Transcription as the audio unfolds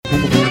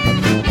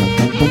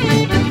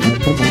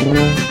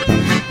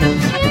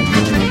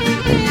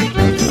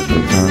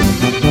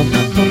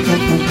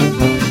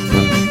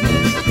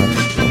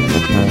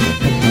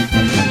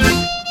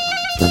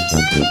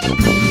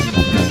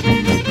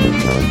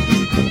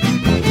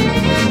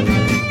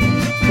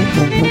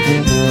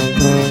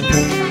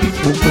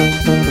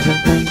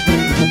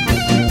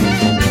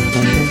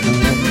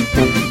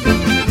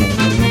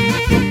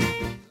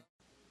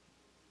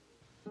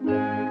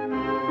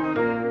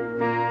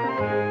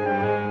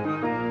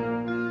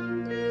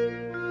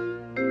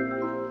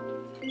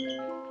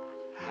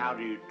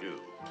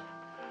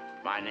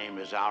name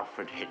is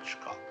Alfred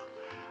Hitchcock,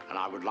 and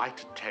I would like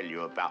to tell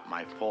you about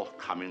my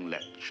forthcoming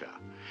lecture.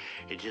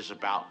 It is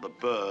about the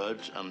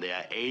birds and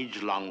their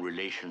age-long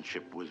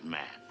relationship with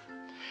man.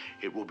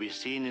 It will be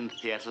seen in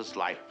theaters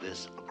like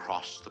this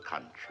across the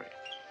country.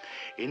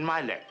 In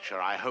my lecture,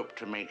 I hope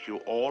to make you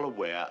all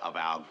aware of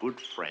our good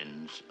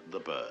friends, the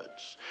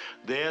birds.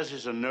 Theirs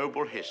is a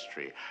noble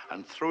history,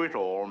 and through it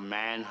all,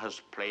 man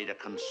has played a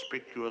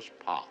conspicuous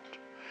part.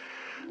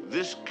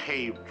 This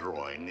cave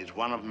drawing is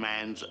one of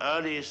man's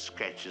earliest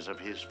sketches of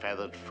his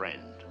feathered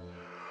friend.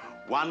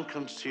 One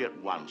can see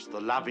at once the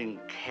loving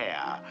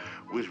care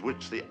with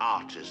which the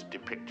artist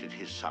depicted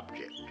his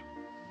subject.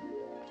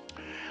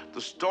 The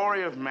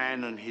story of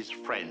man and his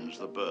friends,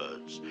 the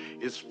birds,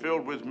 is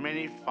filled with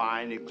many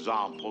fine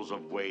examples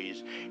of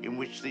ways in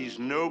which these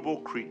noble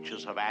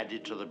creatures have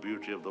added to the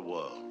beauty of the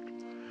world.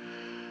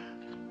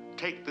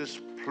 Take this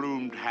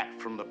plumed hat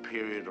from the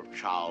period of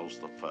Charles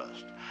I.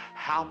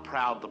 How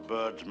proud the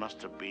birds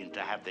must have been to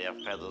have their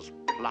feathers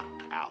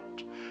plucked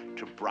out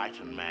to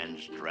brighten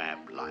man's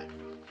drab life.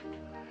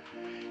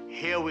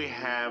 Here we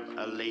have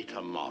a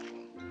later model,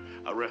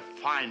 a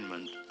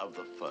refinement of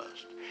the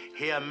first.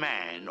 Here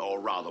man, or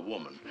rather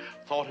woman,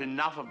 thought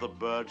enough of the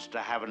birds to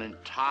have an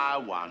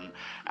entire one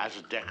as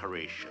a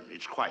decoration.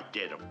 It's quite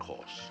dead, of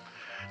course.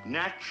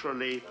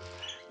 Naturally,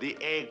 the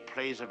egg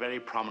plays a very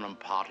prominent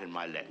part in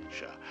my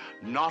lecture.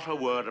 Not a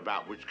word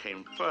about which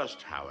came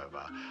first,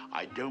 however.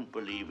 I don't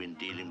believe in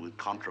dealing with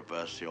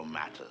controversial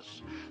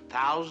matters.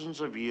 Thousands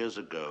of years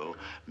ago,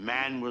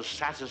 man was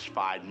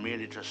satisfied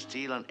merely to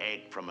steal an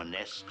egg from a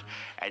nest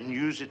and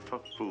use it for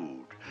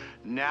food.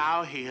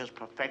 Now he has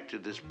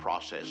perfected this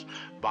process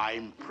by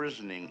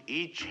imprisoning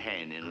each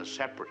hen in a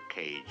separate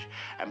cage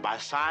and by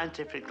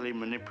scientifically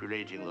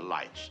manipulating the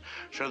lights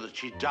so that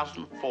she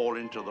doesn't fall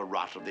into the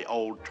rut of the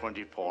old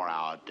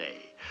 24-hour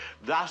day.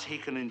 Thus, he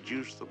can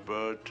induce the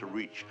bird to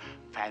reach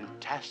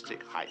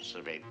fantastic heights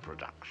of egg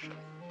production.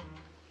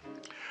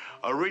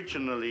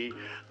 Originally,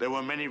 there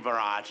were many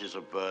varieties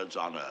of birds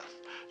on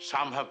Earth.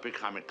 Some have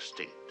become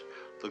extinct.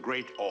 The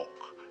great auk,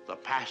 the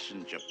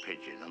passenger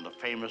pigeon, and the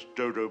famous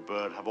dodo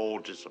bird have all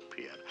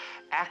disappeared.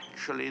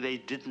 Actually, they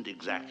didn't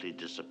exactly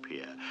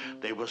disappear.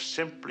 They were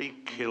simply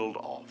killed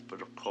off.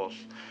 But of course,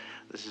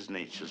 this is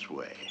nature's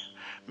way.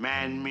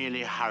 Man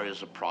merely hurries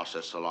the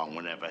process along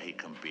whenever he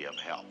can be of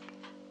help.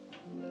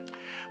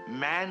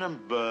 Man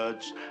and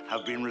birds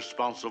have been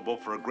responsible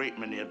for a great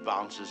many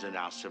advances in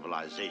our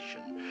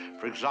civilization.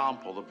 For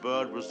example, the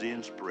bird was the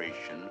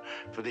inspiration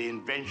for the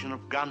invention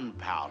of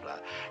gunpowder,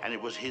 and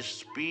it was his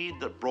speed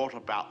that brought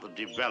about the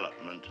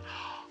development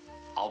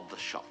of the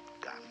shotgun.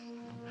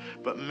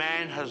 But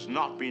man has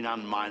not been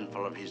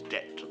unmindful of his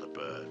debt to the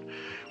bird.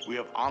 We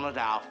have honored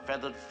our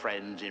feathered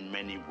friends in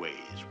many ways.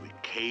 We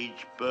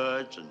cage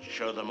birds and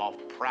show them off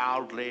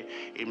proudly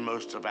in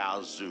most of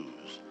our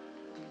zoos.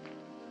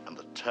 And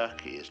the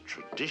turkey is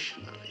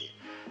traditionally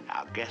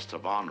our guest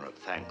of honor at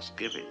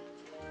Thanksgiving.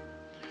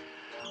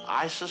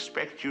 I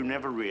suspect you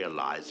never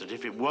realized that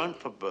if it weren't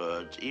for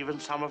birds, even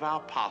some of our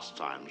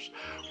pastimes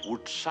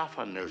would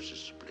suffer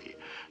noticeably.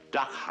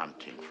 Duck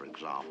hunting, for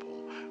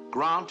example.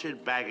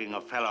 Granted, bagging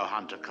a fellow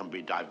hunter can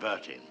be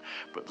diverting,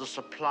 but the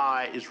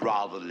supply is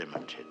rather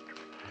limited.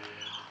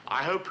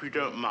 I hope you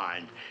don't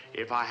mind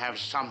if I have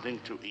something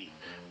to eat,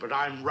 but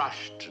I'm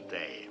rushed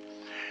today.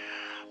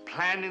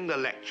 Planning the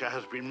lecture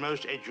has been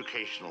most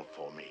educational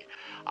for me.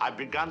 I've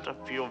begun to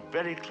feel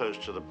very close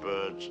to the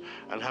birds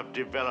and have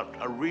developed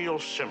a real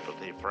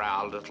sympathy for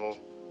our little...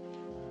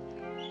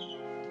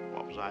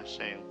 What was I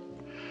saying?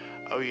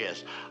 Oh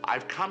yes,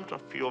 I've come to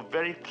feel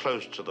very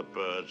close to the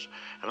birds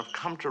and have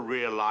come to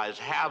realize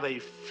how they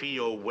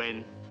feel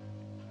when...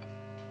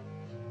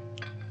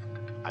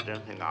 I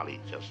don't think I'll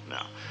eat just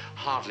now.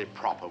 Hardly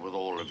proper with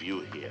all of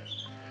you here.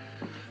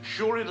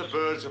 Surely the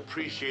birds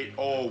appreciate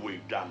all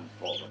we've done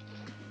for them.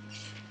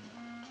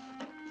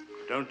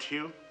 Don't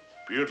you?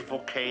 Beautiful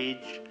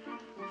cage,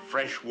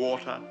 fresh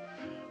water,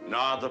 no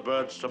other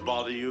birds to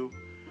bother you,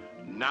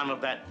 none of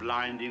that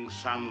blinding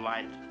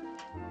sunlight.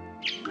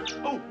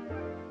 Oh,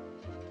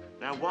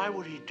 now why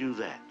would he do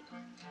that?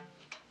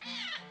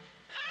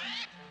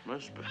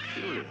 Most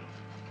peculiar.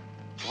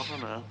 What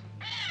on earth?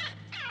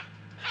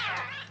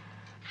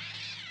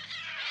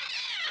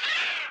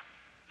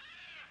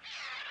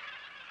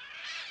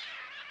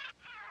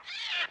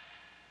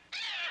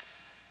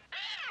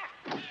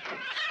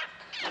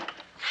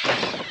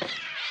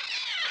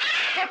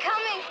 They're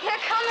coming!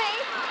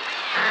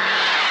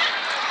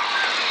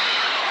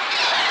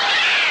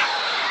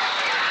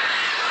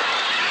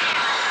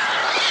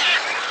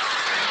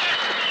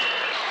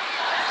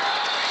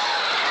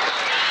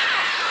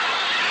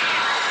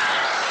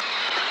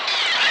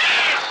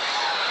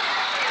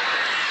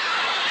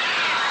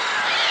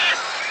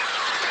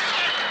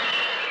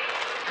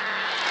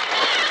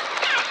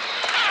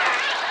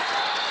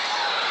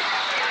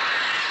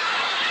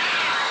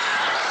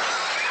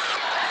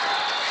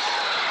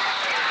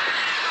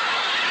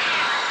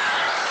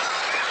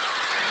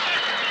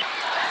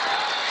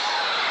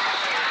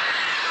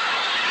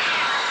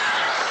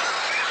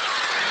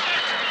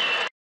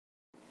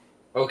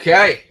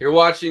 Okay, you're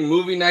watching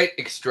Movie Night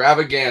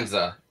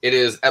Extravaganza. It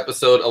is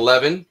episode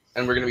 11,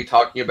 and we're going to be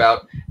talking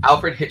about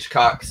Alfred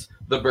Hitchcock's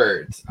The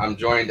Birds. I'm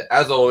joined,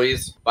 as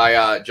always,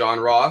 by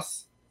John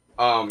Ross.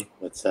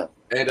 What's up?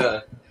 And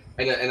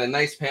a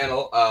nice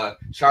panel,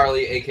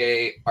 Charlie,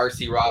 a.k.a.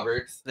 R.C.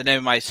 Roberts. The name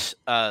of my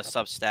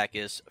Substack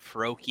is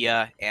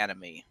Ferocia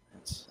Anime.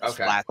 It's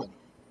Okay. Latin.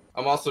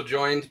 I'm also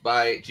joined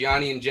by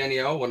Gianni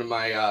Ingenio, one of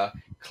my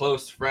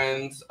close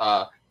friends,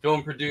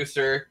 film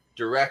producer,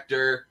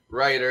 director,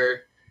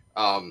 writer,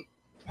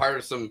 part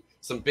of some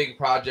big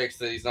projects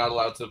that he's not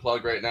allowed to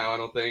plug right now, I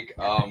don't think.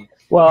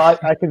 Well,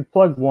 I can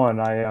plug one.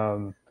 I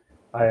am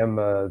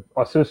an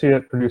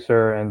associate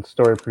producer and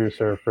story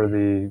producer for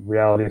the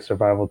reality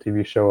survival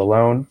TV show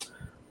Alone,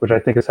 which I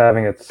think is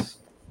having its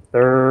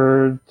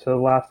third to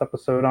last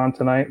episode on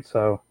tonight.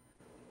 So,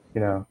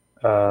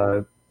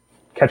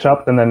 catch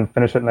up and then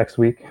finish it next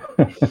week.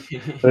 But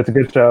it's a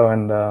good show,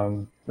 and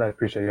I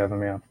appreciate you having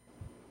me on.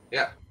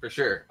 Yeah, for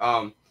sure.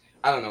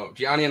 I don't know.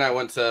 Gianni and I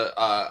went to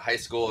high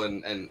school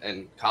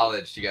and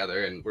college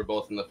together, and we're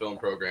both in the film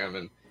program,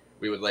 and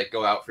we would like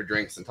go out for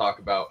drinks and talk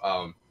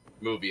about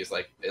movies,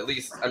 like at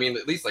least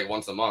like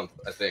once a month,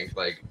 I think.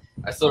 Like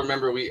I still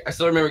remember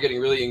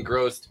getting really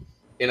engrossed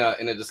in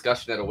a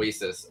discussion at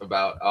Oasis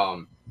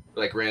about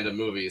like random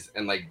movies,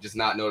 and like just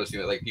not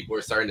noticing that like people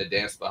were starting to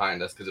dance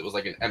behind us because it was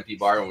like an empty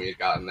bar when we had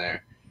gotten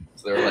there.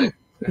 So they were like,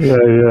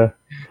 yeah.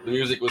 The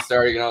music was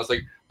starting, and I was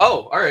like,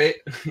 oh, all right.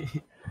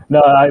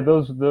 No,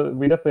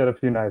 we definitely had a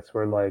few nights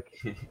where like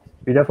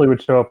we definitely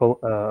would show up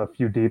a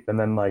few deep and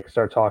then like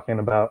start talking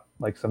about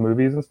like some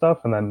movies and stuff,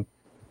 and then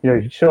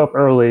you show up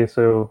early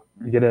so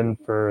you get in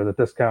for the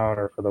discount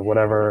or for the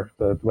whatever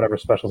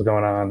special's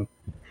going on. And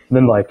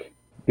then like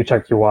you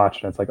check your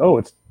watch and it's like, oh,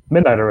 it's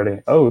midnight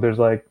already. Oh, there's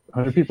like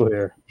 100 people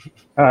here.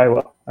 All right,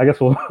 well, I guess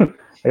we'll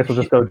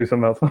just go do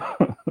something else.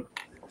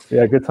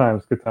 Yeah, good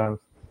times.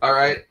 All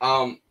right.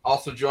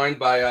 Also joined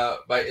by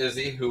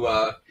Izzy, who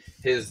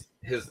he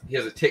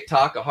has a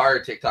TikTok, a horror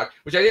TikTok,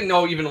 which I didn't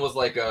know even was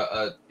like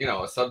a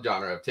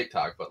subgenre of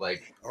TikTok, but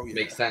like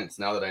makes sense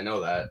now that I know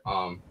that.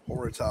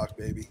 Horror talk,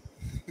 baby.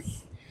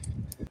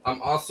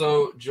 I'm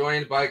also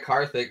joined by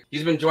Karthik.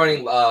 He's been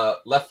joining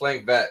Left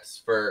Flank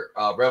Vets for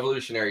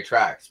Revolutionary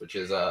Tracks, which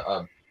is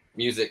a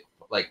music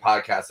like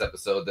podcast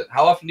episode. That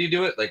how often do you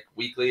do it? Like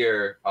weekly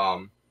or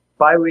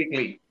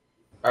bi-weekly?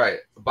 All right,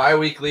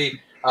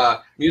 bi-weekly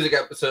music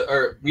episode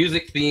or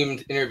music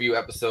themed interview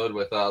episode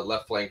with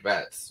Left Flank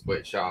Vets,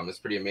 which is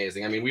pretty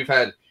amazing. I mean, we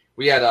had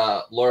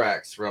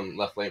Lorax from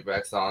Left Flank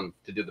Vets on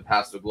to do the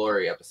Path to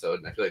Glory episode,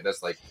 and I feel like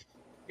that's like,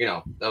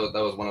 that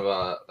was one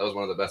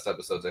of the best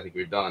episodes I think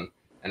we've done.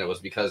 And it was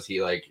because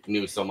he like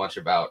knew so much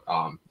about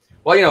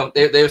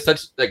they have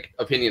such like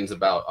opinions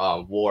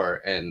about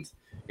war and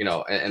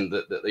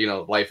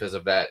the life as a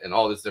vet and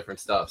all this different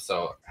stuff.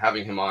 So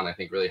having him on, I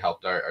think, really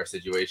helped our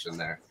situation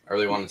there. I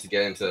really wanted to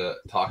get into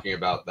talking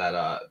about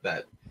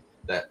that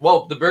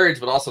The Birds,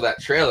 but also that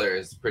trailer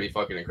is pretty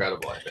fucking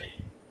incredible, I think.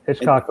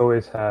 Hitchcock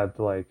always had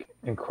like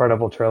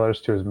incredible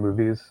trailers to his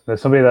movies.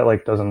 There's somebody that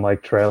like doesn't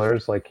like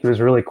trailers. Like he was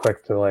really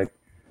quick to like,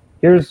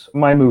 here's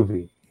my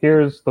movie,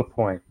 here's the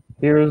point.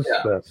 Here's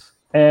this,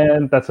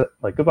 and that's it.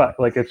 Like goodbye.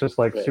 Like it's just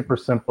like super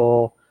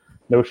simple,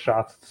 no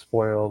shots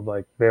spoiled.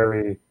 Like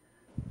very,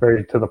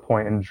 very to the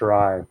point and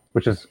dry,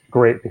 which is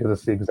great because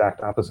it's the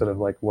exact opposite of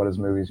like what his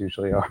movies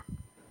usually are.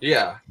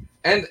 Yeah,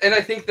 and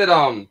I think that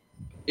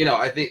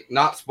I think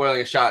not spoiling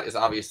a shot is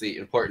obviously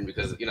important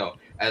because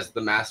as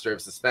the master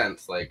of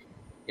suspense, like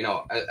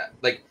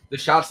like the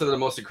shots that are the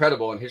most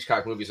incredible in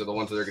Hitchcock movies are the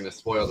ones that are going to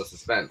spoil the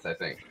suspense, I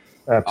think.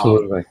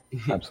 Absolutely.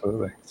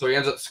 So he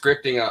ends up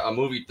scripting a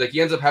movie, like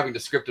he ends up having to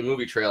script a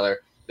movie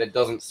trailer that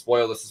doesn't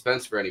spoil the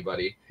suspense for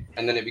anybody,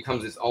 and then it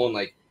becomes its own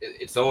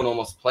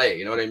almost play.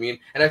 You know what I mean?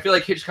 And I feel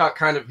like Hitchcock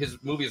his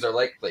movies are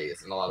like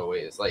plays in a lot of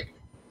ways, like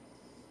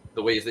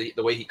the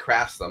way he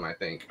crafts them. I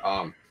think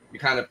you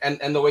kind of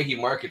and the way he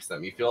markets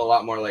them, you feel a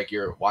lot more like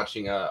you're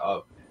watching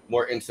a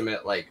more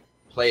intimate like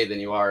play than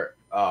you are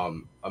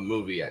a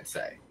movie, I'd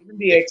say. Even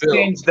the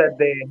exchange that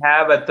they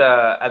have at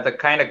the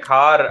kind of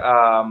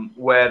car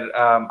where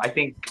I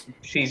think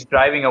she's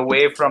driving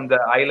away from the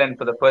island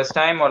for the first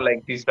time, or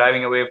like she's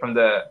driving away from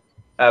the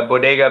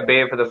Bodega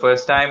Bay for the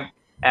first time,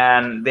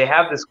 and they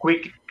have this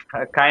quick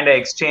kind of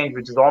exchange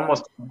which is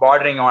almost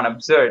bordering on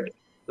absurd.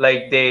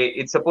 Like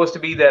it's supposed to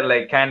be their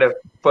like kind of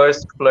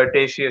first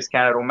flirtatious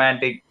kind of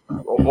romantic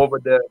over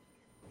the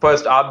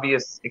first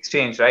obvious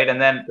exchange, right?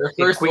 And then their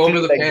first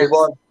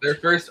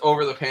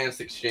over the pants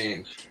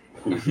exchange.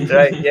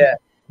 Right, yeah.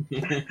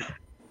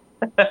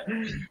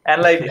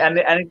 and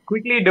it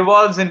quickly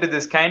devolves into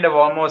this kind of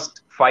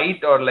almost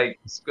fight or like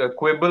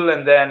quibble,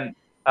 and then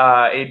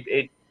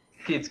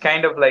it's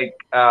kind of like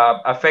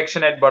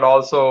affectionate but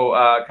also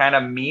kind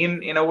of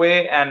mean in a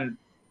way, and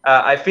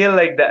I feel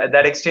like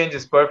that exchange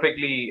is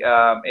perfectly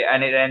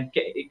and it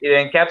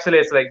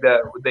encapsulates like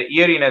the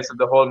eeriness of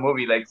the whole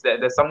movie. Like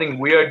there's something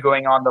weird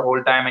going on the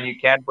whole time and you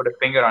can't put a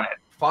finger on it.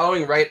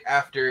 Following right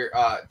after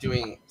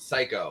doing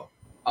Psycho,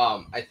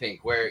 I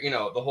think, where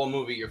the whole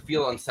movie you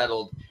feel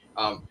unsettled,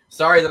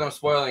 Sorry that I'm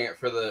spoiling it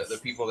for the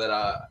people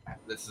that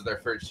this is their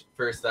first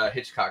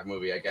Hitchcock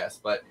movie, I guess.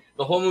 But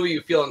the whole movie,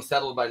 you feel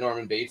unsettled by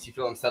Norman Bates. You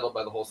feel unsettled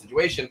by the whole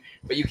situation,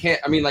 but you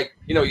can't. I mean, like,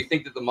 you know, you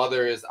think that the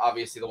mother is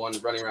obviously the one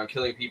running around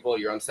killing people.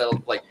 You're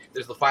unsettled. Like,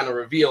 there's the final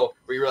reveal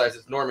where you realize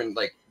it's Norman,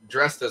 like,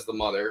 dressed as the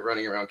mother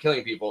running around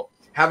killing people.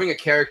 Having a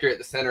character at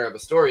the center of a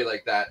story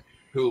like that,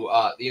 who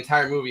the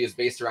entire movie is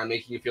based around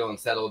making you feel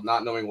unsettled,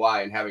 not knowing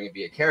why, and having it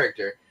be a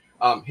character.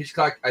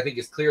 Hitchcock, I think,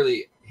 is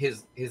clearly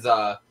his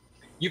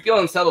you feel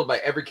unsettled by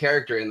every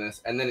character in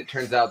this, and then it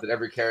turns out that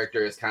every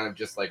character is kind of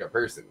just like a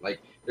person.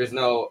 Like, there's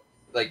no,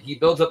 like, he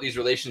builds up these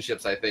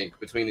relationships, I think,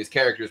 between these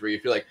characters where you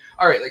feel like,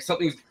 all right, like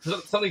something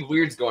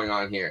weird's going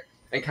on here.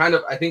 And kind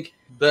of, I think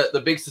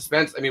the big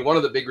suspense, I mean, one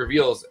of the big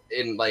reveals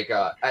in like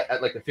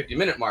at like the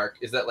 50-minute mark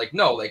is that, like,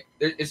 no, like,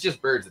 it's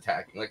just birds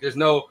attacking. Like, there's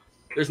no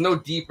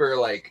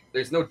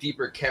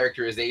deeper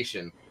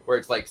characterization where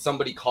it's like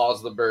somebody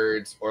calls the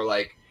birds, or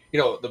like, you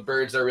know, the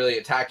birds are really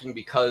attacking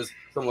because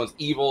someone's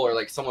evil, or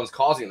like someone's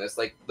causing this.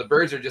 Like, the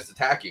birds are just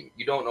attacking.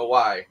 You don't know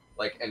why,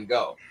 like, and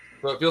go.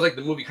 So it feels like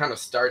the movie kind of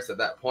starts at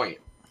that point.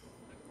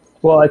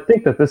 Well, I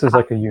think that this is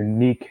like a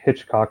unique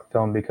Hitchcock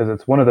film because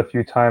it's one of the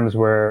few times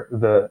where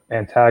the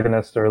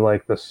antagonist, or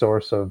like the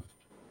source of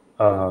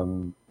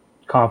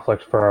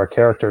conflict for our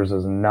characters,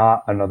 is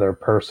not another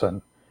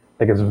person.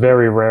 Like, it's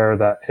very rare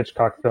that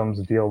Hitchcock films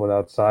deal with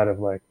outside of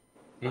like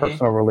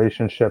personal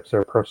relationships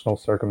or personal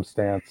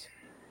circumstance,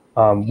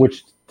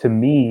 which to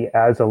me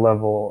adds a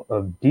level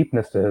of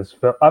deepness to his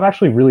film. I'm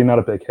actually really not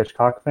a big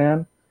Hitchcock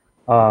fan.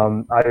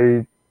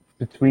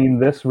 Between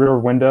this, Rear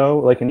Window,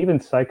 like, and even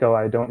Psycho,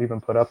 I don't even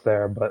put up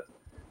there, but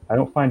I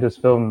don't find his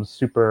films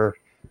super,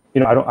 you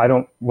know, I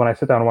don't, when I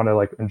sit down and want to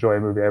like enjoy a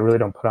movie, I really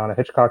don't put on a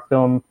Hitchcock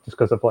film just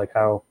because of like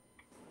how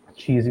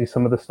cheesy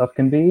some of the stuff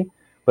can be.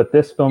 But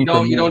this film,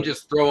 you don't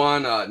just throw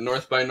on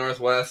North by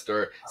Northwest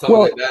or something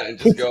like that and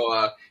just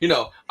go, you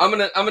know, I'm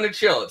gonna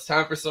chill. It's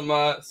time for some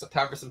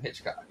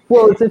Hitchcock.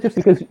 Well, it's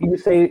interesting because you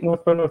say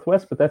North by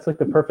Northwest, but that's like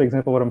the perfect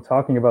example of what I'm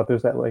talking about.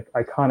 There's that like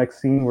iconic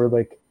scene where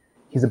like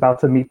he's about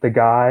to meet the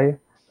guy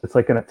that's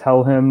like gonna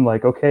tell him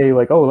like, okay,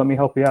 like, oh, let me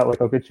help you out,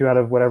 like I'll get you out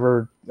of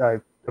whatever.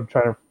 I'm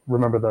trying to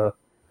remember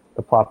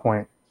the plot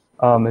point.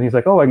 And he's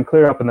like, oh, I can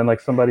clear up, and then like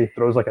somebody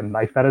throws like a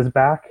knife at his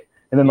back,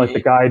 and then like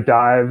the guy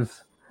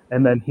dives.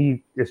 And then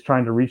he is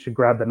trying to reach and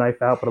grab the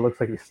knife out, but it looks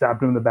like he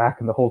stabbed him in the back,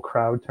 and the whole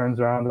crowd turns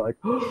around. They're like,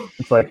 oh.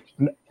 It's like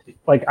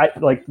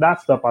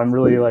that stuff. I'm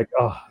really like,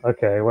 oh,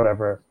 okay,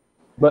 whatever.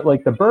 But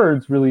like the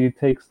birds really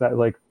takes that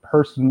like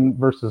person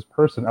versus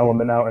person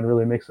element out and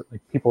really makes it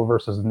like people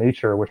versus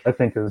nature, which I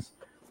think is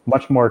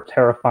much more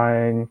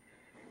terrifying,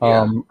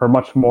 or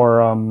much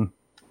more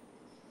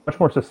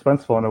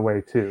suspenseful in a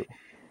way too.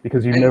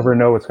 Because you never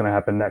know what's going to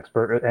happen next.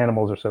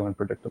 Animals are so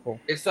unpredictable.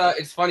 It's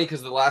funny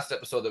because the last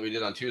episode that we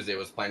did on Tuesday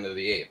was Planet of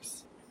the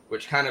Apes,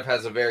 which kind of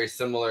has a very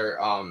similar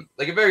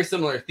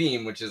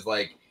theme, which is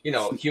like, you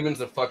know, humans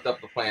have fucked up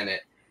the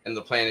planet and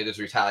the planet is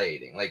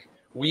retaliating. Like,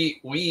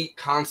 we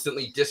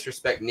constantly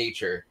disrespect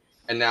nature,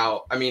 and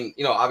now, I mean,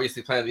 you know,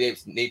 obviously Planet of the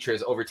Apes, nature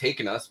has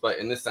overtaken us, but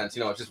in this sense,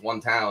 you know, it's just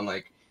one town.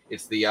 Like,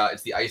 it's the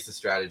ISIS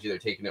strategy. They're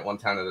taking it one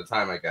town at a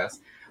time, I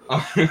guess.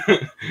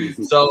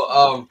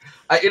 So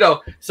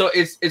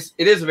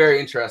it is very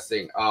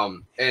interesting.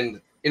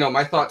 And you know,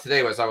 my thought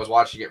today was I was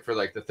watching it for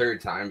like the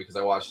third time because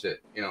I watched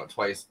it, you know,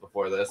 twice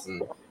before this,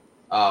 and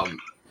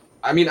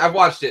I mean, I've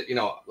watched it, you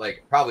know,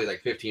 like probably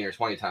like 15 or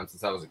 20 times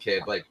since I was a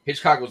kid. Like,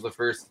 Hitchcock was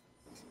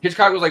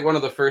like one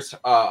of the first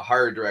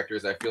horror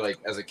directors I feel like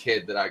as a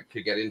kid that I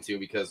could get into,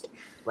 because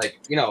like,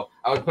 you know,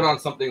 I would put on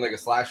something like a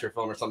slasher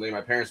film or something, and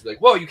my parents would be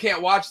like, whoa, you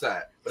can't watch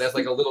that. But as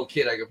like a little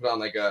kid, I could put on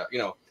like a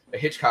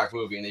Hitchcock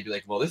movie, and they'd be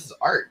like, well, this is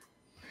art.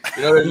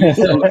 You know what I mean?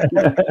 So,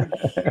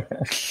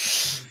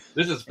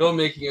 this is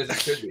filmmaking as it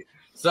should be.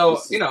 So,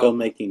 you know,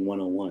 filmmaking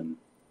 101.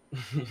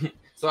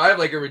 So I have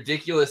like a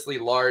ridiculously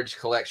large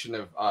collection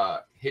of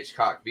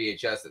Hitchcock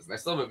VHSs, and I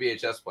still have a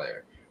VHS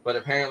player, but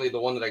apparently the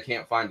one that I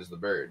can't find is The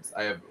Birds.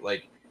 I have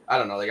like, I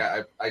don't know, like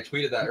I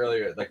tweeted that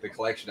earlier, like the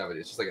collection of it.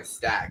 It's just like a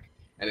stack,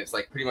 and it's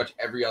like pretty much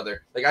every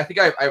other, like I think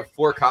I have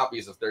 4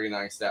 copies of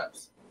 39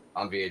 Steps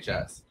on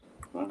VHS,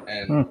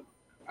 and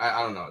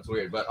I don't know, it's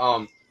weird, but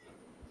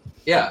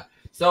yeah.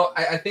 So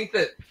I think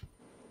that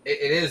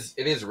it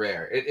is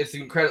rare. It's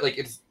incredible. Like,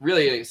 it's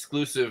really an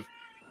exclusive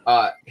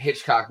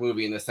Hitchcock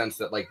movie in the sense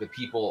that like the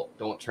people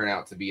don't turn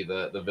out to be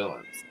the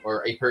villains,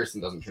 or a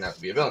person doesn't turn out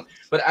to be a villain.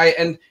 But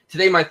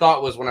today my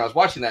thought was, when I was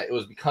watching that, it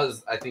was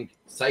because I think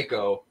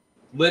Psycho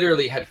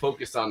literally had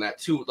focused on that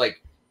to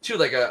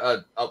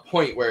a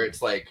point where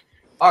it's like,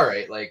 all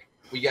right, like,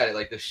 we get it.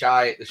 Like, the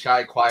shy,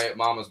 quiet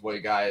mama's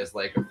boy guy is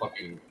like a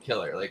fucking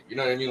killer. Like, you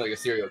know what I mean? Like a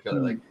serial killer.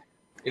 Like,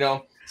 you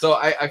know. So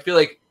I feel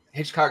like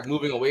Hitchcock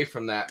moving away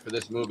from that for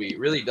this movie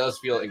really does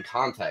feel in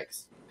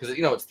context, because,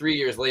 you know, it's 3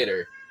 years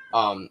later.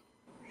 3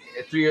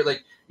 years,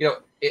 like, you know,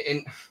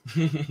 in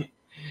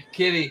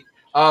Kitty.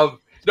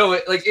 No,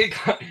 like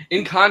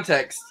in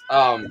context,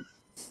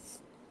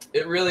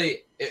 it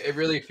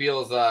really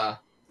feels,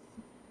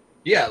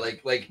 yeah,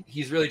 like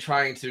he's really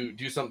trying to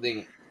do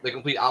something the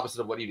complete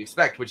opposite of what you'd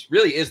expect, which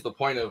really is the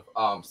point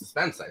of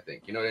suspense, I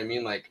think. You know what I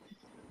mean? Like,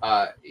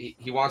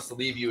 he wants to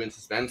leave you in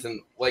suspense,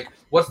 and like,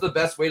 what's the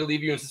best way to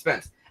leave you in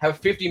suspense? Have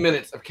 50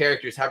 minutes of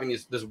characters having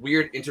this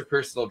weird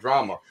interpersonal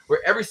drama where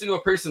every single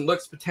person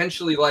looks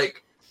potentially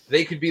like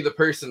they could be the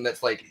person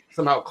that's like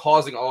somehow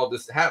causing all of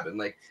this to happen.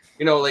 Like,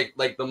 you know,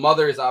 like the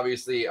mother is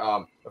obviously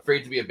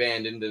afraid to be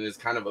abandoned and is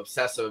kind of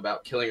obsessive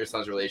about killing her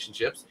son's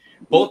relationships.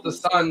 Both the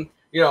son,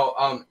 you know,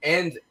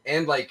 and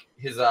like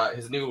his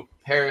new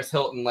Paris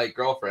Hilton like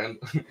girlfriend,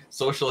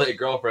 socialite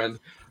girlfriend,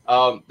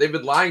 they've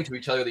been lying to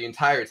each other the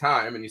entire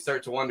time, and you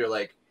start to wonder,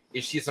 like,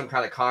 is she some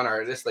kind of con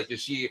artist? Like,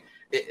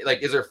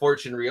 is her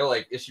fortune real?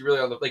 Like, is she really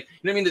on the, like,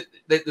 you know what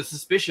I mean? The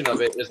suspicion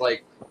of it is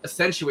like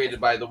accentuated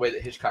by the way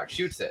that Hitchcock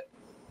shoots it.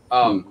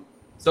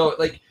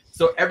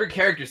 So every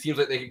character seems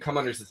like they can come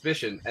under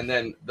suspicion, and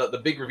then the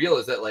big reveal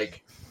is that,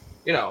 like,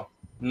 you know,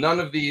 none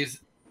of these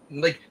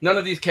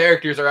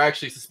characters are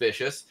actually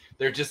suspicious.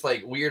 They're just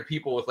like weird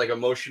people with like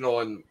emotional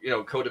and, you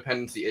know,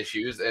 codependency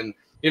issues, and,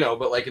 you know,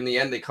 but like in the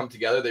end they come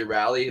together, they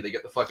rally, they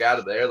get the fuck out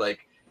of there,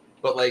 like,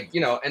 but like,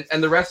 you know,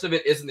 and the rest of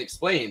it isn't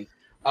explained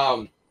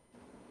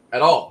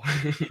at all.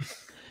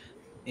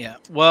 Yeah.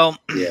 Well,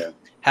 Yeah.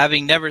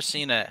 having never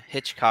seen a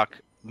Hitchcock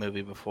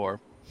movie before,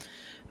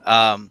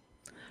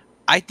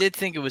 I did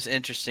think it was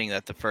interesting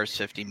that the first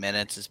 50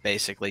 minutes is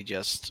basically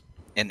just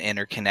an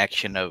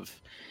interconnection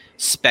of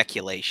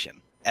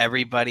speculation.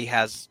 Everybody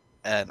has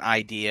an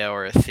idea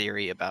or a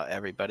theory about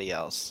everybody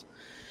else.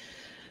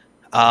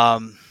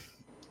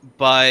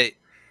 But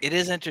it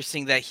is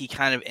interesting that he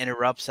kind of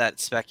interrupts that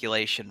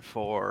speculation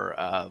for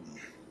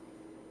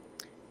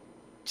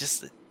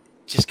just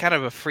kind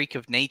of a freak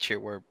of nature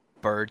where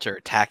birds are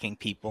attacking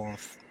people and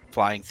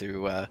flying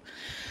through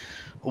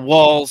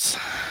walls.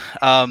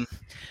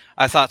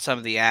 I thought some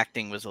of the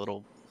acting was a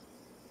little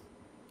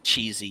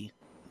cheesy.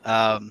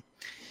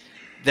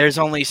 There's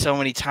only so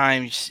many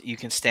times you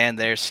can stand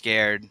there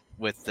scared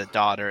with the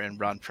daughter and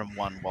run from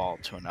one wall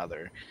to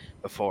another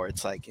before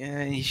it's like,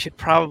 you should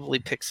probably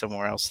pick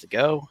somewhere else to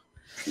go.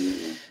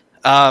 And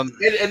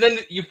then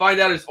you find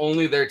out it's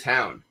only their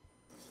town.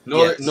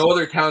 No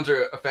other towns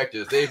are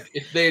affected. They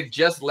had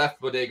just left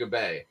Bodega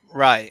Bay.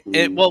 Right.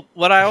 Well,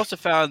 what I also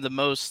found the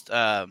most,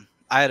 I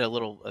had a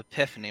little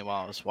epiphany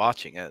while I was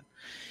watching it.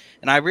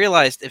 And I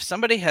realized if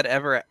somebody had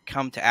ever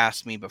come to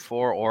ask me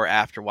before or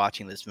after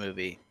watching this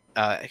movie,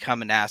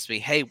 come and ask me,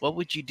 hey, what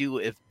would you do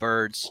if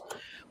birds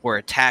were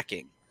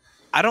attacking?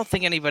 I don't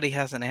think anybody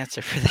has an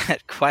answer for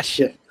that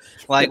question.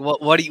 Like,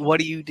 what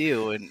do you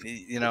do? And,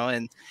 you know,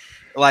 and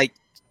like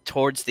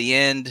towards the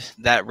end,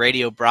 that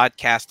radio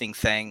broadcasting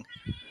thing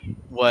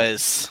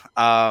was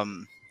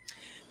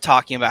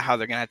talking about how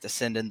they're gonna have to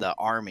send in the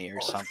army or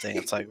something.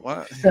 It's like,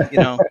 what, you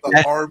know,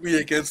 the army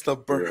against the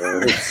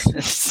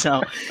birds.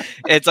 So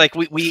it's like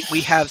we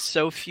have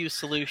so few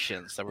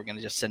solutions that we're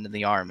gonna just send in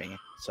the army.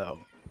 So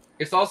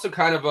it's also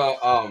kind of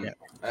a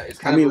it's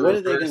kind I mean, of a what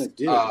reverse, are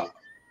they gonna do?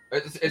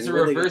 It's a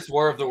reverse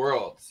War of the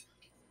Worlds,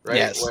 right?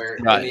 Yes, where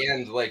right. in the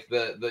end, like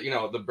the you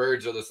know, the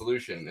birds are the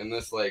solution, and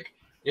this, like,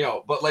 you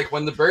know, but like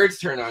when the birds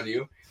turn on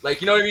you,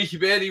 like, you know what I mean,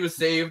 humanity was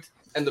saved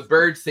and the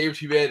birds saved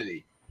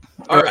humanity.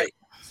 All right.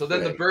 So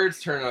then the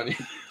birds turn on you.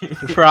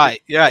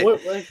 Right. Yeah.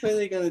 What are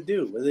they gonna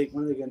do? What are they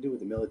gonna do when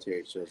the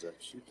military shows up?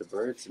 Shoot the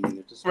birds? I mean,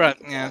 they're just right.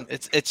 Yeah.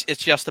 It's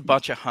just a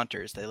bunch of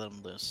hunters. They let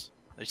them loose.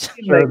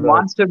 Like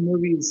monster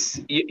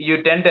movies,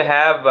 you tend to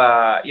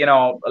have, you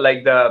know,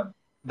 like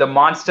the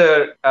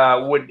monster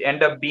would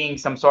end up being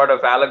some sort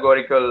of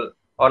allegorical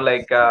or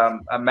like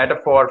a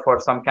metaphor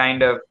for some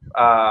kind of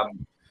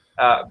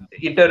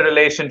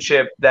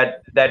interrelationship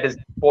that is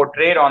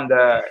portrayed on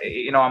the,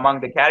 you know, among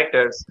the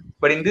characters.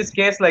 But in this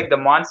case, like, the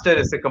monster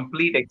is a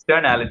complete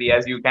externality,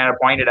 as you kind of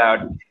pointed out,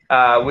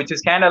 which is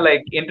kind of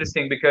like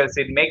interesting because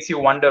it makes you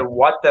wonder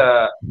what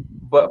the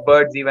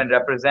birds even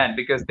represent,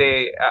 because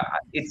they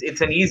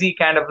it's an easy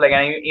kind of like,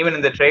 and even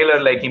in the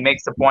trailer, like, he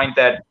makes the point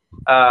that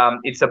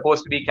it's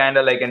supposed to be kind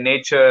of like a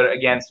nature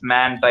against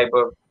man type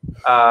of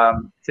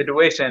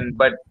situation,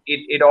 but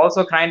it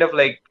also kind of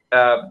like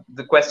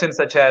the questions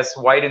such as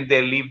why didn't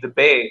they leave the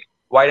bay,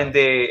 why didn't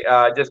they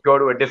just go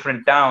to a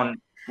different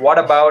town, what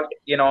about,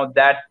 you know,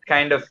 that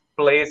kind of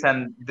place,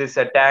 and this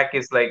attack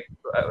is like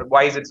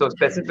why is it so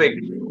specific,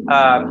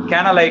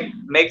 kind of like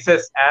makes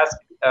us ask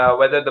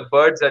whether the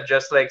birds are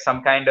just like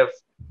some kind of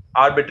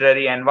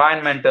arbitrary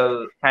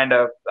environmental kind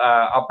of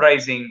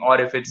uprising,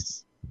 or if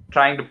it's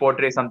trying to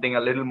portray something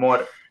a little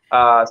more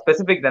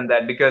specific than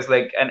that. Because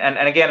like,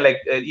 and again, like,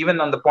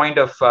 even on the point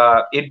of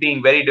it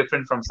being very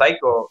different from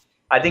Psycho,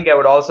 I think I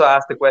would also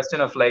ask the question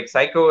of, like,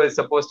 Psycho is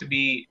supposed to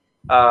be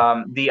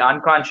the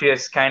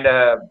unconscious kind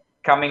of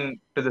coming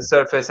to the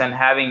surface and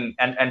having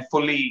and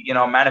fully, you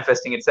know,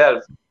 manifesting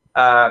itself.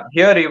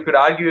 Here you could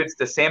argue it's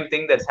the same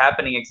thing that's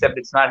happening, except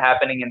it's not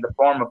happening in the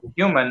form of a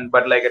human,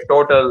 but like a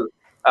total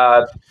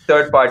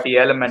third party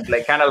element,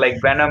 like kind of like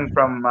Venom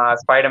from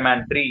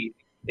Spider-Man 3.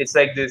 It's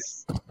like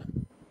this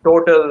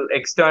total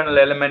external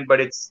element, but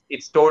it's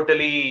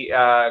totally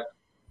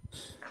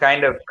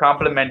kind of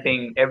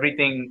complementing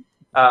everything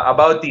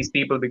about these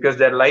people because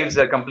their lives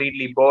are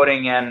completely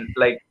boring and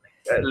like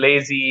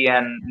lazy,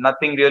 and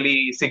nothing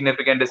really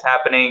significant is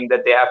happening,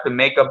 that they have to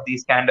make up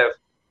these kind of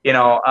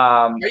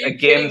Are you kidding?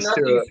 games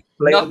to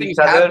play with each Nothing's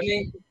other.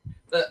 happening.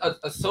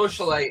 A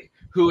socialite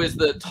who is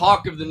the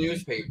talk of the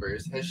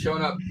newspapers has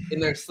shown up in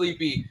their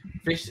sleepy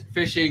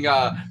fishing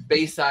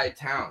Bayside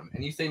town,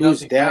 and you say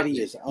Whose nothing's daddy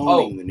happening. is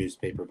owning the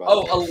newspaper? By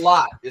the way. A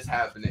lot is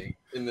happening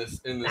in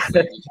this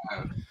sleepy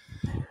town.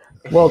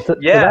 Well,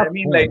 I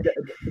mean, like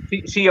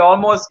she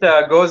almost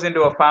goes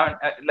into a fountain.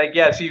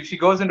 She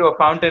goes into a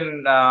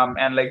fountain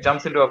and like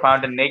jumps into a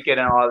fountain naked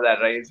and all that,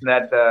 right? Isn't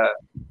that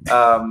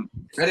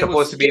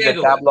supposed to be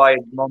the tabloid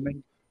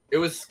moment? It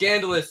was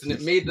scandalous, and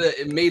it made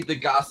the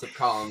gossip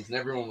columns, and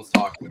everyone was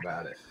talking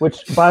about it.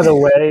 Which, by the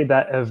way,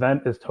 that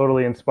event is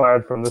totally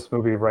inspired from this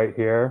movie right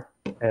here,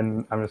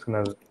 and I'm just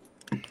gonna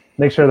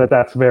make sure that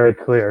that's very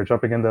clear.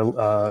 Jumping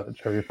into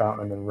Trevi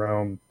Fountain in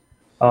Rome,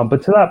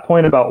 but to that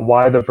point about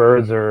why the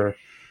birds are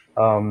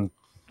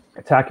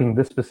attacking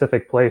this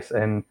specific place,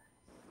 and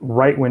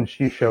right when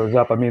she shows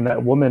up, I mean,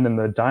 that woman in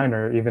the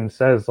diner even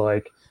says,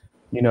 like,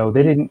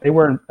 they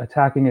weren't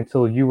attacking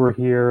until you were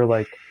here,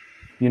 like,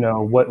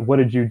 what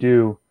did you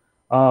do?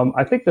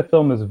 I think the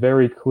film is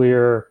very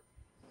clear.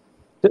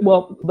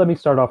 Well, let me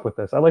start off with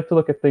this. I like to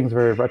look at things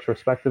very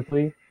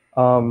retrospectively.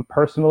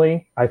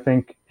 Personally, I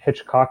think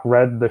Hitchcock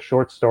read the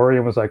short story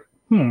and was like,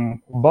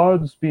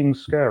 birds being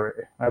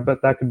scary. I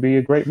bet that could be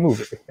a great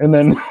movie. And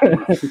then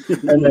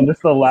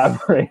just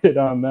elaborated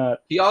on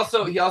that. He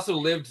also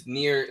lived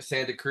near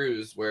Santa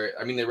Cruz, where,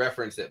 I mean, they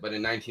reference it, but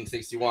in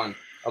 1961,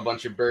 a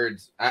bunch of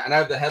birds, and I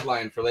have the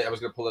headline for later, I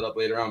was going to pull it up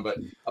later on, but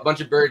a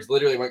bunch of birds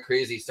literally went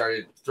crazy,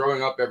 started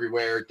throwing up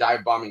everywhere,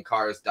 dive bombing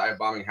cars, dive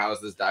bombing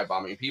houses, dive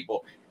bombing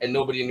people, and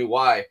nobody knew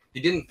why. They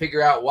didn't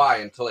figure out why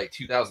until like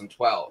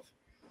 2012.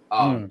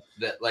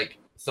 That like,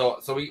 so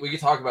we can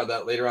talk about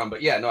that later on,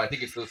 but yeah, no, I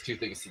think it's those two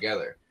things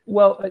together.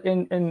 Well,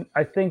 and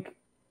I think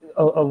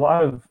a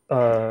lot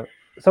of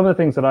some of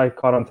the things that I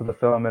caught onto the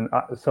film, and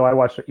so I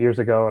watched it years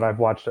ago, and I've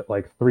watched it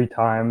like 3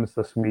 times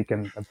this week,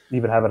 and I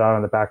even have it on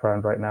in the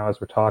background right now as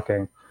we're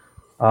talking.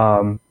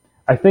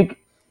 I think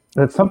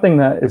that something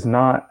that is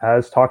not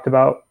as talked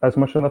about as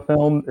much in the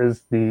film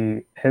is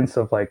the hints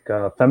of like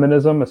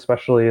feminism,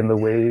 especially in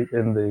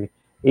the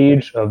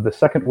age of the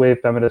second wave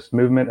feminist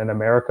movement in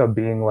America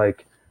being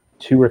like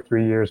 2 or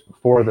 3 years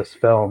before this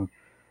film.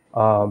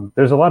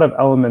 There's a lot of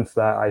elements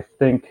that I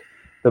think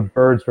the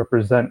birds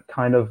represent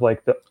kind of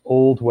like the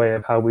old way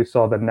of how we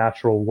saw the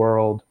natural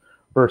world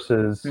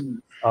versus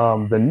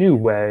the new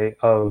way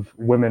of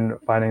women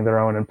finding their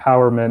own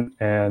empowerment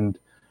and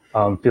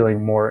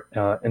feeling more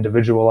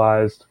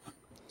individualized,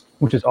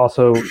 which is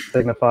also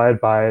signified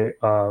by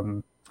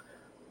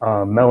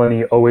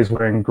Melanie always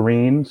wearing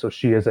green. So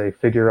she is a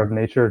figure of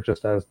nature,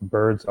 just as the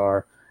birds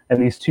are.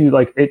 And these two,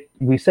 like,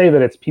 we say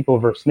that it's people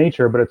versus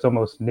nature, but it's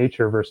almost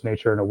nature versus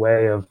nature in a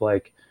way of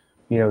like,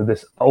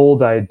 this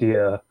old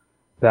idea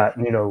that,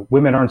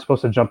 women aren't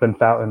supposed to jump in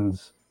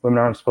fountains. Women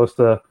aren't supposed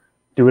to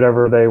do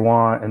whatever they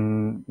want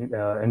and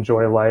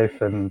enjoy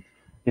life and,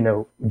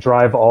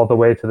 drive all the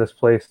way to this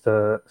place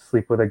to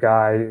sleep with a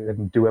guy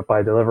and do it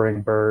by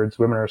delivering birds.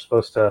 Women are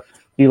supposed to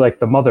be like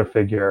the mother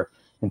figure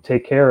and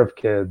take care of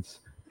kids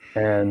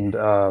and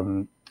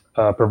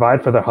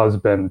provide for their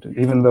husband,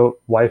 even though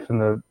wife in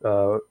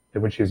the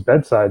when she's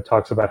bedside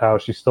talks about how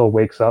she still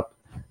wakes up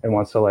and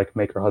wants to like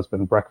make her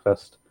husband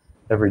breakfast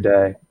every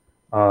day.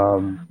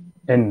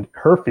 And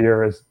her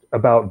fear is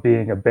about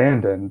being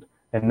abandoned.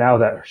 And now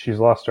that she's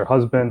lost her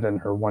husband and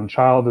her one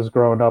child is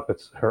grown up,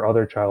 it's her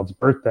other child's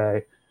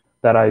birthday,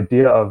 that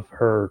idea of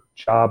her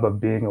job of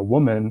being a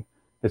woman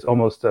is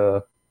almost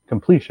a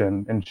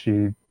completion. And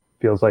she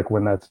feels like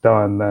when that's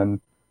done,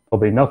 then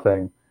there'll be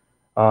nothing.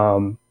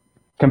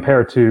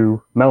 Compared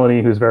to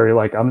Melanie, who's very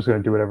like, I'm just going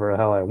to do whatever the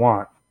hell I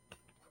want.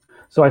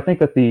 So I think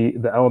that the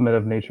element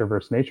of nature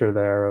versus nature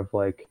there of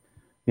like,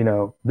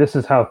 this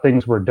is how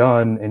things were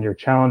done and you're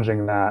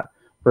challenging that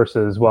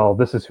versus, well,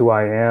 this is who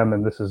I am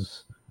and this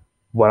is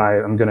what I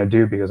am going to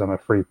do because I'm a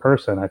free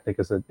person, I think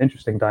is an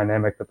interesting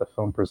dynamic that the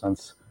film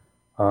presents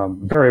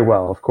very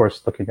well. Of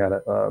course, looking at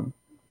it for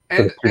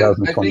the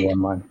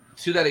 2021 line.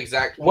 To that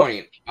exact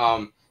point,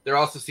 there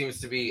also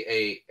seems to be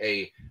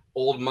a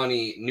old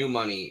money, new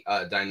money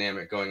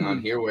dynamic going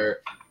on here, where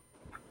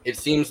it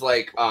seems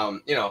like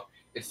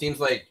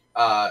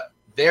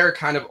they're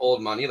kind of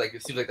old money. Like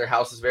it seems like their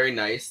house is very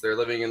nice. They're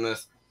living in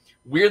this,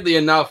 weirdly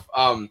enough,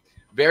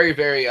 very,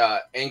 very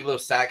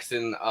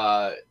Anglo-Saxon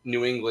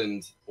New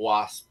England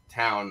WASP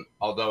town,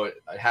 although it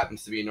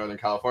happens to be in Northern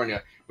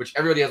California, which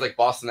everybody has like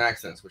Boston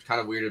accents, which kind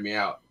of weirded me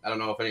out. I don't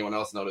know if anyone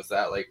else noticed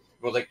that. Like,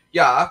 I was like,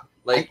 yeah,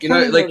 like,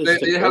 like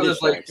they have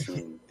this like.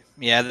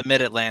 Yeah, the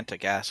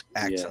mid-Atlantic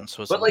accents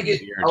was. But like a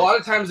lot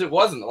of times it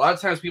wasn't. A lot of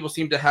times people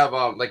seem to have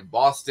like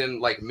Boston,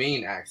 like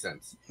Maine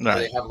accents. Right.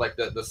 They have like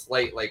the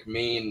slight like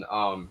Maine,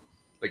 or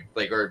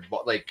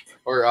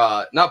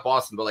not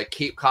Boston, but like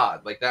Cape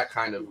Cod, like that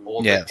kind of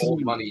old, like,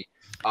 old money.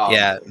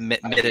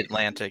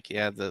 Mid-Atlantic.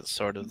 Yeah, the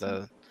sort of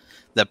the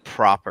the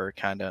proper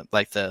kind of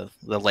like the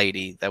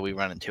lady that we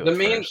run into.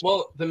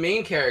 The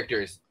main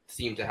characters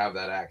seem to have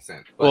that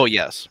accent. Well,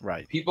 yes,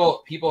 right.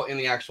 People in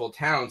the actual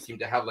town seem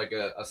to have like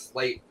a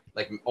slight,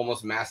 like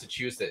almost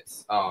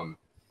Massachusetts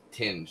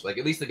tinge. Like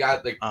at least the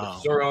guy, like the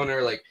store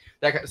owner, like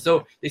that.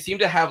 So they seem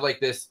to have like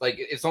this, like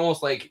it's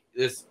almost like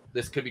this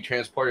could be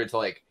transported to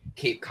like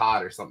Cape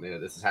Cod or something that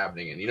this is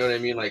happening in. You know what I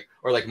mean? Like,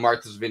 or like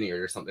Martha's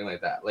Vineyard or something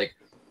like that. Like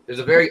there's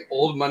a very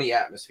old money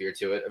atmosphere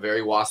to it, a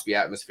very waspy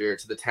atmosphere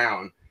to the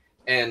town.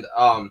 And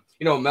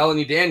you know,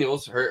 Melanie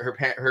Daniels,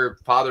 her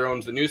father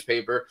owns the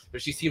newspaper,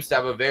 but she seems to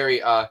have a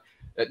very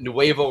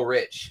nuevo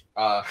rich,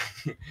 as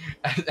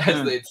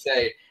they'd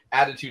say,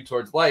 attitude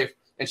towards life,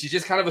 and she's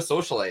just kind of a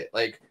socialite,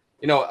 like,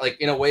 you know, like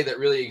in a way that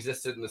really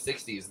existed in the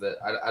 60s that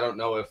I don't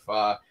know if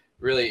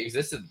really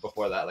existed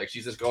before that. Like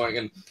she's just going,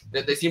 and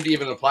they seem to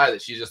even imply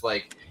that she's just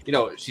like, you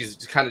know, she's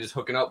just kind of just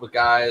hooking up with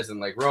guys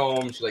and like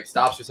Rome. She like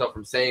stops herself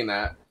from saying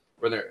that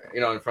when they're, you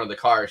know, in front of the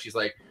car. She's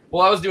like,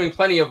 well, I was doing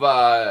plenty of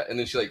and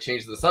then she like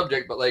changes the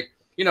subject, but like,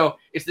 you know,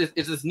 it's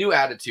this new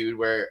attitude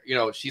where, you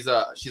know, she's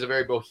a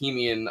very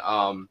bohemian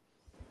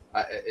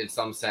in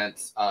some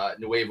sense,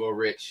 nuevo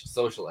rich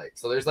socialite.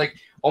 So there's like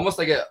almost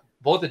like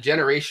both a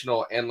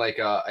generational and like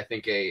I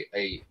think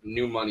a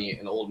new money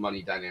and old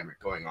money dynamic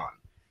going on.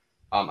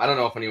 I don't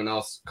know if anyone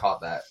else caught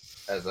that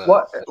as a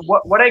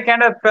what I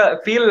kind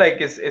of feel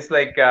like is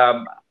like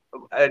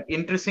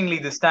interestingly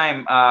this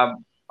time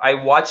I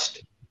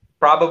watched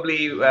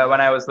probably when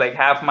I was like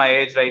half my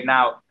age right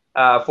now,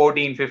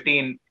 14,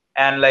 15.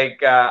 And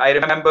like, I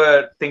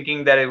remember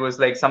thinking that it was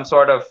like some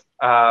sort of,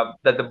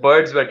 that the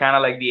birds were kind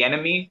of like the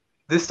enemy.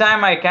 This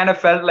time I kind of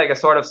felt like a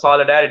sort of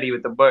solidarity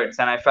with the birds.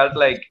 And I felt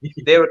like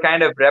they were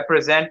kind of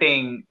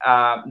representing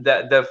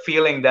the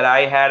feeling that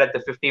I had at the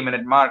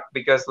 50-minute mark,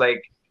 because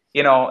like,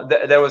 you know,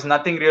 there was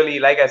nothing really,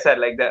 like I said,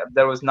 like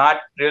there was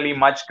not really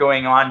much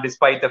going on,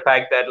 despite the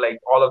fact that like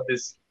all of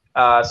this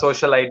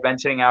socialite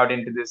venturing out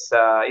into this,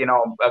 you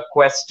know, a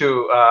quest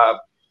to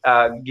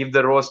give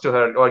the rose to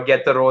her or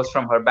get the rose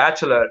from her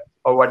bachelor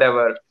or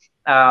whatever.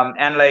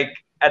 And like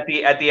at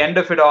the end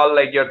of it all,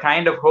 like you're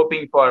kind of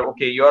hoping for,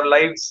 okay, your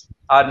lives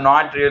are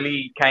not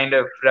really kind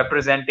of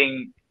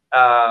representing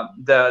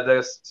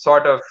the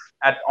sort of,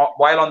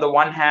 while on the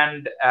one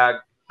hand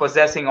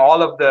possessing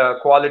all of the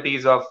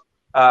qualities of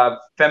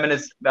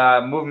feminist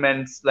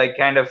movements, like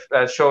kind of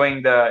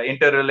showing the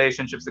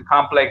interrelationships, the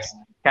complex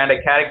kind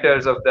of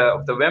characters of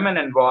the women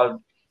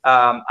involved.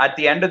 At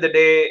the end of the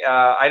day,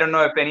 I don't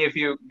know if any of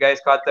you guys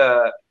caught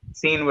the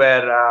scene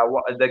where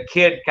the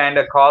kid kind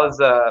of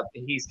calls,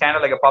 he's kind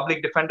of like a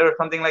public defender or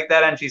something like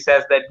that, and she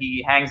says that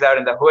he hangs out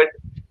in the hood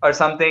or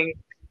something.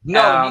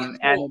 No,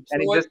 and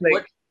it's just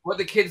like what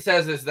the kid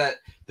says is that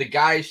the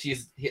guy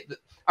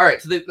all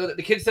right. So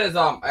the kid says,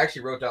 I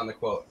actually wrote down the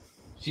quote.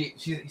 She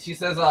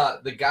says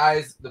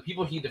the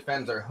people he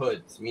defends are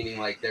hoods, meaning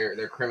like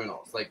they're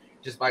criminals, like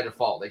just by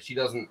default. Like she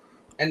doesn't,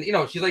 and you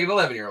know, she's like an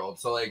 11-year-old,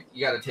 so like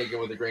you got to take it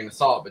with a grain of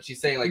salt. But she's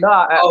saying like,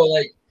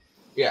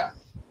 yeah.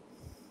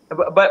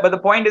 But the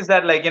point is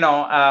that, like, you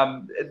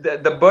know,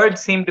 the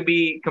birds seem to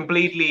be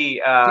completely.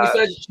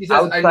 She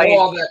says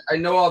I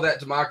know all that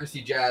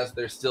democracy jazz.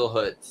 They're still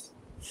hoods.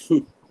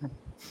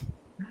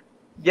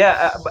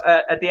 Yeah,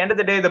 at the end of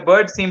the day, the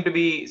birds seem to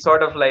be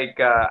sort of like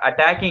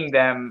attacking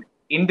them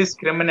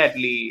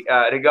indiscriminately,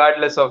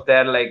 regardless of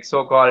their like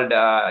so-called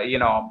you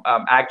know,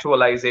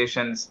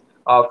 actualizations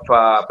of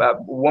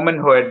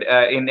womanhood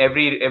in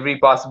every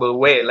possible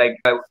way.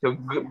 Like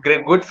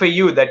good for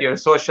you that you're a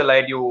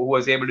socialite, you who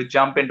was able to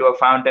jump into a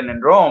fountain in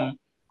Rome.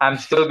 I'm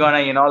still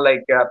gonna, you know,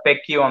 like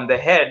peck you on the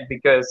head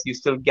because you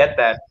still get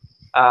that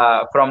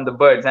from the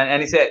birds.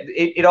 And he said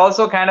it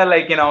also kind of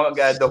like, you know,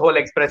 the whole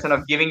expression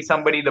of giving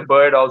somebody the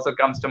bird also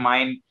comes to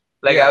mind.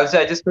 Like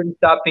I just couldn't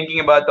stop thinking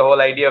about the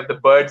whole idea of the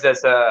birds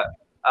as a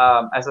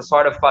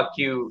sort of fuck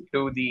you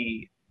to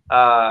the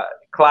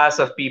class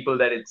of people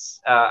that it's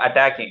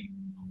attacking.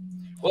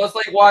 Well, it's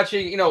like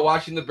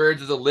watching the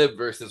birds as a lib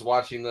versus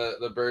watching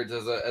the birds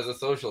as a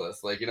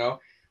socialist. Like, you know,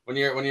 when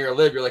you're a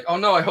lib, you're like, oh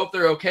no, I hope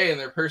they're okay and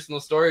their personal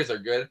stories are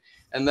good.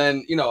 And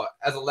then, you know,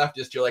 as a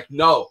leftist, you're like,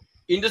 no,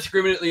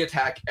 indiscriminately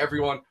attack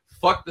everyone.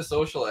 Fuck the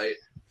socialite.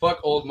 Fuck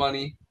old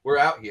money. We're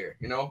out here.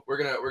 You know,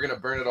 we're gonna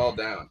burn it all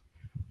down.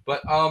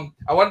 But I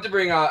wanted to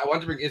bring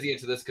Izzy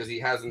into this because he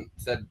hasn't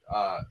said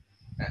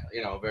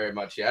you know, very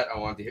much yet. I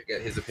wanted to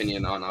get his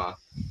opinion on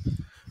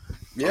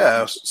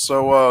Yeah,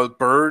 so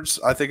Birds,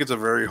 I think it's a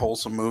very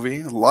wholesome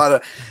movie.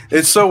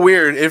 It's so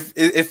weird.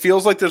 It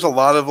feels like there's a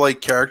lot of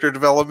like character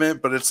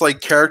development, but it's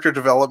like character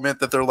development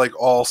that they're like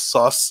all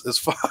sus as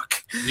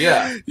fuck.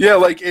 Yeah. Yeah,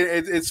 like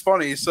it's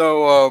funny.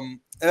 So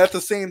and at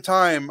the same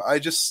time, I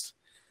just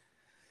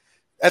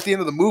at the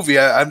end of the movie,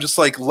 I'm just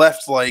like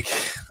left like,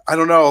 I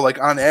don't know, like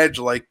on edge,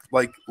 like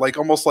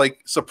almost like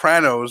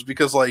Sopranos,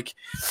 because like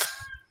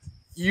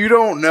you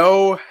don't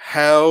know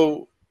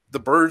how the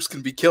birds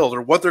can be killed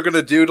or what they're going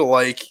to do to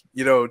like,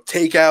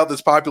 take out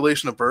this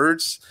population of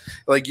birds.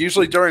 Like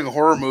usually during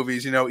horror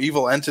movies,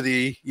 evil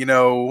entity,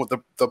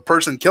 the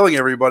person killing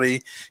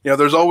everybody,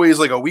 there's always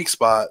like a weak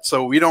spot.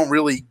 So we don't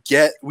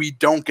get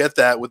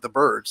that with the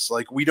birds.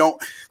 Like we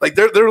don't like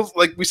they're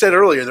like we said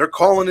earlier, they're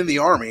calling in the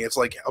army. It's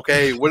like,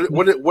 okay,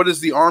 what does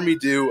the army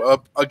do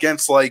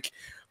against like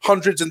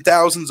hundreds and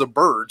thousands of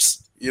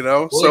birds,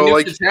 Well, so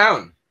like the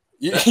town.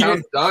 That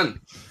town's done.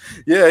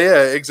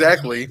 Yeah,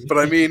 exactly. But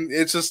I mean,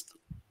 it's just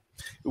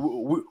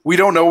we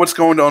don't know what's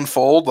going to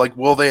unfold. Like,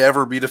 will they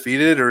ever be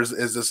defeated, or is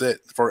this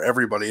it for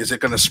everybody? Is it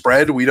going to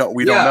spread? We don't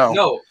know.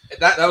 No,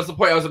 that was the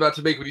point I was about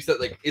to make when you said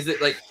is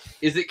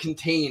it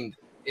contained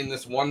in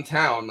this one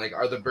town? Like,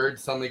 are the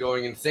birds suddenly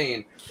going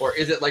insane, or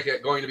is it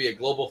going to be a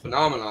global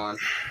phenomenon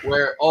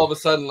where all of a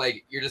sudden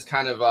you're just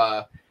kind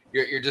of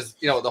you're just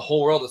the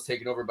whole world is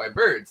taken over by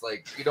birds?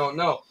 Like, you don't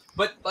know.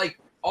 But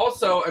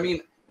also, I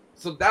mean.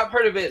 So that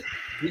part of it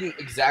didn't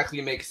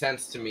exactly make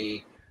sense to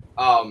me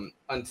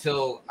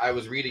until I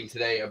was reading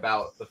today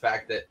about the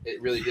fact that it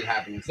really did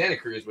happen in Santa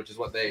Cruz, which is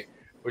what they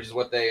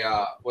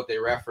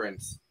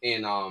reference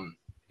in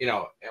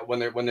when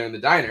they're in the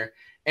diner.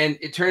 And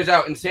it turns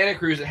out in Santa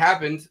Cruz it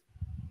happened.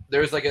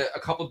 There was a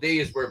couple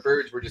days where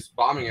birds were just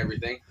bombing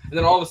everything, and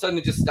then all of a sudden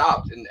it just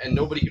stopped, and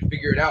nobody could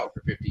figure it out for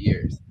 50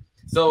 years.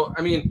 So,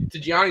 I mean, to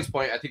Gianni's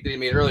point, I think that he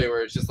made earlier,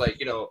 where it's just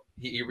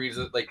he reads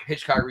it,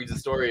 Hitchcock reads a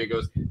story and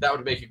goes, that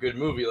would make a good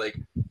movie.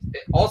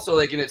 Also,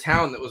 in a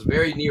town that was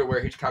very near where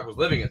Hitchcock was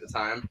living at the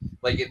time,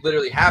 it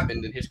literally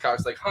happened, and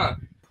Hitchcock's like, huh.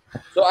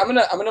 So I'm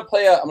gonna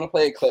play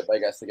a clip, I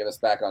guess, to get us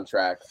back on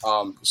track.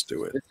 Let's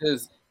do it.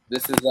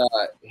 This is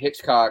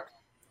Hitchcock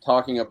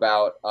talking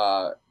about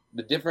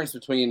the difference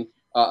between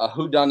a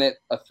whodunit,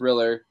 a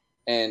thriller,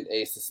 and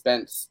a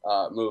suspense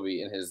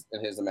movie in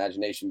his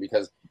imagination,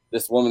 because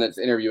this woman that's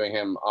interviewing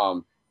him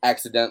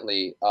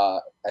accidentally,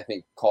 I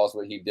think, calls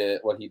what he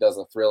does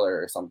a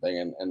thriller or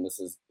something, and this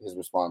is his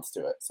response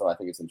to it. So I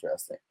think it's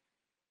interesting.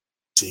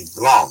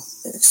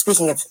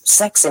 Speaking of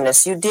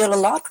sexiness, you deal a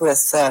lot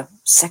with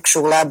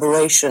sexual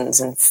aberrations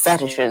and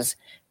fetishes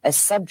as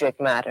subject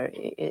matter.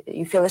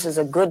 You feel this is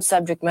a good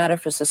subject matter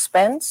for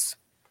suspense?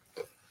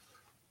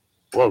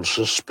 Well,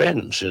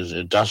 suspense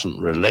it doesn't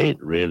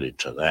relate really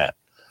to that.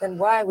 Then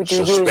why would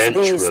you Suspense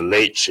use these?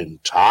 relates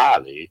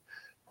entirely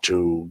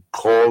to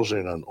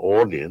causing an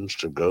audience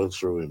to go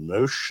through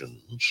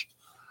emotions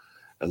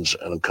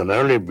and can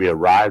only be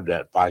arrived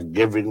at by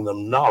giving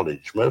them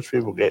knowledge. Most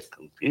people get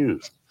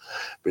confused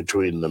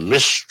between the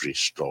mystery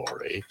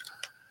story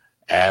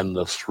and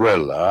the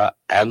thriller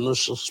and the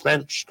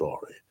suspense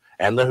story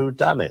and the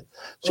whodunit.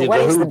 See, Well,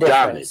 the what is the whodunit,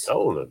 difference?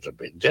 there's a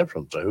big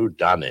difference. The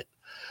whodunit,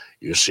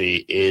 you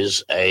see,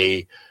 is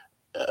a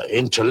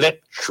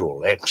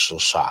intellectual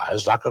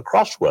exercise like a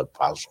crossword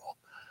puzzle.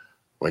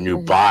 When you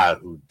buy a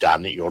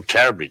whodunit, you're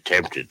terribly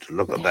tempted to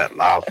look at that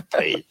last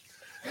page,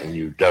 and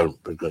you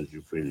don't because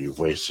you feel you've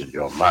wasted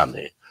your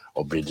money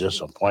or be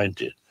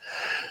disappointed.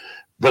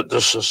 But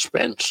the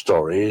suspense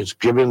story is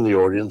giving the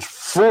audience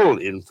full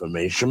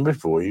information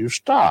before you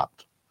start.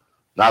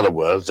 In other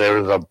words, there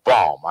is a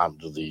bomb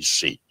under these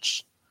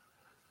seats.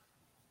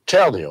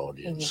 Tell the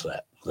audience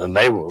that, and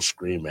they will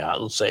scream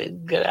out and say,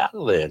 "Get out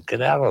of there,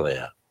 get out of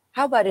there."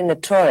 How about in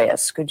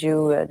Notorious? Could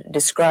you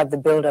describe the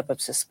buildup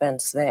of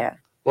suspense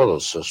there? Well,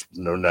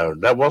 no,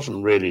 that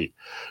wasn't really.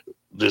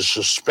 The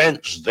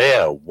suspense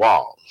there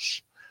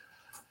was,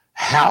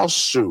 how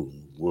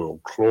soon will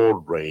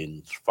Claude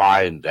Rains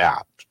find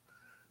out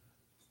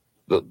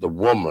that the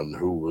woman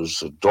who was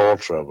the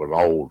daughter of an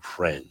old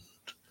friend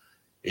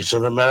is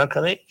an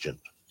American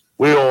agent?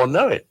 We all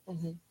know it.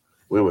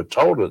 We were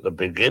told at the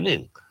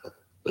beginning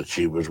that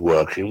she was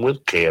working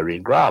with Cary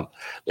Grant.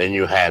 Then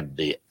you had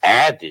the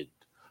added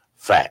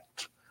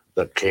fact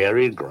that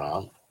Cary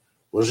Grant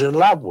was in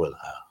love with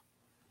her.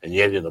 And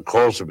yet in the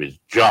course of his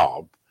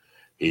job,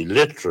 he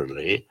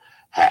literally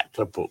had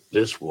to put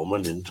this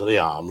woman into the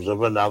arms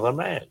of another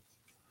man.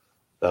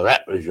 Now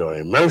that was your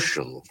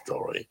emotional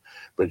story,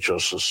 but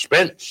your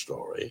suspense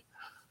story,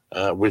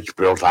 which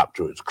built up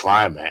to its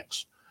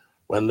climax,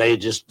 when they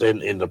just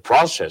then, in the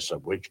process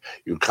of which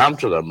you come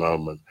to the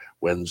moment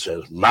when it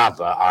says,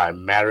 "Mother,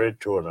 I'm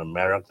married to an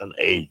American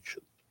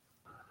agent."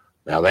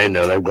 Now they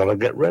know they've got to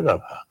get rid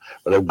of her,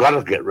 but they've got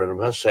to get rid of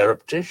her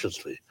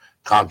surreptitiously.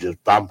 Can't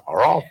just bump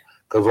her off,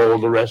 because all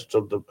the rest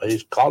of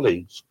his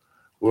colleagues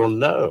will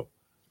know.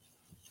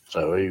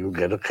 So you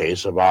get a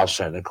case of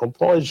arsenical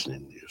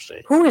poisoning, you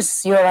see. Who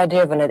is your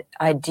idea of an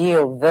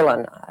ideal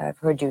villain? I've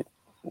heard you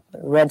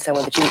read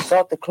somewhere that you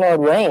thought that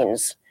Claude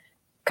Rains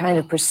kind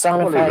of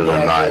personified Well, he was the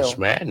a ideal. nice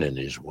man in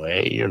his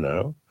way, you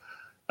know.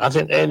 I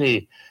think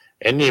any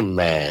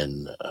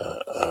man,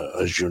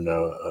 as you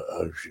know,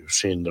 as you've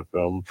seen the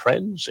film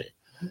Frenzy,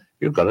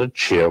 you've got a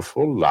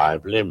cheerful,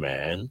 lively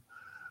man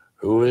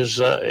who is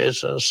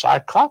a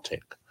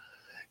psychotic.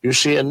 You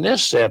see,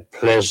 unless they're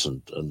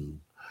pleasant and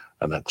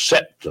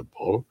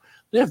acceptable,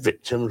 their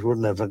victims would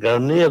never go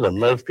near them.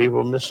 Most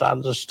people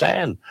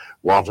misunderstand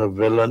what a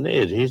villain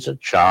is. He's a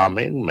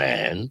charming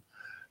man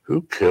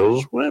who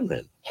kills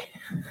women.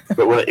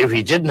 But if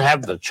he didn't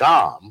have the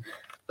charm,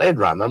 they'd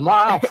run a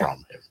mile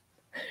from him.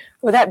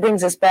 Well, that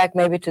brings us back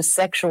maybe to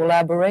sexual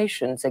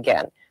aberrations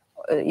again.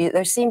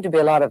 There seem to be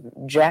a lot of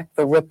Jack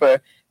the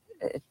Ripper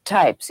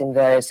types in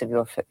various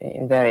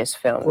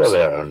films. Well,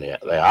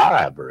 they are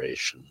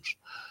aberrations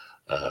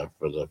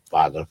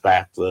by the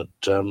fact that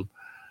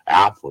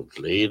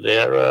outwardly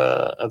they're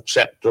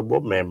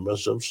acceptable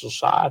members of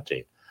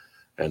society.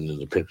 And in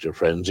the picture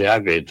Frenzy, I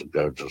agreed to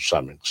go to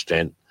some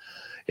extent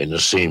in a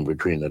scene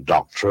between a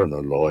doctor and a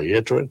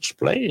lawyer to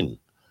explain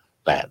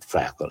that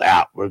fact that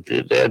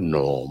outwardly they're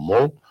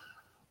normal,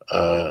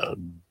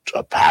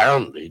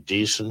 apparently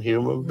decent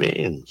human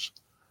beings.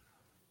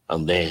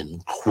 And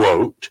then,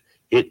 quote,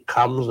 it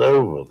comes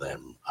over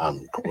them,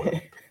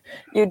 unquote.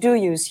 You do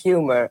use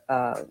humor.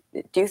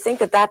 Do you think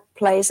that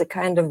plays a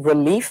kind of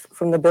relief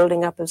from the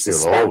building up of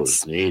suspense? You'll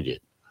always need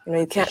it.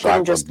 You can't it's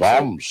like just a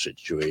bomb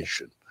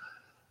situation.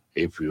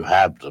 If you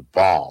have the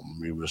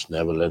bomb, you must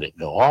never let it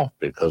go off,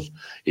 because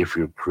if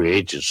you've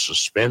created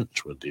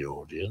suspense with the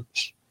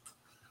audience,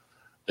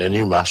 then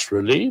you must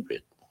relieve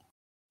it.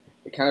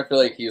 I kind of feel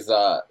like he's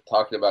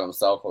talking about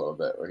himself a little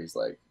bit, where he's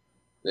like,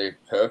 they're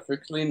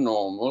perfectly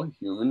normal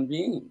human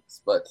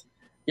beings, but,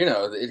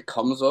 it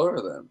comes over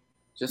them.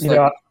 Just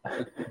like...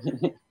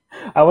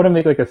 I want to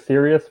make, a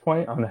serious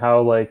point on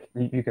how,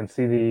 you can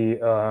see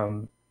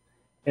the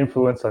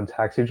influence on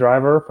Taxi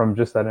Driver from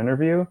just that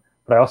interview.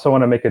 But I also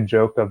want to make a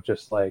joke of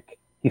just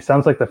he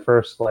sounds like the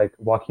first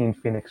Joaquin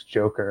Phoenix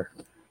Joker.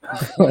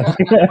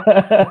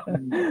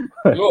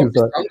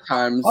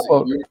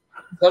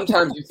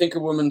 Sometimes you think a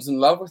woman's in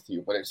love with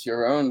you, but it's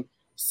your own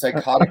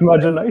psychotic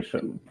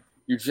imagination.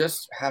 You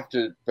just have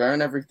to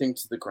burn everything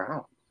to the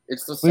ground.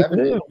 It's the We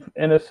 70s. live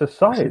in a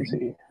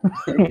society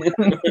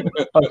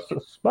of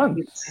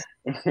suspense.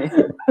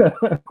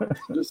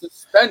 The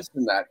suspense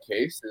in that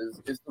case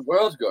is the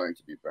world going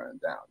to be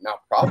burned down. Now,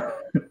 probably.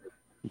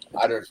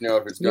 I don't know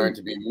if it's going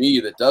to be me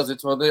that does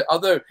it or the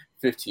other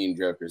 15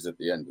 Jokers at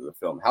the end of the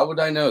film. How would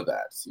I know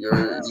that?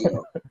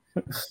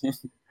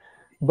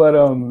 But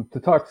to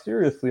talk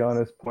seriously on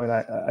this point,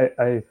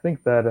 I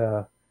think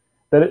that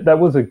that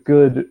was a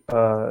good.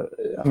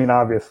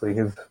 Obviously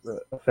he's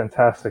a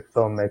fantastic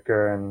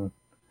filmmaker and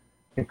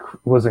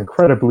was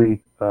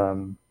incredibly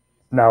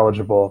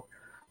knowledgeable.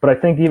 But I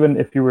think even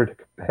if you were to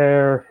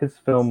compare his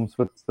films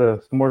with the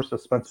more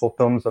suspenseful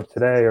films of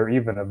today, or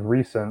even of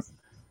recent.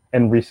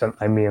 And recent,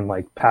 I mean,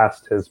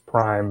 past his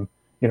prime,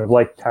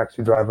 like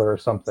Taxi Driver or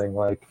something.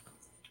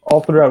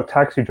 All throughout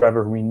Taxi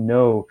Driver, we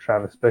know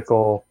Travis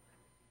Bickle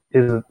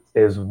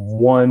is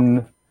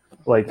one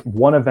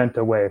event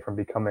away from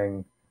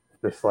becoming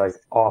this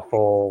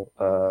awful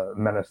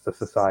menace to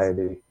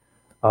society.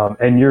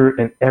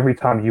 And every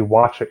time you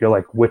watch it, you're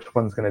like, which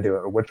one's going to do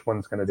it? Or which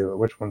one's going to do it?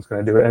 Which one's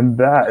going to do it? And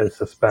that is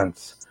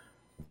suspense.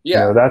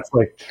 Yeah, that's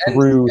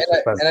true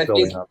suspense and I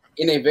building think up.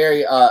 In a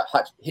very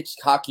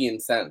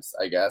Hitchcockian sense,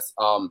 I guess.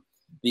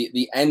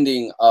 The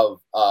ending of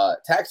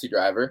Taxi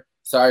Driver.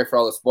 Sorry for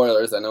all the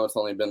spoilers. I know it's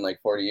only been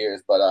 40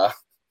 years, but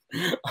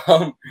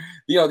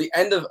the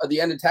end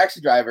of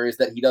Taxi Driver is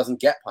that he doesn't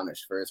get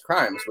punished for his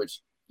crimes, which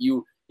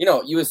you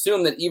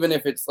assume that even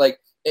if it's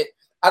it.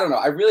 I don't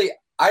know.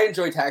 I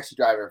enjoy Taxi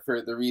Driver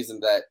for the reason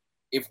that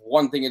if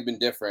one thing had been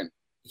different,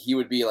 he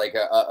would be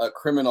a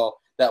criminal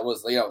that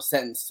was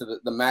sentenced to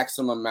the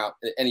maximum amount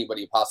that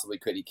anybody possibly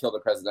could. He killed a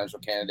presidential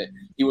candidate.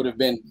 He would have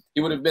been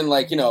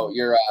like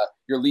your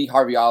Lee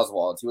Harvey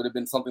Oswald. He would have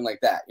been something like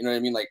that. You know what I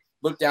mean?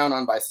 Looked down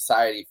on by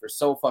society for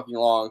so fucking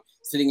long,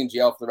 sitting in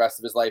jail for the rest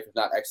of his life if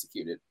not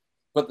executed.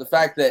 But the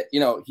fact that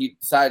he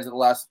decides at the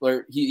last,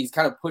 he's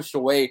kind of pushed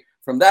away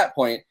from that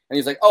point, and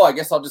he's like, oh, I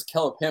guess I'll just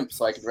kill a pimp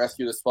so I can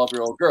rescue this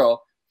 12-year-old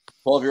girl,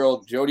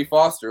 12-year-old Jodie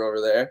Foster over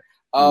there.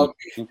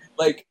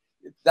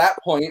 That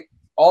point,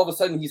 all of a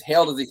sudden he's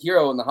hailed as a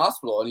hero in the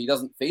hospital and he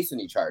doesn't face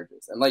any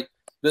charges. And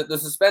the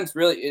suspense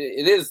really,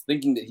 it is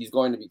thinking that he's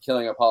going to be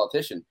killing a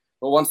politician.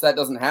 But once that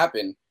doesn't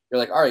happen, you're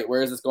like, all right,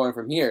 where is this going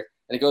from here?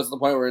 And it goes to the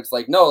point where it's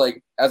no,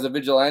 as a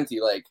vigilante,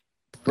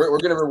 we're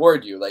going to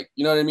reward you.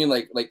 You know what I mean?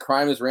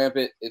 Crime is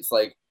rampant. It's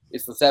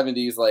it's the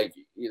 70s.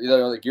 You're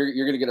going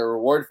to get a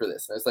reward for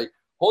this. And it's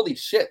holy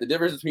shit, the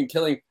difference between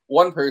killing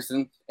one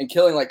person and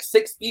killing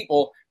 6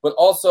 people, but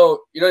also,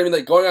 you know what I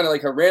mean? Going on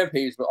a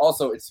rampage, but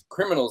also it's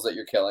criminals that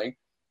you're killing.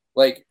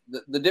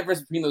 The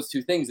difference between those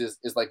two things is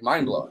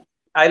mind blowing.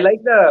 I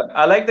like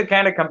the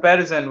kind of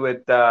comparison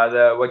with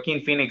the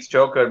Joaquin Phoenix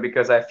Joker,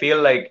 because I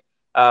feel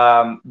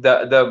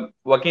the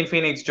Joaquin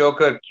Phoenix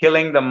Joker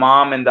killing the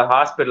mom in the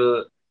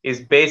hospital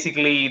is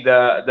basically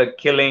the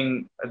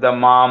killing the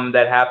mom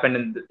that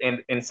happened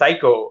in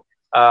Psycho,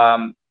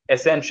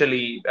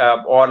 essentially,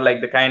 or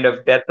the kind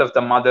of death of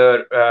the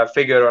mother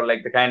figure, or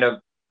the kind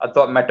of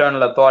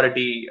maternal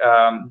authority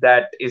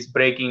that is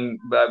breaking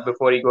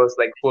before he goes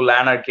full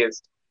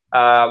anarchist.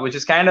 Which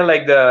is kind of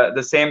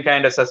the same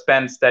kind of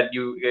suspense that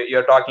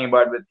you're talking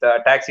about with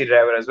Taxi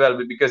Driver as well,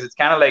 because it's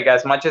kind of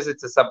as much as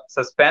it's a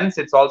suspense,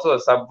 it's also a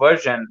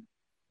subversion,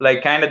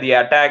 kind of the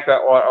attack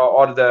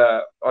or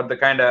the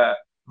kind of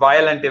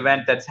violent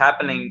event that's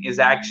happening is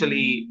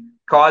actually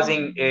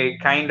causing a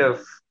kind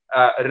of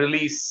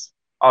release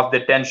of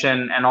the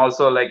tension, and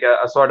also like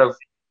a sort of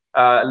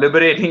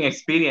liberating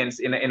experience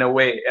in a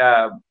way.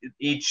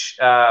 Each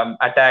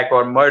attack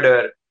or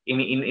murder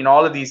in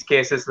all of these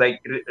cases,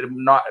 like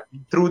not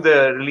through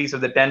the release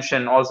of the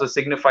tension, also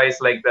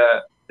signifies like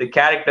the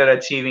character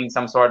achieving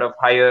some sort of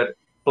higher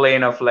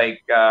plane of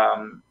like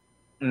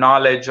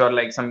knowledge, or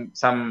like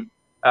some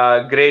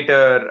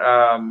greater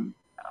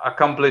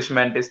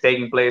accomplishment is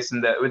taking place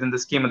within the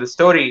scheme of the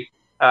story.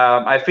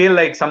 I feel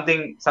like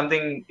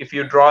something if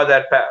you draw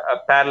that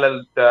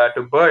parallel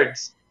to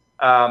Birds,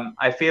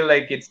 I feel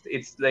like it's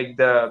like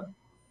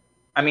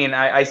I mean,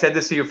 I said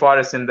this to you,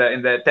 Forrest, in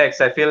the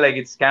text. I feel like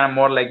it's kind of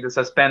more like the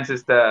suspense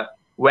is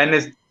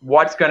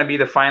what's going to be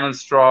the final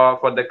straw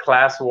for the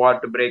class war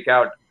to break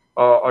out,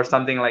 or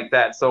something like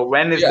that. So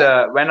when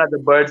are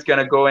the birds going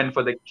to go in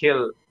for the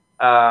kill,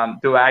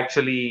 to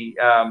actually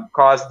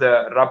cause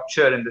the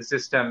rupture in the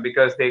system?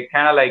 Because they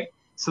kind of like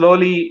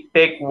slowly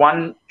take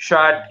one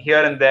shot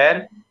here and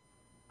there.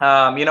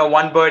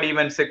 One bird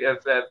even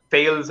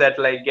fails at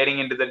like getting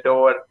into the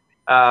door,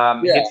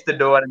 hits the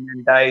door and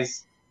then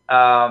dies.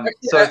 Actually,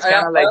 so it's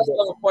kind of like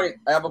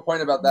I have a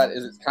point about that.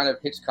 Is it's kind of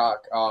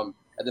Hitchcock.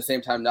 At the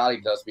same time,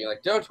 Naughty does being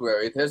like, "Don't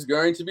worry, there's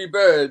going to be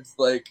birds."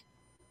 Like,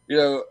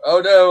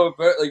 oh no,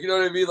 like, you know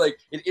what I mean? Like,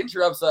 it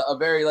interrupts a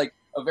very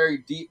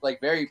deep,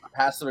 like very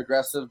passive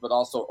aggressive, but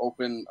also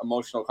open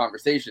emotional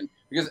conversation.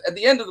 Because at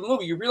the end of the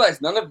movie, you realize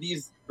none of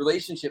these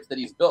relationships that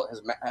he's built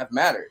have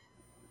mattered.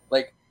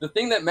 Like, the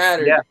thing that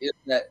mattered is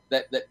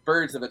that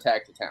birds have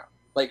attacked the town.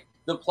 Like,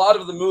 the plot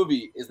of the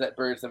movie is that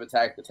birds have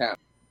attacked the town.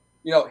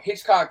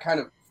 Hitchcock kind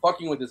of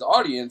fucking with his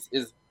audience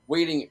is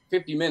waiting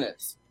 50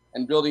 minutes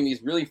and building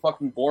these really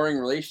fucking boring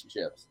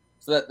relationships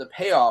so that the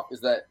payoff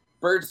is that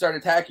birds start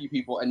attacking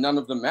people and none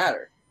of them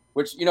matter.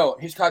 Which,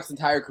 Hitchcock's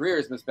entire career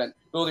has been spent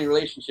building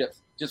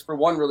relationships just for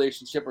one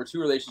relationship or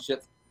two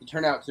relationships to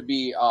turn out to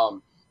be,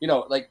 the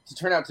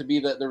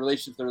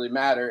relationships that really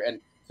matter, and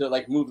to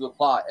like move the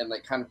plot and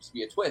like kind of just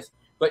be a twist.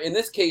 But in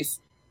this case,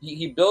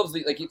 he builds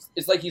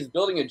it's like he's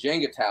building a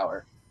Jenga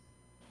tower.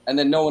 And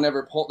then no one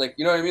ever pulled, like,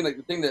 you know what I mean? Like,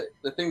 the thing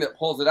that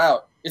pulls it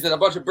out is that a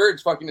bunch of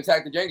birds fucking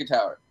attack the Jenga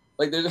tower.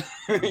 Like, there's,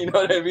 you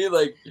know what I mean?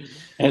 Like,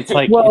 and it's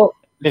like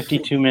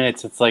 52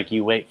 minutes. It's like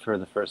you wait for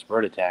the first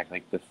bird attack.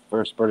 Like, the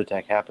first bird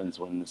attack happens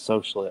when the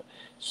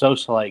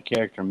socialite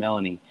character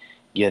Melanie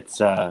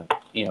gets,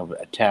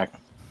 attacked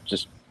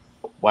just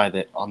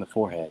on the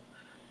forehead.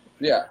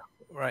 Yeah.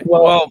 Right.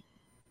 Well,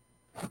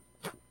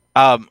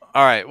 all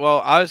right.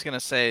 Well, I was gonna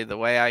say the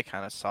way I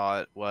kind of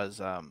saw it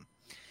was,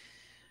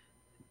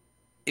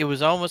 it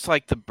was almost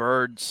like the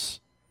birds,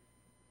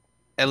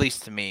 at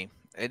least to me,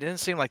 it didn't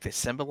seem like they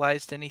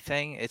symbolized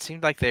anything. It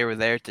seemed like they were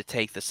there to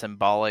take the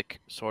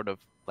symbolic sort of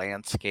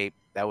landscape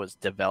that was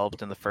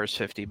developed in the first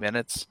 50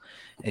 minutes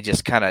and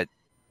just kind of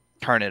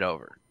turn it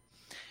over.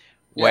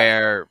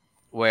 Yeah.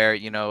 Where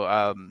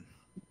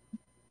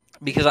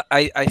because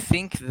I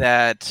think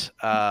that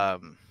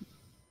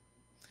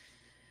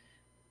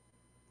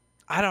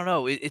I don't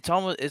know. It's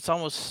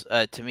almost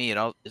to me.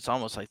 It's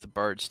almost like the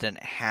birds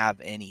didn't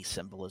have any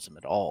symbolism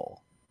at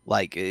all.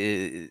 Like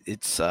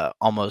it's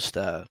almost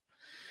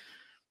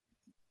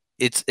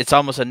it's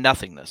almost a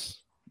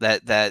nothingness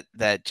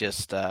that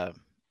just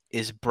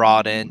is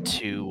brought in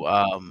to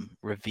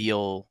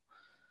reveal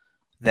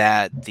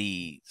that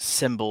the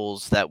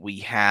symbols that we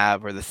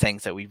have or the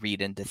things that we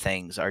read into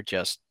things are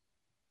just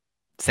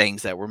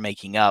things that we're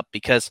making up.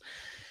 Because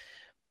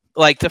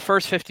like the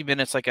first 50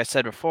 minutes, like I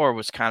said before,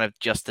 was kind of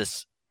just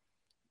this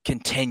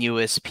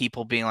continuous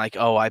people being like,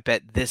 oh, I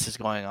bet this is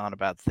going on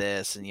about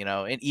this. And,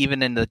 and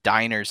even in the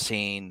diner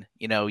scene,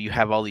 you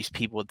have all these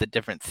people with the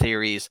different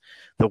theories.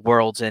 The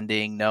world's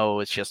ending. No,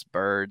 it's just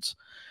birds,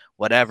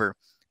 whatever.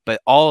 But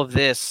all of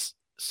this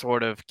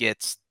sort of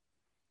gets,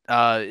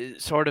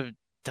 sort of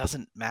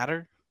doesn't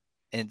matter.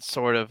 And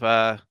sort of,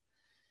 I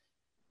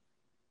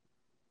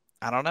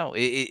don't know.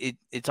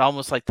 It's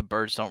almost like the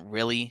birds don't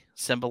really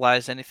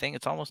symbolize anything.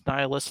 It's almost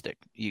nihilistic.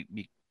 You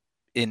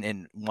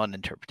in one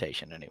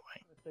interpretation, anyway.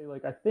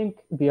 Like, I think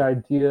the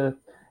idea,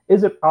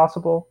 is it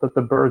possible that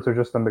the birds are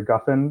just a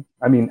MacGuffin?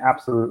 I mean,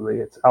 absolutely.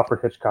 It's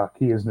Alfred Hitchcock.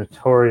 He is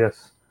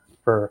notorious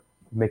for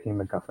making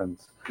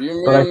MacGuffins.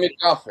 You mean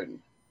MacGuffin?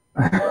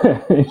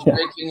 Yeah.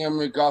 Making a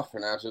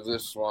MacGuffin out of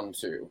this one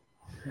too.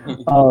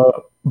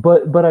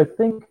 But I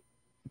think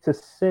to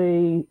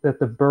say that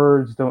the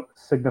birds don't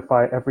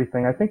signify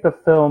everything, I think the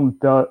film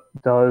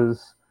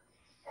does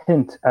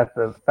hint at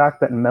the fact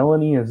that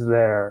Melanie is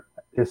there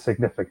is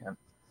significant.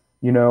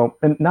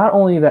 And not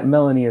only that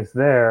Melanie is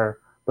there,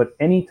 but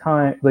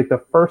anytime, like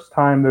the first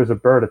time there's a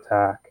bird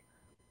attack,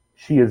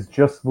 she has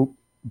just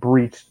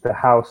breached the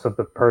house of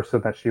the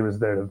person that she was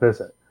there to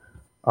visit.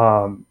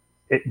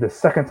 The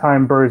second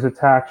time birds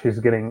attack,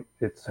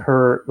 it's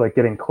her like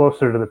getting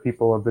closer to the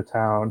people of the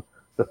town.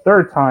 The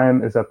third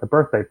time is at the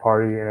birthday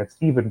party, and it's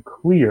even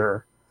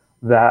clear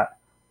that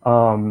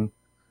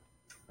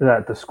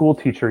that the school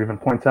teacher even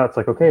points out, it's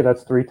like, okay,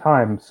 that's 3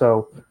 times,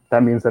 so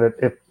that means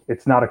that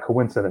it's not a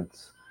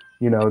coincidence.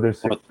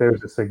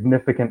 There's a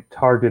significant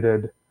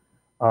targeted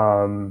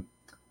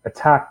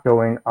attack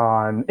going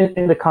on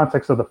in the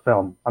context of the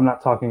film. I'm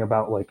not talking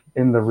about like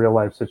in the real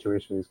life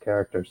situation of these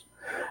characters.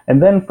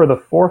 And then for the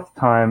fourth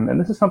time, and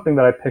this is something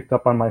that I picked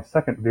up on my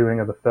second viewing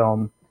of the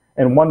film,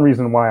 and one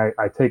reason why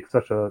I take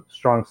such a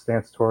strong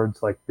stance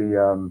towards like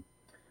the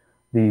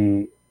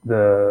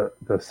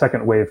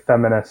second wave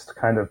feminist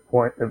kind of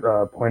point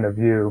of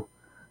view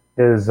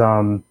is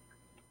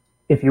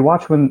if you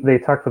watch when they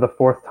attack for the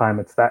fourth time,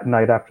 it's that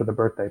night after the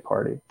birthday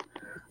party.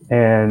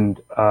 And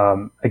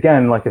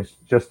again, like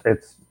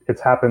it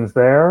happens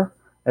there,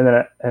 and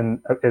then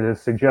it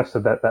is suggested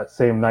that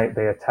same night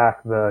they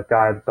attack the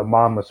guy that the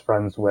mom was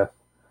friends with,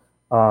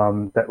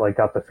 that like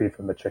got the feed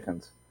from the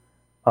chickens.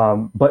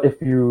 But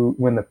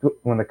when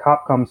the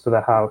cop comes to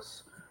the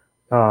house,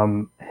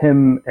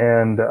 him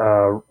and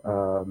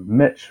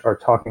Mitch are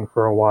talking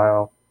for a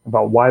while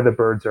about why the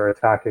birds are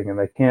attacking, and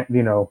they can't,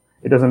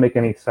 it doesn't make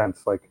any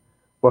sense. Like,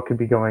 what could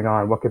be going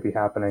on? What could be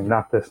happening?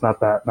 Not this, not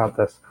that, not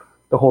this.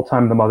 The whole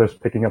time the mother's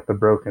picking up the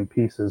broken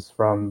pieces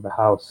from the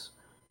house,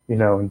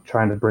 and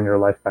trying to bring her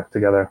life back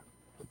together.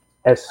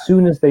 As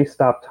soon as they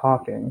stop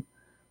talking,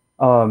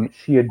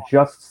 she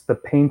adjusts the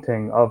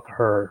painting of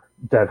her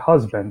dead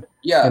husband.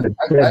 Yeah, and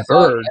I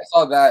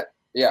saw that.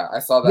 Yeah, I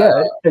saw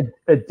that. Yeah,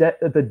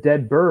 the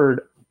dead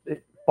bird,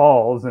 it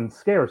falls and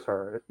scares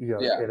her.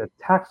 It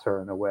attacks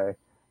her in a way.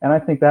 And I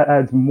think that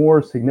adds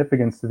more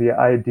significance to the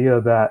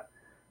idea that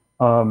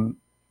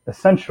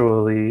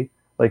essentially,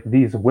 like,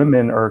 these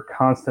women are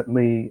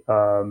constantly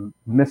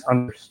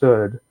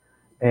misunderstood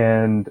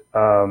and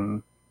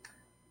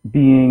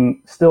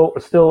being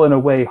still in a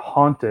way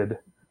haunted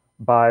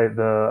by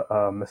the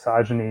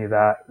misogyny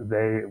that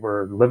they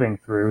were living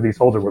through, these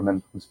older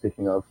women I'm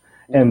speaking of.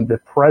 And the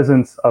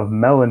presence of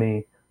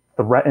Melanie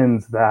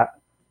threatens that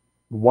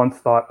once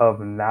thought of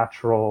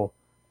natural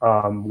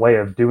way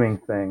of doing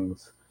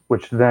things,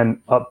 which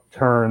then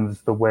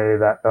upturns the way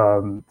that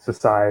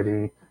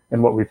society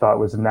and what we thought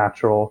was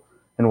natural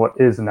and what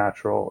is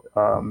natural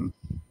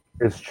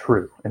is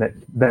true. And it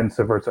then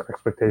subverts our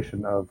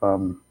expectation of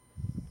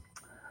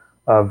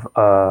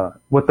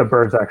what the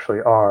birds actually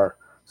are.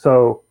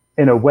 So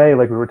in a way,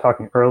 like we were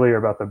talking earlier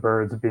about the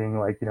birds being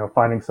like,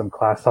 finding some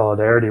class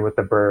solidarity with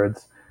the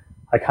birds,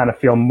 I kind of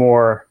feel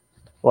more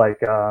like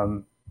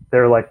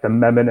they're like the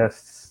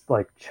Memonists,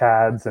 like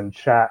Chads and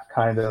Chat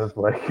kind of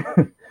like.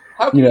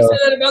 How can you say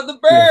that about the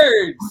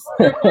birds?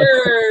 They're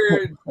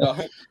birds. No.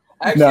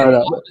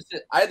 Actually,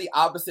 I had the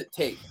opposite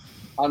take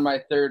on my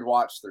third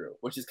watch through,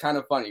 which is kind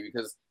of funny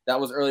because that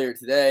was earlier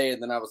today,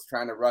 and then I was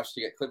trying to rush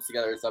to get clips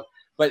together and stuff.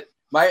 But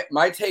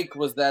my take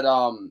was that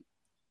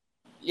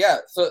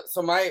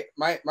so my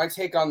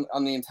take on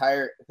the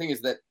entire thing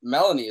is that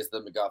Melanie is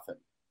the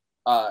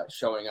MacGuffin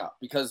showing up,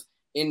 because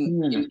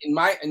in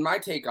my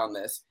take on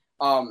this,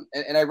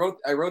 and I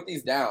wrote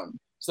these down.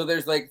 So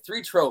there's like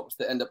 3 tropes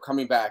that end up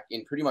coming back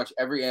in pretty much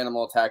every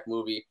animal attack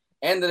movie,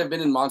 and that have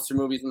been in monster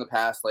movies in the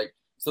past. Like,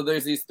 so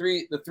there's the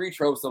 3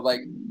 tropes of,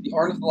 like, the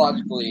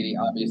ornithological lady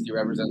obviously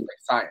represents like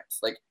science.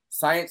 Like,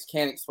 science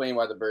can't explain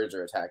why the birds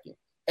are attacking.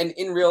 And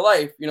in real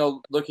life,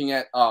 looking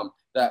at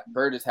that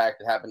bird attack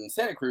that happened in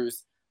Santa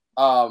Cruz,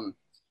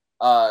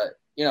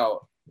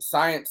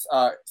 science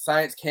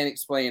can't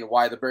explain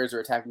why the birds are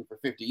attacking for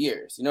 50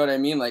 years. You know what I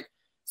mean? Like,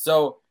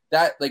 so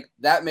that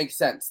makes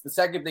sense. The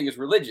second thing is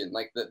religion,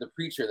 like the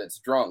preacher that's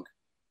drunk.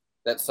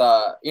 That's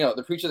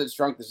the preacher that's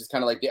drunk is just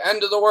kind of like the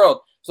end of the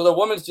world. So the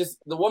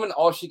woman,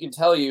 all she can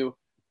tell you,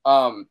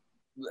 all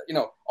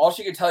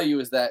she can tell you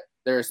is that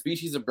there are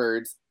species of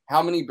birds,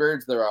 how many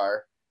birds there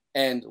are,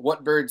 and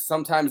what birds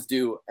sometimes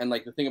do, and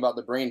like the thing about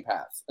the brain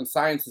paths. And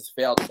science has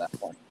failed at that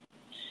point.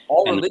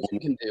 All religion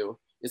can do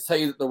is tell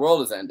you that the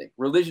world is ending.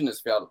 Religion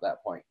has failed at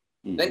that point.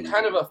 Mm-hmm. Then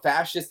kind of a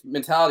fascist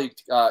mentality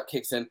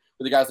kicks in,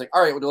 where the guy's like,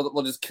 all right,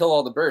 we'll just kill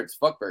all the birds.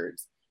 Fuck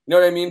birds. You know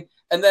what I mean?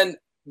 And then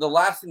the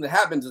last thing that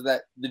happens is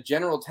that the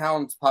general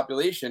town's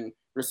population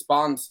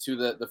responds to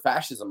the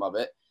fascism of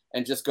it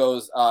and just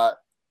goes,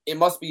 it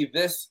must be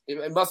this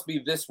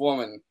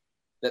woman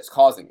that's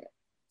causing it.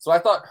 So I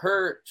thought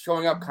her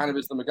showing up kind of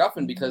is the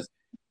MacGuffin, because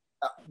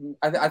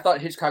I thought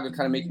Hitchcock was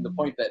kind of making the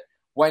point that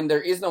when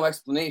there is no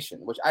explanation,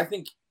 which I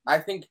think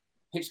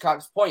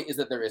Hitchcock's point is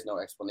that there is no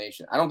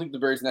explanation. I don't think the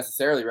birds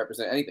necessarily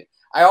represent anything.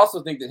 I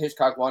also think that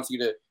Hitchcock wants you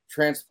to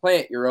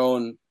transplant your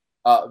own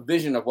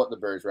vision of what the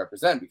birds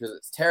represent, because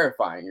it's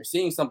terrifying. You're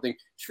seeing something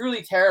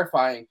truly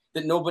terrifying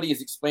that nobody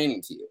is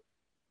explaining to you.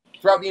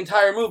 Throughout the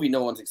entire movie,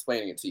 no one's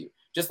explaining it to you.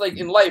 Just like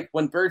in life,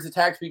 when birds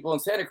attacked people in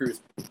Santa Cruz,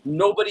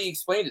 nobody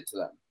explained it to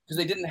them because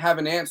they didn't have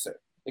an answer.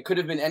 It could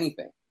have been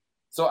anything.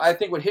 So I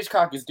think what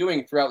Hitchcock is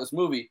doing throughout this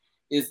movie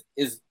is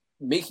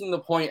making the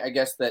point, I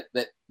guess, that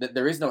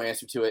there is no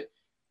answer to it.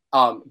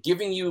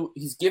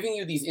 He's giving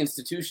you these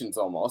institutions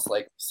almost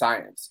like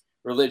science,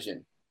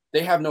 religion.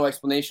 They have no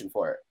explanation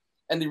for it.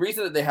 And the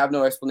reason that they have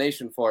no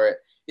explanation for it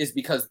is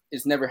because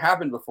it's never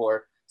happened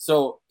before.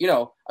 So,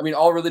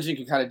 all religion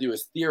can kind of do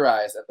is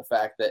theorize at the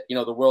fact that,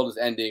 the world is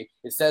ending.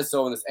 It says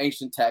so in this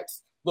ancient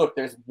text. Look,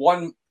 there's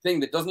one thing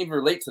that doesn't even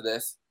relate to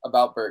this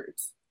about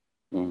birds.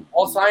 Mm-hmm.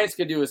 All science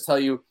can do is tell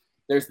you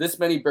there's this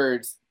many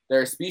birds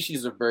there are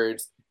species of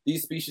birds.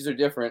 These species are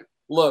different.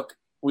 Look,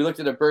 we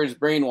looked at a bird's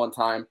brain one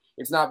time.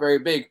 It's not very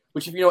big,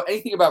 which if you know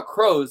anything about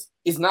crows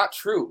is not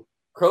true.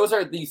 Crows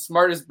are the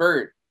smartest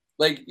bird.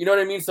 Like, you know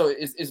what I mean? So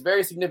it's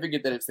very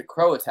significant that it's the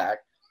crow attack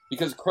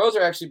because crows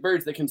are actually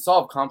birds that can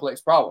solve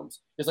complex problems.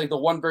 It's like the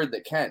one bird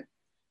that can.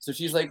 So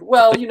she's like,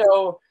 well, you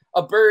know,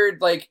 a bird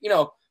like, you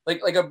know,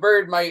 like a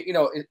bird might, you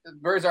know,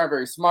 birds aren't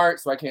very smart,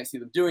 so I can't see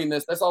them doing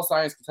this. That's all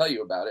science can tell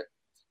you about it.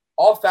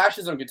 All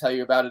fascism can tell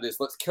you about it is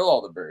let's kill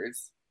all the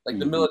birds, like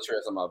the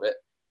militarism of it.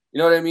 You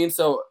know what I mean?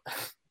 So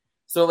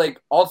like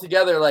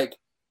altogether, like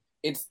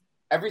it's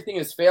everything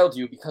has failed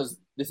you because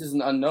this is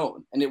an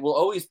unknown, and it will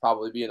always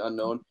probably be an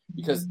unknown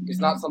because it's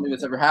not something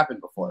that's ever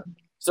happened before.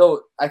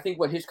 So I think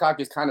what Hitchcock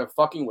is kind of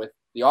fucking with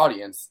the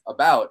audience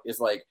about is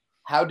like,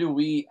 how do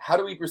we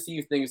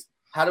perceive things?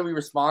 How do we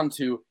respond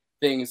to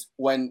things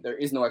when there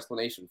is no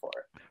explanation for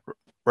it?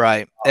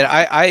 Right. And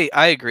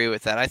I agree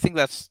with that. I think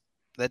that's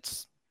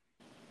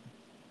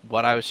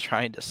what I was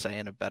trying to say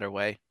in a better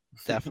way.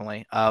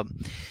 Definitely.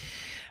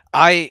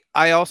 I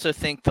also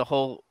think the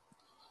whole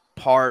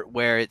part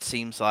where it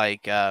seems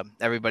like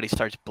everybody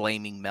starts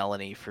blaming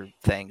Melanie for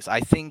things.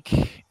 I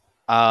think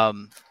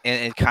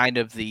and kind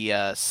of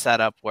the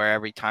setup where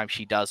every time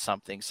she does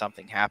something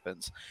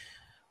happens.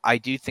 I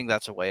do think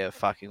that's a way of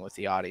fucking with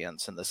the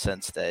audience in the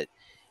sense that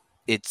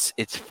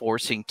it's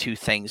forcing two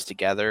things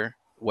together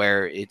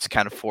where it's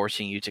kind of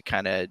forcing you to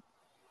kind of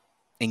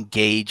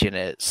engage in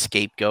a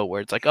scapegoat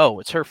where it's like, oh,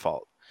 it's her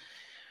fault.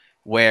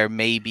 Where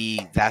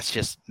maybe that's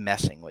just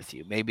messing with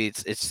you. Maybe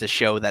it's to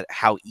show that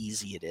how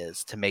easy it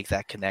is to make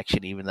that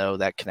connection, even though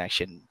that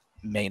connection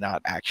may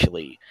not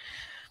actually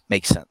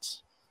make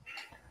sense.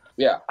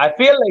 Yeah, I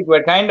feel like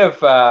we're kind of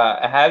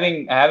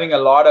having a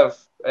lot of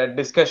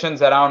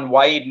discussions around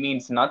why it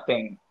means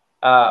nothing.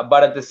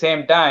 But at the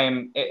same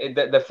time,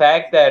 the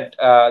fact that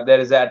there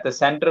is at the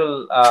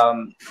central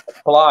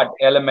plot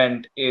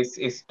element is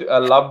a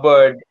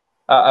lovebird,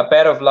 a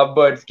pair of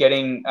lovebirds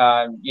getting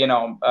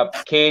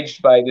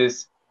caged by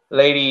this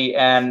lady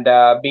and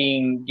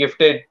being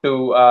gifted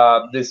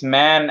to this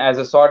man as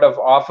a sort of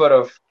offer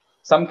of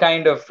some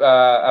kind of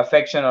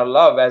affection or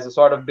love, as a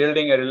sort of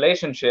building a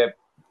relationship.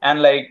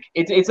 And like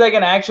it's like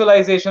an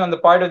actualization on the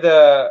part of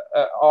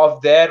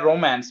of their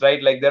romance,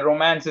 right? Like their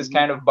romance is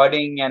kind of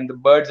budding, and the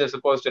birds are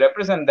supposed to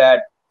represent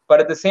that.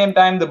 But at the same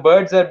time, the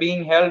birds are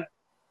being held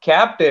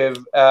captive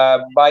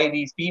by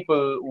these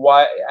people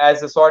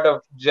as a sort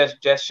of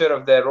gesture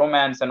of their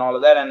romance and all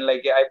of that. And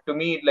like to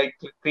me, it like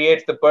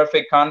creates the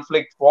perfect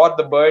conflict for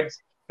the birds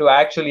to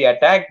actually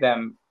attack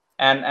them,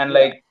 and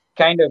like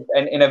kind of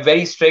and in a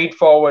very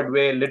straightforward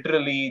way.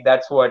 Literally,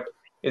 that's what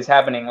is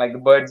happening. Like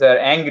the birds are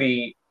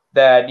angry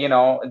that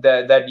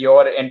that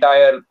your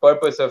entire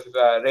purpose of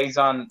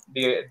raison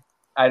the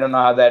I don't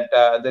know how that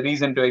the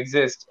reason to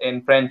exist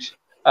in French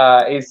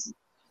is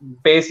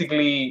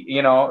basically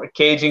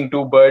caging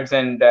two birds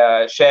and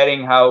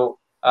sharing how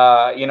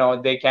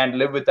they can't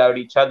live without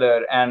each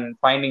other, and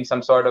finding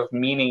some sort of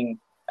meaning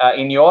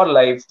in your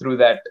life through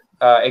that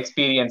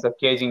experience of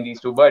caging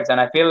these two birds.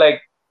 And I feel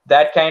like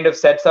that kind of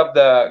sets up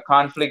the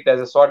conflict as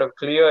a sort of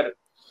clear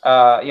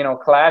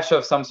clash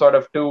of some sort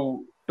of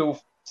two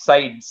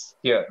sides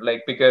here,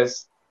 like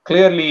because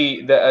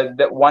clearly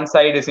the one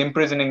side is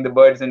imprisoning the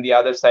birds and the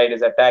other side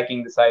is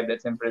attacking the side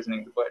that's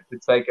imprisoning the birds.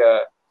 It's like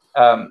a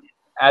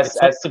as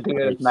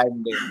clear as night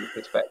and day in this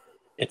respect.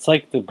 It's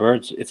like the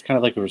birds. It's kind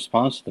of like a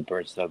response to the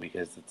birds, though,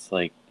 because it's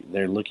like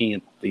they're looking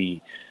at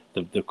the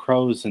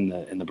crows and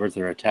the birds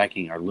that are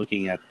attacking are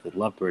looking at the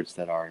lovebirds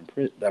that are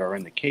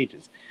in the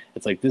cages.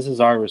 It's like this is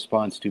our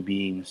response to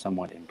being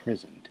somewhat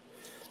imprisoned.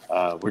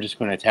 We're just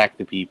going to attack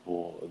the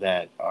people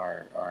that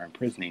are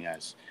imprisoning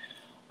us.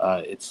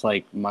 It's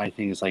like my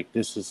thing is like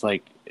this is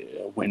like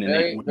when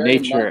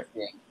nature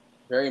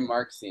very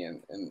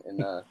Marxian in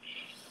a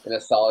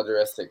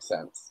solidaristic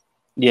sense.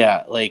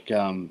 Yeah, like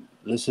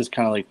this is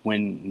kind of like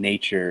when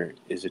nature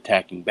is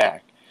attacking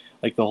back.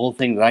 Like the whole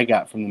thing that I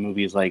got from the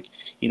movie is like,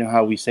 you know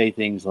how we say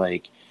things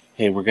like,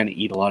 "Hey, we're going to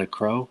eat a lot of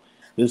crow."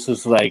 This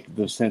is like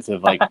the sense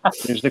of like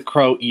there's the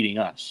crow eating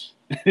us.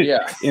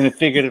 Yeah, in a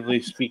figuratively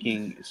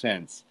speaking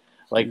sense.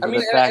 Like I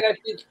mean,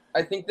 and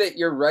I think that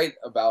you're right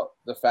about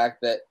the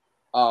fact that,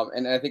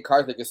 and I think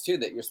Karthik is too,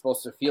 that you're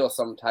supposed to feel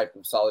some type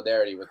of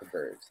solidarity with the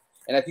birds.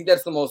 And I think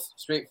that's the most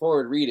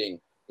straightforward reading,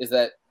 is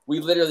that we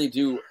literally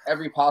do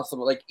every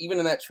possible, like even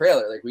in that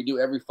trailer, like we do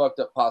every fucked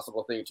up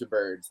possible thing to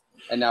birds.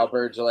 And now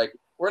birds are like,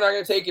 we're not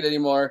going to take it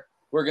anymore.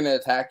 We're going to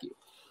attack you.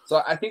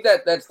 So I think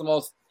that that's the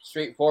most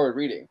straightforward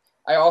reading.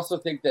 I also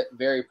think that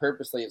very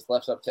purposely it's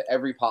left up to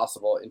every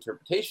possible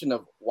interpretation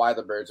of why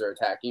the birds are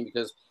attacking,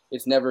 because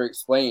it's never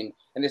explained.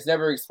 And it's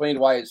never explained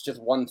why it's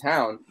just one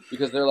town,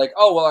 because they're like,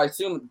 oh, well, I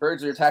assume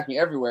birds are attacking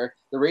everywhere.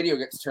 The radio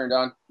gets turned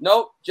on.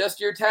 Nope, just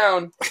your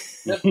town.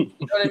 You know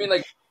what I mean?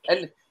 Like,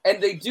 and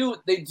they do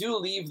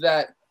leave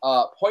that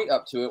point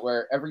up to it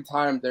where every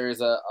time there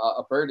is a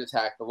bird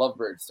attack, the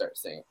lovebirds start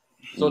singing.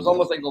 So it's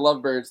almost like the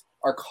lovebirds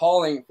are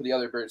calling for the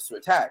other birds to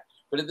attack.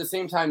 But at the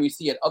same time, you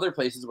see at other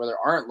places where there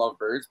aren't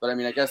lovebirds, but I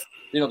mean, I guess,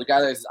 the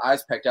guy that has his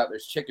eyes pecked out,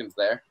 there's chickens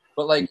there.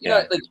 But like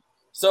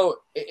so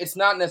it's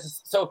not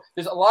necessary. So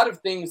there's a lot of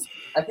things.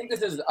 I think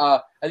this is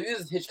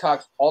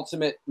Hitchcock's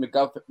ultimate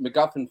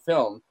MacGuffin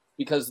film,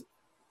 because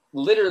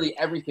literally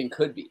everything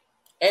could be,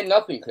 and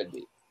nothing could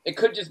be. It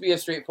could just be a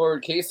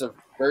straightforward case of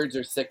birds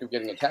are sick of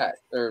getting attacked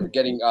or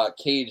getting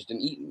caged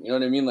and eaten. You know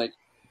what I mean? Like,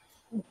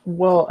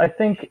 well, I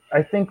think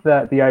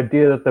that the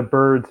idea that the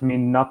birds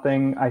mean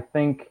nothing. I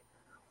think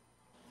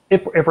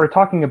if we're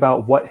talking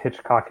about what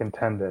Hitchcock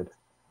intended,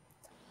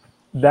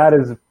 that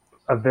is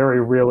a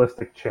very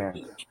realistic chance.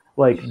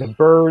 Like the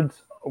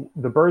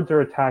birds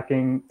are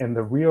attacking, and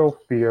the real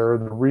fear,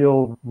 the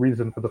real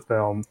reason for the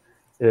film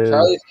is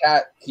Charlie's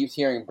cat keeps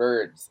hearing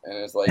birds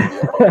and is like.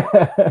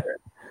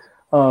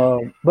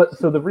 But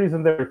so the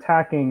reason they're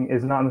attacking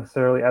is not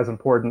necessarily as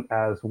important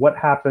as what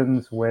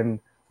happens when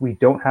we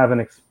don't have an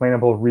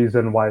explainable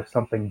reason why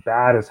something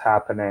bad is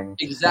happening.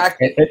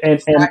 Exactly. And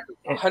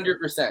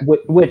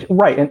 100%. Which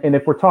right. And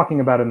if we're talking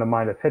about in the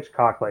mind of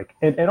Hitchcock, like,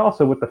 and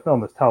also what the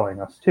film is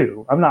telling us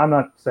too, I'm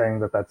not saying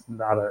that that's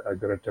not a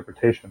good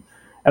interpretation.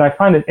 And I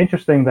find it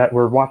interesting that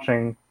we're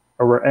watching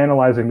or we're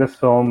analyzing this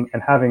film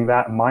and having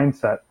that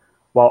mindset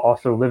while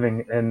also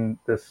living in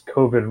this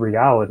COVID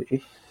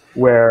reality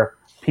where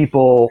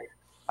people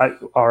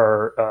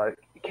are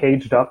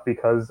caged up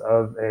because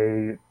of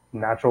a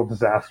natural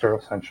disaster,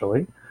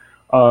 essentially.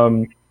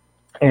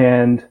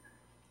 And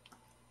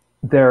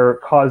their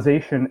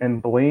causation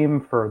and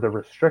blame for the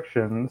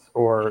restrictions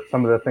or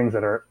some of the things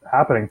that are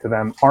happening to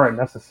them aren't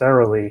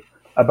necessarily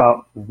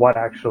about what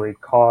actually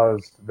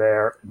caused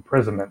their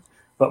imprisonment,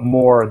 but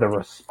more the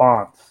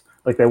response.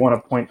 Like they want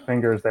to point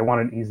fingers, they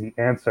want an easy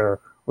answer,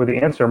 where the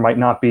answer might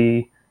not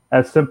be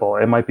as simple.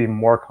 It might be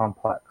more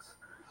complex.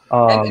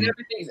 And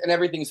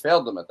everything's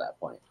failed them at that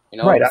point. You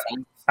know, right?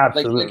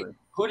 Absolutely. Like,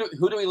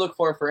 who do we look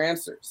for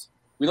answers?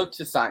 We look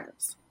to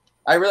science.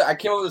 I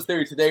came up with this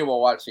theory today while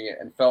watching it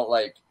and felt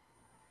like,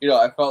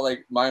 I felt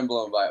like mind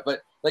blown by it.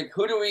 But like,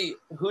 who do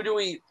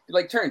we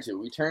like turn to?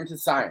 We turn to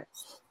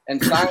science,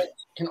 and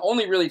science can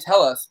only really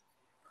tell us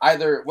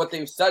either what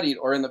they've studied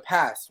or in the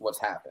past what's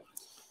happened.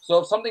 So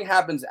if something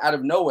happens out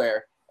of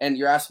nowhere and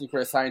you're asking for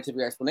a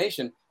scientific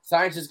explanation,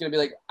 science is going to be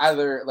like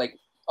either like,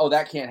 oh,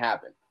 that can't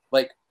happen.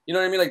 Like, you know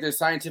what I mean? Like there's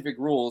scientific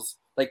rules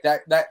like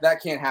that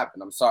can't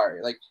happen. I'm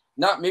sorry. Like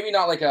not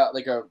like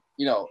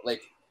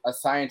a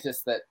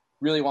scientist that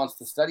really wants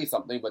to study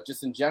something, but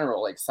just in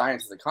general, like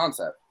science is a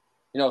concept.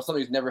 If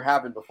something's never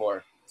happened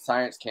before,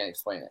 science can't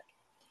explain it.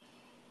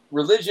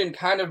 Religion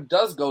kind of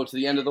does go to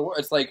the end of the world.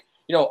 It's like,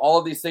 all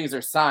of these things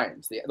are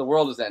signs. The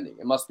world is ending.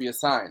 It must be a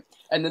sign.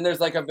 And then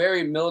there's like a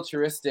very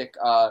militaristic,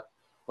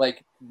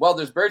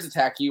 there's birds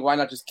attacking you. Why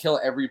not just kill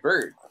every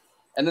bird?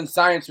 And then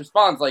science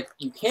responds like,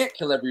 you can't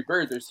kill every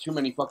bird. There's too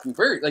many fucking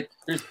birds. Like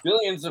there's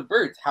billions of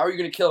birds. How are you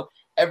going to kill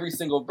every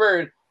single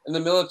bird? And the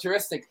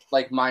militaristic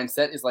like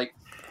mindset is like,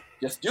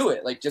 just do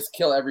it. Like just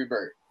kill every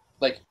bird.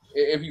 Like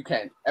if you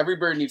can, every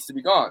bird needs to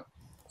be gone.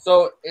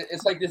 So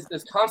it's like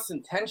this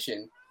constant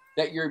tension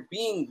that you're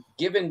being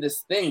given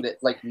this thing that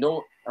like,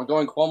 no, I'm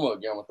going Cuomo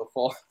again with the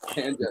full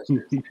hand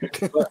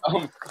gestures. But,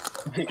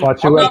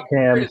 watch your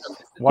webcams.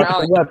 Watch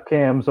the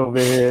webcams over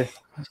here.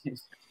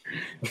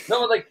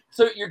 No, like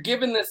so you're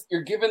given this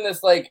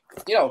like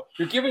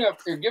you're given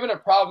a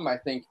problem, I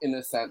think, in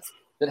this sense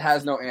that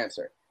has no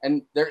answer,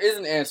 and there is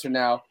an answer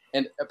now,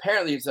 and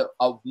apparently it's a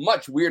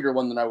much weirder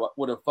one than I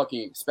would have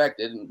fucking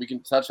expected, and we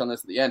can touch on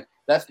this at the end.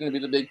 That's going to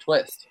be the big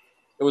twist.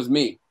 It was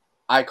me.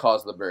 I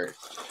caused the birds.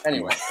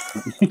 Anyway.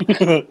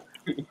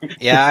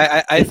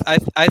 Yeah,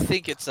 I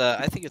think it's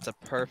a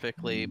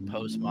perfectly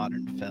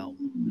postmodern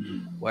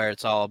film where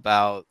it's all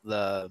about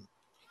the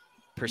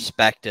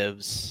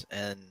perspectives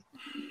and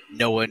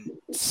no one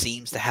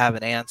seems to have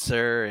an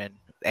answer and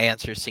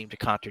answers seem to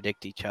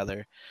contradict each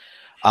other.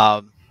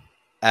 I'm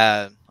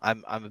a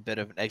bit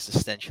of an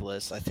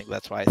existentialist. I think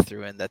that's why I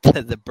threw in that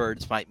the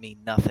birds might mean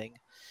nothing.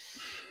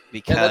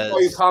 Because that's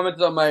why you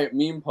commented on my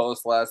meme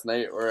post last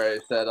night where I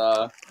said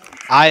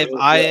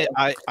I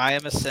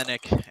am a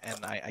cynic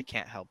and I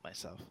can't help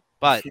myself.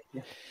 But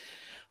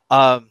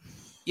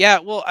yeah,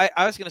 well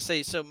I was gonna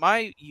say, so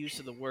my use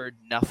of the word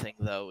nothing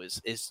though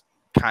is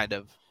kind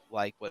of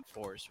like what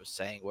Forrest was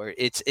saying, where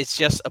it's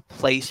just a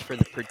place for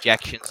the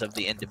projections of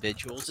the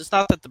individuals. It's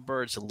not that the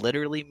birds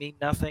literally mean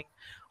nothing.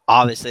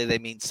 Obviously they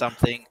mean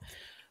something,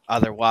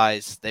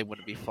 otherwise they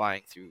wouldn't be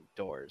flying through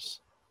doors.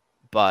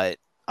 But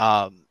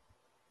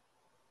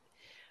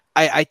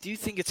I do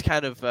think it's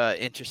kind of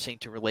interesting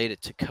to relate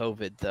it to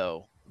COVID,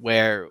 though,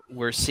 where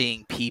we're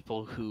seeing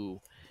people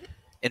who,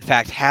 in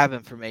fact, have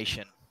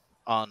information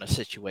on a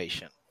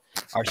situation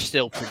are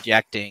still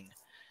projecting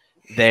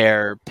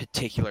their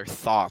particular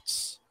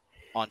thoughts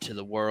onto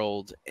the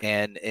world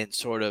and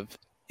sort of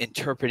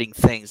interpreting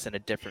things in a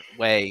different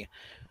way,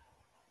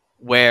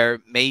 where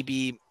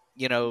maybe,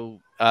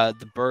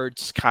 the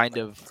birds kind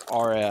of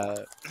are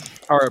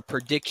a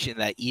prediction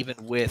that even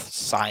with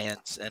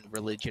science and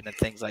religion and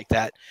things like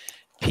that,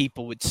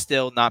 people would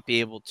still not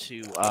be able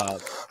to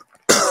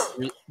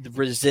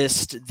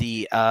resist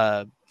the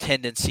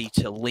tendency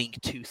to link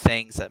two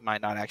things that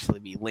might not actually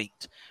be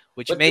linked,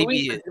 which But may do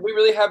be. we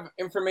really have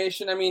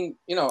information? I mean,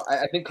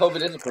 I think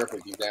COVID is a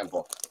perfect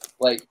example.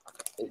 Like,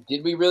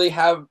 did we really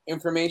have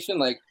information?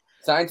 Like,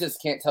 scientists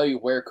can't tell you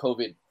where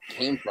COVID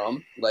came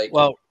from. Like,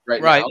 Well,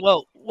 right right.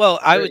 now. Well,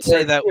 I would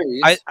say There are that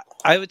theories.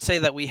 I would say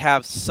that we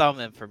have some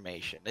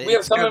information. We have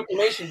It's some kind of-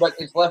 information, but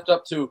it's left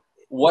up to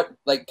what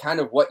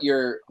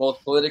your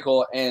both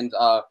political and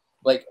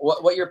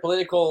what your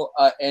political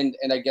and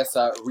I guess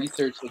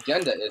research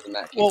agenda is in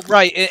that case. Well,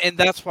 right, and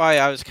that's why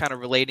I was kind of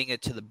relating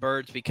it to the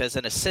birds, because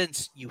in a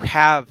sense you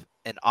have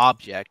an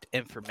object,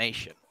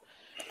 information,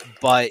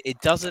 but it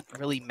doesn't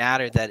really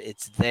matter that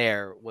it's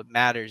there. What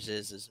matters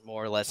is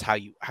more or less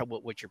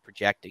what you're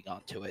projecting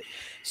onto it.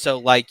 So,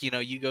 like,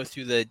 you go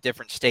through the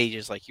different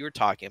stages, like you were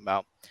talking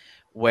about,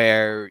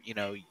 where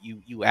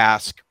you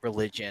ask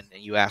religion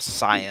and you ask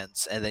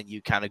science, and then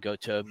you kind of go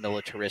to a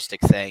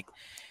militaristic thing,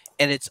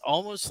 and it's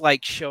almost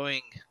like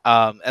showing,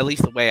 at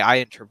least the way I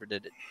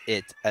interpreted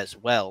it as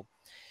well,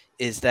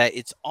 is that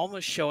it's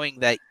almost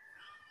showing that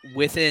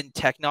within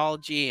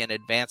technology and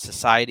advanced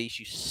societies,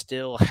 you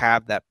still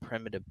have that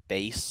primitive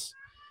base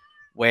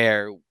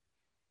where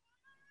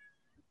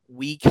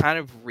we kind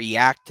of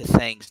react to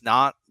things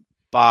not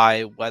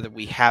by whether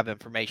we have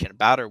information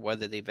about it or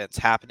whether the event's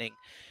happening.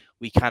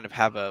 We kind of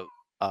have a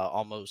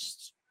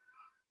almost,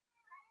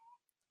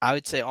 I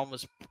would say,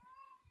 almost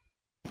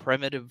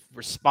primitive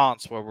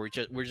response where we're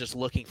just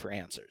looking for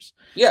answers.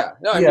 Yeah,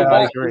 no, Yeah,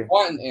 I agree. we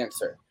want an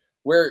answer.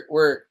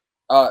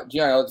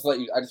 Gianni, I'll just let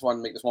you. I just want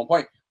to make this one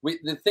point.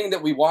 The thing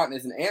that we want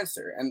is an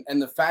answer, and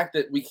the fact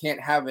that we can't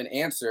have an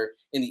answer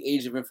in the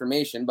age of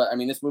information. But I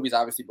mean, this movie's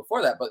obviously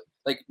before that. But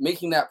like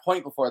making that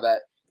point before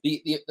that,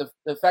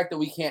 the fact that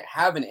we can't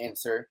have an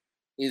answer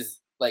is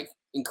like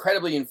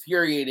incredibly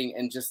infuriating,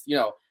 and just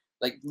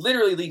like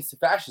literally leads to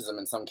fascism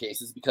in some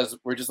cases, because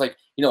we're just like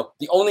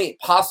the only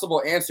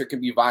possible answer can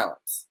be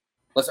violence.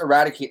 Let's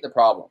eradicate the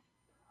problem.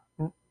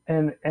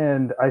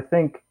 And I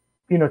think,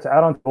 to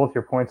add on to both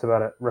your points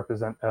about it,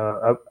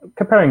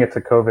 comparing it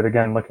to COVID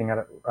again, looking at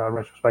it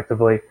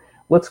retrospectively,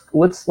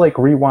 let's like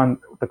rewind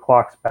the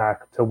clocks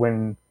back to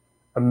when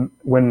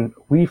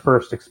we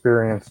first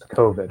experienced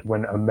COVID,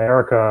 when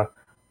America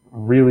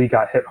really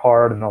got hit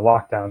hard and the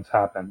lockdowns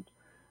happened.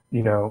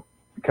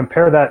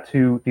 Compare that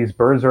to these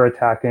birds are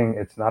attacking.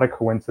 It's not a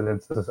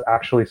coincidence. This is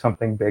actually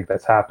something big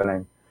that's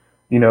happening.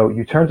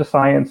 You turn to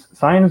science.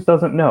 Science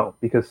doesn't know,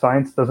 because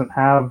science doesn't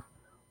have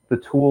the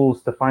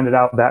tools to find it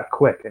out that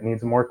quick. It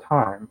needs more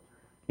time.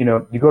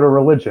 You go to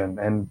religion,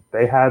 and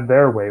they had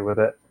their way with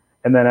it.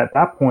 And then at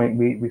that point,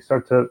 we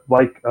start to,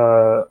 like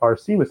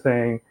RC was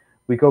saying,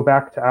 we go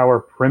back to our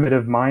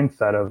primitive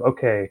mindset of,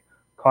 okay,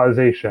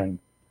 causation.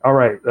 All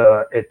right,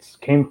 it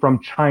came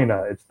from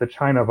China. It's the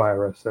China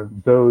virus.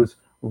 And those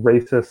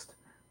racist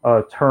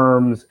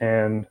terms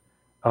and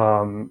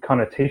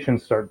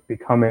connotations start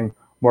becoming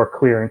more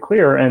clear and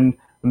clear. And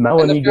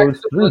Melanie goes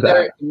through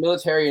that. The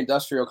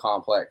military-industrial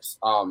complex,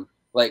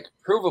 like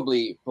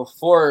provably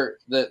before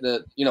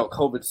the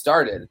COVID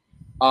started,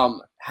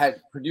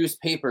 had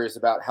produced papers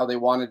about how they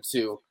wanted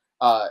to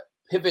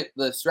pivot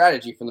the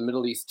strategy from the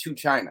Middle East to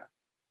China.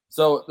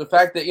 So the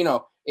fact that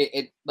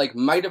it like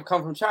might have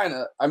come from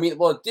China, I mean,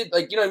 well, it did,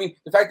 like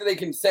the fact that they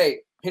can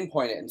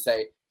pinpoint it and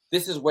say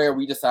this is where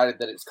we decided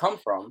that it's come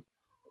from,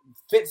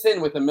 fits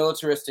in with a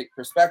militaristic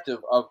perspective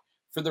of,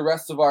 for the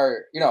rest of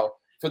our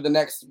for the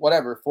next,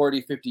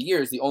 40, 50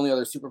 years, the only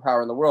other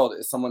superpower in the world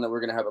is someone that we're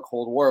going to have a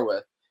Cold War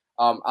with.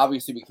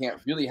 Obviously, we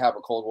can't really have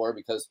a Cold War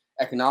because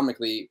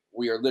economically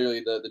we are literally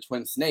the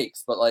twin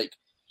snakes. But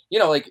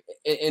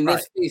in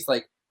this case,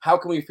 like, how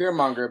can we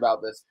fearmonger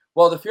about this?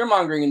 Well, the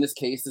fearmongering in this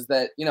case is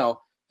that,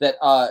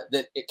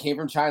 that it came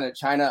from China.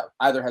 China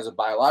either has a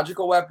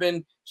biological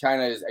weapon,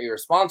 China is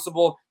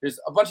irresponsible. There's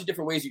a bunch of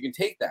different ways you can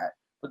take that.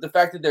 But the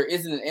fact that there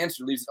isn't an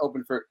answer leaves it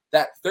open for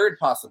that third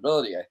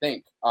possibility, I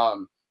think.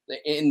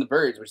 In the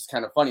birds, which is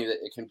kind of funny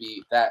that it can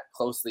be that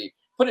closely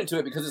put into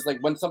it, because it's like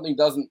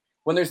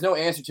when there's no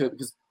answer to it,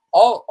 because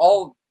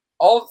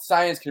all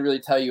science can really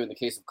tell you in the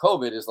case of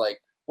COVID is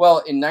like, well,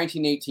 in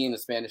 1918 the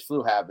Spanish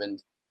flu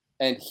happened,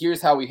 and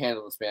here's how we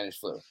handle the Spanish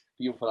flu.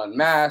 People put on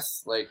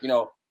masks,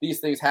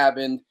 these things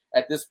happened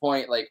at this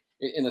point, like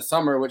in the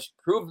summer, which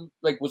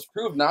was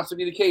proved not to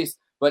be the case.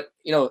 But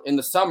in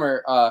the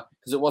summer,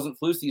 because it wasn't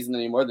flu season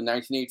anymore, the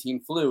 1918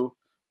 flu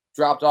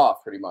dropped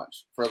off pretty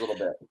much for a little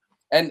bit.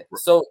 And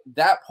so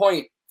that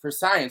point for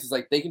science is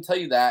like, they can tell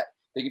you that,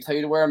 they can tell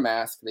you to wear a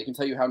mask, they can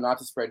tell you how not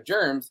to spread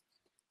germs.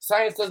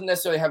 Science doesn't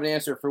necessarily have an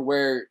answer for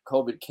where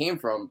COVID came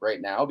from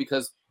right now,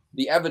 because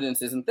the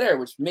evidence isn't there,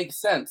 which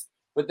makes sense.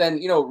 But then,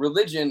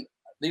 religion,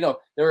 there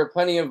were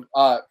plenty of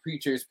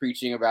preachers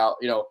preaching about,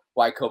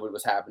 why COVID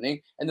was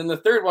happening. And then the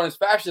third one is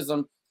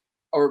fascism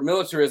or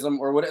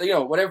militarism or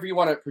whatever you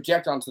want to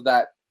project onto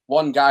that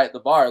one guy at the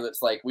bar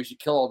that's like, we should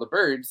kill all the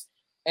birds.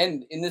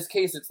 And in this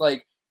case, it's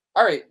like,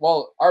 all right,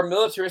 well, our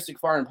militaristic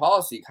foreign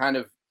policy kind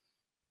of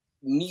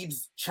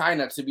needs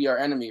China to be our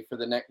enemy for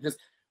the next, because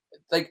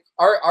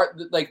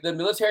like the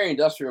military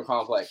industrial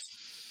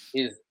complex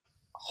is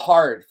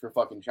hard for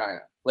fucking China.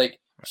 Like,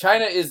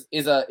 China is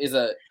a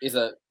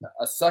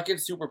sucking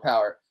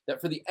superpower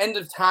that for the end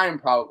of time,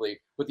 probably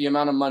with the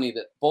amount of money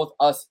that both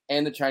us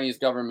and the Chinese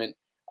government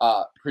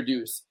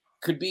produce,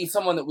 could be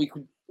someone that we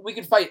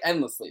could fight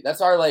endlessly.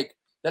 That's our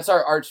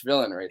arch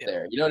villain right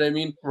there. You know what I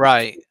mean?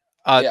 Right.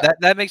 Yeah.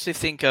 That makes me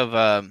think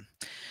of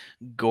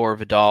Gore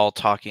Vidal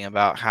talking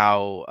about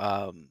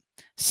how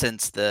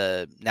since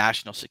the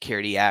National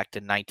Security Act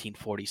in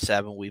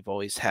 1947, we've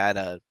always had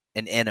an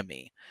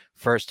enemy.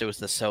 First, it was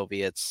the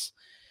Soviets,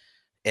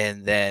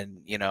 and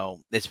then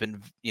it's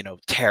been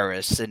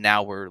terrorists, and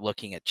now we're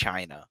looking at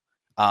China.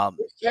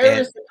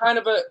 Terrorists are kind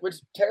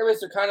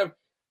of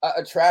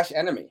a trash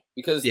enemy,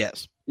 because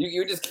yes,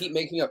 you just keep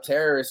making up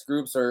terrorist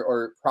groups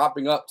or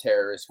propping up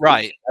terrorist groups,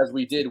 right? As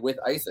we did with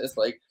ISIS,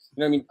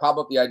 prop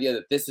up the idea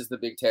that this is the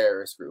big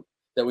terrorist group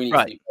that we need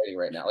to be fighting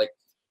right now. Like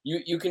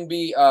you can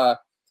be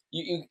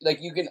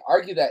you can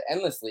argue that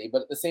endlessly,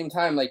 but at the same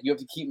time, you have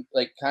to keep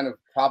kind of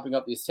propping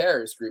up these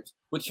terrorist groups.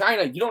 With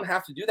China, you don't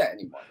have to do that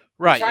anymore.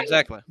 Right, China,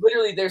 exactly.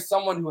 Literally, there's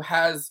someone who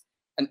has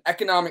an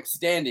economic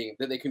standing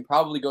that they can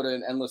probably go to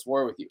an endless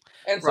war with you.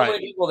 And so many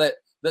people that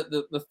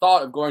the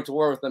thought of going to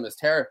war with them is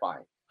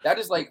terrifying. That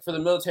is for the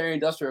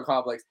military-industrial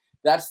complex.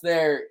 That's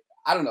their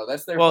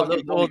That's their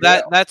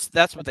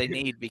that's what they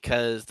need,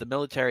 because the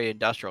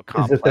military-industrial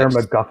complex. Is it their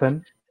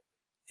MacGuffin?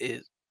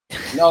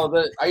 No,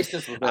 the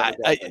ISIS was their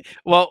MacGuffin.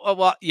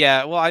 Well,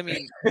 yeah. Well, I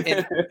mean,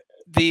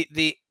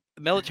 the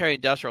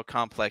military-industrial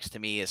complex to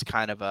me is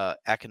kind of a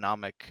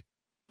economic,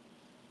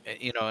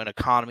 an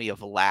economy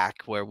of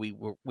lack, where we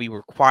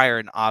require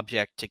an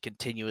object to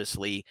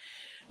continuously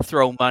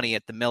throw money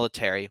at the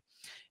military.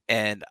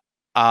 And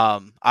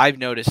I've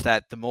noticed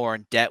that the more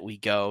in debt we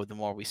go, the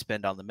more we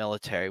spend on the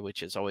military,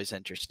 which is always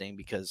interesting,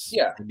 because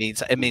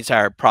it means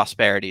our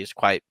prosperity is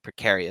quite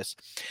precarious.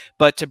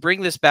 But to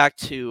bring this back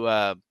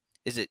to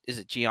is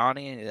it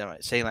Gianni? Am I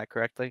saying that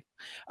correctly?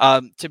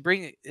 To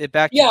bring it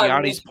back to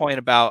Gianni's point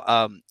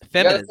about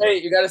feminism.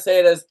 You gotta say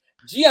it as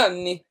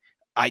Gianni.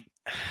 I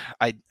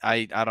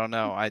don't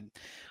know.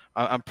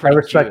 I'm pretty. I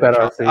respect Jewish.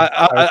 that,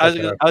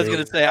 RC. I was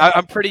gonna say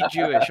I'm pretty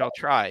Jewish. I'll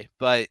try,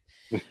 but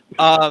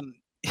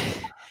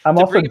I'm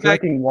also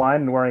drinking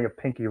wine and wearing a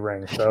pinky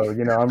ring, so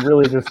I'm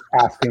really just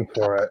asking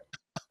for it.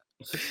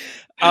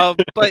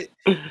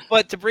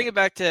 But to bring it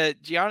back to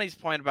Gianni's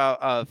point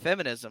about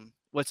feminism,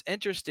 what's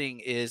interesting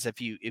is if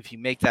you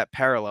make that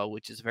parallel,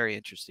 which is a very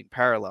interesting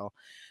parallel,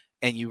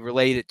 and you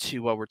relate it to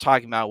what we're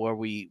talking about, where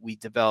we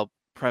develop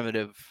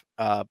primitive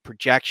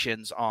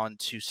projections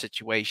onto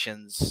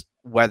situations,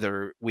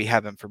 whether we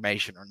have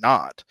information or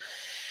not.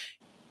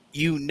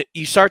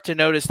 You start to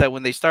notice that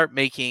when they start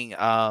making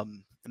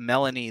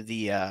Melanie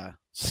the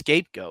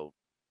scapegoat,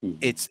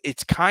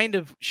 it's kind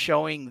of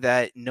showing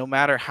that no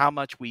matter how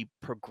much we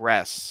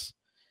progress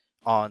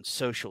on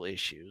social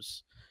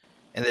issues,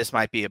 and this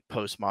might be a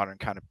postmodern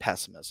kind of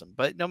pessimism,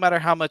 but no matter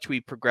how much we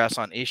progress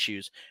on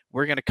issues,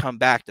 we're going to come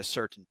back to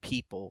certain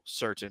people,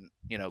 certain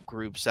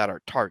groups that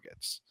are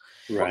targets.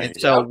 Right. And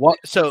so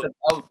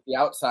the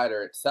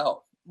outsider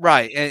itself.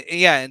 Right.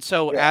 And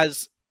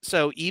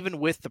so even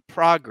with the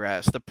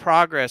progress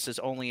is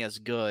only as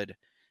good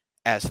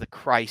as the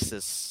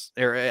crisis,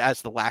 or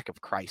as the lack of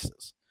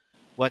crisis.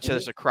 Once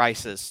there's a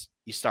crisis,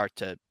 you start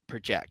to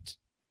project.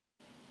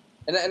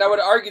 And I would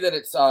argue that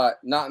it's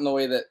not in the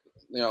way that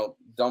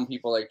dumb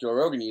people like Joe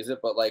Rogan use it,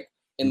 but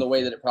in the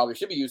way that it probably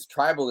should be used.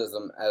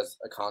 Tribalism as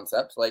a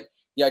concept,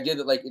 the idea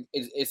that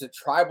it's a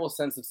tribal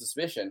sense of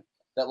suspicion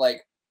that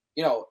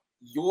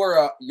you're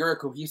a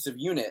cohesive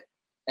unit,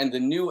 and the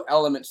new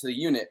element to the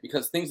unit,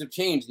 because things have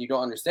changed and you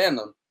don't understand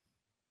them,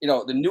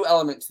 the new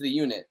element to the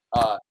unit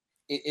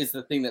is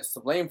the thing that's to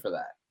blame for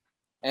that.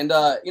 And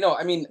I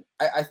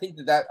think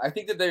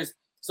that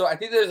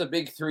there's a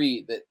big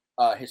three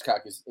that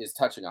Hitchcock is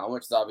touching on,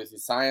 which is obviously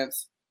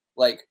science,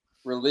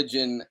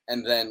 religion,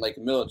 and then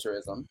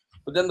militarism.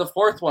 But then the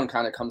fourth one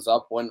kind of comes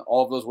up when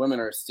all of those women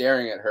are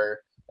staring at her,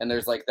 and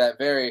there's that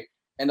very,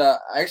 and I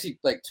actually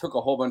took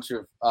a whole bunch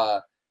of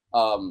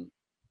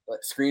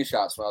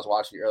screenshots when I was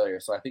watching it earlier,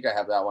 so I think I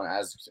have that one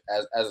as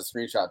a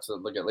screenshot to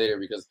look at later,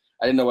 because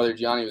I didn't know whether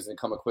Gianni was going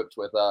to come equipped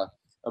with a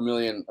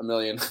million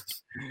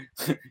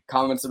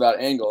comments about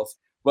angles.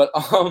 But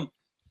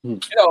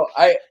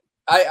I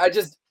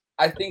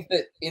think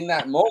that in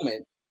that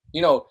moment,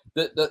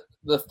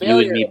 the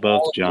failure. You and me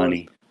both,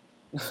 Johnny.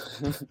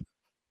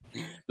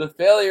 The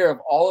failure of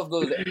all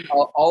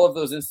of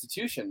those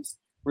institutions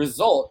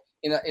result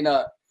in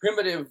a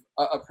primitive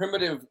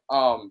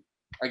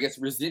I guess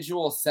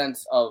residual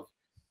sense of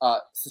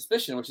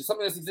suspicion, which is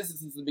something that's existed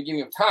since the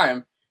beginning of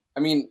time.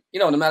 I mean,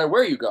 no matter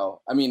where you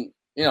go. I mean,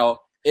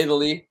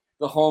 Italy,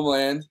 the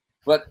homeland,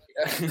 but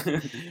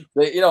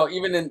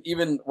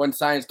even when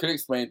science could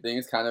explain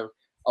things, kind of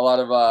a lot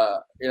of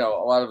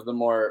the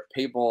more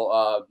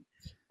papal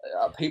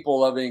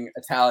loving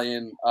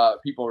Italian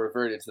people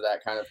reverted to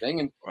that kind of thing,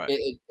 and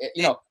right.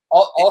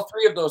 All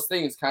three of those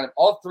things,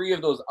 all three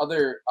of those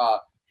other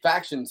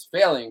factions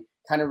failing,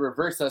 kind of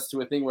reverse us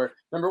to a thing where,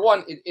 number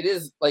one, it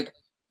is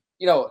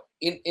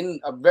in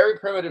a very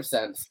primitive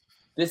sense,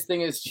 this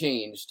thing has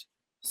changed,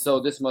 so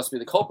this must be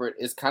the culprit,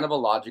 is kind of a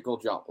logical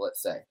jump,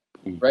 let's say,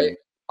 right?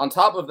 on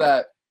top of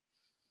that,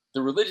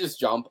 the religious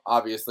jump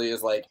obviously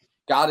is like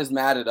God is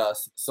mad at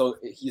us, so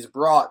he's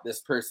brought this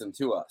person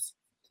to us.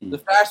 The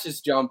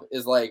fascist jump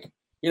is like,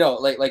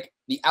 like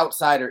the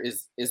outsider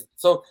is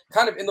so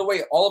kind of in the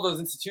way all of those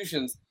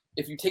institutions,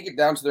 if you take it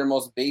down to their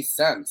most base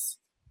sense,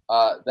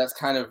 that's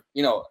kind of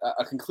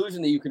a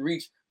conclusion that you can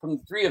reach from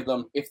the three of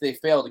them if they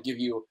fail to give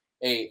you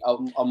a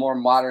more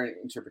modern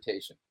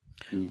interpretation.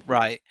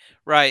 Right.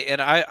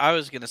 And I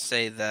was gonna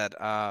say that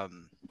I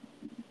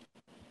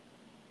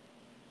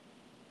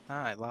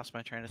lost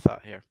my train of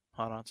thought here.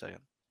 Hold on a second.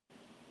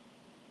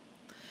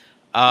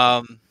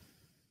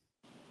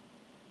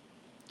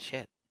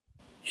 Shit.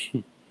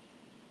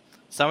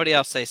 Somebody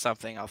else say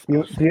something. I was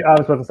about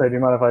to say, do you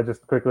mind if I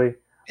just quickly?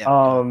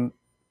 Yeah,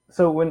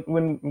 so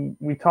when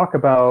we talk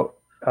about,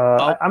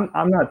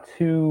 I'm not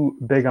too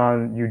big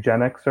on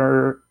eugenics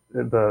or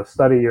the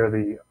study or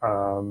the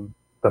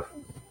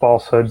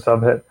falsehoods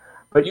of it.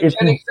 But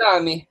eugenics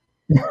on me.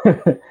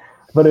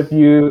 But if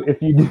you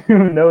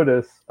do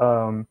notice,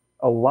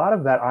 a lot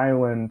of that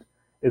island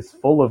is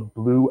full of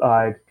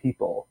blue-eyed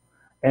people,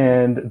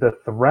 and the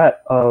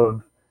threat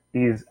of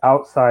these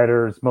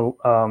outsiders,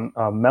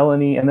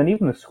 Melanie, and then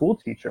even the school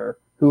teacher,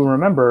 who,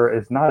 remember,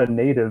 is not a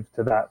native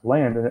to that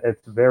land, and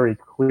it's very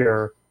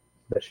clear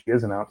that she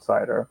is an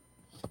outsider.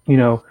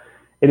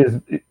 It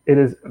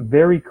is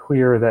very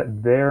clear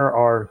that there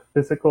are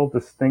physical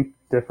distinct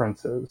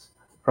differences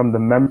from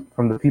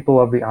the people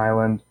of the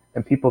island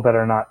and people that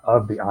are not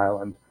of the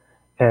island.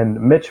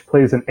 And Mitch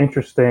plays an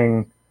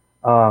interesting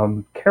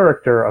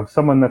character of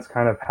someone that's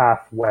kind of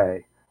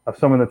halfway, of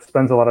someone that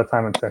spends a lot of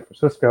time in San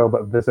Francisco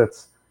but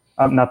visits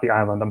not the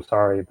island. I'm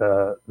sorry,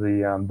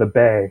 the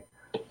bay.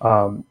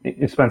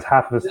 He spends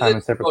half of his time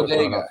in San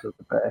Francisco and also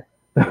the bay.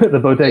 The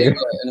bodega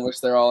in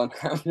which they're all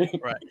inhabiting.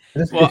 Right.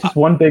 It's just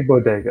one big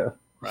bodega.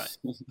 Right.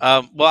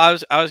 Well,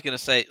 I was gonna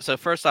say. So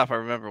first off, I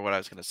remember what I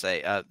was gonna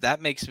say.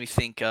 That makes me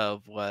think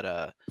of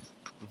what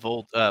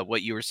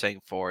what you were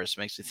saying, Forrest.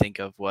 Makes me think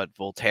of what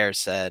Voltaire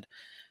said.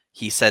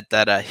 He said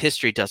that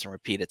history doesn't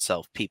repeat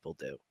itself; people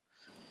do.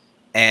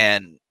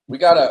 And we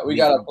got a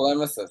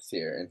polemicist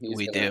here, and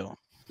he's gonna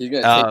take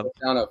us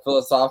down a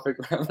philosophic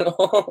rabbit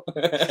hole.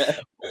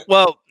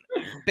 Well,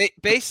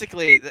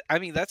 basically, I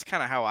mean, that's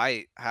kind of how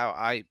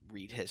I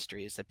read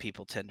history, is that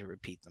people tend to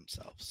repeat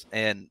themselves,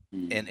 and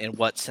in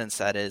what sense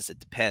that is, it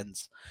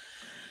depends.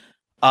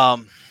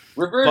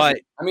 Reversion.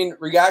 I mean,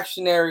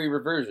 reactionary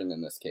reversion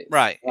in this case.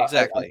 Right.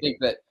 Exactly. I think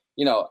that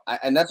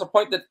and that's a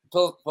point that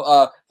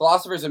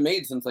philosophers have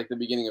made since like the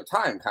beginning of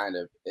time. Kind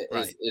of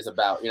is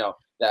about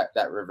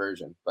that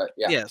reversion. But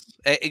yeah. Yes,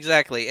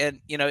 exactly, and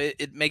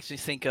it makes me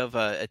think of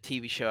a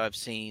TV show I've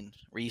seen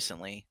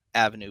recently,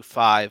 Avenue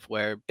 5,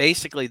 where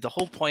basically the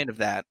whole point of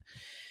that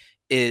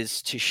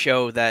is to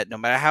show that no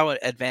matter how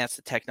advanced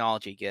the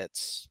technology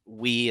gets,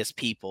 we as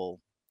people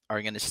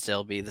are going to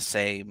still be the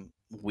same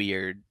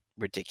weird,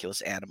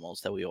 ridiculous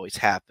animals that we always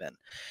have been.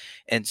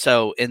 And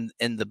so in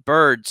the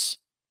birds,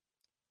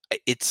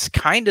 it's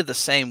kind of the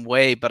same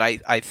way, but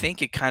I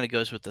think it kind of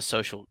goes with the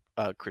social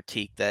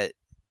critique that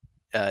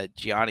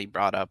Gianni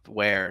brought up,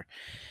 where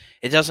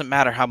it doesn't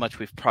matter how much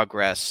we've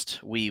progressed,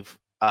 we've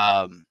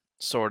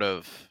sort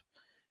of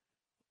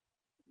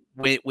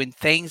when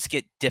things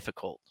get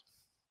difficult,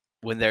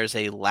 when there's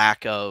a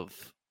lack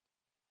of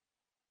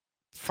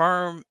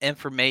firm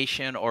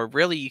information, or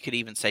really you could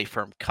even say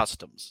firm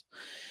customs,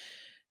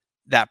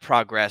 that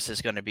progress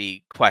is going to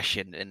be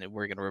questioned, and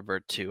we're going to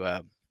revert to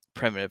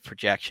primitive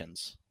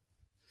projections.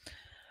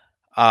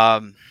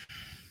 Yeah.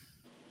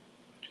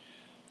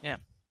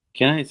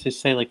 Can I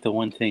just say, like, the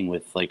one thing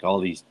with like all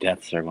these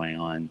deaths are going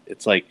on?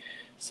 It's like,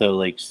 so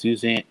like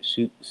Suzanne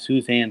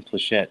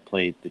Plachette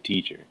played the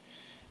teacher,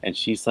 and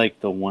she's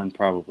like the one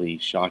probably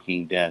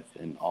shocking death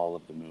in all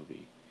of the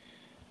movie,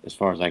 as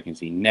far as I can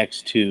see,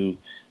 next to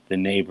the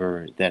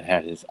neighbor that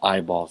had his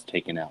eyeballs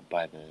taken out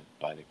by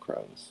the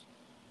crows.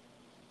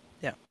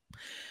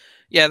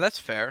 Yeah, that's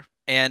fair,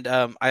 and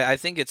I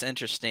think it's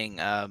interesting.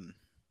 I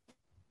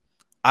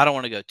don't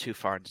want to go too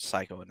far into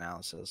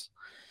psychoanalysis.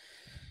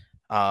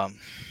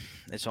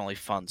 It's only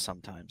fun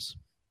sometimes.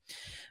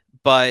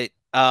 But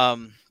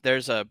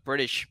there's a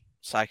British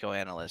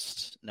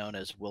psychoanalyst known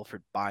as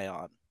Wilfred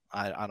Bion.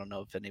 I don't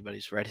know if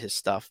anybody's read his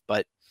stuff,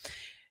 but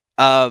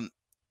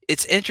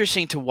it's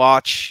interesting to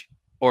watch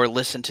or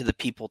listen to the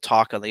people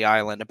talk on the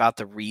island about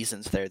the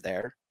reasons they're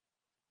there.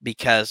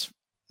 Because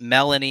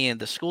Melanie and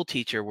the school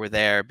teacher were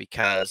there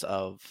because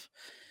of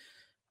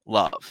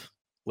love,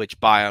 which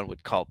Bion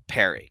would call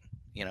pairing.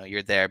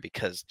 You're there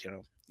because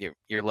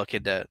you're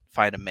looking to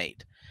find a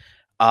mate.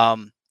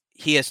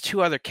 He has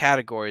two other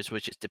categories,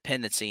 which is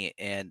dependency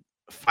and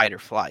fight or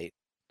flight,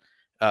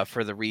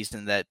 for the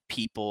reason that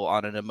people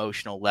on an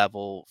emotional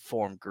level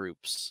form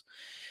groups.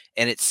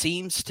 And it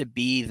seems to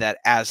be that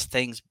as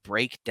things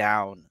break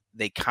down,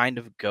 they kind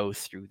of go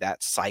through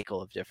that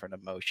cycle of different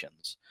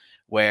emotions,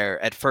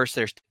 where at first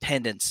there's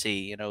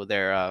dependency,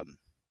 they're,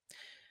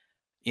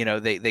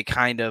 they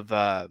kind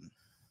of,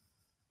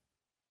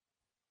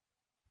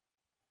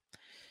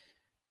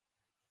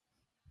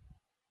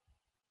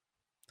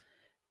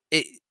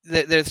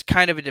 there's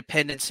kind of a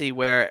dependency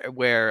where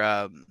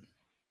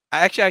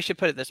actually I should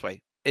put it this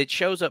way. It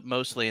shows up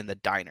mostly in the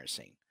diner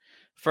scene.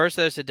 First,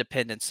 there's a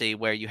dependency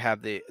where you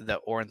have the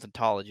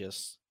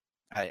ornithologist.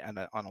 I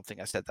don't think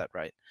I said that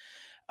right.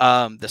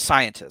 The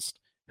scientist,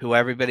 who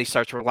everybody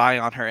starts relying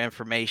on her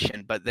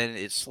information, but then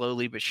it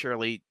slowly but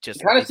surely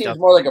just It kind of seems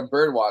more like a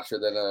bird watcher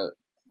than a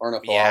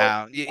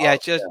ornithologist. Yeah,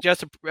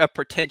 just a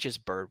pretentious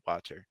bird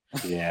watcher.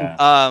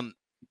 Yeah.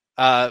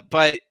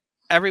 But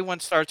everyone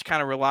starts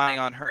kind of relying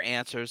on her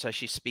answers as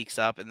she speaks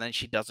up, and then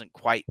she doesn't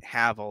quite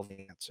have all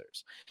the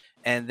answers.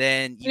 And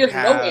then she has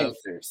no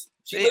answers.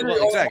 She literally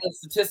only has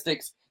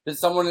statistics that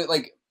someone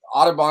like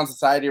Audubon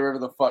Society or whatever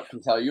the fuck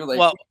can tell you.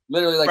 Like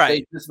literally, like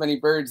there's this many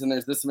birds and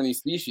there's this many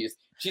species.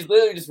 She's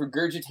literally just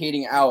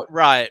regurgitating out.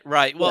 Right.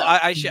 Well,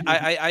 I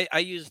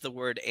use the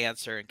word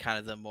answer in kind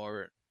of the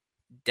more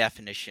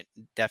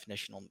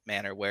definitional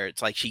manner, where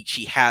it's like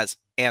she has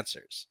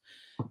answers.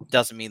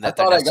 Doesn't mean that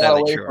they're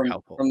necessarily true or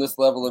helpful. From this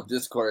level of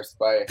discourse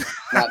by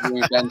not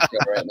doing Ben's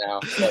show right now.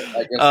 But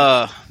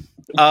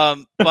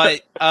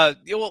I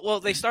guess well,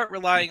 they start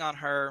relying on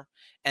her,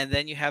 and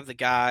then you have the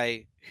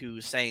guy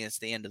who's saying it's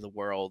the end of the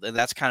world, and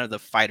that's kind of the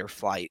fight or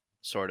flight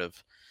sort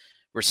of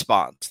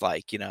response,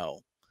 like, you know,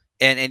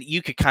 and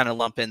you could kind of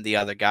lump in the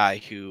other guy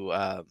who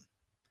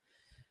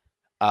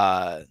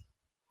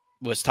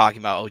was talking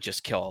about,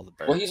 just kill all the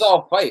birds. Well, he's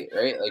all fight,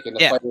 right? Like in the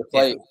fight or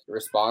flight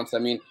response. I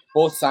mean,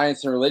 both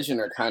science and religion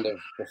are kind of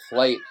the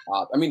flight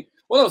I mean,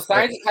 well, no,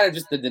 science is kind of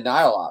just the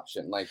denial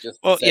option, like just.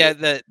 Well,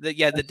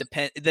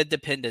 the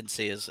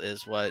dependency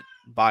is what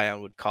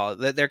Bion would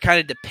call it. They're kind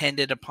of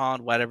dependent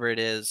upon whatever it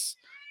is.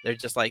 They're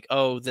just like,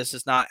 oh, this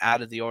is not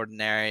out of the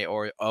ordinary,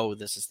 or oh,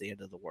 this is the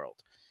end of the world.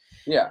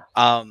 Yeah.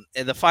 And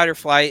the fight or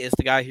flight is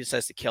the guy who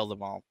says to kill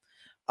them all.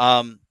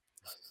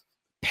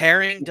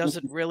 Pairing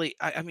doesn't really.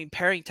 I mean,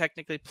 pairing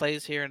technically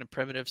plays here in a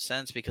primitive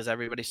sense because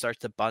everybody starts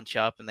to bunch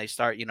up and they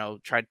start, you know,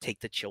 try to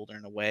take the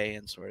children away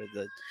and sort of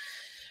the.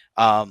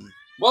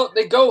 Well,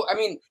 they go. I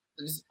mean,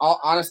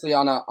 honestly,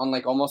 on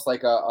like almost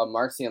like a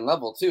Marxian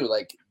level too.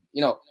 Like,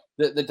 you know,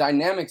 the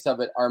dynamics of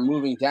it are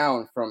moving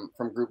down from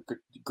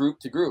group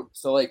to group.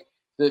 So like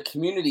the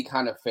community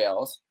kind of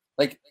fails.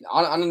 Like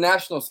on a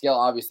national scale,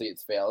 obviously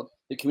it's failed.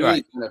 The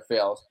community kind of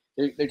fails.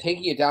 They're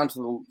taking it down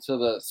to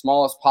the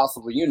smallest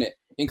possible unit,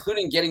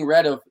 including getting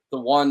rid of the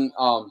one,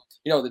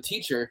 you know, the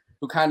teacher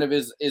who kind of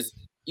is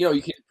you know,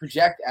 you can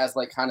project as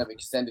like kind of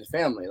extended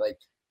family, like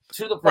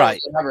to the point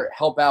they have her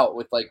help out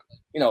with like,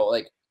 you know,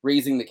 like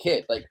raising the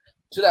kid. Like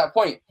to that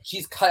point,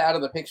 she's cut out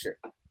of the picture.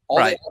 All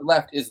they have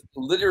left is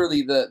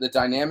literally the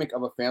dynamic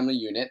of a family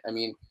unit. I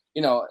mean,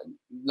 you know,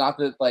 not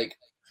that like,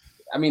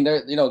 I mean,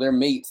 they're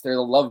mates, they're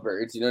the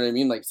lovebirds, you know what I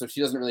mean? Like, so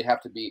she doesn't really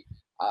have to be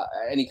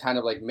any kind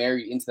of like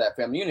married into that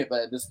family unit,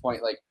 but at this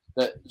point, like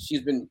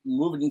she's been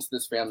moved into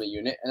this family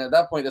unit, and at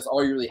that point, that's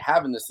all you really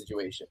have in this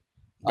situation.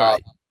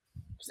 Right.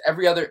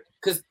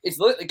 Because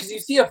you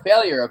see a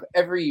failure of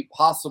every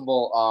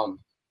possible.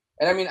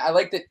 And I mean, I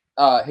like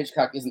that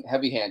Hitchcock isn't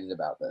heavy-handed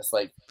about this.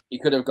 Like he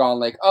could have gone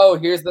like, oh,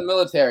 here's the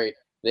military,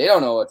 they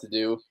don't know what to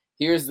do.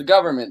 Here's the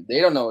government, they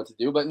don't know what to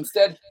do. But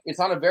instead, it's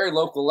on a very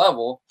local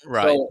level.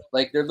 Right. So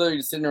like they're literally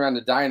just sitting around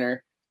the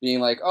diner, being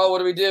like, oh, what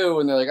do we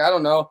do? And they're like, I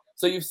don't know.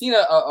 So you've seen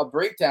a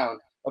breakdown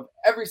of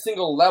every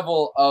single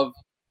level of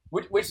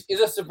which is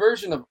a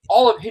subversion of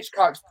all of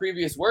Hitchcock's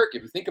previous work,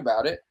 if you think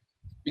about it,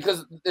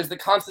 because there's the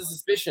constant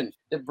suspicion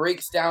that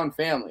breaks down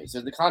families.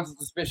 There's the constant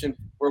suspicion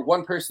where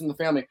one person in the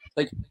family,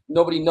 like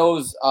nobody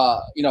knows,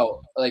 you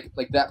know, like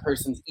that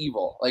person's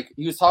evil. Like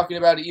he was talking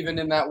about it even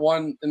in that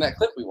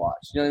clip we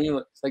watched. You know what I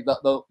mean? Like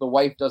the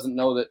wife doesn't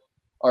know that,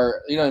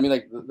 or you know what I mean?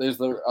 Like there's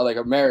like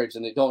a marriage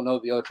and they don't know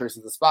the other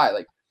person's a spy.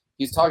 Like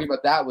he's talking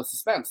about that with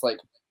suspense. Like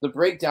the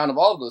breakdown of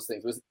all of those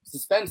things was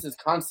suspense is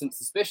constant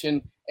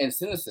suspicion and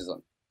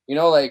cynicism. You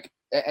know, like,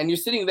 and you're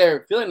sitting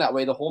there feeling that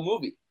way the whole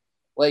movie.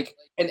 Like,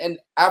 and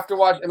after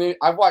watching, I mean,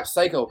 I've watched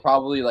Psycho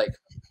probably like,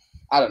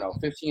 I don't know,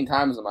 15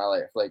 times in my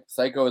life. Like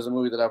Psycho is a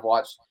movie that I've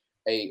watched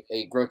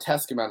a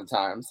grotesque amount of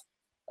times,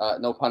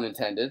 no pun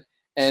intended.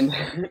 And,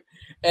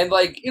 and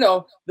like, you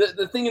know,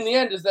 the thing in the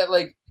end is that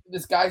like,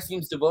 this guy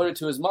seems devoted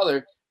to his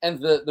mother. And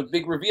the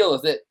big reveal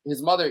is that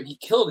he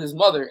killed his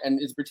mother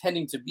and is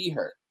pretending to be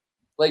her.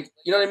 Like,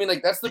 you know what I mean?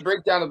 Like that's the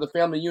breakdown of the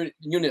family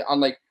unit on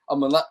like a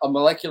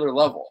molecular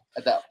level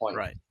at that point.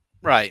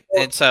 Right.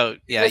 So, and so,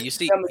 yeah, you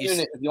see,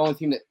 unit is the only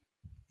team that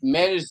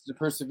manages to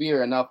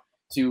persevere enough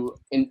to,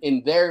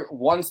 in their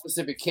one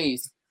specific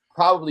case,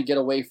 probably get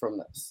away from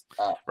this.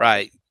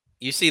 Right.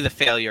 You see the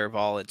failure of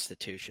all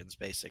institutions,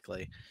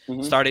 basically.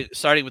 Mm-hmm.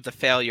 Starting with the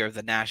failure of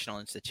the national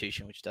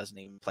institution, which doesn't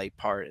even play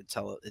part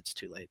until it's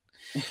too late.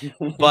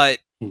 But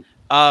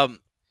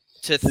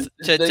to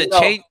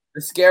change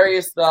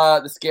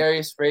the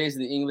scariest phrase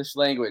in the English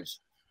language.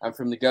 I'm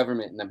from the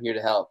government and I'm here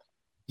to help.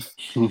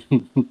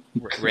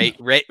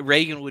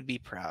 Reagan would be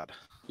proud.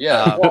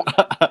 Yeah, well,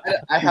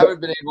 I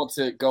haven't been able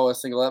to go a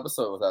single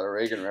episode without a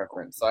Reagan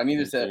reference, so I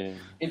needed to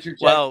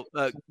interject. Well,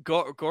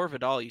 Gore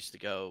Vidal used to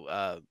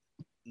go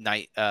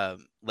late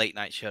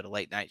night show to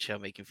late night show,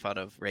 making fun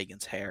of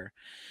Reagan's hair.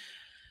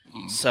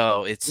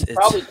 So it's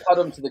probably cut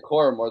him to the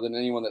core more than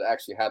anyone that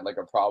actually had like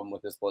a problem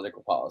with his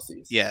political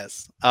policies.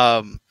 Yes.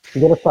 You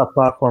gotta stop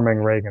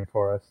platforming Reagan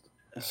for us.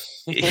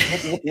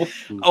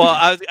 Well,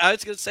 I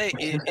was gonna say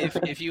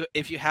if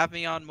you have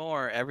me on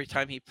more, every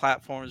time he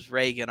platforms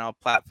Reagan, I'll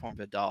platform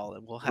Vidal,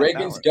 and we'll have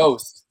Reagan's power.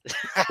 ghost.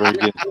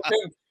 Reagan.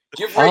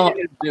 Give Reagan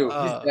his due.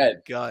 He's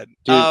dead. God,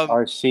 Dude,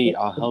 RC,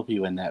 I'll help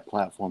you in that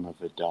platform of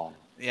Vidal.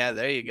 Yeah,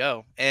 there you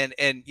go. And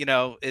you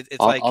know, it's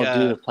I'll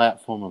do the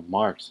platform of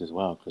Marx as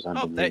well because I've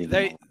been reading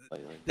them all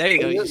lately. There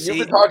you go. You've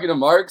been talking to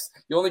Marx.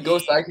 The only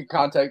ghost I could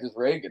contact is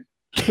Reagan.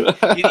 You And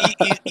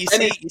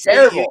see, it's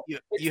terrible. You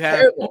It's have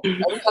terrible.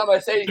 Every time I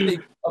say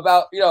anything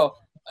about,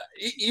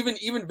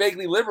 even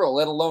vaguely liberal,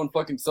 let alone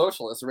fucking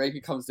socialist, Reagan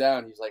comes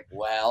down. He's like,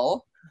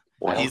 well,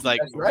 he's like,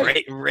 that's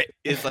right.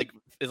 it's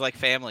like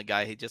Family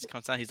Guy. He just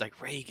comes down. He's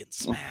like, Reagan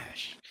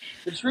smash.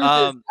 The truth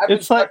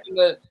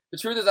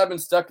is, I've been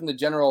stuck in the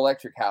General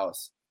Electric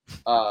house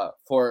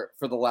for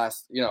the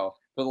last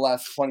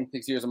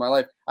 26 years of my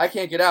life. I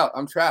can't get out.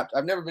 I'm trapped.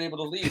 I've never been able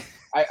to leave.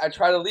 I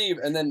try to leave,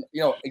 and then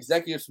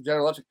executives from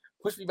General Electric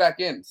push me back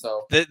in.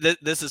 So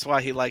this is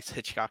why he likes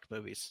Hitchcock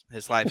movies.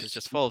 His life is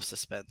just full of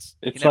suspense.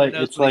 It's he never like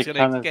knows it's when like he's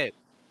gonna kind of. escape.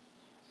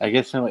 I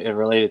guess it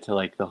related to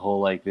like the whole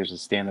like there's a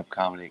stand-up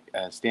comedy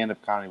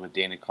with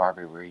Dana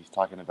Carvey where he's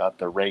talking about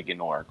the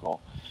Reagan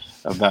Oracle,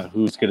 about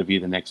who's going to be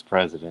the next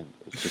president.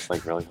 It's just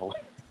like really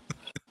hilarious.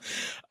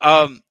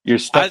 You're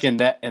stuck in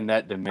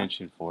that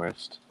dimension,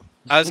 Forrest.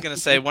 I was gonna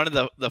say one of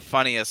the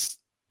funniest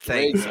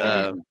things.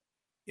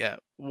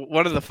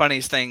 One of the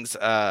funniest things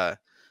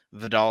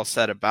Vidal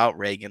said about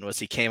Reagan was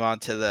he came on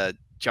to the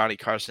Johnny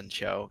Carson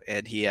show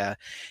and he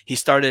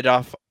started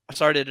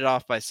it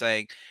off by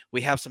saying,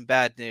 "We have some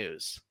bad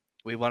news.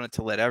 We wanted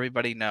to let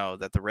everybody know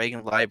that the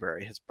Reagan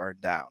Library has burned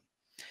down,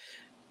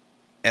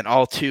 and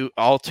all two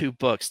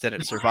books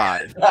didn't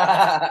survive."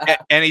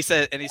 and he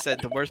said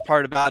the worst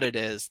part about it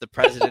is the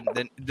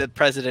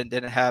president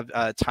didn't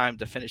have time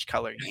to finish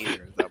coloring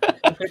either of them.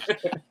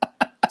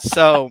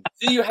 So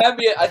see, you had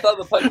me. I thought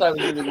the punchline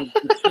was going to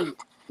be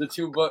the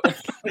two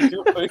books.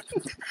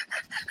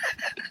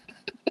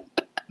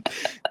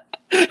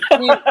 I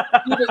mean,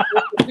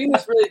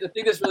 the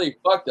thing that's really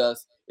fucked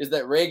us is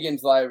that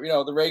Reagan's library,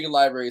 the Reagan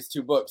library is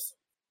 2 books.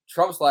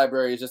 Trump's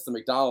library is just the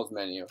McDonald's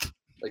menu,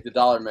 like the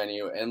dollar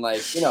menu, and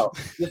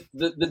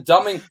the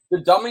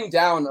dumbing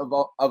down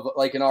of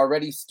like an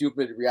already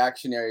stupid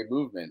reactionary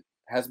movement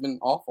has been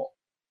awful.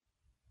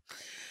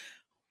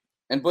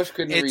 And Bush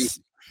couldn't read,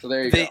 so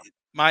there you go.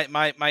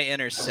 My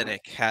inner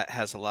cynic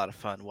has a lot of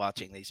fun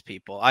watching these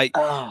people. I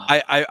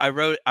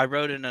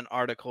wrote in an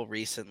article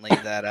recently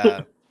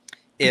that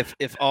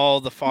if all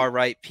the far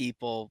right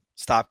people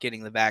stop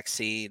getting the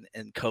vaccine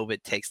and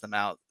COVID takes them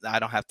out, I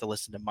don't have to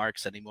listen to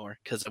Marx anymore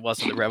because it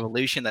wasn't the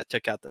revolution that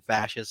took out the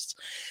fascists;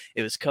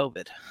 it was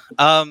COVID.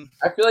 I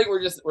feel like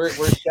we're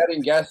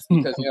shedding guests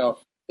because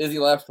Izzy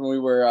left when we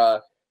were I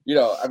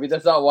mean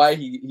that's not why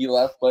he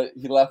left, but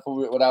he left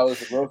when I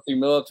was roasting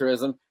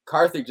militarism.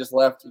 Karthik just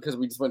left because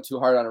we just went too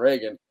hard on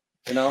Reagan.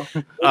 We're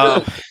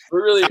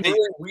really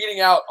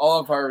weeding out all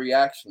of our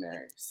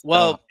reactionaries.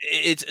 Well,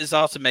 it's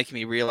also making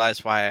me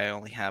realize why I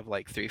only have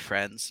like 3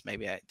 friends.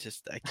 Maybe I keep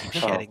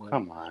shedding.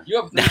 Come on,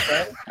 you have 3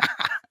 friends?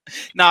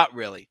 Not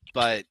really,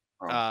 but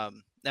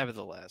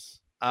nevertheless,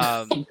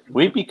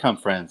 we become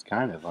friends,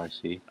 kind of,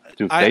 RC,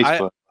 through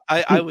Facebook.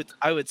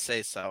 I would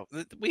say so.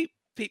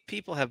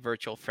 People have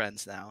virtual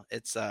friends now.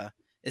 It's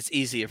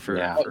easier for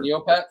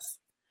Neopets.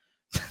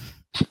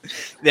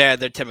 Yeah,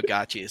 they're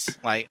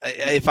Tamagotchis. Like,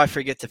 if I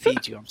forget to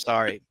feed you, I'm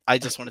sorry. I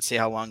just want to see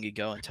how long you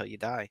go until you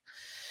die.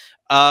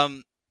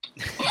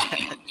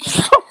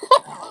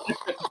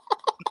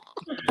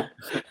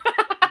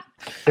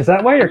 Is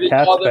that why your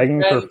cat's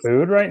begging for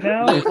food right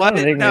now? It's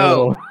making me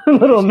a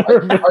little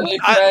nervous. Are they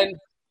friends?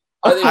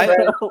 Are they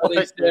friends? Are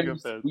they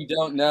Sims? We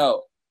don't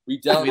know. We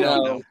don't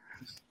know.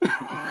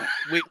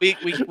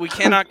 We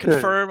cannot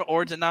confirm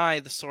or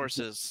deny the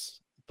sources,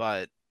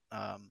 but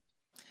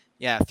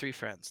yeah, 3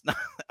 friends.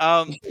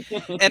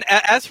 And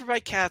as for my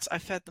cats, I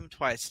fed them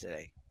twice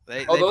today.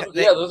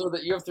 Those are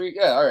you have 3.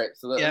 Yeah, all right.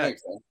 So that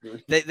makes sense.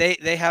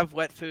 They have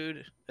wet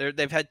food.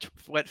 They've had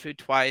wet food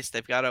twice.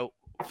 They've got a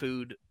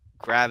food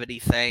gravity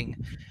thing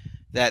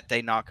that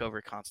they knock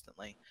over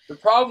constantly. The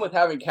problem with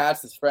having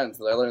cats as friends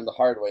that I learned the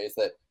hard way is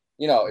that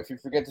if you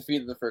forget to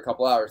feed them for a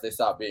couple hours, they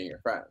stop being your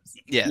friends.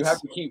 Yes. You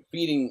have to keep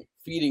feeding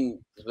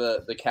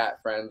the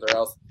cat friends, or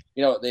else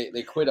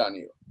they quit on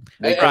you.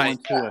 They go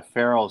into a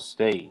feral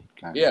state.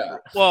 Kind of.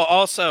 Well,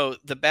 also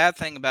the bad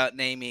thing about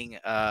naming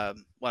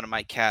one of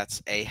my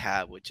cats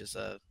Ahab, which is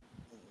a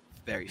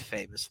very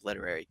famous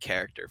literary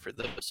character for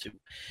those who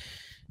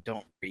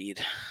don't read.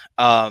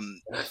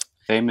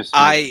 Famous.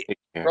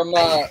 From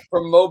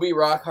Moby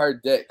Rock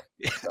Hard Dick.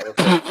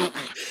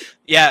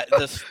 Yeah,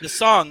 the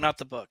song, not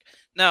the book.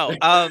 No.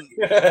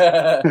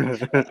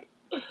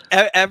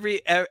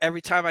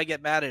 Every time I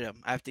get mad at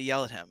him, I have to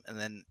yell at him, and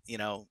then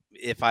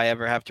if I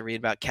ever have to read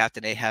about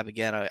Captain Ahab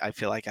again, I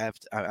feel like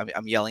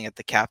I'm yelling at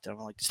the captain. I'm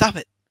like, stop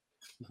it,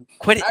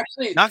 quit it,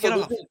 Actually, knock it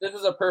off. This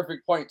is a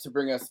perfect point to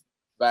bring us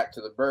back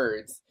to the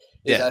birds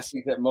is I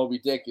think that Moby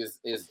Dick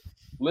is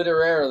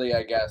literarily,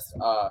 I guess,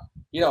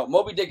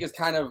 Moby Dick is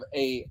kind of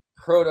a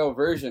proto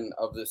version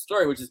of this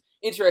story, which is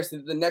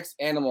interesting. The next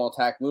animal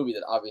attack movie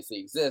that obviously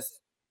exists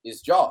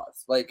is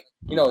Jaws, like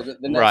the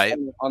next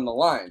one on the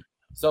line.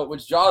 So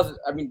which Jaws,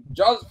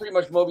 Jaws is pretty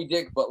much Moby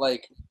Dick, but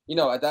like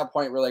at that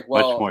point we're like,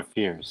 well, much more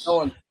fierce.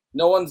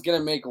 No one's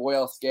gonna make a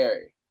whale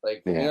scary,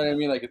 like you know what I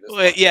mean, like at this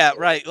point. Yeah,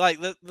 right. Like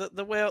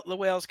the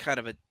whale's kind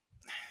of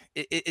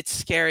it's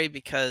scary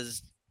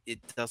because it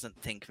doesn't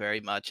think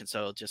very much, and so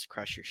it'll just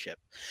crush your ship.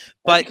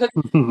 But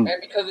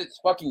because it's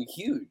fucking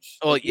huge.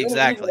 Oh, like,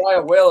 exactly. The reason why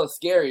a whale is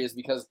scary is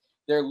because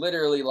they're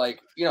literally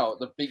like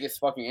the biggest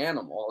fucking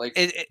animal. Like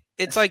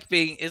it's like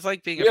being we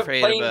afraid have of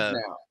planes a.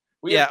 now.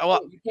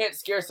 You can't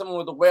scare someone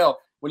with a whale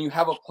when you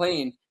have a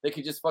plane that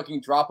could just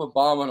fucking drop a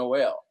bomb on a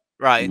whale.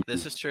 Right.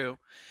 This is true.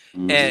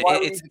 And why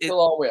would you kill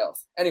all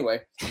whales anyway?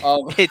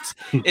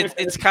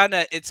 It's kind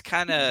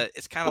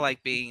of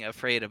like being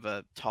afraid of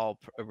a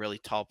really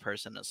tall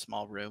person in a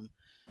small room.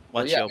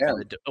 Once you open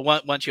the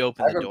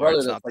door,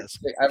 it's not this.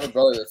 I have a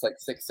brother that's like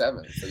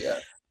 6'7", so yeah.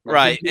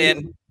 Right,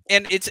 and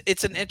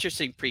it's an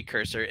interesting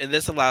precursor, and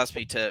this allows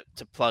me to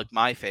plug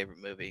my favorite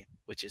movie,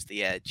 which is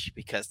The Edge,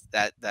 because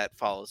that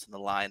follows in the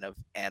line of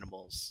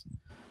animals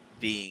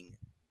being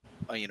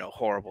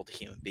horrible to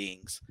human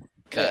beings.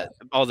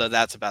 Although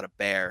that's about a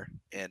bear,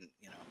 and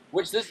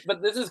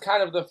this is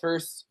kind of the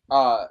first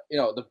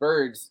the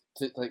birds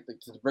to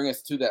bring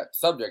us to that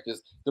subject.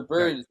 Is the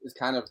birds is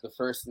kind of the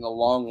first in a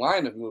long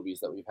line of movies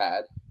that we've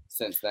had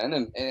since then,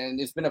 and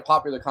it's been a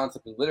popular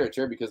concept in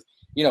literature because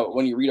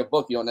when you read a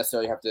book you don't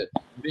necessarily have to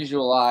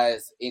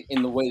visualize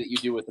in the way that you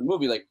do with the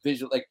movie, like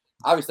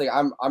obviously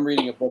I'm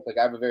reading a book, like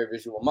I have a very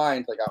visual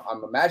mind, like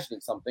I'm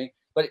imagining something,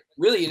 but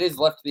really it is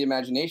left to the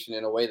imagination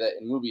in a way that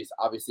in movies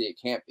obviously it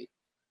can't be.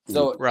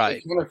 So It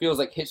kind of feels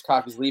like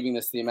Hitchcock is leaving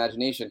this to the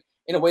imagination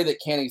in a way that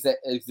can't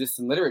exist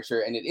in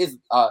literature, and it is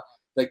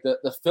like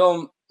the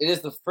film. It is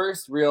the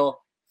first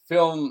real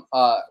film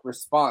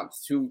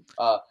response to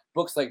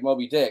books like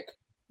Moby Dick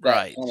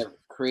that kind of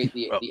create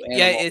the animal.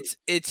 Yeah,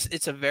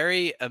 it's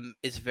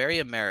very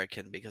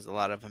American because a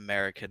lot of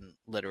American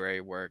literary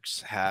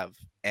works have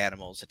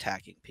animals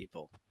attacking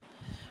people.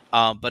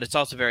 But it's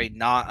also very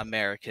not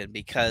American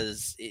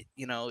because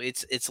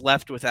it's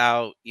left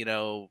without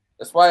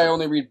That's why I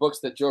only read books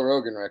that Joe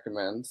Rogan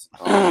recommends.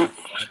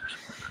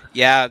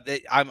 Yeah,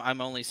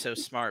 I'm only so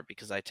smart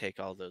because I take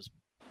all those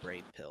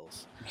brain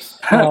pills.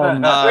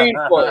 Brain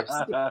Force.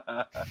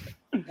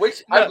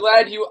 Which I'm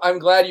glad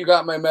you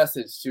got my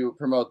message to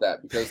promote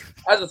that, because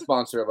as a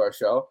sponsor of our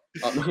show.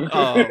 Oh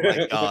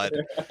my god.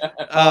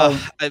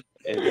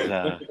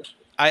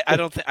 I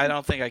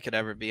don't think I could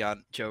ever be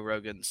on Joe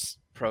Rogan's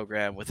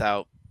program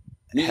without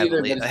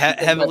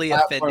heavily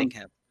offending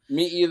him.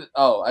 Me either.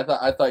 Oh,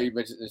 I thought you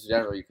mentioned in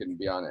general you couldn't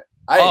be on it.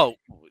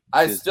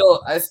 I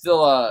still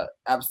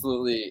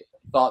absolutely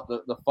thought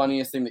the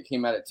funniest thing that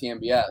came out of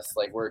TMBS,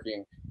 like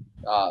working,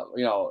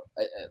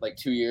 like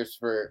 2 years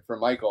for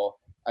Michael.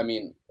 I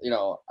mean,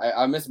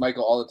 I miss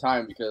Michael all the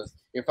time because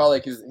it felt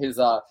like his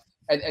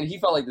and he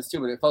felt like this too,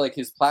 but it felt like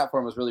his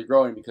platform was really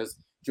growing because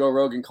Joe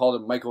Rogan called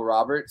him Michael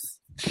Roberts.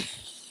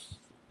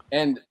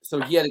 And so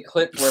he had a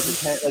clip where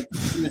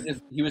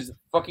he was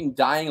fucking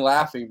dying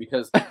laughing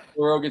because Joe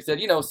Rogan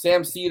said,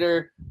 Sam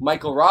Cedar,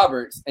 Michael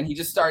Roberts, and he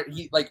just started.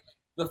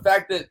 The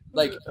fact that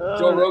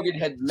Joe Rogan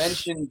had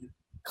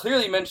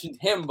clearly mentioned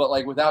him, but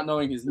like without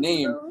knowing his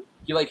name,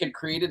 he had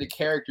created a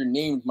character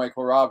named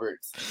Michael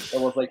Roberts. That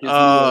was like his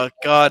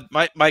god,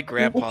 my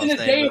grandpa's within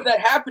a day of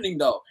that happening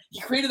though. He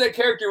created that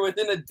character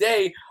within a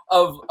day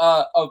of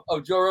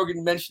Joe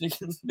Rogan mentioning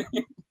his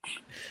name.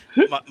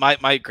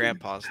 My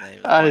grandpa's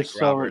name. That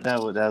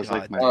was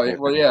like my. Oh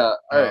well, yeah.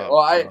 All right.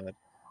 Well,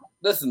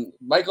 listen.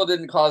 Michael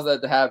didn't cause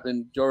that to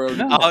happen. Joe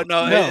Rogan.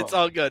 No, it's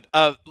all good.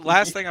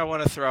 Last thing I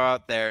want to throw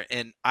out there,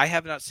 and I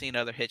have not seen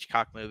other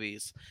Hitchcock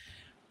movies.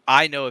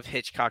 I know of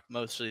Hitchcock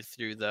mostly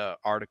through the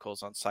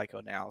articles on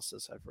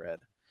psychoanalysis I've read.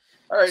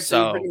 All right,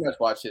 so you pretty much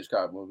watch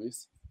Hitchcock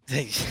movies.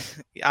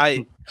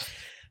 I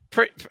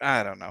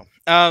don't know.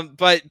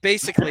 But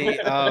basically,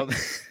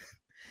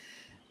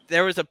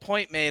 there was a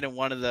point made in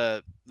one of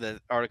the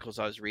articles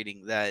I was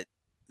reading that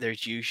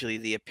there's usually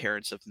the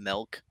appearance of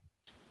milk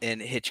in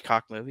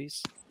Hitchcock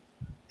movies.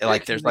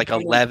 There's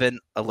 11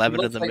 of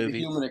the movies. The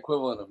human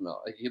equivalent of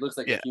milk. He looks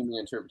like a human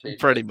interpretation.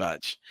 Pretty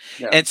much.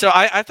 Yeah. And so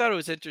I thought it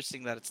was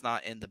interesting that it's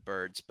not in the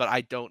birds, but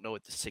I don't know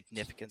what the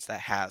significance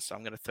that has. So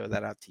I'm going to throw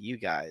that out to you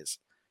guys,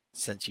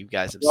 since you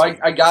guys have seen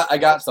I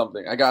got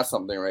something. I got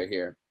something right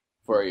here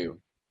for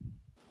you.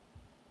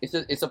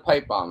 It's a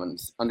pipe bomb and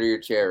it's under your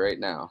chair right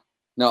now.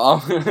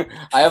 No,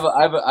 I have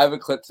a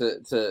clip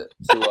to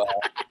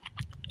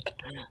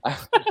I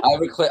have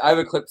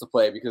a clip to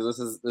play because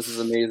this is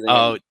amazing.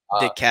 Oh,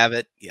 Dick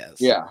Cavett, yes.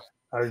 Yeah.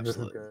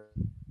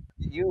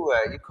 You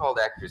called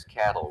actors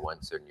cattle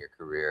once in your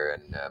career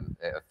and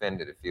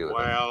offended a few of them.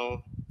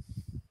 Well,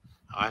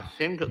 I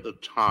think at the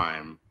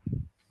time,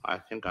 I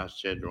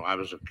said I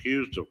was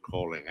accused of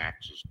calling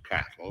actors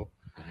cattle,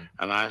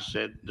 and I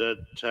said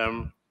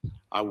that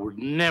I would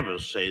never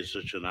say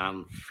such an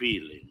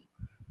unfeeling,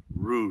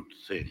 rude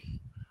thing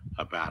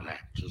about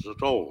actors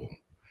at all.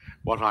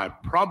 What I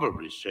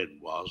probably said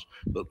was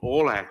that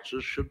all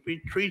actors should be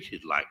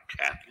treated like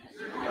cattle.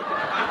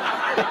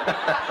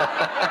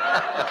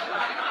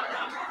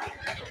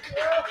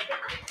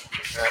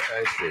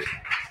 I see.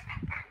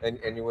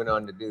 And you went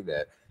on to do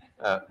that.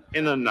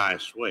 In a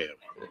nice way.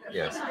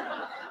 Yes.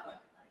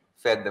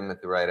 Fed them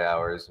at the right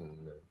hours and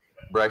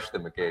brushed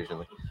them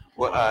occasionally.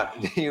 Well,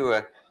 do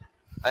you?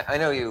 I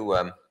know you.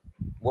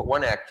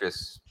 One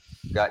actress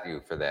got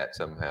you for that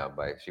somehow.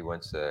 She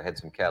once had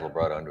some cattle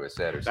brought onto a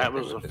set or something.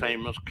 That was the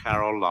famous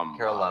Carol Lombard.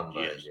 Carol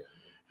Lombard, yes. Yeah.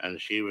 And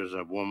she was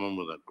a woman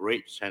with a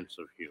great sense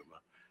of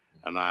humor.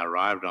 And I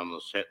arrived on the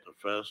set the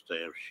first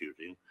day of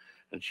shooting,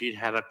 and she'd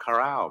had a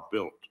corral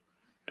built.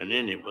 And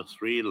in it were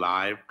 3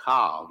 live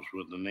calves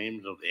with the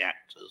names of the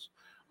actors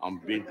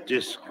on big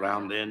discs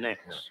round their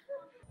necks.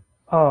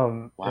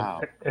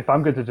 Wow. If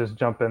I'm good to just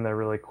jump in there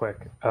really quick,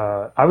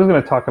 I was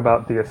going to talk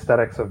about the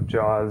aesthetics of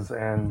Jaws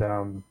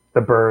and the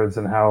birds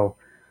and how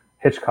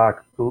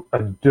Hitchcock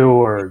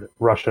adored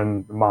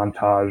Russian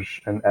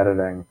montage and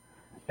editing.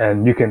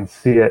 And you can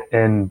see it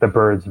in the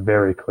birds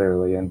very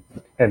clearly.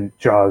 And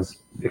Jaws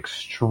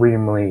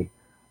extremely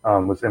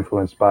was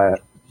influenced by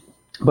it.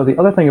 But the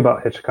other thing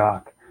about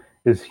Hitchcock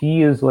is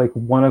he is like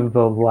one of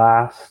the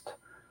last,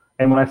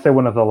 and when I say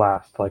one of the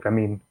last, like, I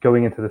mean,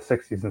 going into the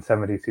 60s and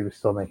 70s, he was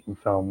still making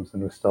films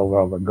and was still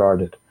well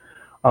regarded.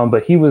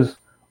 But he was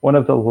one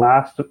of the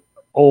last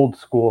old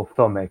school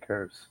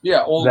filmmakers.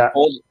 Yeah,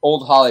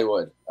 old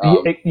Hollywood.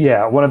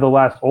 Yeah, one of the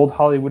last old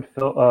Hollywood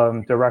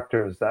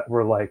directors that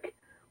were like,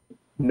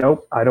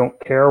 nope, I don't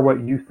care what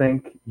you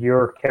think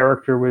your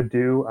character would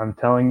do. I'm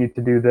telling you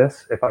to do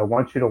this. If I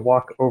want you to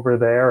walk over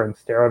there and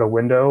stare out a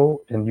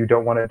window and you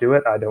don't want to do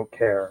it, I don't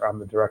care. I'm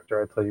the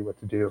director. I tell you what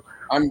to do.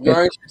 I'm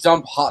going to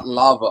dump hot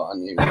lava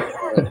on you.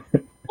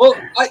 Well,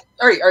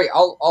 all right.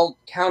 I'll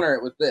counter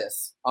it with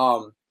this.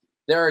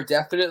 There are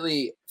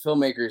definitely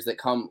filmmakers that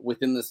come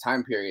within this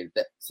time period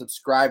that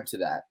subscribe to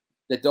that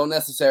don't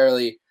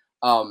necessarily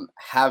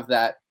have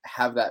that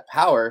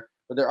power.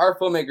 But there are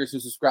filmmakers who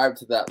subscribe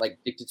to that like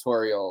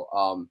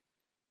dictatorial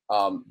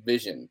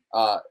vision.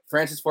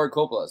 Francis Ford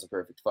Coppola is a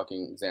perfect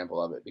fucking example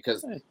of it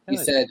because he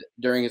said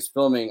during his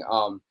filming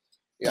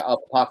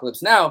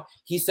Apocalypse Now,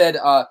 he said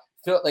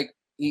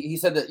he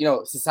said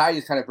that society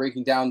is kind of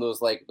breaking down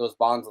those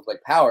bonds of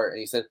like power, and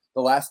he said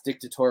the last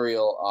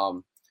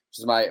dictatorial which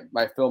is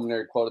my film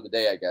nerd quote of the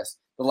day, I guess.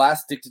 The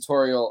last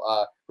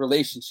dictatorial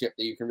relationship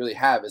that you can really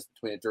have is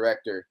between a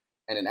director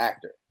and an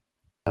actor.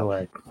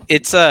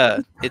 It's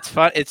fun.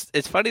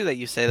 It's funny that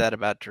you say that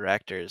about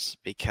directors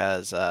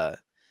because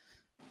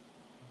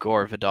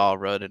Gore Vidal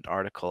wrote an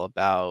article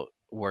about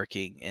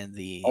working in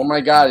the. Oh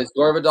my God! Is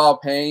Gore Vidal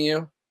paying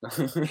you?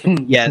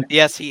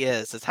 Yes, he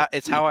is.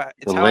 It's how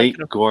late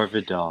Gore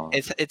Vidal.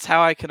 It's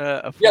how I can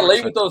afford. Yeah,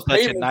 late with those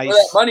payments. Where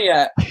that money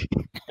at?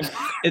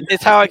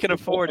 It's how I can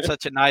afford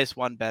such a nice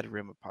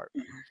 1-bedroom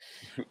apartment.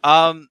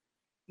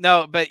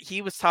 No, but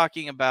he was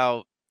talking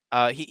about.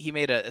 He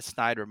made a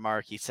snide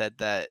remark. He said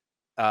that.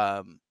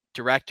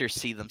 Directors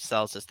see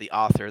themselves as the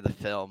author of the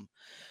film,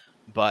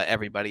 but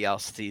everybody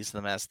else sees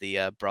them as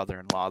the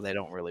brother-in-law they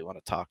don't really want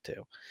to talk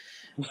to.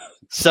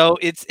 So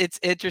it's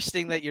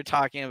interesting that you're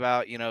talking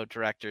about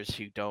directors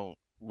who don't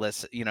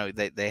listen.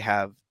 They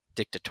have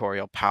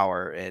dictatorial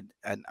power, and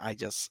I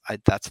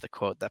that's the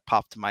quote that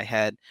popped in my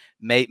head.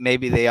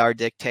 Maybe they are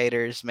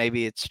dictators.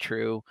 Maybe it's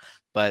true,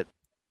 but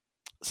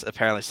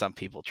apparently some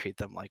people treat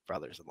them like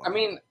brothers-in-law. I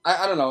mean,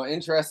 I don't know. An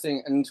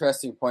interesting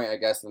point, I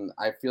guess, and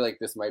I feel like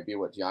this might be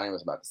what Gianni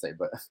was about to say,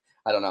 but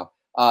I don't know.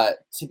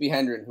 Tippi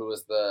Hedren, who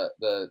was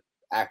the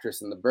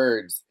actress in The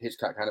Birds,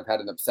 Hitchcock kind of had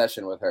an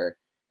obsession with her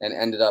and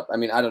ended up, I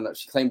mean, I don't know.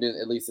 She claimed it,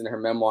 at least in her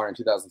memoir in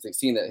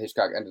 2016, that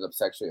Hitchcock ended up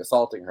sexually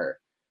assaulting her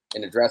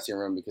in a dressing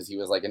room because he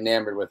was like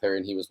enamored with her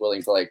and he was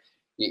willing to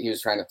he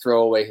was trying to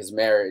throw away his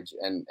marriage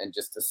and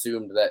just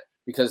assumed that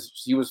because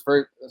she was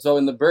first. So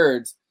in The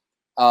Birds,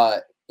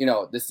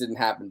 this didn't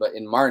happen, but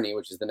in Marnie,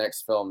 which is the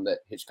next film that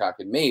Hitchcock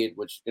had made,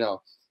 which,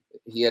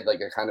 he had like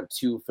a kind of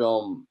two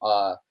film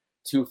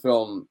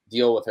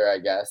deal with her, I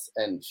guess.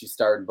 And she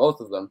starred in both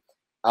of them.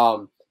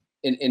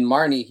 In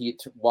Marnie, he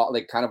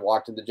kind of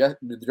walked into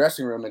the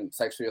dressing room and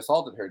sexually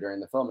assaulted her during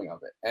the filming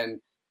of it. And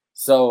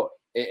so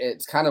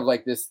it's kind of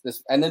like this,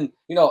 and then,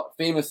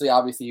 famously,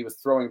 obviously he was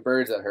throwing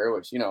birds at her,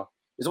 which,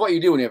 is what you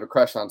do when you have a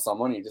crush on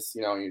someone. You just,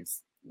 you're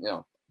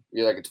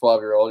like a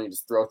 12-year-old and you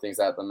just throw things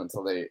at them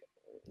until they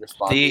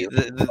respond.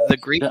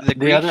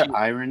 The other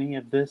irony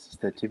of this is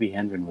that Tippi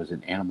Hedren was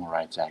an animal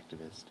rights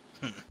activist.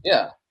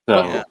 Yeah,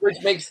 which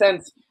makes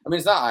sense. I mean,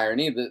 it's not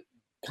irony. The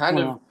kind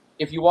of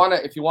if you want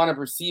to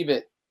perceive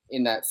it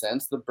in that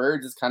sense, The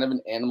Birds is kind of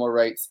an animal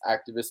rights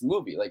activist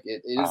movie. Like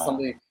it is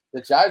something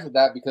that jives with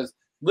that because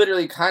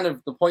literally, kind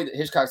of the point that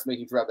Hitchcock's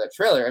making throughout that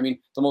trailer. I mean,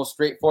 the most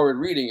straightforward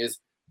reading is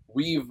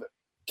we've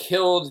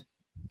killed,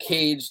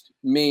 caged,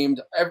 maimed,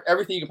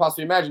 everything you can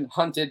possibly imagine,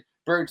 hunted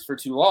birds for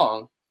too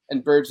long.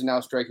 And birds are now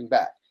striking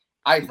back.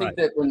 I think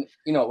that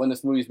when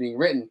this movie is being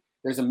written,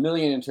 there's a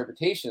million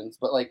interpretations.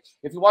 But like,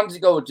 if you wanted to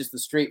go with just the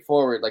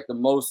straightforward, like the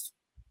most,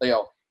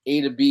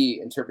 A to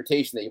B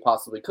interpretation that you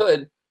possibly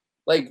could,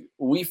 like,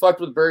 we fucked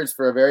with birds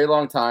for a very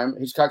long time.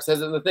 Hitchcock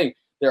says it in the thing.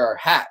 There are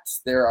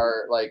hats. There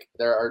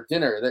are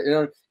dinner.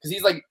 Because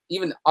he's like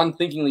even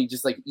unthinkingly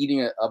just like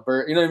eating a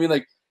bird. You know what I mean?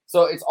 Like,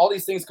 so it's all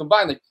these things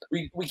combined. Like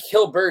we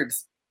kill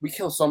birds. We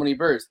kill so many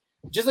birds,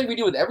 just like we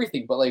do with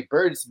everything. But like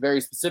birds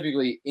very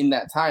specifically in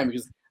that time,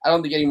 because I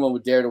don't think anyone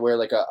would dare to wear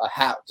like a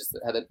hat just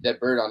that had a dead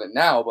bird on it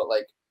now. But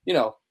like,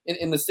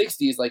 in the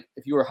 60s, like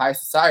if you were high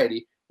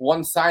society,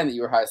 one sign that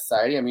you were high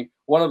society, I mean,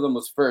 one of them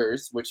was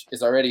furs, which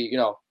is already,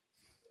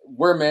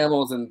 we're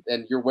mammals and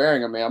you're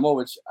wearing a mammal,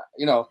 which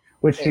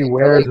she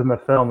wears in the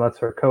film. That's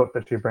her coat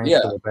that she brings to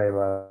the bay.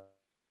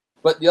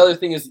 But the other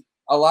thing is,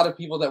 a lot of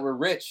people that were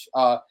rich,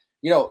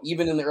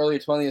 even in the early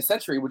 20th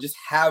century, would just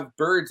have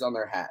birds on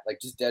their hat, like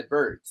just dead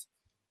birds.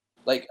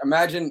 Like,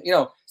 imagine,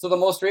 so the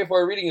most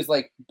straightforward reading is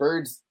like,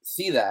 birds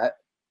see that.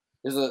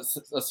 There's a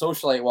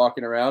socialite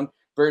walking around.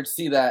 Birds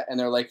see that, and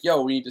they're like,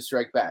 yo, we need to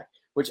strike back,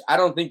 which I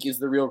don't think is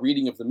the real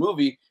reading of the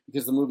movie,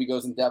 because the movie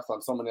goes in depth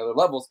on so many other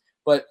levels.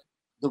 But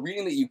the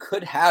reading that you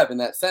could have in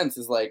that sense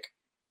is like,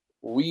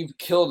 we've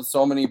killed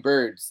so many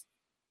birds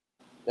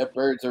that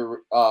birds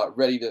are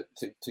ready to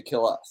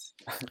kill us,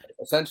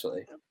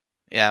 essentially.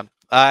 Yeah,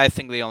 I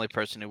think the only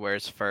person who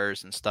wears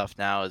furs and stuff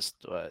now is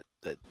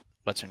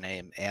what's her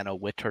name, Anna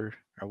Wintour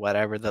or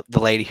whatever, the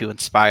lady who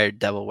inspired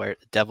Devil Wears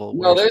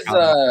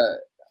Prada.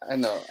 I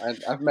know,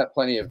 I've met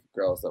plenty of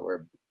girls that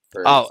wear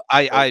furs. Oh,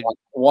 I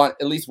want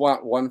at least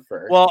one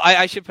fur. Well,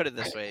 I should put it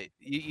this way: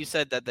 you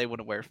said that they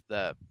wouldn't wear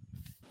the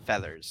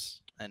feathers.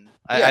 And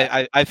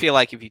I feel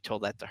like if you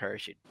told that to her,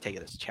 she'd take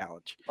it as a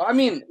challenge. Well, I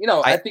mean,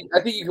 I think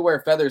you could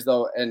wear feathers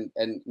though, and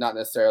not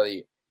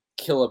necessarily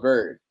kill a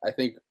bird. I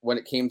think when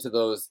it came to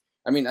those,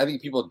 I mean, I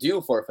think people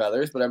do for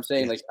feathers, but I'm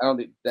saying like, I don't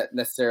think that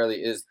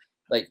necessarily is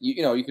like,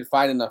 you could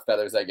find enough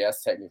feathers, I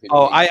guess, technically.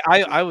 Oh,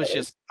 I was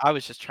just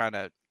trying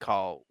to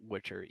call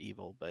Witcher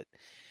evil, but.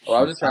 Well,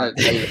 I was just trying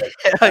to tell you.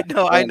 I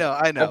know.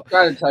 I'm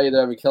trying to tell you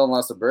that I've been killing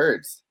lots of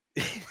birds.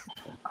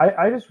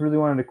 I just really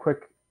wanted to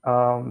quick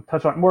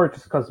touch on more,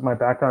 just because my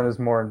background is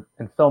more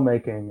in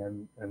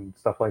filmmaking and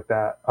stuff like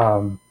that.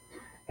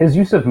 His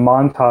use of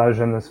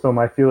montage in this film,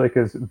 I feel like,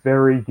 is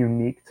very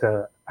unique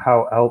to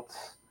how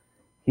else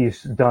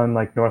he's done,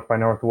 like North by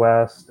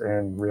Northwest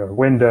and Rear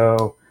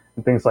Window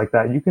and things like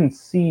that. You can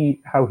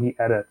see how he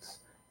edits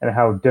and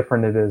how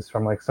different it is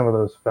from like some of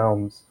those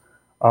films.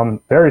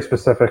 Very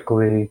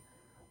specifically,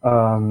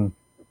 the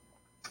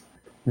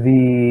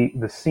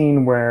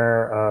scene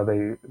where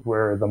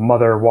the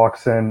mother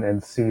walks in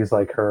and sees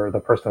like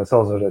the person that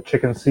sells her the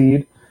chicken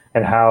seed,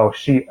 and how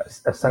she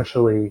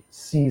essentially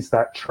sees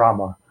that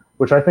trauma,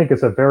 which I think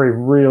is a very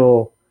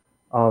real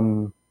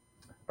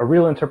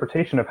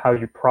interpretation of how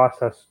you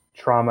process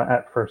trauma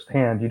at first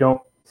hand. You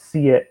don't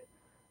see it,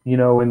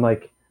 in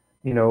like,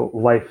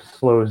 life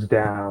slows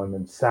down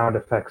and sound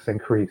effects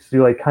increase.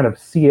 You like kind of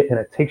see it, and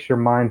it takes your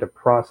mind to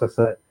process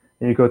it,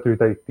 and you go through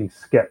these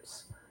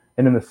skips.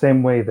 And in the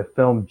same way, the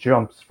film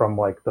jumps from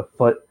like the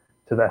foot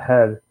to the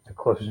head, to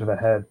closer to the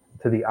head,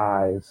 to the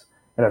eyes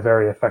in a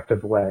very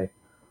effective way.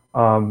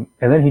 And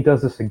then he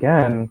does this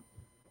again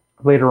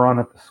later on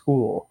at the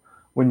school,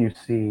 when you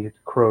see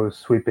crows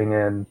sweeping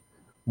in.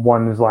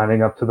 One is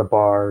lining up to the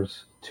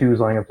bars, two is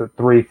lining up to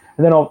three,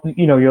 and then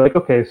you're like,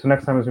 okay, so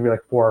next time it's gonna be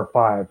like 4 or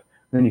 5. And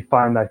then you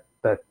find that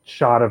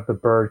shot of the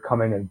bird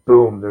coming, and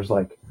boom, there's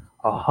like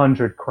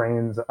 100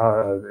 crows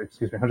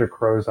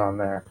on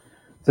there.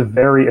 It's a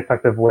very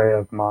effective way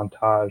of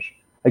montage.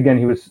 Again,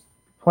 he was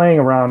playing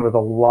around with a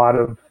lot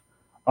of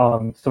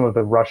some of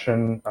the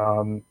Russian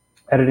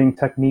editing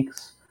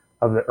techniques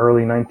of the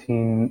early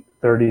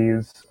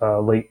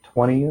 1930s, late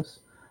 20s.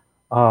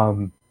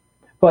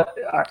 But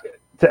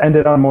to end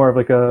it on more of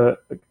like a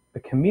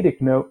comedic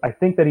note, I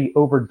think that he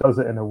overdoes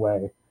it in a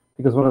way,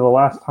 because one of the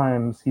last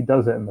times he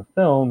does it in the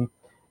film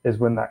is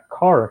when that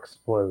car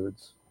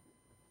explodes,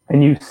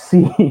 and you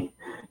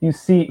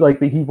see like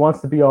he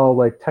wants to be all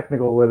like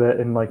technical with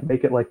it and like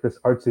make it like this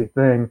artsy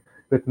thing,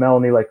 with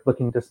Melanie like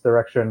looking this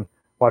direction,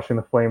 watching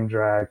the flame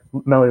drag,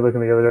 Melanie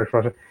looking the other direction,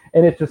 watching,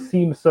 and it just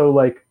seems so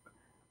like,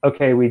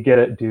 okay, we get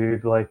it,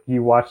 dude. Like,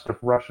 you watched a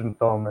Russian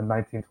film in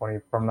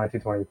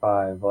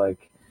 1925.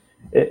 Like,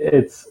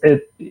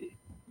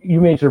 you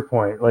made your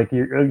point. Like,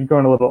 you're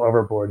going a little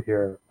overboard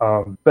here.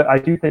 But I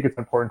do think it's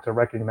important to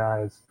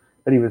recognize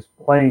that he was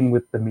playing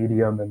with the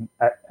medium and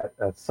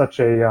at such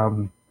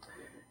a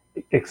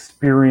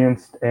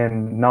experienced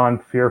and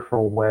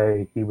non-fearful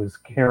way. He was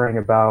caring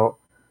about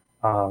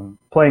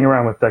playing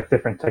around with like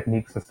different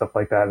techniques and stuff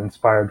like that,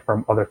 inspired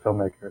from other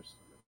filmmakers.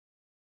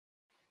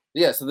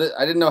 Yeah, so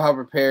I didn't know how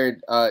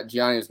prepared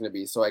Gianni was going to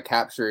be, so I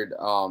captured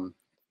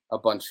a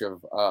bunch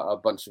of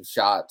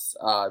shots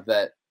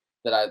that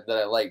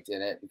I liked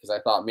in it, because I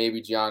thought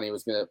maybe Gianni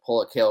was going to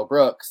pull a Cale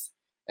Brooks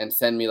and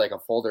send me like a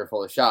folder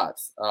full of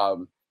shots,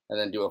 and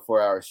then do a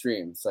 4-hour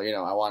stream. So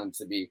I wanted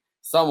to be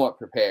somewhat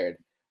prepared.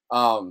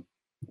 So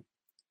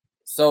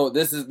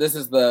this is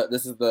the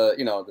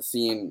the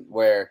scene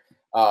where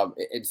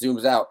it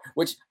zooms out,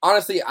 which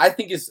honestly I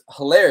think is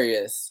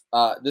hilarious.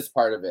 This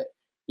part of it,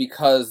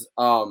 because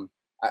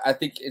I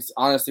think it's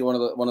honestly one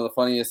of the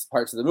funniest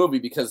parts of the movie,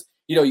 because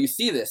you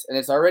see this and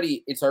it's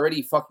already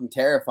fucking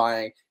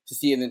terrifying to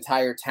see an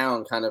entire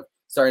town kind of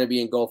starting to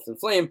be engulfed in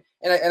flame,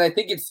 and I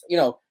think it's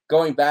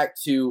going back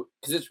to,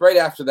 because it's right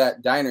after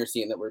that diner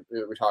scene that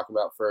we're talking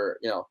about for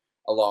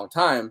a long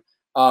time.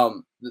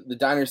 The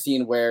diner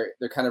scene where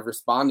they're kind of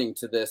responding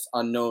to this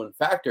unknown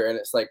factor, and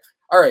it's like,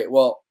 all right,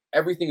 well,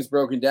 everything's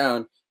broken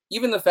down,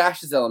 even the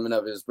fascist element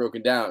of it is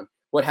broken down.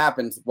 What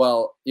happens?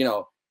 Well,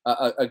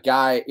 a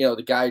guy,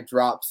 the guy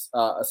drops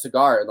a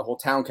cigar and the whole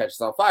town catches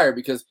on fire,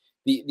 because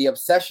the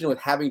obsession with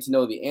having to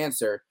know the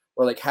answer,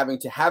 or like having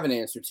to have an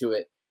answer to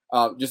it,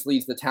 just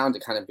leads the town to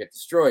kind of get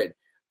destroyed.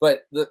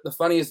 But the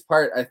funniest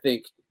part, I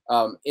think,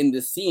 in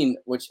this scene,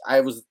 which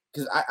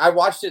because I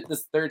watched it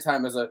this third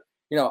time as I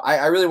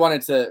really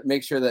wanted to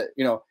make sure that,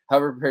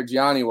 however prepared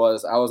Gianni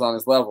was, I was on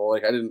his level.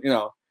 Like I didn't,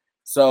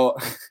 so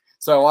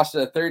I watched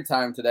it a third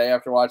time today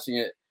after watching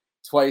it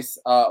twice.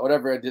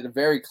 Whatever, I did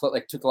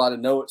took a lot of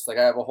notes. Like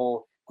I have a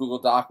whole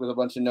Google Doc with a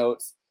bunch of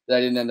notes that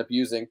I didn't end up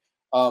using.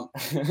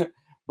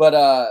 But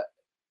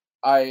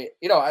I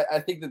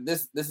think that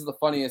this is the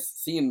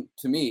funniest scene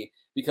to me,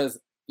 because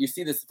you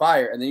see this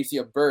fire and then you see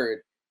a bird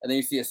and then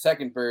you see a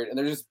second bird, and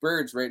there's just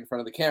birds right in front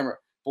of the camera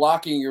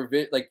blocking your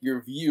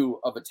view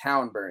of a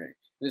town burning.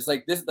 And it's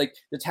like this, like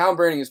the town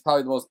burning is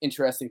probably the most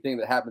interesting thing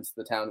that happens to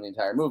the town in the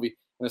entire movie.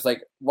 And it's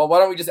like, well, why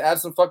don't we just add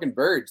some fucking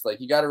birds?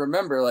 Like you got to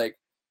remember, like,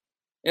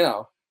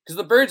 because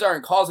the birds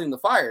aren't causing the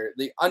fire.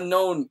 The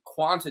unknown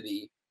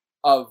quantity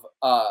of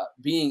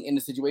being in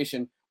a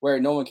situation where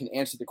no one can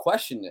answer the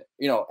question,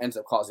 ends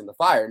up causing the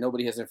fire.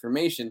 Nobody has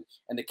information,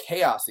 and the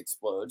chaos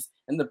explodes.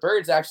 And the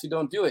birds actually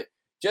don't do it.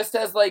 Just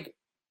as, like,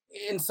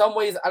 in some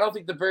ways, I don't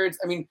think the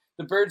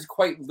birds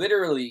quite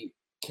literally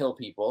kill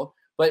people,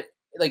 but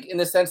like in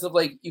the sense of,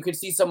 like, you could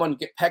see someone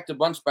get pecked a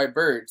bunch by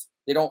birds.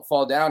 They don't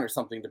fall down or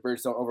something. The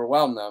birds don't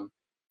overwhelm them,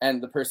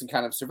 and the person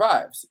kind of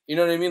survives. You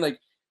know what I mean? Like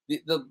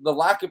the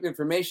lack of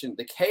information,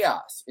 the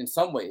chaos in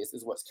some ways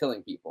is what's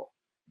killing people.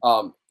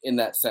 In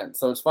that sense.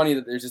 So it's funny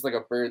that there's just like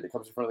a bird that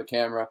comes in front of the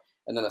camera,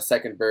 and then a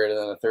second bird, and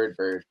then a third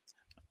bird.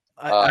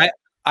 I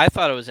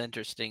thought it was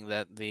interesting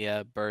that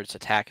the birds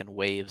attack in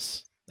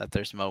waves, that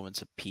there's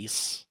moments of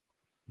peace.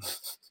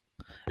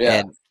 Yeah.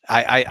 And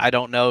I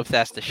don't know if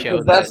that's to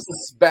show that's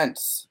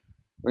suspense.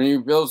 When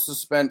you build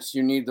suspense,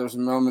 you need those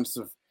moments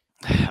of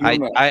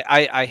humor.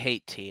 I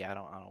hate tea. I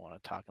don't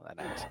want to talk in that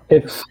accent.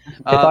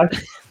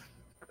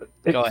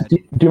 Go ahead. Do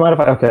you mind if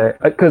I? Okay,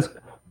 because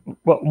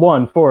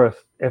one, Forrest,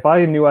 if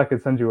I knew I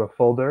could send you a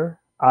folder,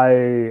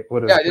 I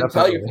would have. Yeah, I didn't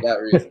tell you for that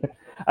reason.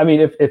 I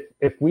mean, if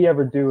you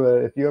ever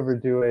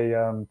do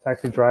a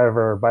taxi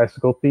driver or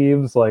bicycle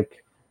thieves,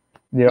 like,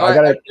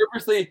 I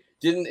purposely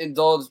didn't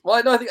indulge. Well,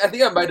 I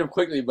think I might have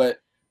quickly, but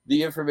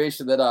the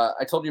information that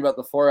I told you about,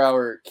 the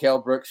 4-hour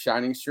Cale Brooks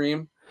Shining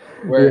stream,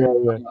 where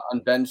on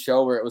Ben's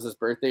show, where it was his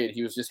birthday and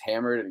he was just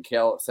hammered, and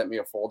Cale sent me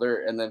a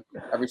folder, and then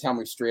every time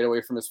we strayed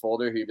away from his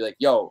folder, he'd be like,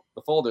 "Yo,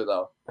 the folder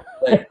though."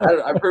 Like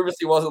I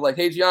purposely wasn't like,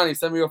 "Hey Gianni,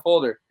 send me a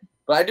folder,"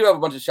 but I do have a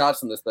bunch of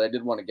shots from this that I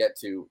did want to get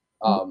to.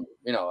 I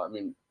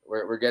mean,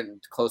 we're getting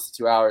close to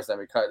 2 hours, and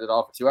we cut it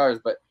off for 2 hours,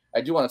 but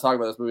I do want to talk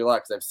about this movie a lot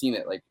because I've seen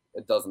it like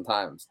a dozen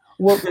times.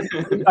 Well,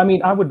 I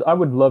mean, I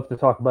would love to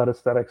talk about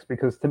aesthetics,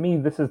 because to me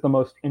this is the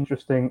most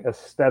interesting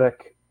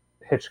aesthetic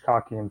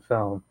Hitchcockian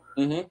film.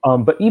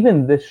 Mm-hmm. But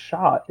even this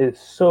shot it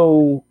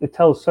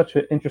tells such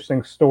an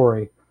interesting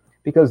story,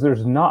 because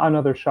there's not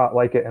another shot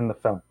like it in the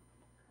film.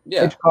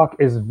 Yeah. Hitchcock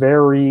is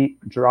very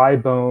dry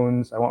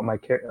bones. I want my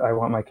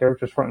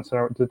characters front and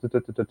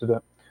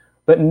center.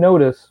 But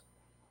notice,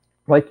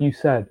 like you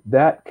said,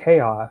 that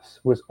chaos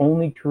was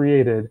only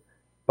created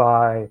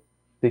by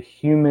the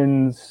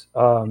humans'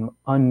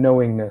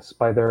 unknowingness,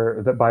 by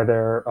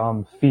their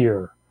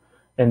fear,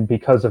 and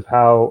because of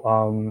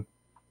how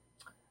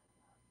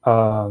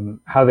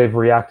they've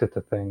reacted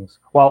to things,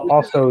 while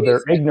also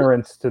their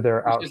ignorance to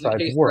their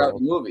outside world.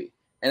 The movie,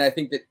 and I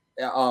think that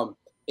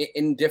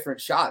in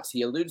different shots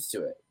he alludes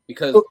to it,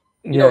 because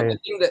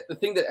the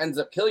thing that ends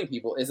up killing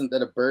people isn't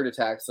that a bird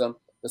attacks them,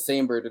 the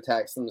same bird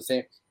attacks them,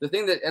 the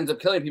thing that ends up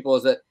killing people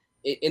is that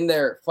in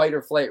their fight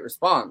or flight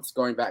response,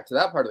 going back to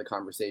that part of the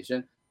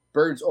conversation,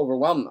 birds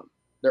overwhelm them.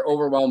 They're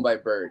overwhelmed by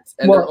birds,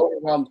 and they're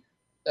overwhelmed.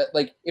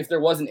 Like if there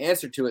was an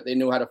answer to it, they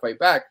knew how to fight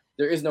back.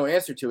 There is no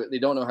answer to it. They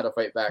don't know how to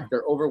fight back.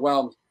 They're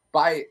overwhelmed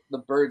by the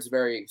bird's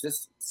very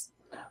existence.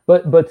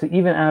 But to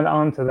even add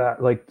on to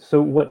that, like,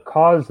 so what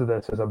caused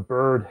this is a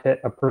bird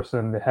hit a person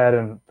in the head,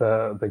 and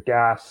the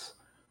gas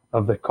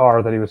of the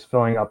car that he was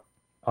filling up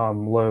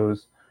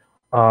Lowe's,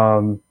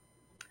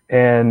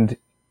 and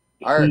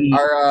our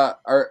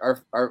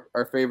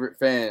favorite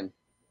fan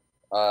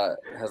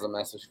has a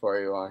message for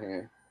you on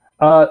here.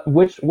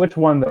 Which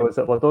one though? Is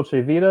it La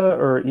Dolce Vita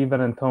or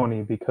Even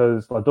Antoni?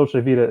 Because La Dolce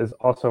Vita is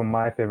also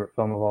my favorite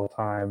film of all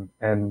time,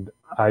 and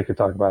I could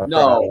talk about it.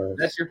 No,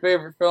 that's your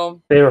favorite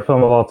film? Favorite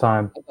film of all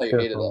time. I thought you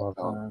hated that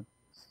film.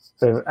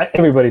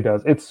 Everybody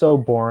does. It's so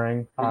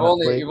boring.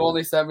 Honestly, You've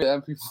only sent me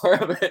the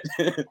MP4 of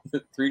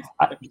it 3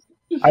 times.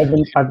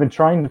 I've been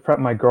trying to prep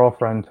my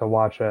girlfriend to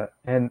watch it,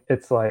 and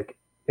it's my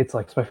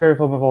favorite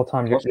film of all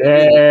time. Yeah,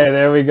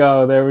 there we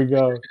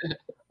go.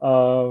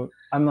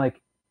 I'm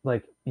like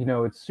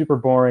it's super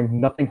boring.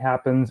 Nothing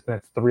happens, and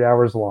it's 3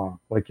 hours long.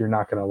 Like, you're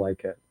not gonna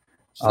like it.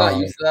 She's not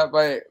used to that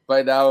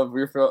by now. If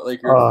you're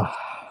like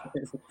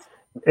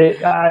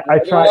I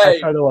try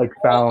to like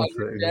balance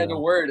it. Understand a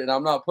word, and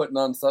I'm not putting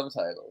on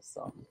subtitles.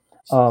 So.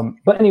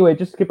 But anyway,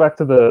 just to get back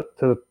to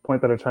the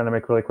point that I'm trying to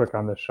make really quick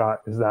on this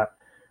shot is that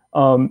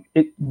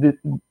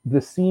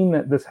the scene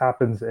that this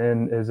happens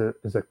in is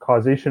a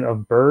causation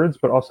of birds,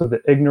 but also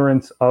the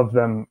ignorance of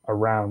them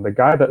around. The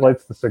guy that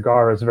lights the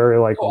cigar is very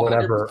like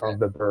whatever of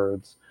the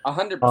birds.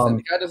 100%.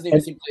 The guy doesn't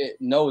even seem to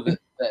know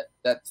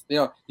that's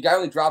the guy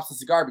only drops the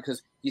cigar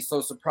because he's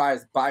so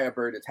surprised by a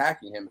bird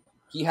attacking him.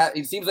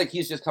 It seems like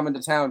he's just coming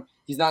to town.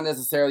 He's not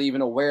necessarily even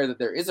aware that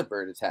there is a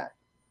bird attack.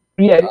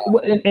 Yeah,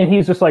 and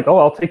he's just like, oh,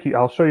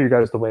 I'll show you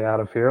guys the way out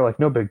of here. Like,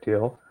 no big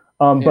deal.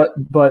 But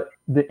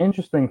the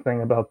interesting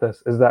thing about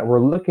this is that we're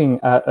looking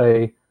at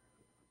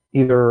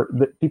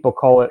people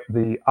call it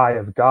the eye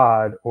of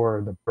God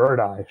or the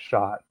bird eye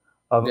shot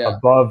of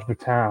above the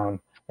town.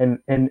 And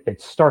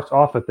it starts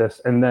off at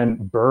this, and then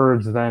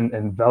birds then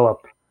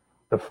envelop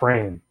the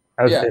frame.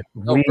 Birds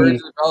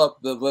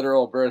envelop the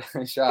literal bird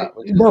eye shot.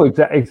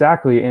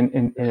 Exactly.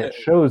 And it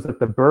shows that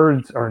the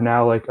birds are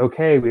now like,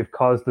 okay, we've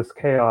caused this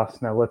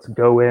chaos. Now let's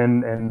go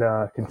in and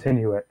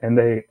continue it. And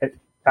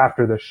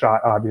after this shot,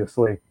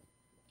 obviously,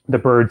 the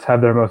birds have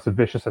their most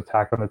vicious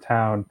attack on the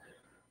town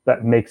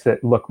that makes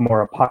it look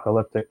more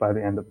apocalyptic by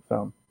the end of the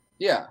film.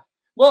 Yeah.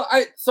 Well,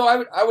 I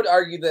would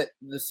argue that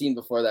the scene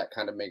before that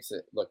kind of makes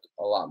it look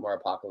a lot more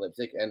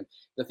apocalyptic. And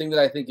the thing that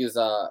I think is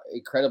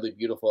incredibly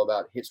beautiful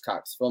about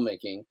Hitchcock's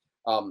filmmaking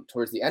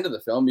towards the end of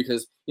the film,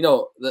 because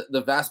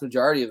the vast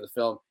majority of the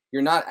film,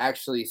 you're not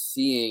actually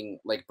seeing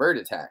like bird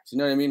attacks. You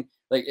know what I mean?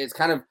 Like, it's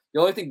kind of the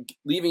only thing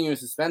leaving you in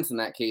suspense in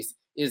that case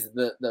is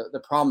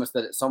the promise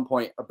that at some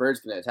point a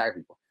bird's going to attack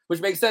people. Which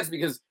makes sense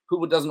because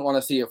who doesn't want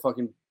to see a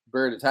fucking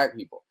bird attack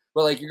people?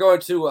 But like, you're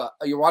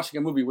watching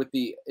a movie with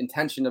the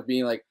intention of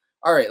being like,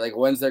 all right, like,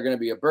 when's there going to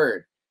be a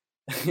bird?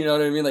 You know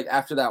what I mean? Like,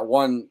 after that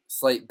one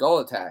slight gull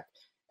attack.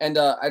 And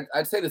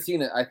I'd say the scene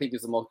that I think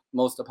is the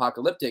most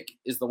apocalyptic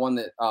is the one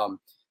that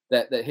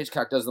that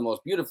Hitchcock does the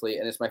most beautifully,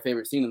 and it's my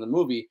favorite scene in the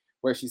movie,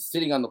 where she's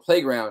sitting on the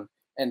playground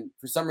and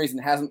for some reason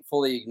hasn't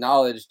fully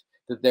acknowledged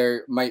that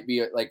there might be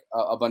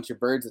a bunch of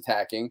birds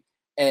attacking.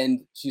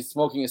 And she's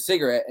smoking a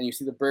cigarette, and you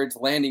see the birds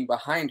landing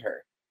behind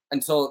her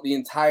until the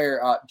entire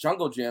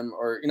jungle gym,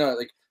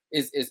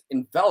 is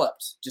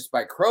enveloped just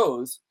by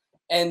crows.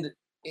 And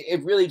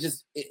it really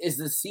just is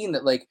this scene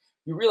that like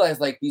you realize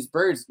like these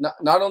birds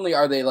not only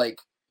are they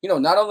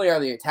not only are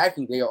they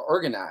attacking, they are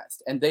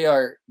organized, and they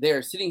are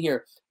sitting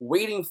here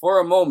waiting for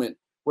a moment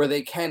where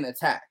they can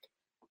attack.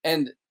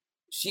 And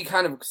she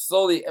kind of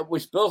slowly,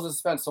 which builds the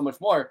suspense so much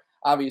more,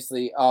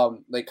 obviously,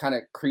 like kind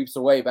of creeps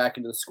away back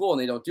into the school,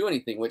 and they don't do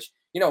anything, which,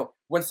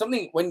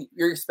 when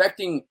you're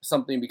expecting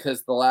something,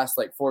 because the last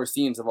like 4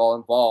 scenes have all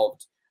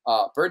involved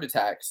bird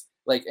attacks,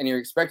 and you're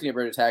expecting a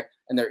bird attack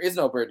and there is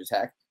no bird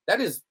attack, that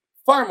is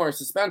far more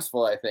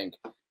suspenseful, I think,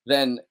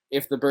 than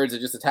if the birds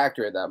had just attacked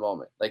her at that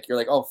moment. Like, you're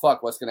like, oh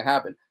fuck, what's going to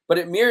happen? But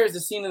it mirrors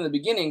the scene in the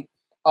beginning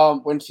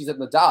when she's at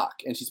the dock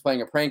and she's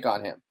playing a prank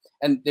on him.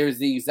 And there's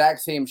the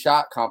exact same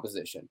shot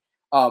composition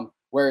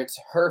where it's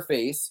her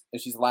face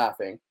and she's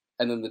laughing,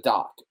 and then the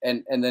dock,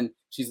 and then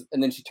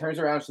she turns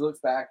around, she looks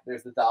back,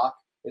 there's the dock,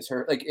 it's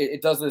her, like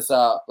it does this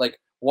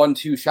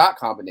 1-2 shot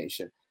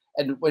combination.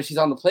 And when she's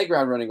on the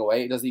playground running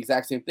away, it does the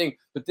exact same thing,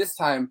 but this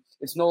time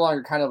it's no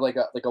longer kind of like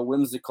a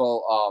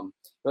whimsical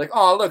like,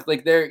 oh look,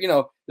 like they're,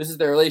 this is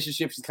their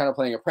relationship, she's kind of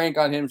playing a prank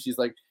on him, she's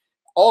like,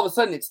 all of a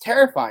sudden it's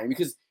terrifying,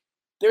 because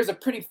there's a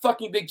pretty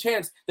fucking big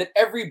chance that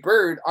every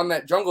bird on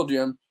that jungle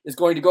gym is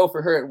going to go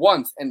for her at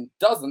once, and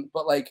doesn't,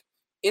 but like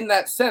in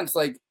that sense,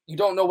 like you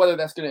don't know whether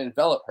that's going to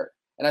envelop her.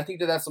 And I think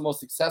that that's the most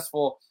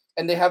successful.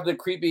 And they have the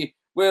creepy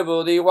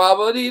wibbledy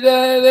wobbly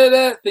da da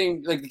da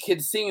thing, like the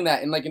kids singing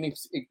that in like an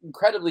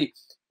incredibly,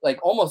 like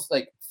almost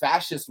like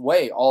fascist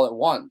way all at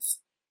once.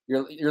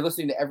 You're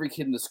listening to every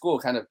kid in the school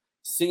kind of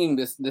singing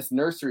this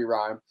nursery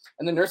rhyme.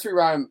 And the nursery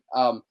rhyme,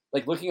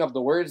 like looking up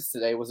the words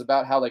today, was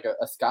about how like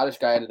a Scottish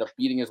guy ended up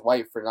beating his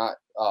wife for not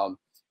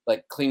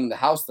like cleaning the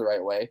house the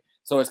right way.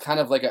 So it's kind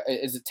of like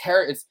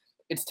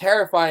it's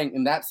terrifying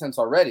in that sense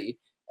already.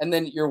 And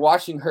then you're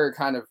watching her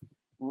kind of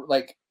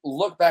like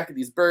look back at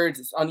these birds.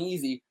 It's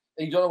uneasy,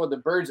 and you don't know what the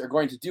birds are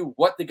going to do.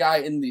 What the guy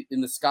in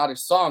the Scottish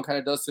song kind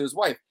of does to his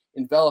wife: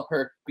 envelop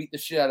her, beat the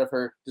shit out of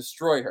her,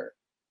 destroy her.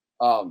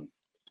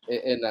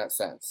 In that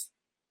sense,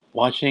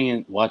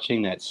 watching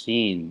that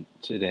scene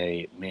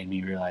today made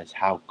me realize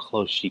how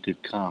close she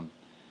could come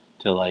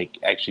to like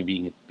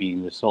actually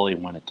being the solely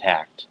one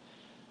attacked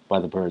by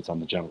the birds on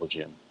the jungle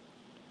gym.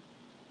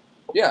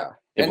 Yeah,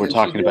 if we're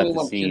talking about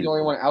the scene, she's the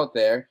only one out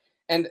there.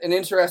 And an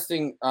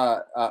interesting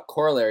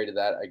corollary to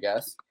that, I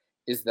guess,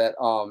 is that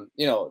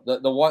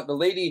the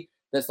lady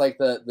that's like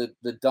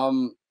the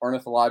dumb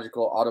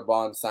ornithological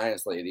Audubon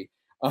science lady,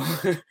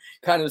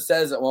 kind of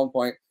says at one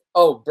point,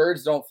 "Oh,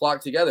 birds don't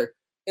flock together."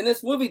 In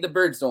this movie, the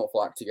birds don't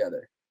flock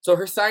together. So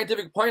her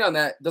scientific point on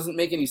that doesn't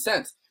make any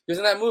sense, because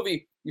in that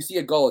movie, you see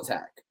a gull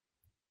attack,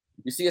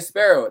 you see a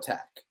sparrow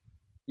attack,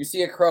 you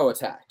see a crow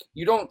attack.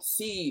 You don't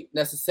see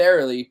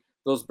necessarily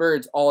those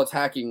birds all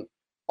attacking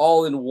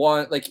all in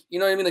one, like, you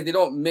know what I mean? Like, they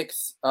don't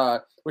mix,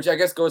 which I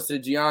guess goes to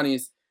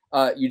Gianni's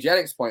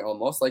eugenics point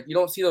almost. Like, you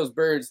don't see those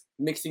birds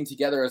mixing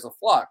together as a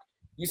flock.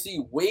 You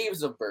see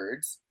waves of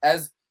birds,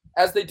 as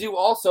they do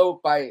also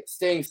by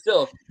staying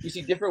still. You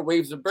see different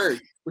waves of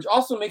birds, which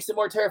also makes it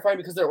more terrifying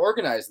because they're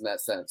organized in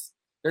that sense.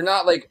 They're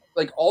not like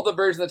all the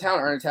birds in the town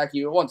aren't attacking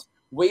you at once.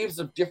 Waves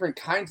of different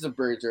kinds of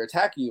birds are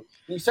attacking you.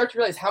 And you start to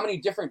realize how many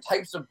different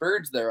types of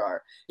birds there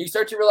are. You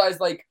start to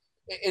realize, like,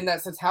 in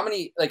that sense, how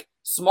many, like,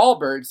 small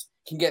birds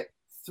can get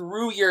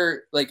through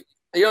your, like,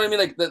 you know what I mean?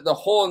 Like the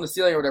hole in the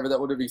ceiling or whatever that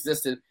would have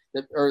existed,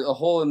 or the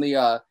hole in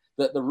the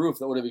roof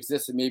that would have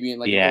existed maybe in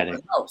like a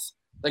house.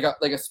 Like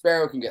a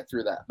sparrow can get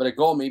through that, but a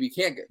gull maybe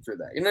can't get through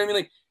that. You know what I mean?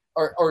 Like,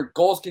 or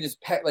gulls can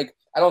just peck. Like,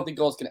 I don't think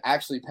gulls can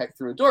actually peck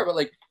through a door, but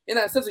like in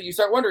that sense, like, you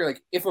start wondering,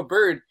 like, if a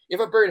bird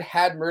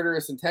had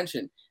murderous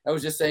intention, I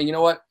was just saying, you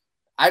know what?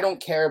 I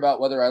don't care about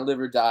whether I live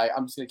or die.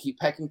 I'm just gonna keep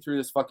pecking through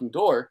this fucking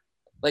door.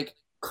 Like,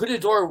 could a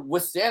door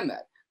withstand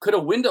that? Could a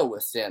window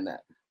withstand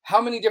that?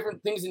 How many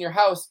different things in your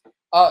house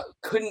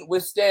couldn't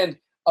withstand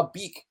a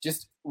beak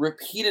just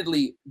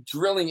repeatedly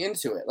drilling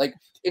into it? Like,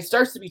 it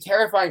starts to be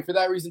terrifying for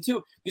that reason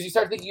too, because you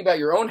start thinking about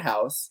your own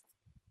house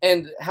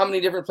and how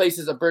many different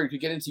places a bird could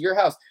get into your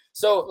house.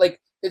 So like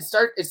it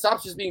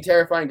stops just being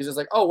terrifying because it's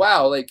like, oh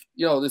wow, like,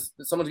 you know,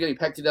 someone's getting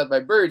pecked to death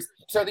by birds.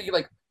 You start thinking,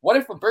 like, what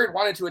if a bird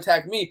wanted to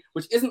attack me,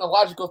 which isn't a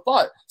logical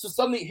thought? So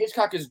suddenly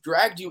Hitchcock has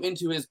dragged you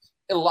into his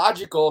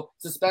illogical,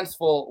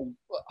 suspenseful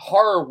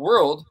horror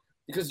world,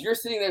 because you're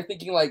sitting there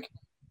thinking like,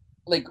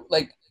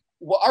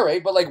 well, all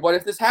right, but like, what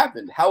if this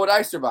happened? How would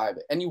I survive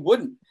it? And you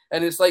wouldn't.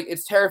 And it's like,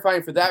 it's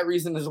terrifying for that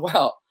reason as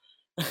well.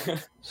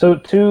 So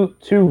two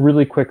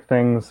really quick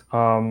things.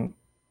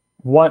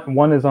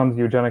 One is on the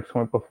eugenics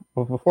point, but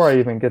before I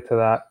even get to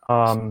that,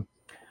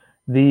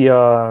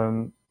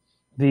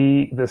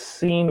 the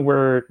scene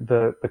where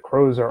the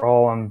crows are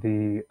all on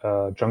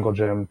the jungle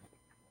gym,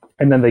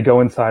 and then they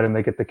go inside and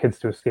they get the kids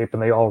to escape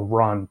and they all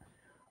run.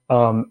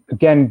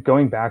 Again,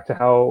 going back to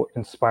how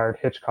inspired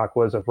Hitchcock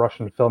was of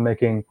Russian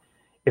filmmaking,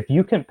 if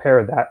you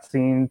compare that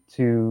scene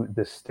to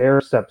the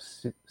stair step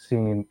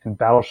scene in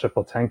Battleship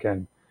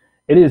Potemkin,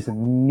 it is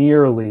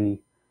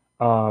nearly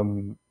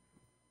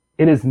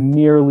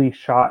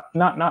shot,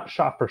 not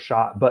shot for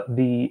shot, but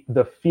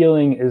the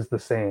feeling is the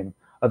same,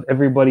 of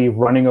everybody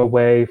running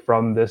away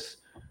from this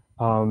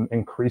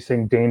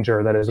increasing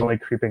danger that is only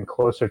creeping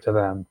closer to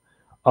them.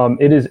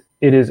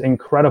 It is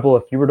incredible,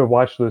 if you were to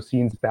watch those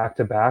scenes back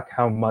to back,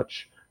 how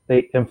much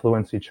they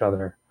influence each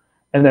other.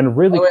 And then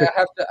really quick,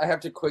 I have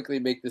to quickly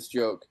make this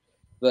joke.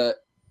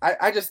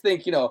 I just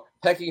think, you know,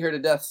 pecking her to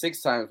death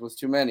 6 times was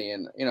too many,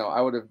 and, you know, I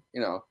would have,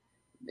 you know,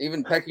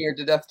 even pecking her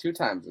to death 2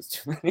 times was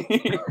too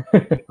many.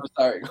 I'm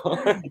sorry. Go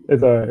on.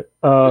 It's all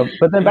right.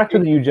 But then back to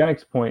the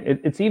eugenics point,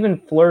 it's even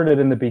flirted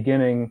in the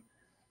beginning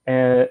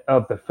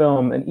of the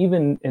film, and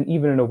even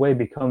in a way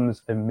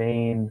becomes a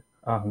main,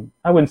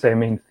 I wouldn't say a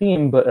main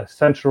theme, but a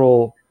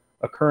central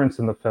occurrence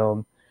in the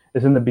film.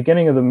 Is in the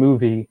beginning of the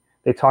movie,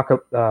 they talk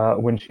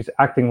when she's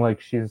acting like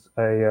she's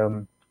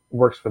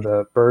works for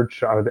the bird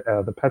shop,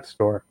 the pet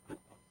store.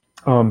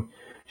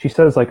 She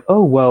says, like,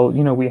 oh, well,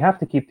 you know, we have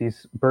to keep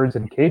these birds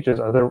in cages,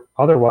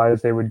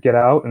 otherwise they would get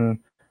out and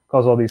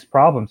cause all these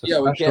problems,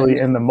 especially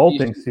in the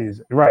molting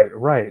season.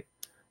 Right.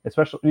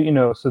 Especially, you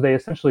know, so they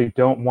essentially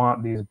don't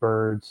want these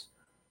birds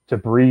to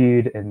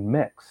breed and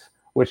mix,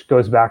 which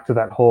goes back to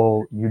that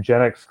whole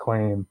eugenics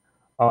claim,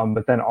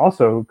 but then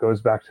also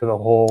goes back to the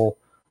whole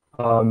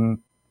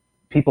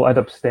people end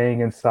up staying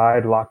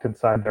inside, locked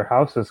inside their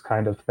houses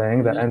kind of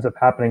thing that ends up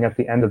happening at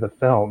the end of the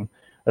film.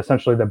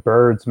 Essentially, the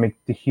birds make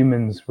the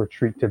humans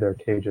retreat to their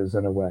cages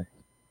in a way.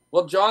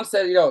 Well, John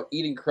said, you know,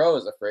 eating crow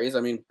is a phrase.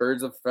 I mean,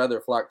 birds of feather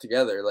flock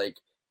together, like,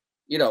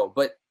 you know,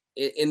 but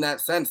in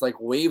that sense,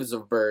 like, waves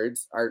of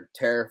birds are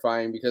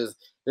terrifying because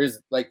there's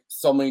like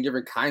so many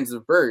different kinds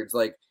of birds.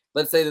 Like,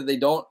 let's say that they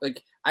don't,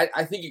 like,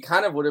 I think it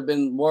kind of would have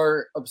been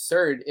more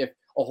absurd if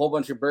a whole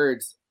bunch of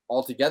birds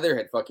altogether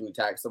had fucking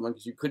attacked someone,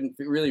 because you couldn't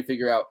really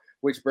figure out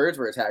which birds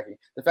were attacking.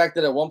 The fact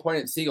that at one point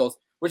it's seagulls,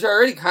 which are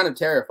already kind of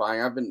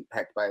terrifying. I've been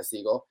pecked by a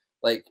seagull,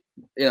 like,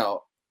 you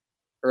know,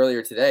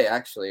 earlier today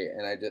actually,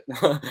 and I did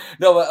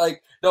no,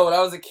 when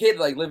I was a kid,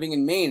 like living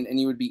in Maine, and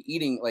you would be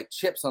eating like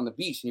chips on the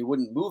beach and you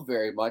wouldn't move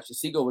very much, a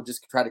seagull would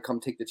just try to come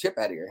take the chip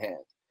out of your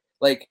hand.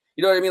 Like,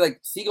 you know what I mean? Like,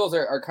 seagulls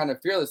are kind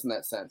of fearless in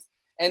that sense.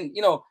 And,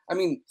 you know, I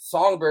mean,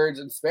 songbirds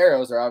and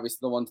sparrows are obviously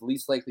the ones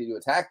least likely to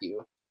attack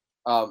you.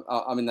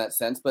 In that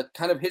sense, but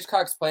kind of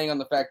Hitchcock's playing on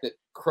the fact that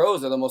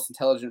crows are the most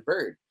intelligent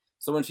bird.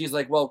 So when she's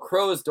like, well,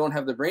 crows don't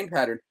have the brain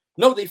pattern.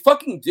 No, they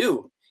fucking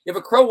do. If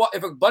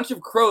a bunch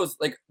of crows,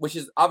 like, which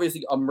is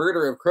obviously a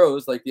murder of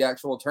crows, like the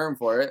actual term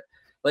for it,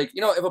 Like,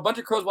 if a bunch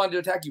of crows wanted to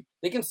attack you,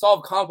 they can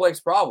solve complex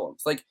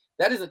problems. Like,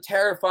 that is a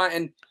terrifying,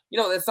 and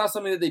that's not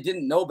something that they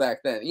didn't know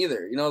back then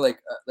either. Like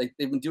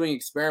they've been doing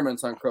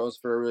experiments on crows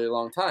for a really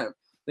long time,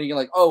 thinking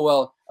like, oh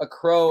well, a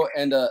crow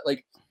and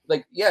like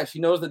yeah, she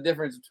knows the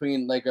difference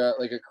between like a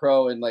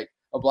crow and like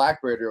a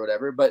blackbird or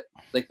whatever, but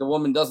like the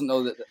woman doesn't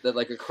know that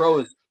like a crow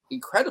is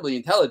incredibly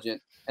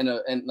intelligent and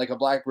like a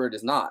blackbird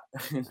is not.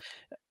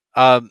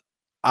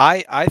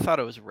 I thought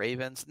it was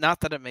ravens. Not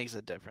that it makes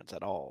a difference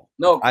at all.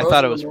 No, I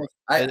thought it was.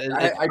 I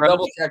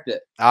double checked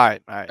it. All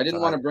right. I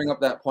didn't want to bring up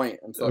that point.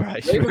 I'm sorry.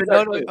 Right.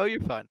 No, you're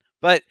fine.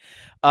 But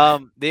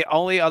the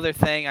only other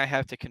thing I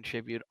have to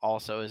contribute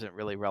also isn't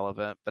really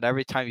relevant. But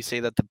every time you say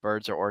that the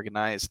birds are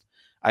organized,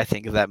 I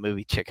think of that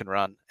movie Chicken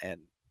Run,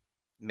 and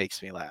it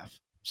makes me laugh.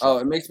 So. Oh,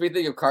 it makes me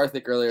think of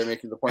Karthik earlier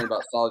making the point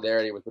about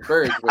solidarity with the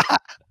birds, which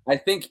I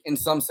think in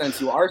some sense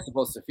you are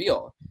supposed to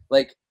feel.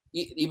 Like,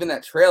 even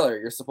that trailer,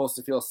 you're supposed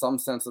to feel some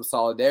sense of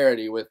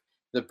solidarity with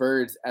the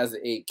birds as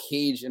a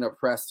caged and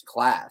oppressed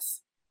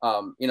class.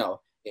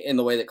 In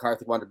the way that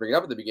Karthik wanted to bring it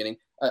up at the beginning,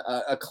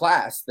 a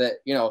class that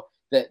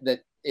that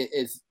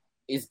is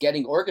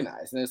getting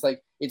organized, and it's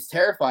like it's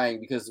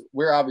terrifying because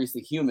we're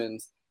obviously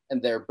humans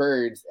and they're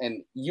birds,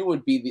 and you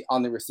would be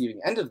on the receiving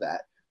end of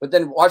that. But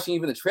then watching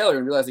even the trailer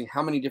and realizing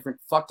how many different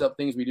fucked up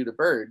things we do to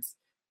birds,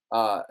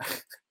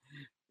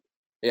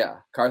 yeah,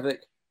 Karthik.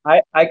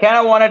 I kind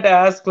of wanted to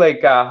ask,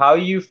 like, how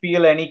you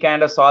feel any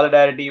kind of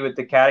solidarity with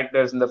the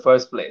characters in the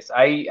first place.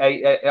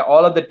 I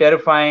all of the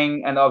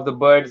terrifying and of the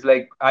birds,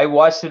 like, I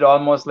watched it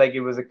almost like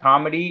it was a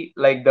comedy.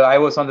 Like, I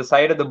was on the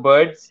side of the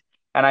birds,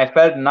 and I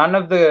felt none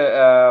of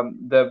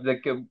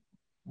the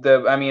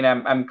I mean,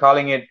 I'm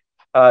calling it.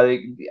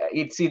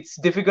 It's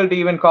difficult to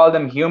even call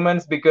them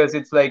humans because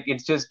it's like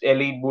it's just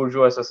elite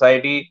bourgeois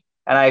society.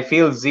 And I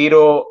feel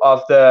zero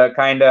of the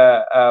kind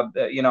of,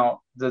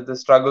 the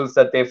struggles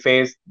that they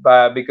faced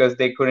because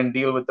they couldn't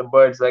deal with the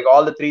birds. Like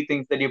all the three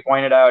things that you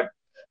pointed out,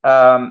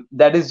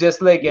 that is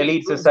just like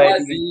elite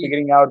society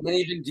figuring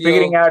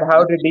out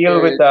how to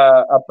deal with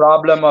a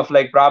problem of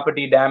like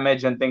property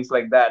damage and things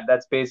like that.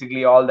 That's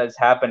basically all that's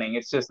happening.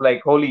 It's just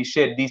like, holy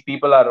shit, these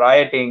people are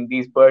rioting.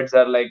 These birds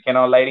are like,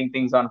 lighting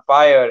things on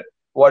fire.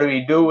 What do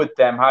we do with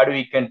them? How do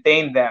we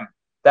contain them?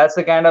 That's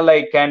the kind of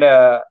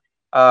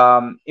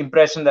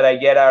impression that I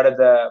get out of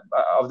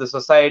the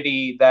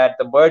society that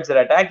the birds are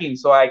attacking.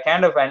 So I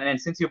kind of,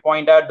 and since you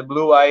point out the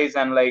blue eyes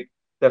and like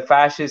the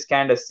fascist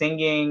kind of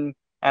singing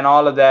and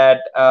all of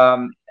that,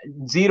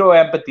 zero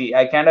empathy.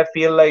 I kind of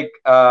feel like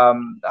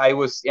I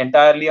was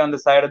entirely on the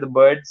side of the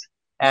birds,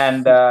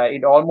 and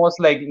it almost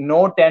like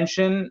no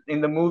tension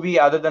in the movie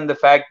other than the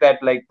fact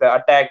that like the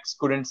attacks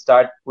couldn't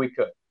start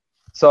quicker.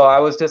 So I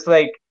was just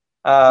like,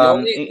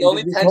 the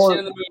only tension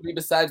in the movie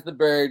besides the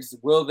birds,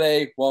 will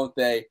they, won't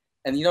they?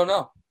 And you don't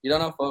know. You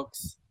don't know,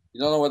 folks.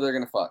 You don't know whether they're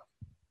gonna fuck.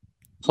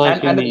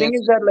 And the thing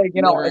is that, like,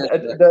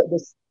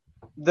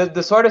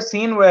 the sort of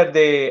scene where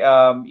they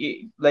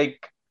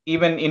like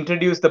even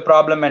introduce the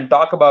problem and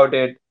talk about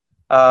it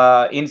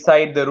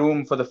inside the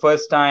room for the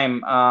first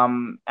time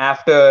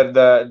after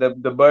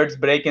the birds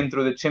break in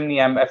through the chimney.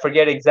 I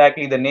forget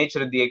exactly the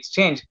nature of the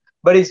exchange,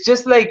 but it's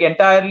just like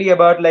entirely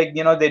about like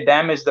they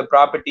damage the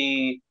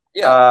property.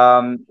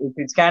 Yeah.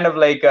 It's kind of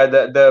like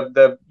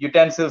the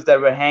utensils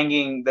that were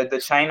hanging, the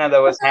china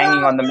that was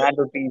hanging on the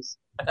mantelpiece.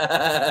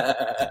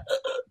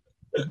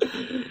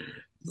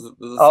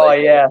 Oh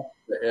yeah.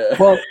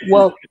 Well,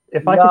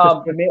 if I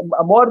could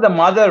more the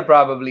mother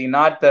probably,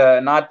 not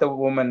the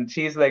woman.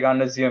 She's like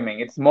unassuming.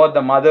 It's more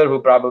the mother who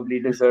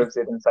probably deserves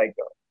it in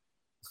Psycho.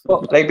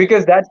 Well, like,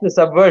 because that's the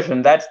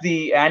subversion. That's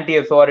the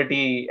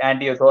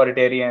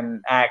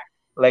anti-authoritarian act.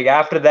 Like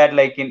after that,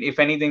 like if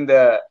anything,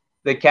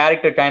 the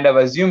character kind of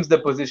assumes the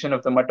position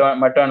of the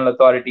maternal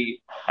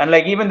authority, and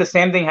like even the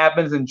same thing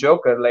happens in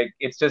Joker. Like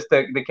it's just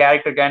the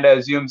character kind of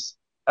assumes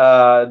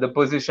the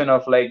position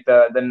of like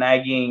the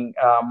nagging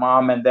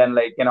mom, and then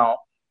like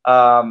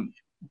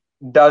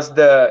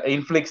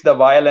inflicts the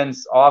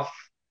violence of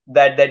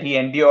that he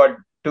endured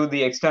to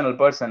the external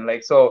person.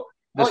 Like so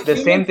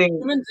same thing.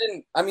 Humans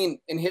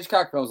in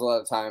Hitchcock films, a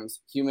lot of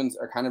times humans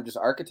are kind of just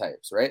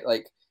archetypes, right?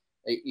 Like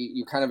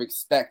you kind of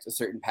expect a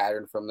certain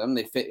pattern from them.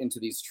 They fit into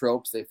these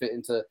tropes. They fit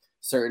into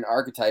certain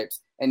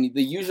archetypes. And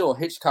the usual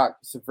Hitchcock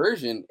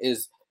subversion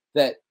is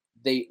that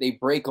they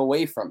break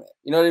away from it.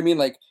 You know what I mean?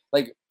 Like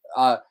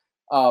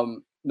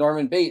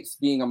Norman Bates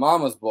being a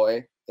mama's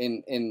boy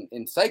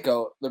in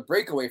Psycho, the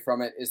breakaway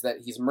from it is that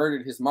he's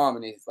murdered his mom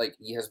and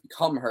he has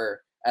become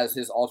her as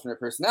his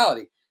alternate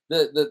personality.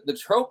 The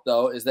trope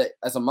though is that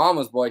as a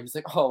mama's boy, he's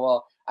like, oh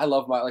well, I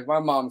love my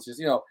mom's just,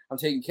 I'm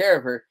taking care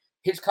of her.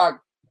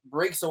 Hitchcock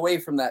breaks away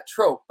from that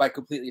trope by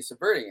completely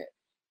subverting it.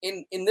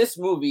 In this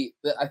movie,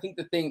 I think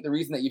the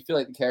reason that you feel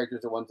like the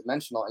characters are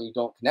one-dimensional and you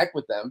don't connect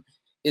with them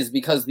is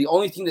because the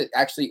only thing that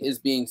actually is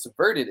being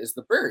subverted is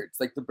the birds.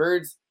 Like the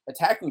birds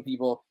attacking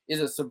people is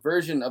a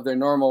subversion of their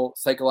normal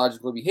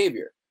psychological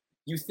behavior.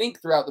 You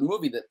think throughout the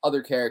movie that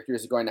other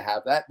characters are going to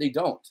have that. They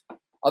don't.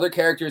 Other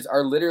characters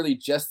are literally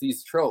just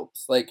these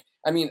tropes. Like,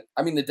 I mean,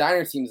 the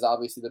diner scene is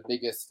obviously the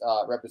biggest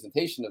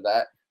representation of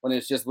that, when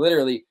it's just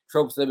literally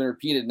tropes that have been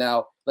repeated.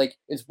 Now, like,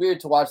 it's weird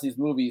to watch these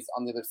movies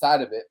on the other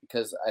side of it,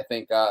 because I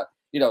think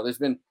there's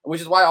been,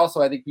 which is why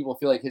also I think people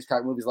feel like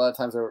Hitchcock movies a lot of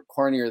times are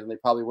cornier than they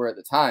probably were at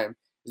the time,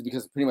 is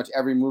because pretty much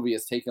every movie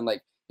has taken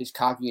like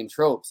Hitchcockian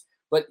tropes,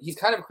 but he's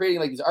kind of creating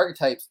like these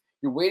archetypes.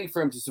 You're waiting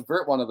for him to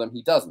subvert one of them.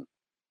 He doesn't.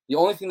 The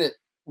only thing that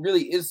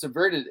really is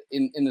subverted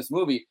in this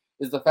movie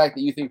is the fact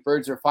that you think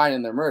birds are fine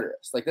and they're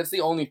murderous. Like, that's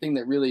the only thing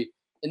that really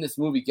in this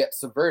movie gets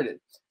subverted.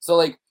 So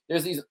like,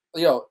 there's these,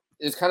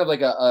 it's kind of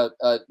like a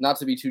not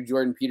to be too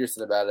Jordan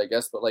Peterson about it, I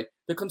guess, but like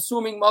the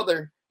consuming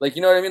mother, like,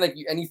 you know what I mean? Like,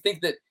 and you think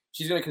that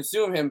she's going to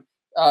consume him.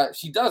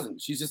 She doesn't.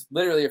 She's just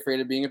literally afraid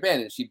of being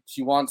abandoned.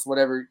 She wants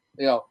whatever,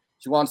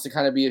 she wants to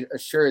kind of be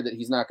assured that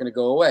he's not going to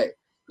go away.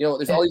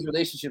 There's all these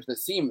relationships that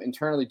seem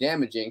internally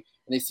damaging,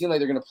 and they seem like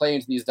they're going to play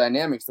into these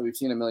dynamics that we've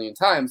seen a million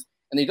times,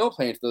 and they don't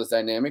play into those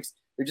dynamics.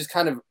 They're just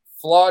kind of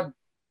flawed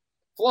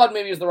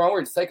maybe is the wrong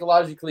word,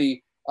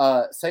 psychologically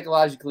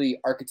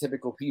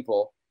archetypical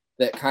people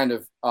that kind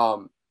of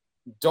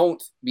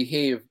don't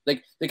behave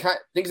like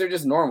things are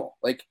just normal.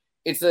 Like,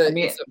 it's a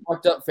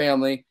fucked up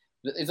family.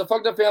 It's a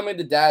fucked up family.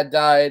 The dad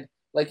died.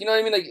 Like, you know what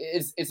I mean? Like,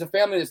 it's a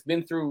family that's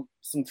been through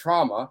some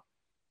trauma.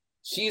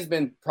 She's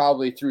been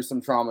probably through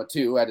some trauma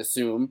too, I'd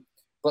assume.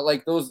 But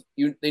like,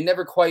 they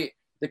never quite,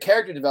 the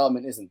character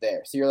development isn't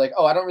there. So you're like,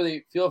 oh, I don't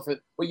really feel for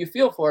what you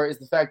feel for is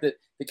the fact that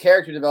the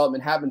character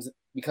development happens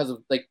because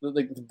of like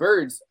the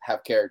birds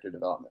have character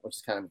development, which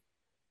is kind of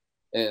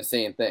an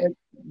insane thing.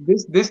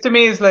 This to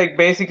me is like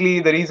basically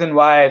the reason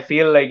why I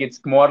feel like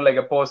it's more like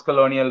a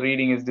post-colonial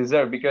reading is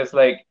deserved, because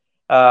like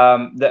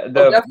the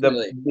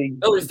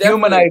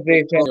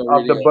humanization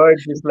of the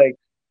birds is like,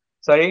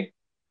 sorry.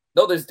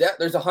 No, there's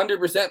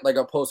 100% like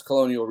a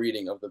post-colonial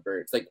reading of the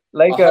birds. Like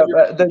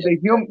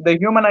the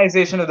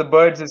humanization of the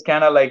birds is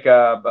kind of like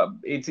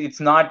it's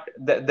not,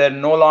 they're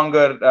no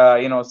longer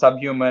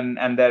subhuman,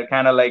 and they're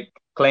kind of like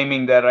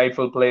claiming their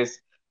rightful place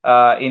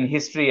in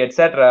history,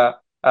 etc.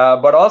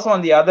 But also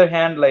on the other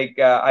hand, like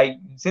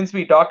since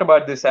we talked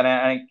about this, and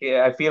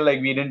I feel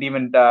like we didn't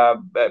even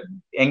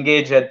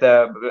engage at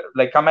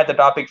come at the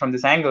topic from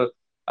this angle.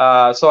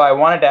 So I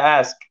wanted to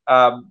ask.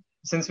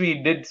 Since we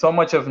did so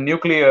much of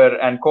nuclear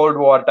and Cold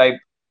War type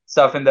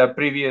stuff in the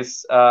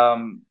previous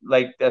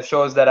the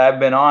shows that I've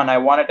been on, I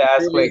wanted to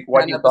ask like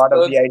what you thought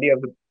of the idea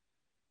of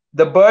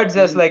the birds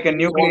as like a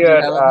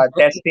nuclear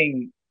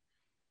testing.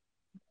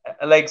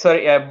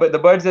 But the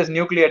birds as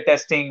nuclear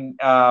testing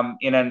on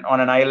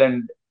an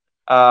island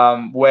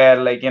where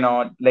like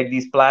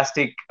these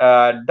plastic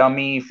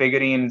dummy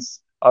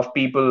figurines of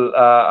people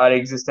are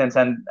existing,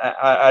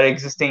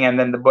 and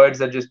then the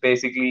birds are just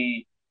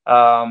basically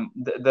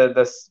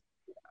the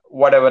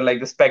whatever, like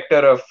the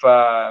specter of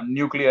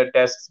nuclear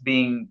tests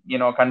being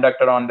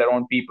conducted on their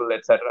own people,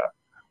 etc.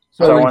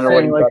 So I wonder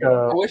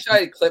I wish I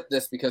had clipped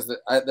this, because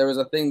there was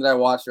a thing that I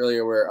watched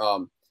earlier where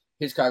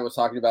Hitchcock was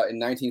talking about in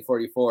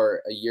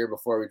 1944, a year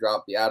before we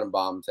dropped the atom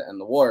bomb to end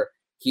the war,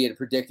 he had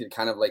predicted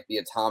kind of like the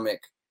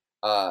atomic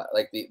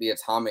the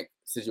atomic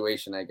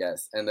situation, I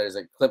guess. And there's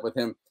a clip with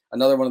him,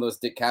 another one of those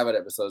Dick Cavett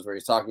episodes where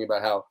he's talking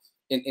about how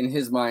in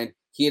his mind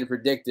he had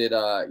predicted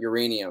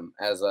uranium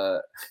as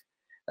a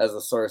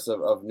source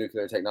of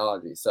nuclear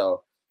technology.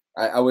 So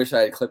I wish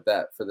I had clipped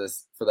that for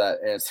that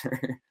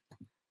answer.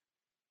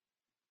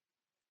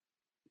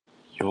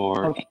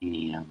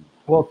 Uranium.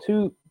 Well,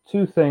 two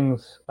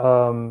things,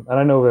 and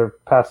I know we're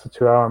past the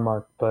 2-hour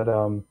mark, but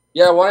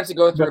yeah, I wanted to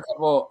go through a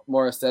couple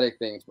more aesthetic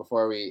things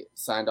before we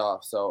signed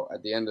off. So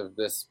at the end of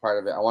this part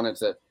of it, I wanted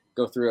to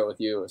go through it with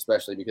you,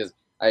 especially because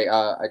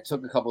I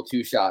took a couple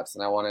 2 shots,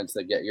 and I wanted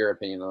to get your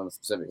opinion on it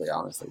specifically,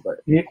 honestly.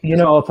 But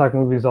I'll talk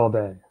movies all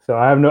day, so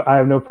I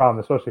have no problem,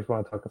 especially if you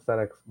want to talk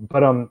aesthetics.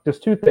 But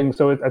just 2 things.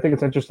 So I think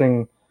it's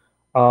interesting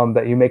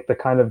that you make the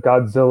kind of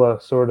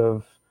Godzilla sort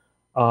of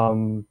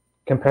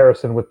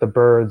comparison with the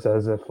birds,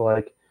 as if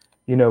like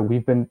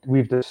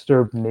we've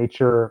disturbed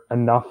nature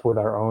enough with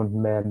our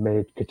own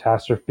man-made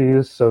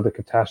catastrophes, so the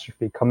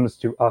catastrophe comes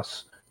to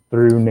us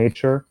through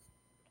nature.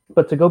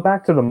 But to go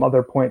back to the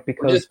mother point,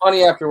 because it's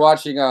funny after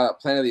watching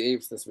Planet of the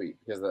Apes this week,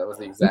 because that was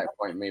the exact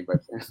point made by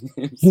Planet of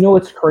the Apes.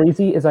 What's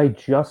crazy is I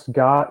just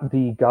got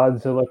the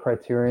Godzilla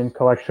Criterion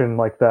Collection,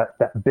 like that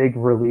big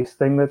release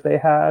thing that they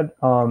had,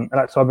 so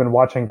I've been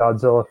watching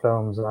Godzilla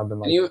films, and I've been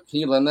like, can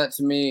you lend that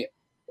to me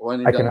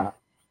when I cannot.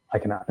 I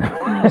cannot.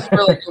 just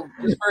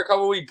for a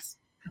couple weeks.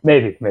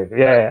 Maybe.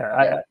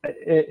 Yeah.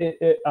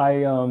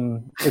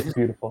 It's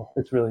beautiful.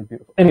 It's really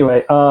beautiful.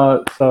 Anyway,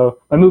 so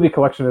my movie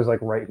collection is like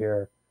right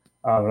here.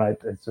 And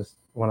it's just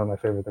one of my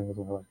favorite things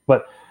in my life.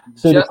 But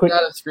so just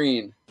out of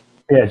screen.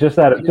 Yeah, just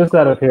out of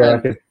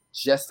here.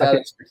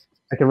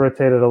 I could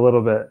rotate it a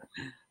little bit.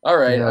 All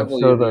right,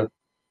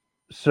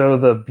 show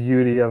the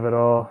beauty of it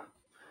all.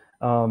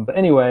 But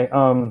anyway,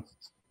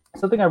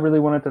 something I really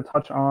wanted to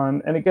touch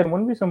on, and again,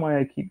 one reason why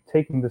I keep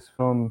taking this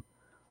film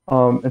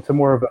into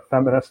more of a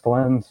feminist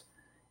lens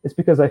is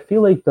because I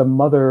feel like the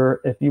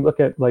mother, if you look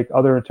at like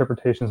other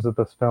interpretations of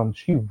this film,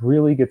 she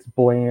really gets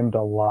blamed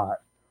a lot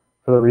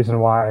for the reason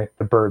why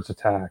the birds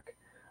attack.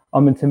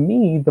 And to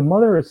me, the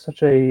mother is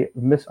such a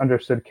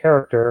misunderstood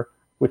character,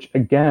 which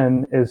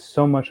again is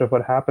so much of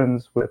what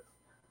happens with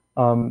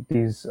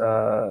these,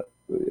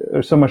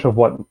 or so much of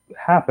what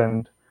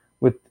happened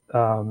with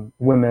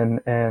women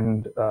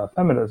and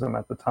feminism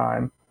at the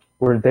time,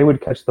 where they would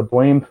catch the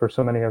blame for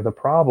so many of the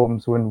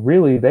problems when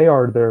really they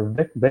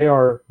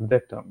are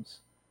victims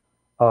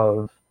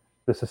of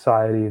the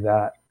society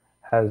that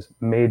has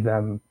made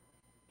them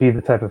be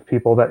the type of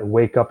people that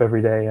wake up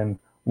every day and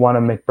want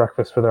to make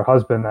breakfast for their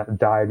husband that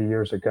died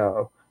years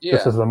ago,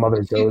 just as the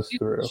mother goes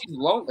through. She's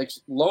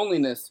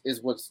loneliness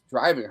is what's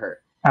driving her.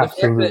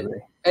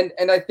 Absolutely.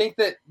 And I think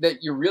that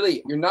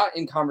you're not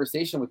in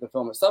conversation with the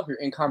film itself. You're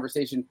in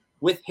conversation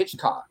with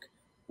Hitchcock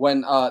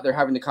when they're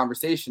having the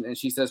conversation, and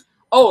she says,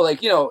 "Oh,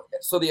 like, you know,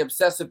 so the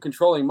obsessive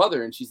controlling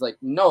mother," and she's like,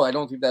 "No, I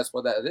don't think that's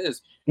what that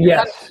is."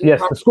 Yes,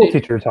 the school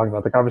teacher you're talking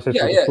about, the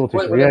conversation with the school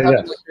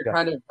teacher.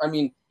 Kind of, I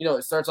mean, you know,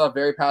 it starts off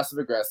very passive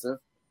aggressive,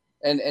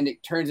 and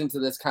it turns into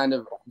this kind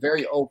of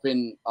very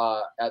open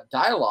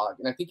dialogue.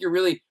 And I think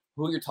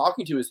who you're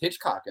talking to is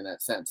Hitchcock in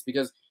that sense,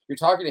 because you're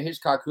talking to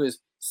Hitchcock, who has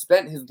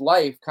spent his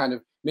life kind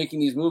of making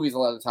these movies a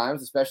lot of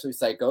times, especially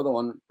Psycho, the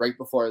one right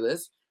before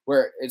this,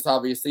 where it's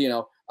obviously, you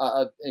know,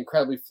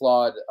 incredibly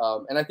flawed.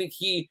 And I think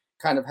he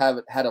kind of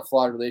had a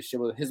flawed relationship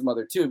with his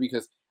mother too,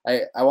 because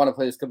I want to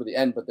play this clip at the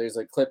end, but there's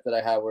a clip that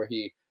I have where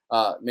he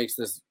makes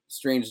this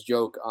strange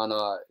joke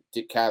on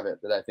Dick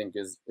Cavett that I think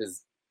is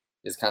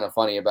kind of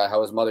funny about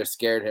how his mother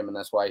scared him, and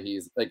that's why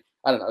he's like,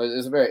 I don't know,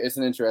 it's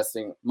an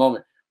interesting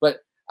moment.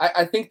 But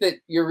I think that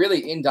you're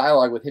really in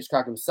dialogue with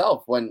Hitchcock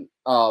himself when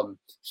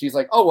she's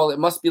like, "Oh, well, it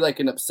must be like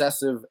an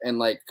obsessive and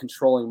like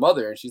controlling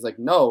mother," and she's like,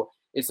 "No,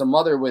 it's a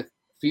mother with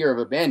fear of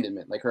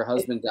abandonment. Like, her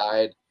husband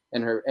died,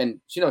 and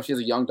you know, she has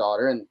a young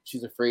daughter, and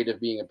she's afraid of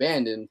being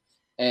abandoned,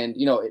 and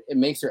you know, it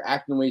makes her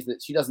act in ways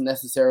that she doesn't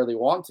necessarily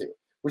want to,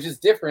 which is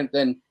different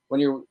than when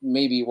you're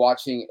maybe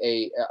watching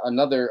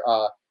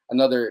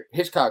another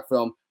Hitchcock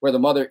film where the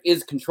mother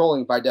is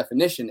controlling by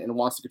definition and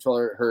wants to control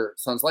her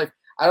son's life.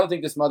 I don't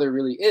think this mother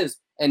really is,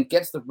 and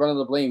gets the brunt of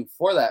the blame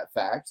for that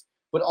fact,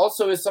 but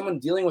also is someone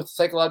dealing with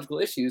psychological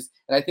issues.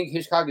 And I think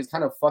Hitchcock is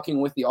kind of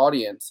fucking with the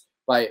audience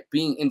by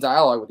being in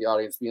dialogue with the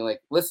audience, being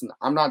like, "Listen,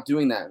 I'm not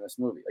doing that in this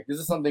movie. Like, this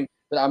is something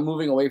that I'm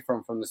moving away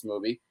from this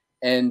movie,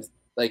 and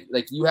like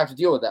you have to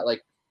deal with that.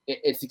 Like,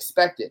 it's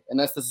expected," and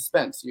that's the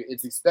suspense.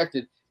 It's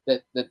expected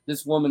that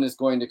this woman is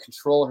going to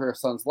control her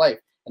son's life,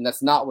 and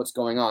that's not what's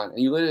going on. And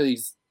you literally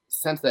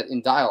sense that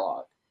in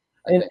dialogue.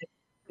 I think.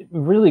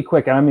 Really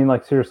quick, I mean,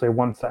 like, seriously,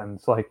 one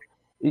sentence. Like,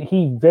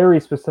 he very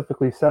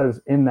specifically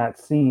says in that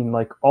scene,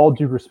 like, "All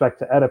due respect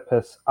to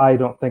Oedipus, I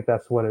don't think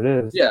that's what it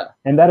is." Yeah.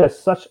 And that is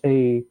such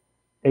a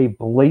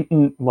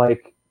blatant,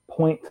 like,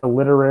 point to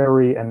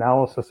literary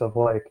analysis of,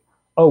 like,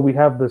 oh, we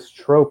have this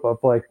trope of,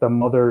 like, the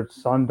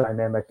mother-son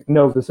dynamic.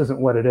 No, this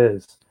isn't what it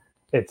is.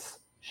 It's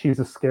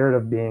she's scared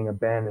of being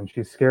abandoned.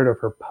 She's scared of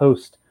her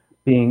post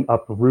being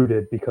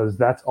uprooted because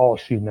that's all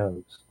she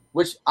knows.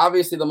 Which,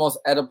 obviously, the most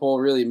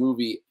Oedipal, really,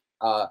 movie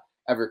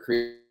ever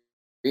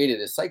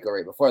created is Psycho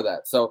right before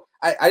that. So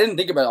I didn't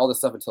think about all this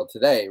stuff until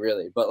today,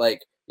 really. But,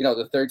 like, you know,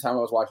 the third time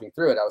I was watching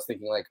through it, I was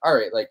thinking, like, all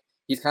right, like,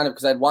 he's kind of,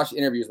 because I'd watched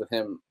interviews with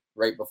him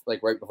right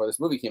before this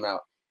movie came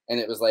out, and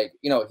it was like,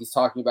 you know, he's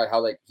talking about how,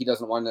 like, he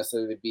doesn't want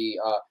necessarily to be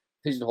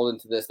pigeonholed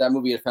into this. That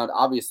movie had found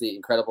obviously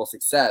incredible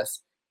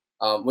success,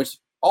 which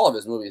all of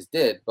his movies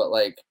did. But,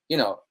 like, you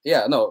know,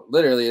 yeah, no,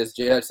 literally, as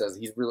JH says,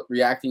 he's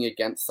reacting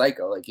against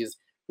Psycho. Like, he's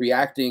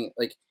reacting,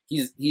 like,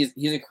 he's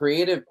a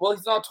creative. Well,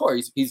 he's not a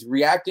auteur. He's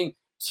reacting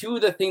to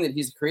the thing that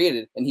he's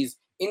created, and he's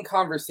in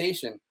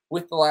conversation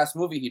with the last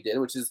movie he did,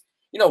 which is,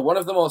 you know, one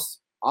of the most,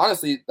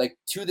 honestly, like,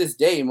 to this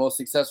day, most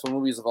successful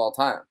movies of all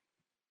time,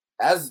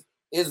 as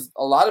is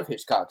a lot of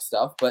Hitchcock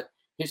stuff. But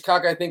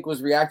Hitchcock, I think,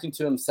 was reacting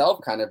to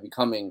himself kind of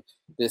becoming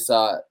this,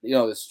 you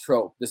know, this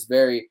trope, this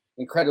very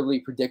incredibly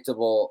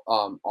predictable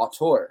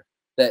auteur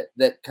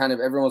that kind of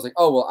everyone was like,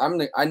 "Oh,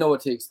 well, I know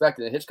what to expect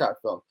in a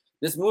Hitchcock film."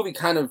 This movie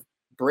kind of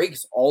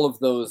breaks all of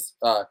those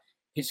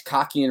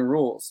Hitchcockian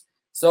rules.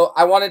 So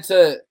I wanted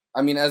to,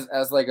 I mean, as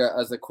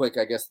a quick,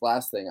 I guess,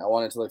 last thing, I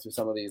wanted to look through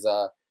some of these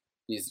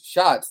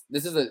shots.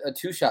 This is a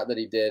two shot that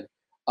he did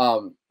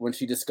when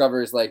she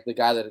discovers, like, the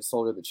guy that had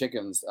sold her the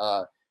chickens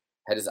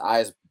had his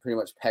eyes pretty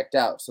much pecked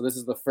out. So this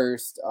is the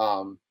first.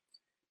 So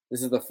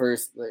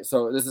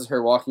this is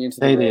her walking into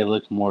the room. They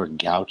look more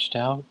gouged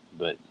out,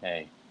 but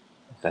hey,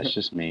 that's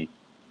just me.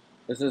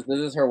 This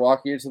is her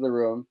walking into the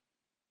room,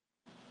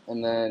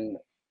 and then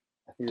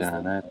I think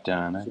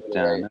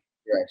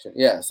direction.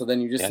 Yeah. So then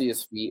you just see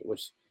his feet,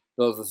 which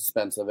builds the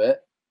suspense of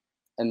it,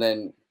 and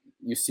then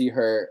you see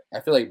her. I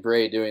feel like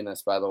Bray doing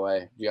this, by the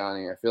way,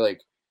 Gianni. I feel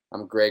like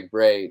I'm Greg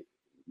Bray.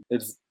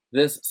 It's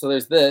this. So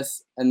there's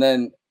this, and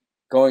then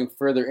going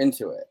further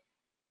into it.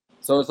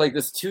 So it's like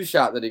this two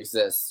shot that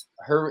exists.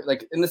 Her,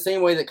 like, in the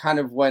same way that kind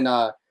of when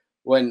Tippi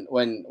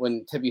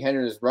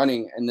Hedren is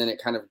running, and then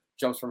it kind of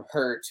jumps from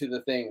her to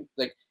the thing,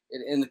 like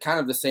in kind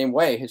of the same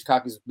way,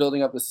 Hitchcock is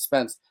building up the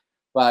suspense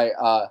by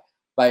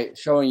by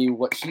showing you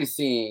what she's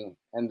seeing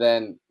and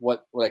then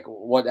what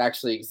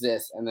actually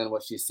exists and then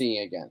what she's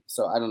seeing again.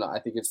 So I don't know. I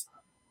think it's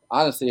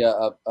honestly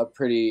a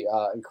pretty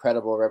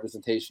incredible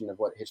representation of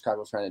what Hitchcock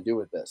was trying to do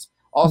with this.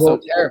 Also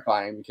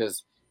terrifying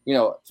because, you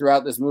know,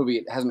 throughout this movie,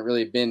 it hasn't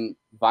really been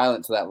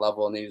violent to that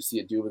level, and then you see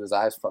a dude with his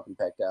eyes fucking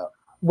pecked out.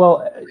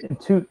 Well,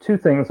 two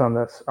things on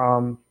this.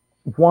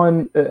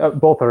 One,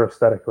 both are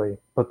aesthetically,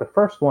 but the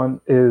first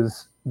one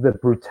is the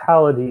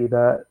brutality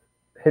that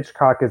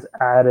Hitchcock is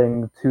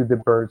adding to the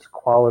bird's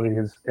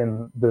qualities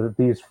in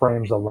these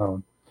frames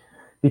alone,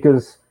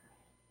 because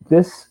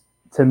this,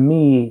 to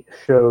me,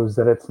 shows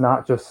that it's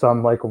not just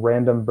some like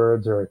random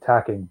birds are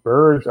attacking.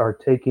 Birds are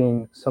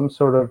taking some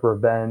sort of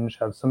revenge,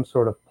 have some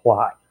sort of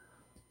plot,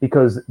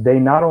 because they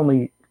not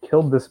only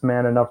killed this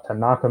man enough to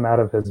knock him out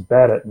of his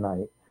bed at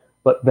night,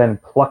 but then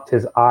plucked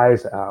his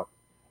eyes out,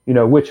 you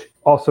know, which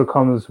also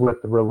comes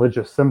with the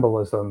religious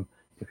symbolism.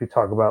 If you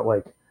talk about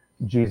like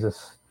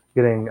Jesus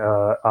getting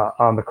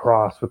on the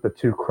cross with the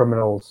two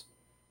criminals,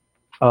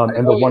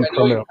 and the one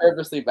criminal. He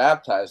purposely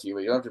baptized you, but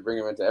you don't have to bring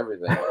him into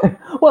everything.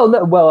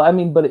 Well, I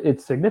mean, but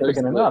it's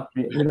significant enough.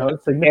 You know,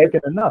 it's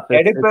significant enough.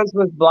 Oedipus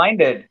was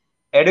blinded.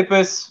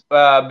 Oedipus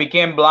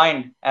became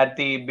blind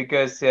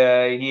because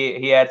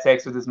he had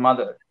sex with his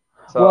mother.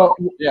 So, well,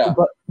 yeah,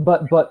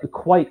 but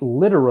quite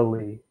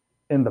literally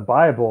in the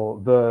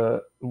Bible,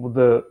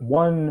 the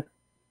one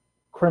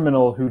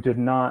criminal who did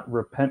not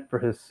repent for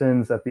his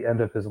sins at the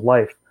end of his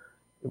life,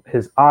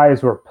 his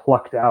eyes were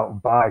plucked out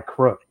by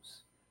crows.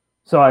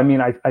 So I mean,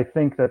 I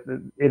think that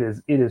it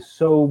is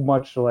so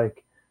much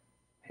like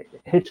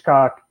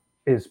Hitchcock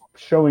is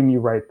showing you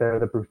right there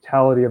the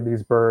brutality of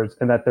these birds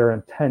and that their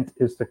intent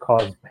is to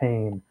cause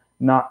pain,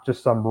 not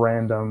just some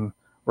random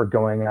we're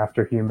going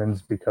after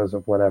humans because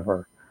of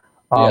whatever.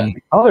 The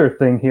other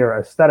thing here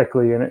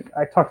aesthetically, and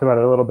I talked about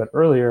it a little bit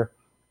earlier,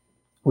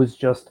 was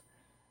just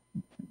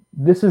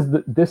this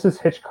is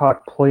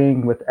Hitchcock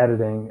playing with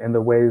editing in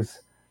the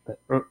ways that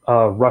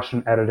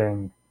Russian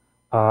editing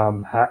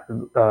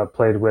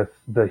played with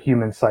the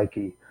human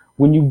psyche.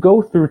 When you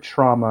go through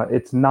trauma,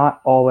 it's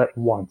not all at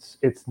once.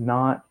 It's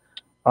not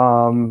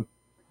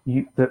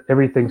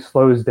everything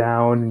slows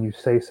down and you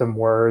say some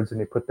words and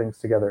you put things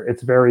together.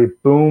 It's very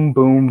boom,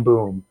 boom,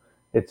 boom.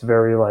 It's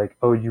very like,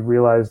 oh, you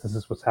realize this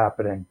is what's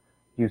happening.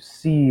 You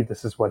see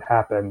this is what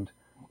happened.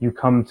 You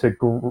come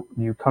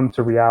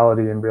to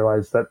reality and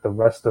realize that the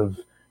rest of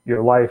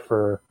your life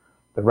or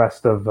the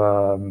rest of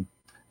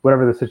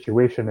whatever the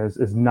situation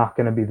is not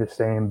going to be the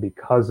same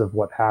because of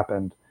what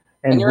happened.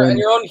 And your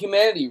own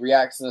humanity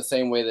reacts in the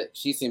same way that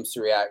she seems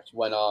to react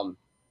when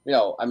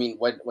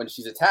when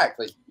she's attacked.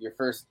 Like your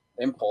first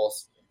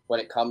impulse when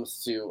it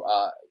comes to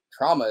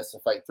trauma is to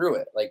fight through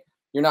it. Like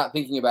you're not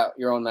thinking about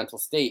your own mental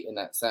state in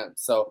that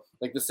sense. So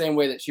like the same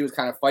way that she was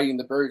kind of fighting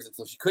the birds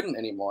until she couldn't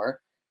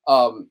anymore.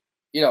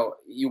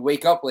 You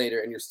wake up later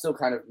and you're still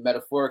kind of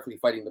metaphorically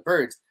fighting the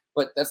birds,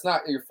 but that's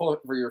not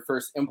your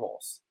first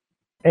impulse.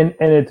 And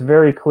it's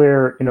very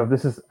clear,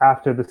 this is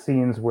after the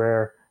scenes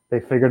where they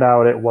figured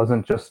out it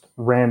wasn't just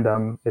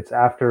random. It's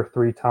after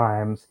 3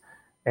 times,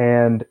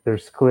 and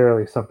there's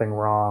clearly something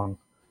wrong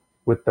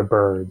with the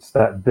birds.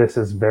 That this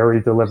is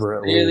very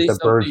deliberately really the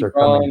birds are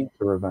coming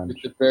to revenge.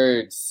 With the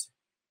birds,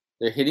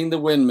 they're hitting the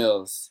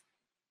windmills.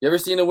 You ever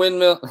seen a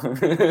windmill?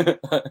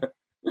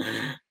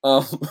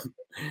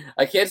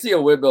 I can't see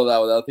a windmill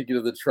now without thinking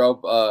of the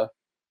Trump.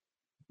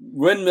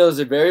 Windmills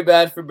are very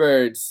bad for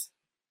birds.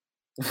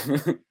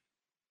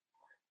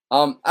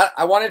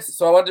 I wanted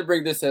to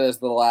bring this in as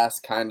the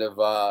last kind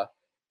of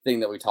thing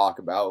that we talk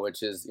about,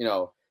 which is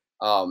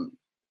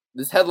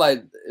this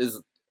headline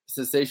is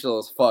sensational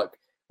as fuck,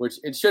 which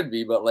it should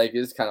be, but like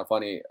it's kind of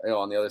funny,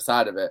 on the other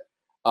side of it.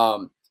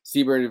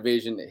 Seabird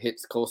invasion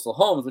hits coastal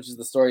homes, which is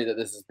the story that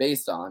this is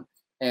based on.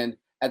 And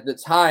at the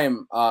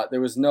time,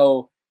 there was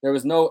no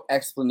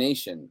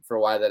explanation for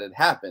why that had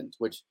happened,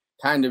 which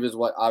kind of is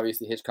what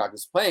obviously Hitchcock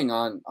is playing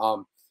on.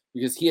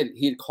 Because he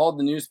had called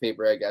the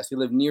newspaper, I guess. He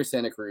lived near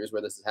Santa Cruz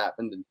where this has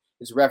happened, and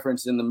it's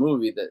referenced in the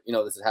movie that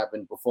this has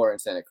happened before in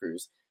Santa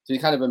Cruz. So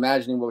you're kind of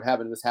imagining what would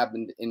happen if this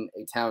happened in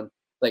a town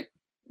like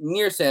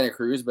near Santa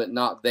Cruz, but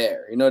not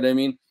there. You know what I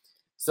mean?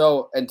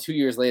 So, and 2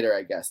 years later,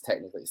 I guess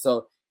technically.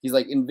 So he's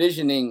like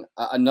envisioning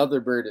another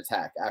bird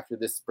attack after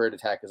this bird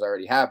attack has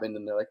already happened,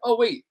 and they're like, oh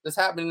wait, this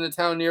happened in a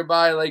town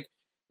nearby like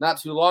not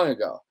too long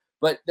ago.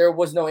 But there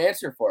was no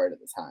answer for it at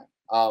the time.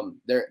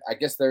 I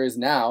guess there is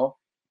now.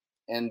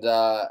 And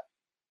the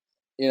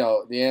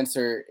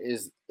answer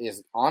is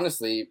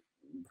honestly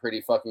pretty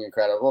fucking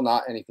incredible.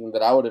 Not anything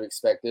that I would have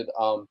expected.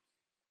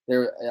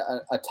 There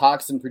a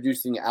toxin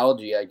producing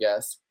algae, I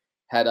guess,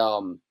 had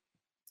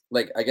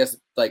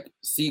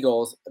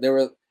seagulls.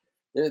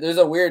 There's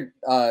a weird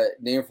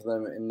name for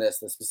them in the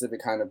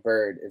specific kind of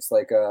bird. It's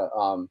like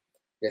hold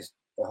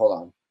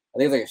on. I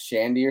think it's like a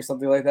shandy or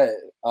something like that.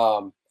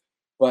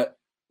 But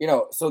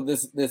so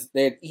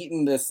they had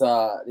eaten this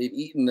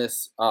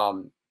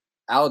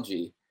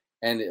algae,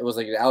 and it was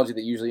like an algae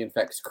that usually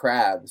infects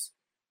crabs.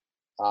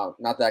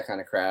 Not that kind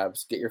of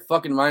crabs. Get your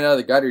fucking mind out of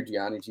the gutter,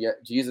 Gianni.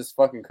 Jesus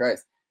fucking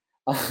Christ.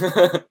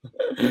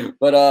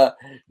 But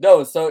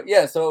no, so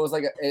yeah, so it was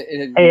like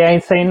Hey, I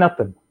ain't saying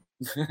nothing.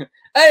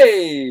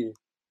 Hey,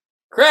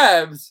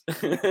 crabs.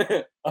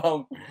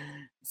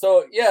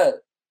 So yeah,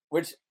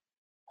 which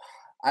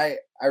I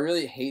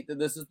really hate that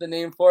this is the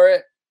name for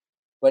it,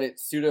 but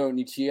it's pseudo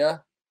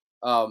Nietzschea,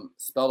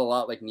 spelled a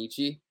lot like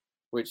Nietzsche,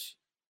 which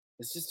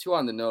is just too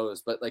on the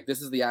nose. But like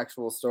this is the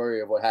actual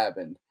story of what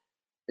happened.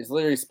 It's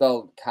literally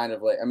spelled kind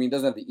of like, I mean, it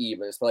doesn't have the E,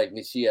 but it's spelled like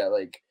Nietzschea.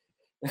 Like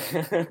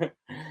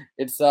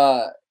it's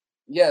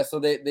yeah. So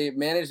they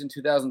managed in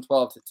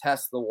 2012 to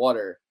test the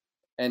water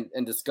and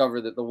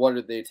discover that the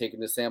water they had taken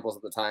the samples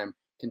at the time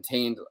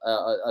contained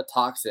a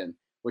toxin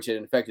which had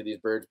infected these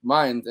birds'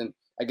 minds. And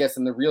I guess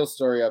in the real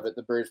story of it,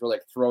 the birds were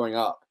like throwing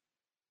up.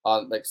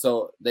 Like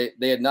so they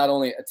had not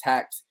only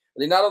attacked,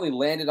 they not only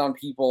landed on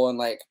people and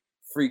like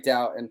freaked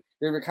out, and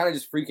they were kind of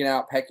just freaking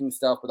out, pecking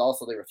stuff, but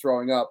also they were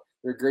throwing up,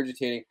 they're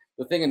regurgitating.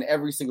 The thing in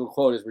every single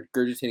quote is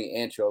regurgitating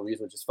anchovies,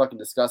 which is fucking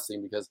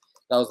disgusting because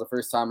that was the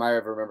first time I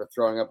ever remember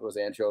throwing up was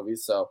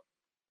anchovies. So,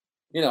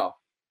 you know,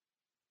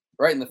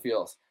 right in the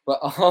feels. But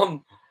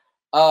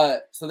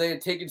so they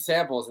had taken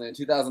samples, and in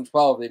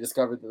 2012 they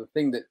discovered that the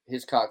thing that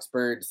Hitchcock's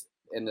birds,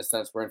 in this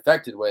sense, were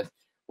infected with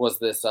was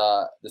this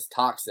this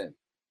toxin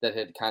that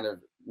had kind of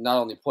not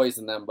only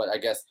poisoned them, but I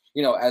guess,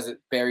 you know, as it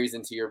buries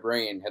into your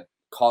brain, had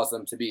caused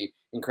them to be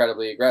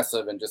incredibly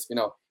aggressive and just, you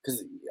know,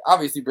 because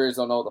obviously birds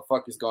don't know what the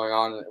fuck is going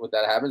on when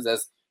that happens,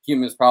 as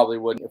humans probably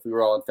wouldn't if we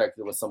were all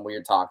infected with some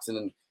weird toxin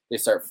and they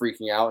start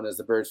freaking out. And as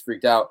the birds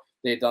freaked out,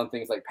 they had done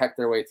things like peck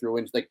their way through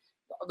windows, like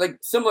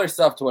similar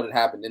stuff to what had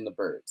happened in the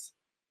birds,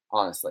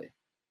 honestly.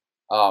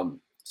 So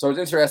it's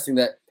interesting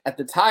that at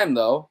the time,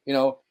 though, you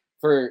know,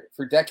 for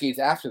decades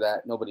after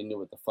that, nobody knew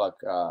what the fuck,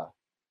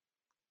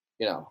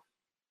 you know,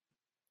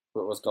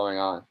 what was going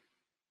on.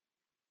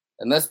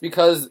 And that's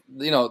because,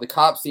 you know, the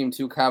cops seemed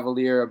too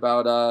cavalier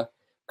about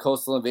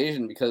coastal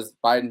invasion because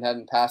Biden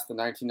hadn't passed the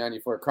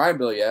 1994 crime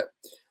bill yet,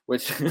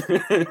 which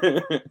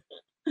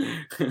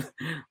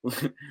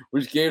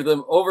which gave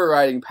them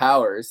overriding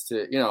powers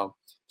to, you know,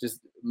 just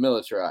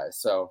militarize.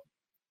 So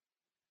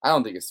I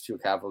don't think it's too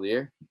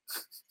cavalier.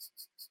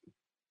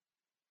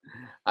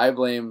 I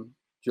blame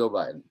Joe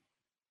Biden.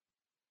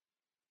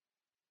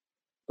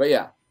 But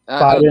yeah.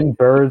 Biden,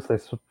 birds, they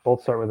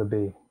both start with a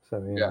B. So,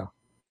 you know.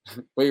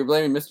 Wait, you're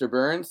blaming Mr.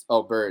 Burns?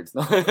 Oh, birds.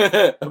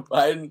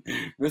 Biden,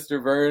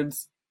 Mr.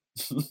 Burns.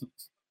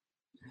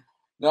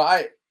 No,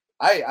 I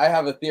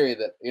have a theory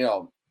that, you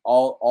know,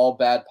 all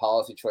bad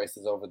policy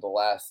choices over the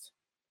last,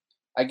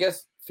 I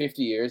guess,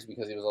 50 years,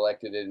 because he was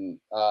elected in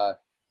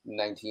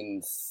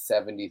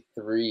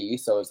 1973,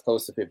 so it's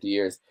close to 50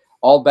 years.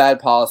 All bad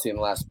policy in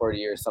the last 40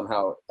 years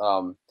somehow,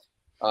 you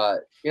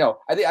know,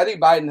 I think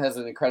Biden has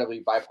an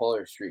incredibly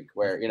bipolar streak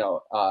where, you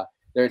know,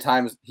 there are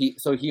times he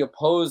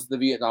opposed the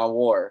Vietnam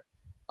War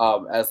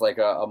as like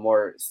a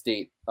more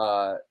state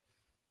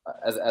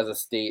as a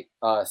state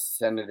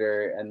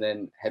senator, and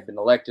then had been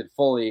elected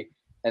fully,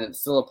 and it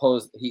still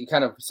opposed. He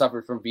kind of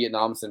suffered from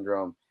Vietnam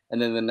syndrome,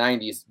 and then in the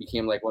 90s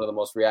became like one of the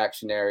most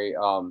reactionary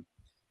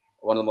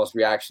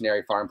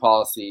foreign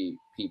policy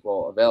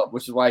people available,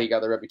 which is why he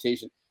got the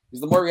reputation.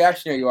 Because the more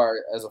reactionary you are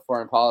as a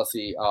foreign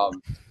policy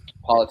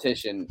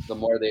politician, the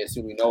more they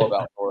assume you know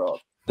about the world.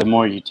 The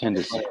more you tend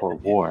to support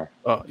war.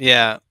 Oh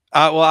yeah.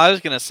 Well, I was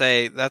gonna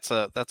say that's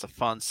a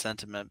fun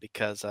sentiment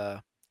because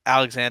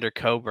Alexander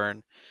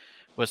Coburn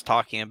was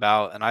talking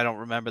about, and I don't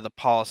remember the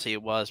policy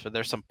it was, but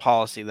there's some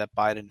policy that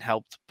Biden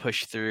helped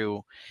push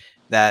through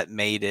that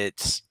made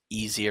it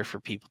easier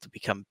for people to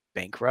become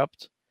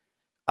bankrupt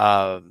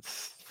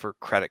for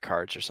credit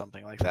cards or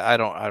something like that. I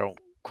don't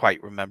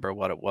quite remember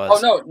what it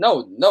was. Oh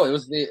no! It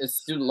was the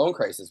student loan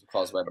crisis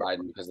caused by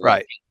Biden because of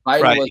right.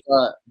 Biden right.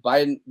 was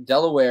Biden.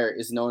 Delaware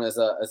is known as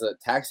a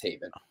tax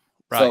haven.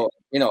 Right. So,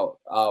 you know,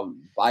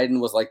 Biden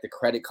was like the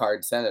credit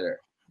card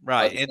senator.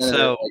 Right. And senator,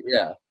 so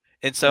yeah.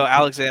 And so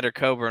Alexander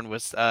Coburn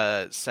was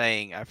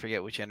saying, I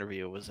forget which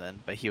interview it was in,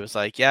 but he was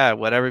like, yeah,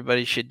 what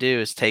everybody should do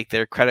is take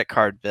their credit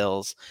card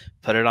bills,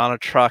 put it on a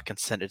truck, and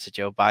send it to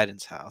Joe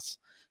Biden's house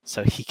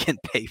so he can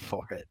pay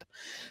for it.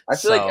 I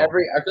feel like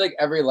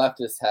every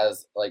leftist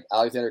has like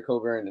Alexander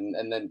Coburn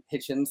and then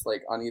Hitchens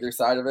like on either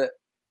side of it.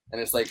 And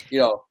it's like, you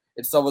know,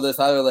 it's some of this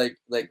either like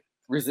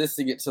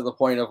resisting it to the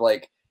point of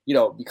like, you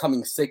know,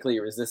 becoming sickly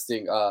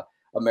resisting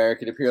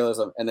American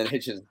imperialism, and then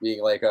Hitchens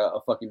being like a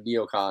fucking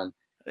neocon.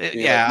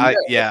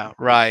 Yeah,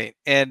 right.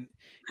 And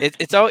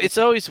it's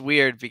always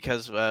weird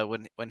because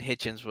when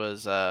Hitchens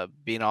was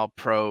being all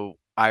pro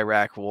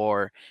Iraq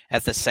war,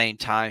 at the same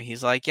time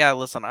he's like, yeah,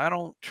 listen, I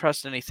don't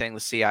trust anything the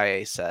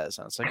CIA says.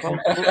 And it's like, well,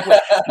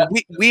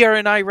 we are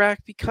in Iraq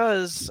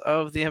because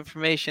of the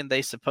information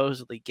they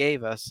supposedly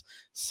gave us.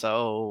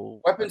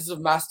 So weapons of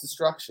mass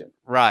destruction,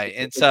 right?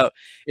 And so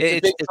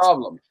it's a big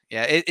problem.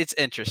 Yeah, it's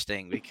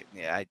interesting because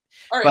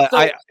all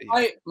right.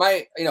 So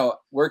my you know,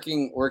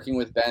 working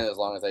with Ben as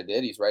long as I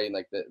did, he's writing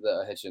like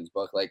the Hitchens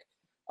book. Like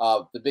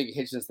the big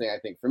Hitchens thing, I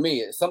think for me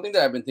is something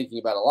that I've been thinking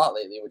about a lot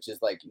lately, which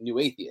is like new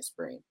atheist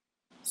brain.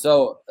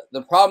 So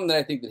the problem that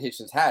I think that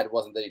Hitchens had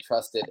wasn't that he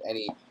trusted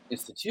any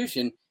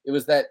institution. It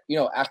was that, you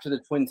know, after the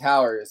Twin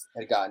Towers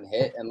had gotten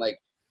hit, and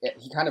like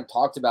he kind of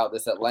talked about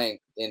this at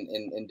length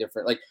in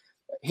different, like,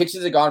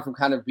 Hitchens had gone from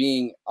kind of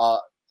being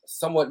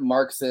somewhat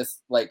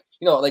Marxist, like,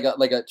 you know, like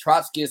a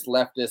Trotskyist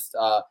leftist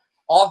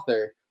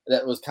author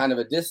that was kind of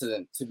a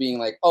dissident, to being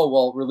like, oh,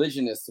 well,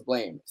 religion is to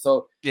blame.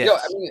 So, Yes. you know,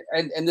 I mean,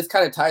 and this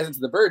kind of ties into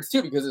the Birds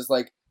too, because it's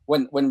like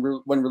when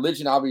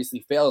religion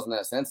obviously fails in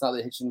that sense, not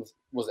that Hitchens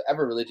was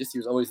ever religious, he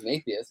was always an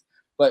atheist,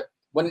 but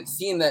when it's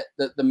seen that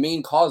the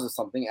main cause of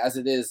something, as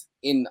it is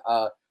in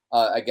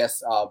I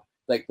guess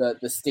like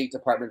the State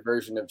Department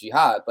version of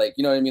jihad, like,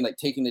 you know what I mean, like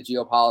taking the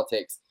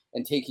geopolitics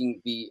and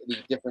taking the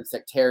different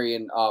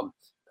sectarian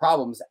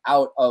problems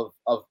out of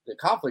the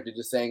conflict, and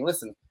just saying,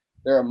 listen,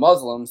 there are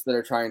Muslims that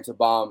are trying to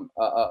bomb,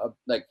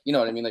 like, you know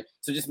what I mean? Like,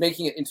 so just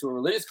making it into a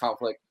religious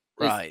conflict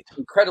is Right.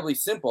 incredibly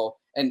simple.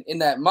 And in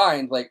that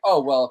mind, like,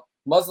 oh, well,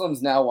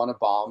 Muslims now want to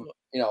bomb,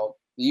 you know,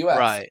 the U.S.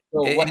 Right.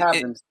 So what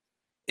happens?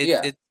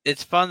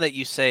 It's fun that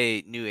you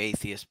say new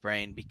atheist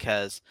brain,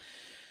 because,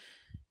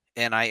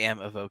 and I am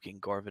evoking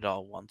Gore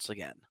Vidal once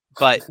again,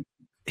 but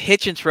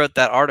Hitchens wrote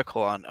that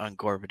article on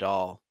Gore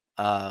Vidal,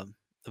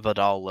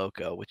 Vidal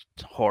Loco, which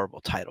is a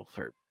horrible title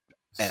for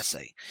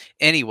essay.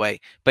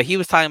 Anyway, but he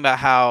was talking about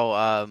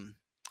how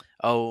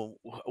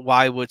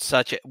why would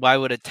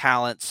a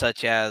talent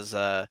such as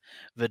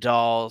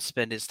Vidal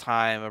spend his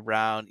time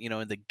around, you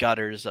know, in the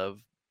gutters of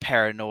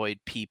paranoid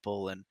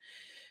people and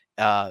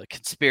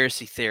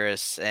conspiracy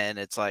theorists? And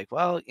it's like,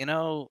 well, you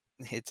know,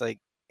 it's like,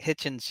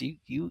 Hitchens,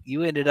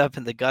 you ended up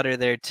in the gutter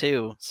there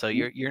too, so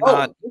you're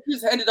not. You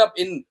just ended up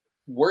in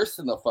worse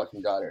than the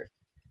fucking gutter.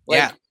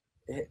 Like,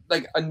 yeah,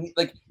 like a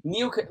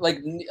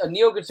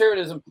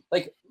neoconservatism.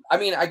 Like, I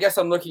mean, I guess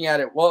I'm looking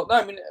at it. Well, no,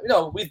 I mean, you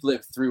know, we've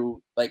lived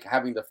through like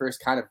having the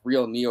first kind of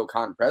real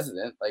neocon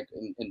president, like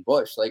in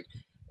Bush, like.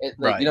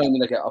 Like, you know what I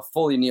mean, like a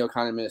fully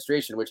neocon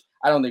administration, which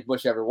I don't think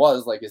Bush ever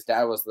was. Like, his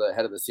dad was the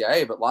head of the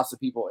CIA, but lots of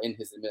people in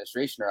his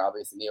administration are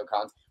obviously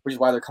neocons, which is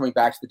why they're coming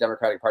back to the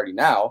Democratic Party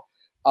now.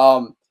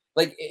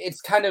 Like, it's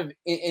kind of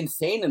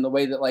insane in the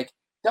way that, like,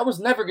 that was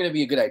never going to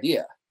be a good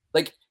idea.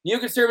 Like,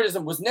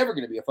 neoconservatism was never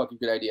going to be a fucking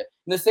good idea.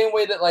 In the same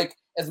way that, like,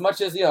 as much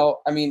as, you know,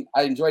 I mean,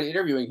 I enjoyed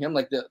interviewing him,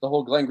 like the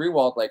whole Glenn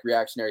Greenwald, like,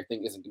 reactionary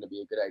thing isn't going to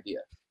be a good idea.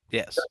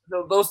 Yes.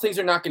 Those things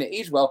are not going to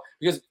age well,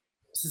 because,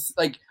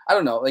 like, I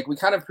don't know, like, we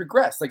kind of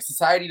progress. Like,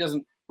 society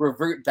doesn't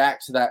revert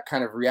back to that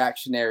kind of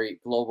reactionary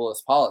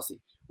globalist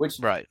policy, which,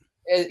 right,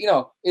 you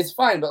know, is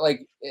fine, but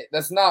like,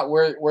 that's not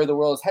where the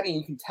world is heading.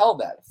 You can tell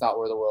that it's not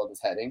where the world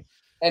is heading.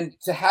 And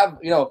to have,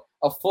 you know,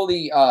 a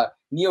fully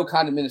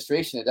neocon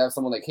administration, and to have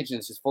someone like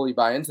Hitchens just fully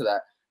buy into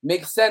that,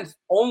 makes sense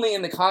only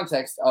in the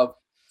context of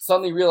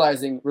suddenly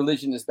realizing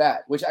religion is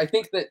bad, which I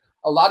think that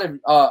a lot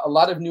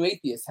of new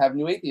atheists have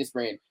new atheist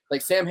brain.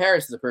 Like Sam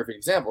Harris is a perfect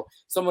example.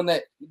 Someone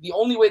that the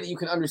only way that you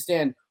can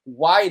understand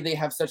why they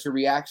have such a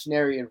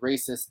reactionary and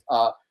racist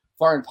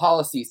foreign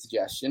policy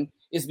suggestion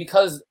is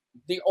because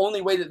the only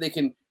way that they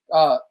can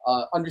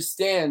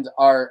understand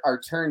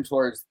our turn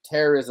towards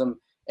terrorism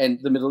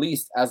and the Middle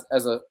East as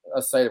a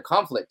site of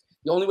conflict.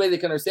 The only way they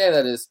can understand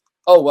that is,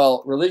 oh,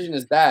 well, religion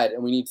is bad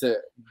and we need to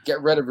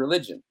get rid of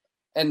religion.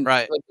 And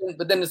right.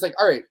 But then it's like,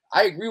 all right,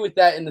 I agree with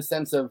that in the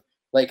sense of,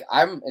 like,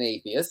 I'm an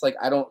atheist. Like,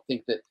 I don't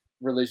think that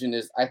religion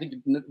is, I think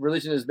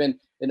religion has been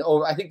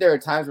I think there are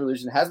times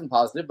religion has been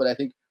positive, but I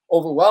think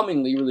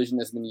overwhelmingly religion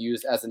has been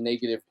used as a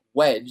negative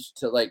wedge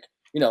to, like,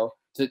 you know,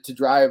 to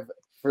drive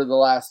for the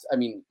last, I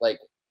mean, like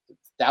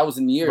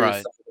 1,000 years, right,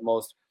 some of the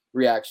most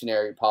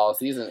reactionary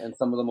policies and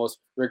some of the most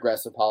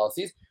regressive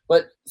policies.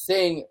 But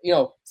saying,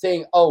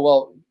 oh,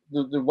 well,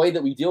 the way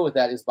that we deal with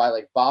that is by,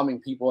 like, bombing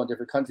people in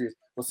different countries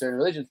with certain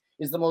religions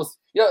is the most,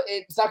 you know,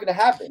 it's not going to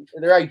happen.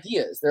 They're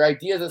ideas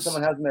that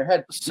someone has in their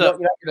head. So you're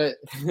not going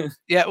to.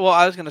 Yeah, well,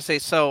 I was going to say,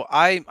 so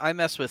I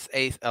mess with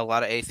a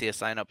lot of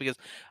atheists I know, because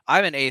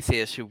I'm an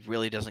atheist who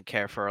really doesn't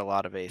care for a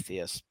lot of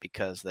atheists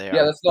because they are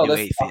new that's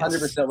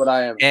atheists. 100% what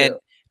I am And too.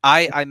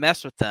 I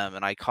mess with them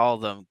and I call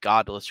them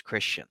godless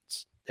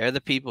Christians. They're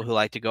the people who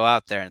like to go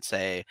out there and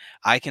say,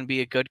 I can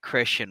be a good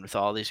Christian with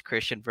all these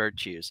Christian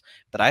virtues,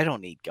 but I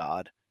don't need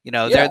God. You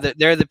know, Yeah.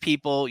 they're the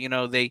people, you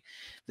know, they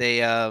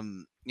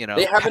you know,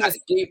 they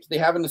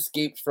haven't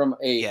escaped from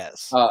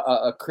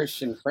a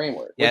Christian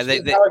framework. Yeah,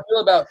 which is how I feel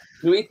about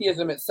new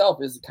atheism itself,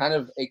 is kind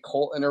of a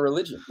cult and a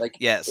religion. Like,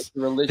 yes, it's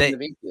the religion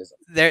of atheism.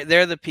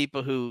 They're the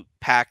people who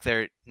pack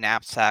their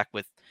knapsack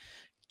with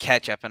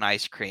ketchup and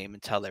ice cream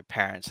and tell their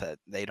parents that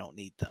they don't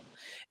need them.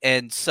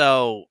 And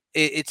so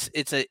it's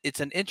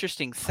an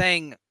interesting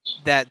thing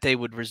that they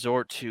would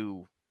resort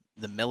to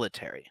the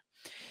military.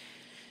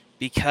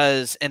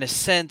 Because in a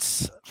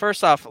sense,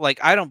 first off, like,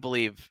 I don't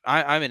believe,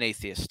 I'm an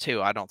atheist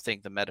too. I don't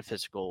think the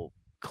metaphysical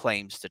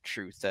claims to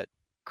truth that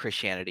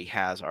Christianity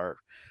has are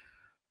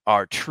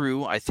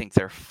true. I think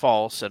they're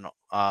false. And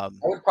I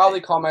would probably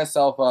call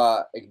myself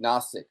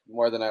agnostic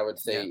more than I would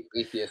say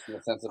atheist, in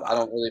the sense of I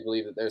don't really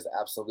believe that there's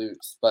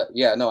absolutes. But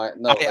yeah,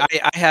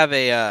 I have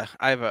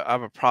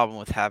a problem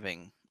with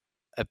having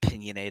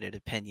opinionated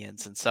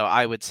opinions, and so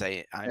I would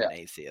say I'm an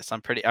atheist. I'm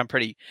pretty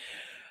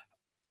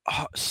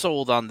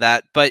sold on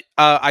that, but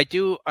I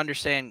do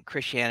understand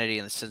Christianity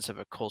in the sense of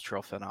a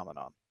cultural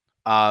phenomenon.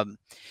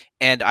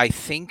 And I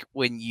think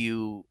when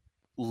you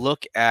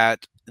look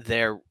at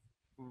them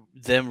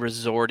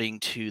resorting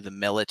to the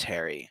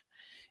military,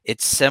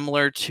 it's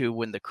similar to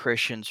when the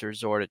Christians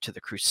resorted to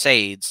the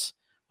Crusades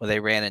when they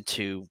ran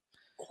into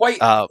quite,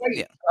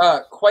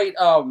 yeah.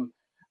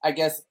 I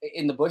guess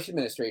in the Bush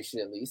administration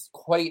at least,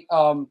 quite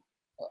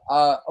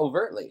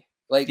overtly.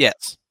 Like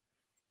yes.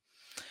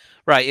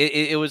 Right.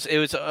 It was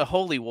a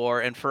holy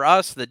war, and for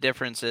us, the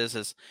difference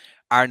is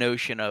our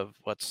notion of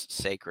what's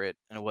sacred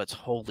and what's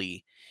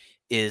holy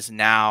is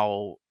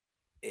now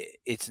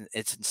it's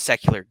in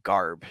secular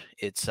garb.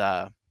 It's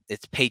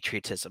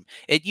patriotism.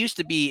 It used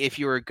to be if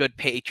you were a good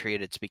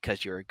patriot, it's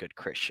because you're a good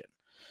Christian.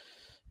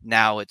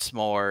 Now it's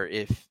more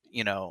if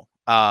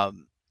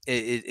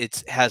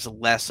it has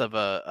less of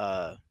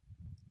a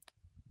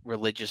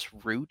religious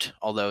root,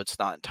 although it's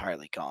not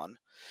entirely gone.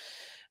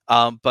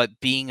 But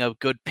being a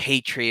good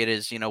patriot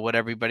is, what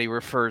everybody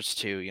refers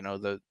to.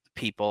 The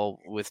people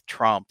with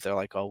Trump, they're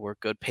like, "Oh, we're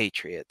good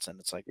patriots," and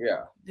it's like,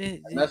 yeah,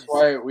 and that's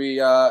why we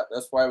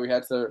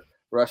had to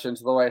rush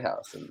into the White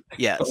House and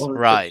yes,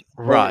 right,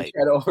 try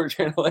to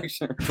overturn an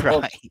election,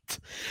 right.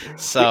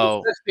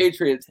 So such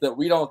patriots that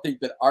we don't think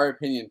that our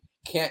opinion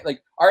can't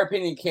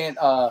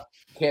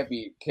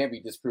be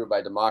disproved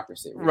by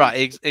democracy,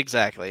 right?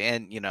 Exactly,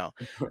 and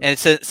and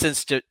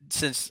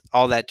since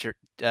all that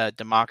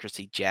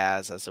democracy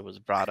jazz, as it was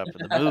brought up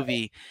in the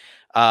movie,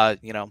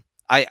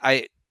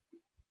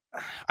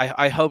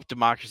 I hope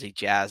democracy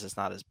jazz is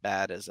not as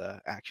bad as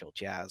actual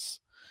jazz.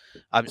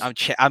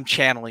 I'm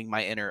channeling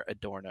my inner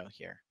Adorno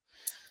here.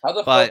 How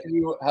the fuck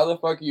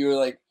are you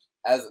like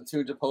as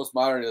attuned to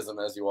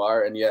postmodernism as you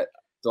are, and yet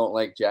don't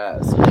like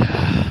jazz?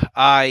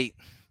 I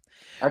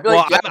feel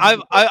like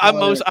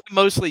I'm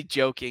mostly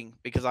joking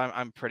because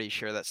I'm pretty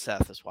sure that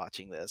Seth is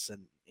watching this,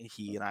 and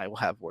he and I will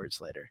have words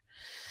later.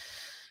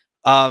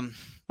 But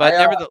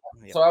nevertheless,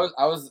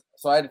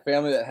 so I had a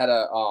family that had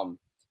a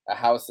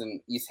house in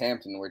East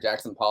Hampton where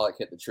Jackson Pollock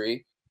hit the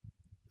tree.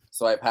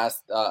 So I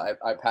passed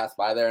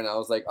by there and I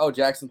was like, "Oh,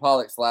 Jackson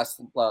Pollock's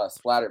last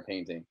splatter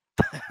painting."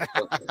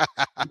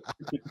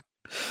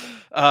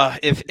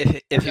 If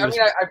he was...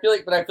 I feel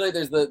like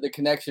there's the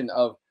connection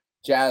of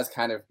jazz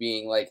kind of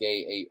being like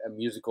a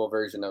musical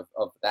version of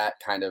that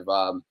kind of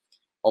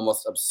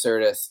almost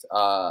absurdist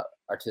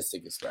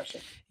artistic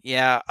expression.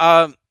 Yeah,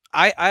 I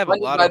have a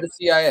lot by of the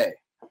CIA,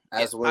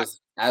 as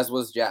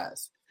was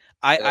jazz.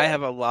 I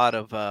have a lot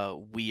of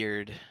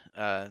weird.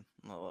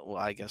 Well,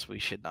 I guess we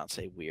should not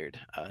say weird.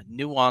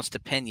 Nuanced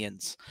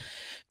opinions,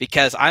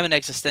 because I'm an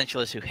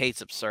existentialist who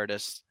hates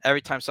absurdists.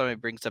 Every time somebody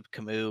brings up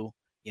Camus,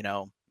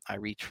 I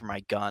reach for my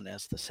gun,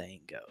 as the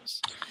saying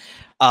goes.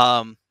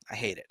 I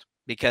hate it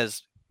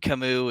because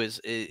Camus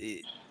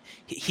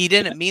he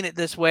didn't mean it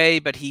this way,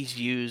 but he's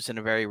used in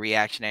a very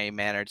reactionary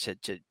manner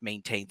to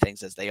maintain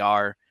things as they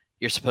are.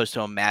 You're supposed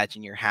to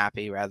imagine you're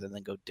happy rather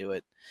than go do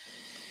it.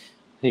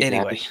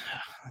 Anyway,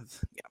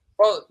 yeah.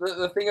 Well,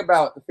 the thing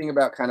about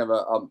kind of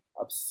a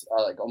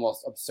like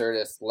almost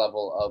absurdist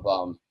level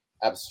of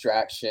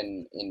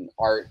abstraction in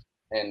art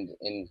and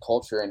in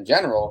culture in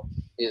general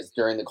is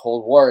during the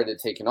Cold War it had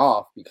taken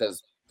off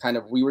because kind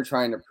of we were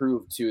trying to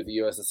prove to the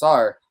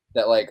USSR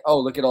that like, oh,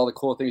 look at all the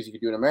cool things you could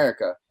do in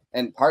America.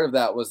 And part of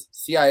that was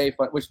CIA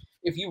fund, which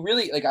if you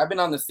really like, I've been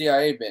on the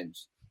CIA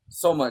binge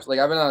so much. Like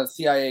I've been on a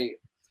CIA,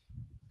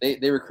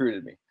 they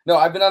recruited me. No,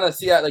 I've been on a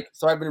CIA,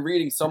 so I've been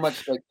reading so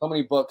much, like so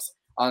many books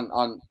on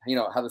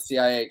how the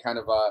CIA kind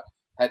of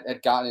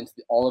had gotten into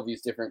all of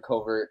these different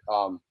covert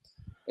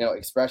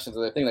expressions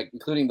of the thing, like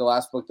including the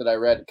last book that I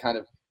read. Kind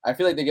of, I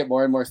feel like they get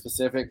more and more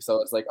specific.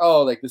 So it's like,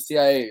 oh, like the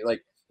CIA,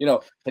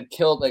 had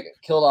killed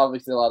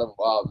obviously a lot of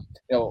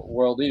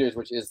world leaders,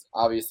 which is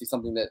obviously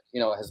something that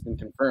has been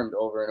confirmed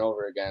over and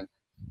over again.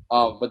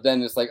 But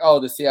then it's like, oh,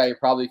 the CIA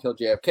probably killed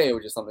JFK,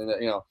 which is something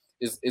that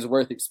is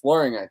worth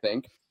exploring, I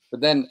think. But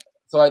then,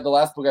 the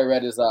last book I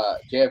read is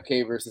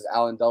JFK versus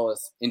Alan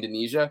Dulles,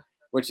 Indonesia,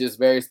 which is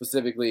very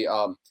specifically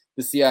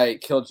the CIA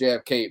killed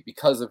JFK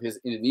because of his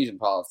Indonesian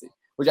policy,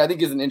 which I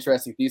think is an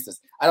interesting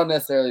thesis. I don't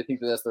necessarily think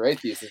that that's the right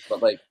thesis,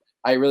 but like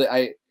I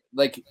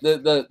like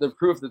the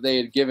proof that they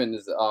had given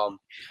is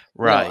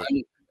right.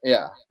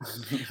 Yeah.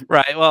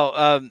 Right.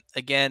 Well,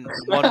 again,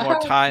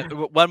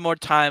 one more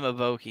time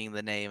evoking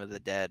the name of the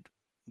dead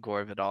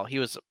Gore Vidal.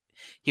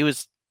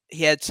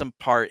 He had some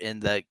part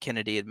in the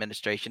Kennedy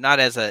administration, not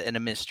as an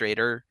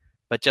administrator,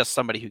 but just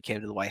somebody who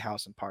came to the White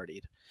House and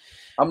partied.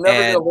 I'm never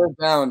going to live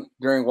down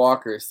during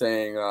Walker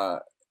saying,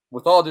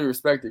 with all due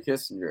respect to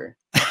Kissinger.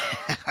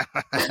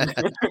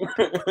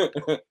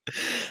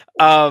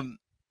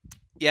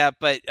 Yeah,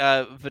 but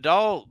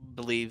Vidal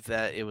believed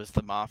that it was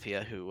the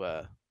mafia who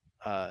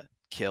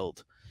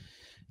killed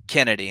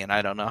Kennedy, and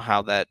I don't know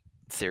how that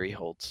theory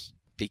holds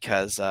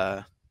because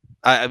I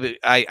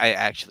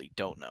actually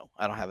don't know.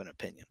 I don't have an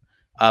opinion.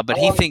 But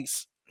he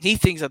thinks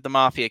that the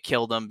mafia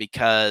killed him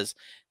because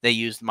they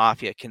used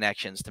mafia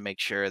connections to make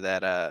sure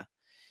that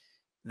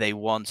they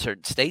won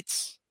certain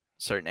states.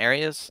 certain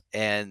areas,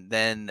 and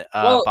then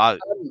Well, Bob.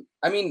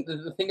 I mean,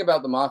 the thing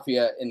about the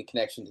mafia in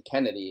connection to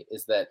Kennedy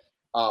is that,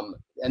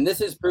 and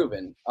this is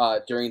proven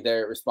during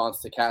their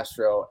response to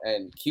Castro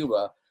and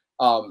Cuba,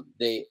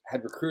 they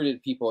had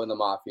recruited people in the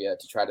mafia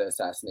to try to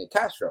assassinate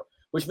Castro,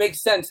 which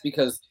makes sense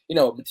because, you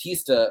know,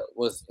 Batista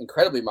was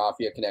incredibly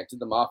mafia connected.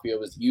 The mafia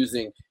was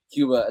using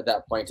Cuba at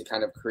that point to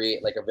kind of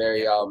create like a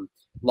very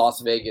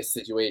Las Vegas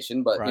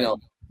situation, but you know,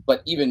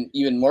 but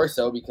even more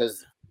so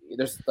because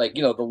there's like,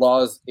 you know, the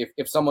laws,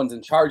 if someone's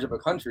in charge of a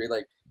country,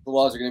 like the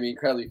laws are going to be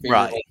incredibly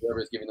favorable to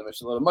whoever's giving them a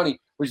shitload of money,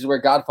 which is where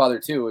Godfather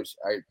 2, which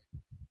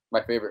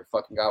my favorite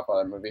fucking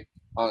Godfather movie,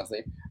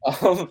 honestly,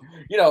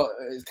 you know,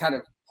 is kind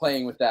of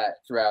playing with that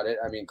throughout it.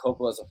 I mean,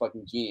 Coppola's a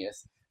fucking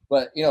genius,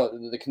 but you know,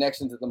 the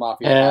connections that the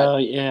mafia Hell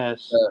had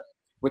yes.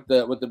 with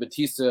the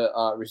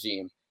Batista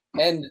regime,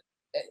 and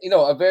you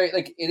know, a very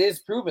like it is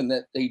proven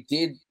that they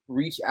did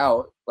reach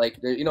out, like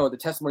you know, the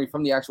testimony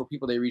from the actual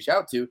people they reached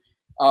out to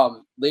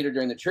later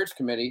during the church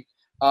committee.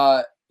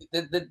 The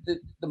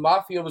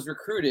mafia was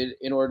recruited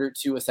in order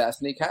to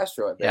assassinate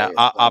Castro.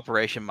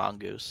 Operation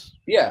Mongoose.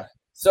 Yeah.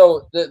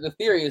 So the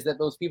theory is that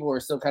those people were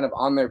still kind of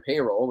on their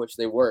payroll, which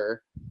they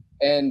were,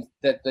 and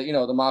that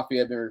the mafia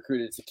had been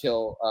recruited to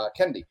kill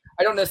Kennedy.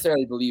 I don't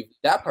necessarily believe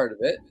that part of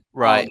it,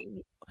 right?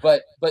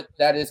 But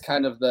that is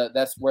kind of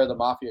that's where the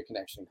mafia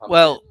connection comes.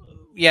 Well,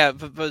 yeah,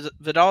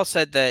 Vidal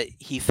said that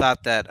he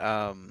thought that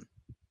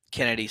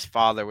Kennedy's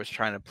father was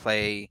trying to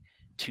play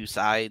two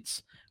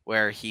sides,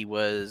 where he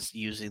was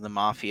using the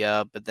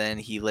mafia, but then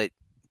he let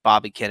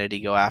Bobby Kennedy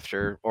go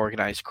after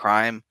organized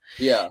crime.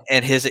 Yeah.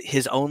 And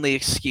his only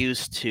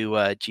excuse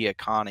to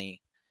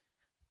Gianni,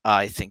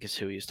 I think is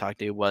who he was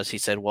talking to, was he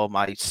said, well,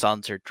 my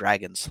sons are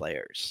dragon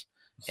slayers.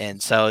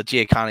 And so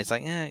Gianni's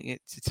like,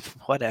 it's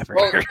whatever.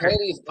 Well,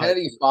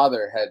 Kennedy's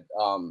father had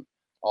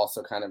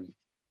also kind of,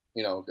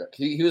 you know,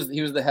 he was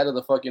the head of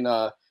the fucking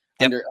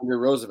under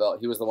Roosevelt.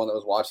 He was the one that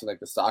was watching like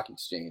the stock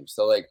exchange.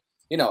 So like,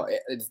 you know,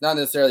 it's not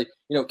necessarily,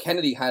 you know,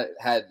 Kennedy had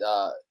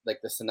like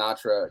the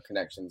Sinatra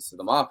connections to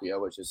the mafia,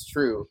 which is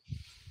true,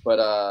 but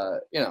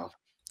you know.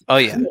 Oh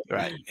yeah,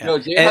 right. You know,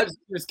 Jay Hodges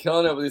was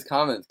killing it with his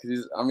comments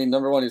because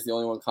number one, he's the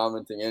only one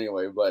commenting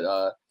anyway.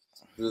 But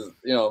you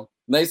know,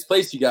 nice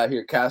place you got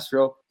here,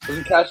 Castro.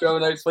 Doesn't Castro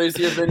have a nice place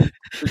here? Then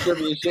it should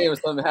be a shame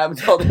if something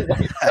happens to all the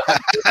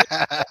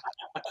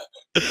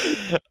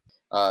nice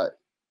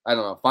I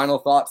don't know. Final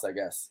thoughts, I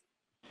guess.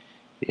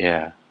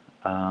 Yeah.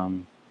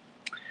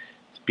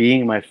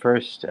 Being my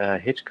first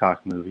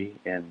Hitchcock movie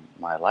in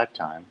my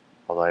lifetime,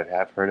 although I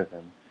have heard of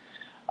him,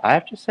 I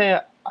have to say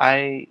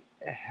I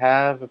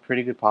have a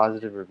pretty good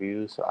positive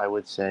review. So I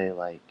would say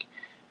like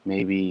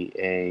maybe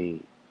a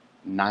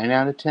 9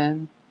 out of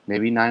 10,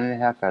 maybe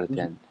 9.5 out of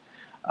 10.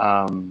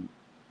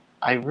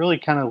 I really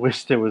kind of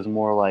wish there was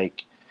more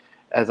like,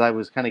 as I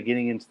was kind of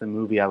getting into the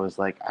movie, I was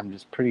like, I'm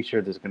just pretty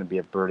sure there's going to be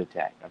a bird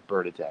attack.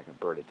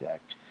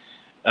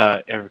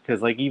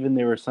 Because like even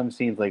there were some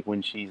scenes like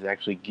when she's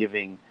actually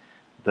giving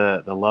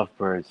the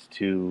lovebirds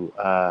to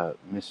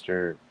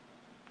Mr.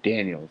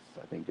 Daniels,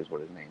 I think is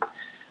what his name,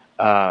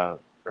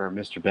 or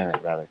Mr.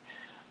 Bennett rather.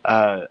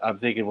 I'm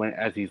thinking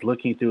as he's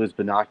looking through his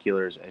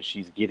binoculars as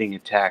she's getting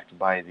attacked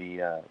by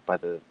the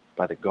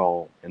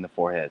gull in the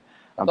forehead.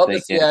 I thought the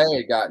CIA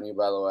had gotten you,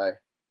 by the way.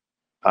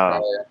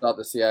 I thought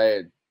the CIA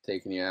had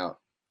taken you out.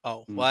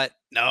 Oh, what?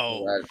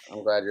 No.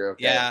 I'm glad you're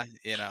okay. Yeah,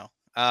 you know.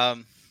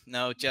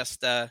 No,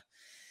 just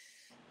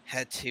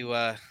had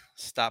to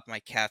stop my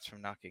cats from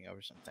knocking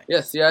over something.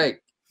 Yeah, CIA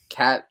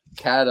cat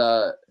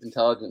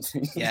intelligence.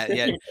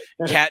 yeah,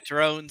 cat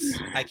drones.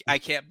 I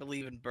can't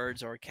believe in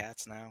birds or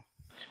cats now.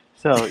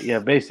 So yeah,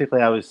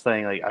 basically I was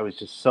saying like I was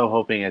just so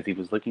hoping as he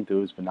was looking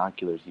through his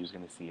binoculars he was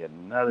going to see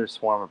another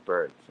swarm of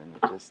birds, and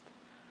it just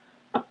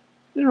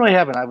didn't really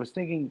happen. I was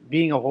thinking,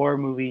 being a horror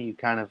movie, you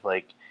kind of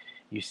like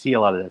you see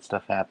a lot of that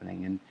stuff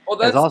happening, and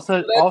that's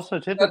also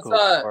typical.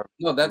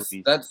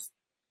 That's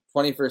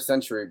 21st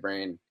century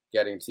brain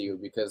getting to you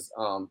because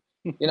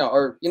you know,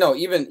 or you know,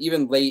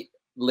 even late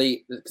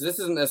because this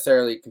isn't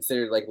necessarily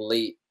considered like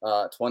late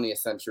 20th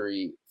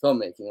century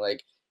filmmaking.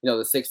 Like, you know,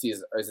 the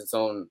 60s is its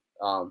own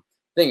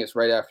thing. It's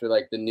right after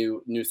like the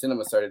new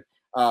cinema started.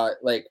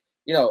 Like,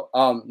 you know,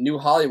 New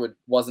Hollywood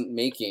wasn't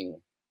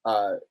making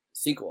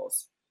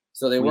sequels,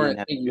 so they weren't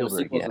taking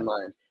sequels in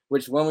mind.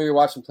 Which, when we were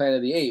watching Planet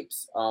of the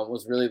Apes,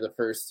 was really the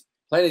first.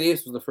 Planet of the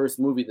Apes was the first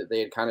movie that they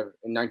had kind of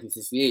in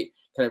 1968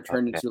 kind of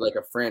turned into like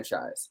a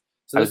franchise.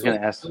 So this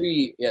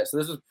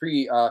was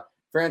pre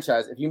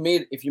franchise. If you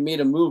made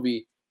a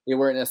movie, they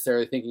weren't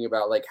necessarily thinking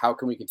about like how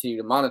can we continue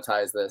to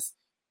monetize this.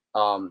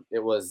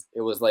 It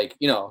was like,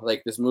 you know,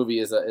 like this movie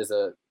is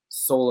a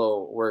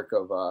solo work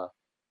of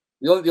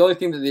the only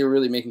thing that they were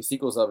really making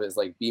sequels of is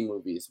like B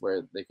movies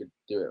where they could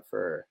do it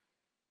for,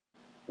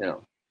 you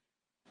know.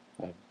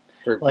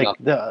 Like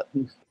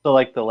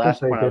the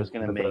last point I was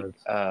going to make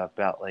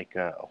about like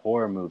a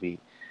horror movie,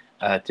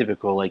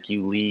 typical, like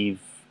you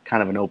leave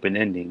kind of an open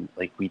ending.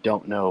 Like we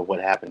don't know what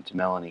happened to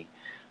Melanie.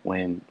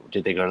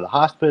 Did they go to the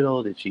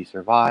hospital? Did she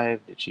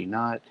survive? Did she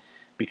not?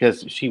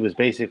 Because she was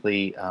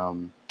basically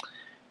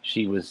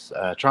she was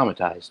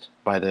traumatized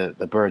by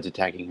the birds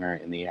attacking her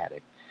in the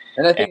attic.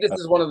 And I think this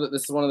is one of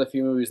the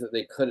few movies that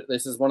they could.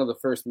 This is one of the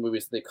first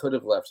movies that they could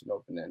have left an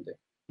open ending,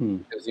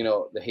 because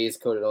the Hays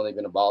Code had only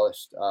been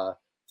abolished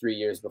 3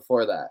 years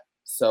before that.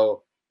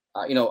 So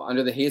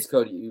under the Hays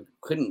Code, you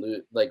couldn't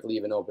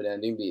leave an open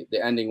ending.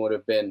 The ending would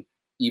have been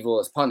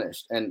evil is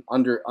punished, and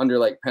under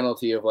like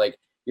penalty of like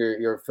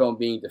your film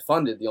being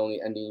defunded, the only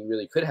ending you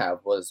really could have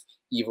was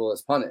evil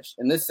is punished.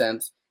 In this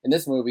sense, in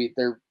this movie,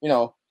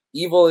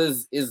 evil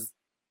is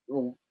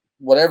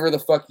whatever the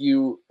fuck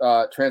you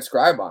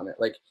transcribe on it.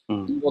 Like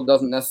evil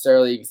doesn't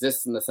necessarily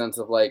exist in the sense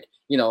of like,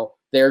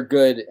 they're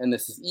good and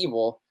this is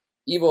evil.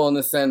 Evil in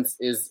the sense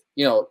is,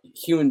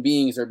 human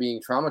beings are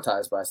being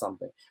traumatized by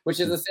something, which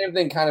is the same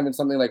thing kind of in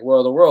something like War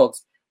of the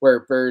Worlds,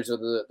 where birds are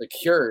the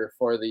cure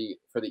for the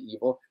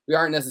evil. We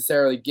aren't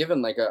necessarily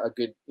given like a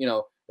good,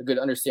 a good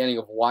understanding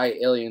of why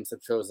aliens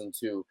have chosen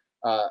to,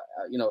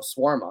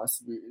 swarm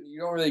us.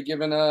 You're not really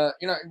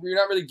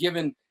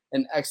given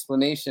an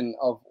explanation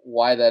of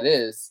why that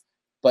is,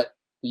 but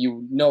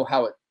you know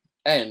how it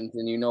ends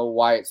and you know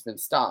why it's been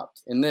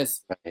stopped. In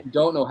this, you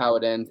don't know how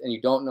it ends and you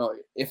don't know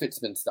if it's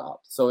been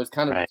stopped. So it's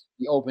kind of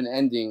the open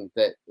ending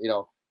that,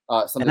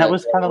 something. And that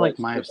was kind of like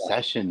my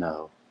obsession,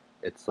 though.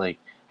 It's like,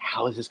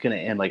 how is this going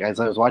to end? Like, as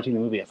I was watching the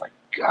movie, I was like,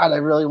 God, I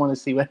really want to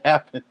see what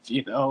happens,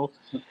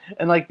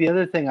 And like the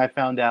other thing I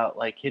found out,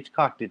 like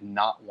Hitchcock did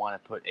not want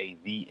to put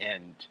the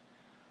end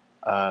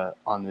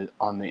on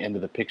the end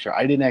of the picture.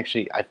 I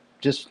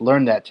just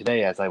learned that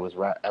today as I was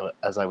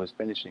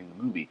finishing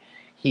the movie.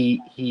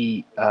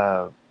 He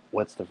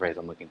what's the phrase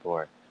I'm looking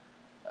for?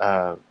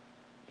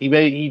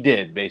 He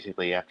did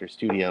basically, after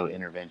studio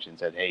intervention,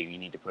 said, "Hey, you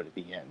need to put at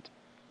the end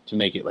to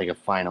make it like a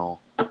final."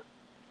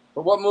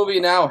 But what movie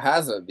now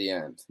has at the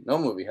end? No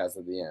movie has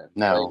at the end.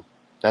 No,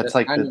 that's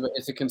like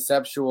it's a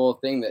conceptual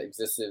thing that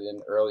existed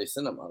in early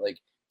cinema, like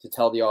to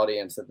tell the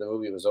audience that the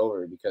movie was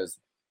over, because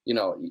you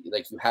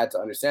had to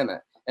understand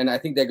that. And I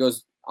think that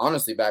goes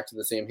honestly back to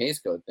the same Hays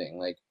Code thing.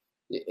 Like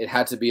it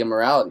had to be a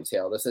morality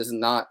tale. This is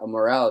not a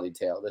morality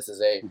tale. This is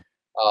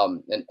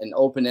an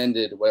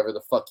open-ended, whatever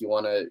the fuck you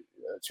want to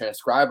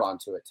transcribe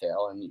onto a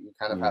tale, and you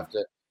kind of have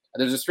to.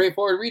 There's a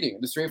straightforward reading.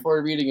 The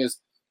straightforward reading is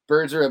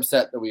birds are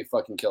upset that we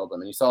fucking killed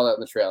them, and you saw that in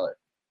the trailer.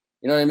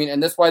 You know what I mean?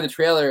 And that's why the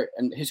trailer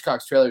and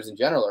Hitchcock's trailers in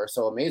general are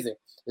so amazing,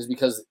 is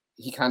because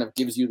he kind of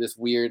gives you this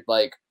weird,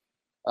 like,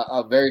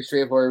 a very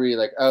straightforward read,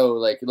 like, oh,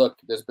 like, look,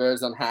 there's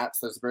birds on hats,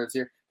 there's birds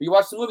here. But you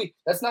watch the movie,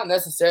 that's not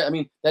necessary. I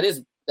mean, that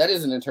is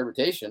an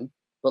interpretation,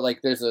 but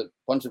like, there's a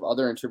bunch of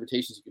other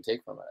interpretations you can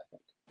take from it, I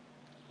think.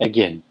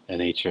 Again,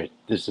 nature.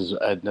 This is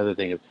another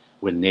thing of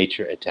when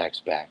nature attacks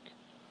back.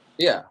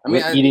 Yeah, I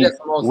mean,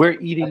 we're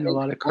eating a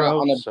lot of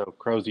crows, so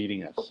crows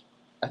eating us.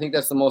 I think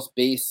that's the most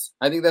base.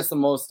 I think that's the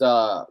most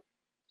I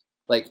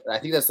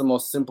think that's the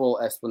most simple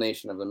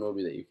explanation of the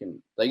movie that you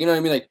can, like, you know what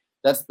I mean? Like,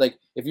 that's like,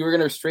 if you were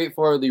going to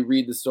straightforwardly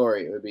read the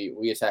story, it would be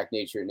we attack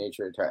nature,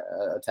 nature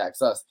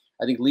attacks us.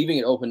 I think leaving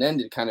it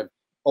open-ended kind of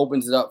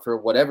opens it up for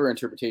whatever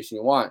interpretation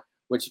you want,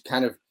 which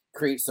kind of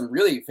creates some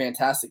really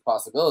fantastic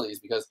possibilities,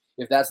 because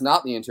if that's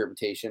not the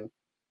interpretation,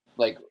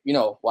 like,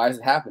 why is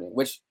it happening?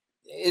 Which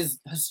is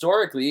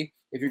historically,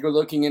 if you're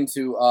looking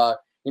into,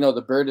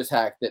 the bird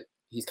attack that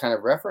he's kind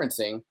of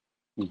referencing.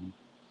 Mm-hmm.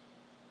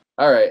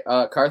 All right,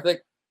 Karthik.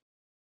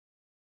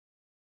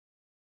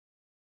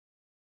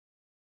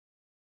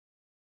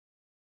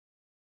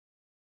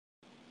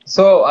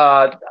 So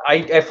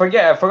I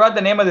forgot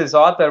the name of this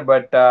author,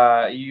 but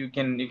you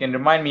can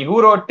remind me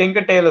who wrote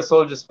Tinker Tailor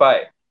Soldier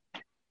Spy.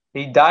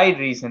 He died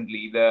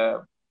recently.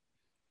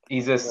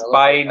 He's a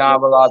spy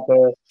novel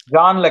author,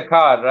 John le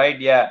Carre, right?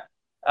 Yeah.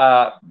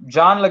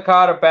 John le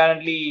Carre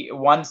apparently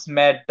once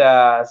met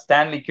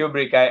Stanley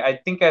Kubrick. I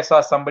think I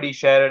saw somebody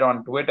share it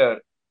on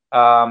Twitter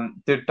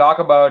to talk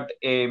about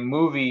a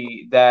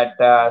movie that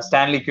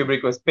Stanley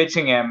Kubrick was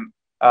pitching him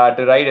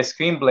to write a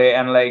screenplay,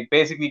 and like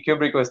basically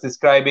Kubrick was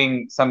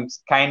describing some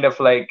kind of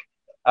like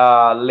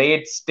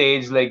late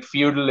stage like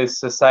feudalist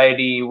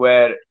society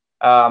where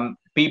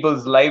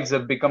people's lives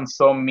have become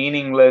so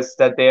meaningless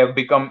that they have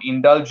become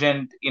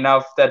indulgent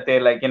enough that they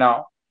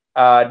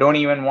don't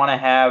even want to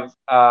have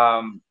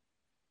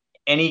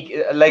any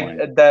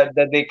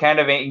that they kind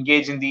of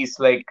engage in these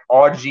like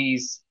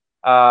orgies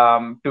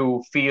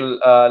to feel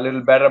a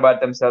little better about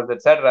themselves,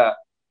 etc.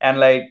 And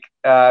like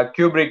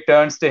Kubrick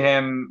turns to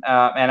him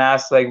and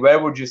asks, like, where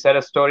would you set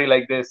a story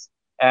like this?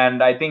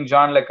 And I think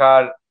John le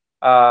Carre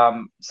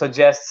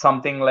suggests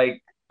something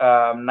like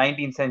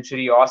 19th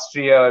century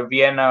Austria or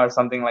Vienna or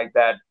something like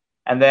that.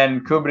 And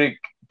then Kubrick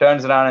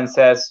turns around and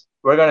says,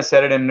 we're going to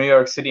set it in New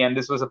York City. And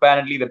this was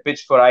apparently the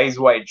pitch for Eyes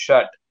Wide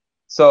Shut.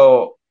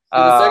 So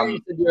the second you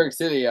said New York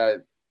City,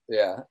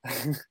 yeah.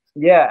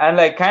 Yeah, and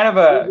like kind of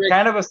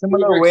a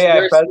similar way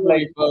I felt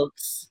like,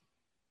 folks.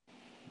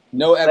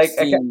 No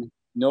Epstein,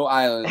 no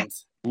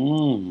islands.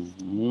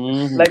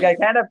 Like I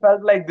kind of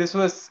felt like this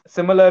was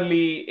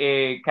similarly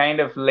a kind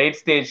of late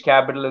stage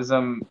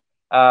capitalism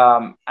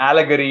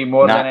allegory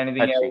more than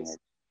anything else.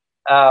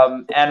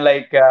 And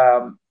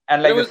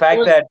the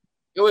fact that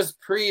it was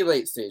pre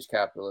late stage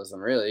capitalism,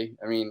 really.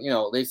 I mean,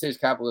 late stage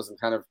capitalism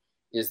kind of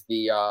is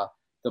the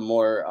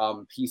more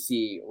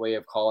PC way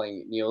of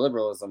calling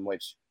neoliberalism,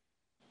 which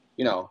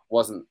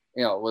wasn't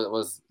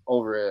was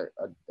over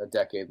a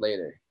decade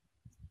later.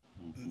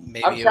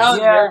 Maybe I'm it was.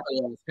 challenging Yeah. everybody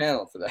on this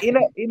panel for that.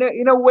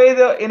 In a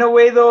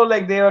way though,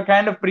 like they were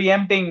kind of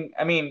preempting.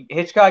 I mean,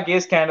 Hitchcock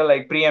is kind of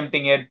like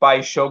preempting it by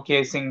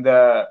showcasing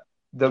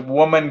the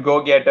woman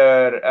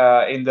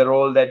go-getter in the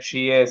role that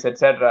she is,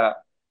 etc.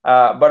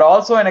 But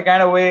also in a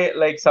kind of way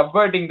like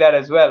subverting that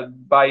as well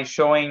by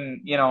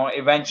showing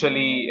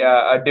eventually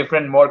a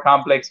different, more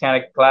complex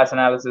kind of class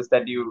analysis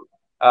that you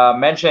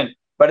mentioned.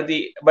 But at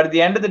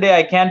the end of the day,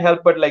 I can't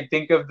help but like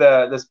think of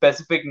the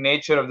specific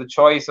nature of the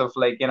choice of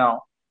like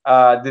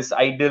this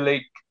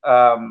idyllic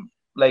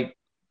like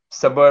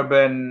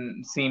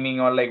suburban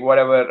seeming or like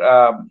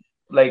whatever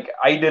like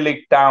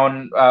idyllic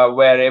town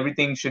where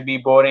everything should be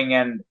boring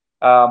and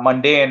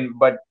mundane,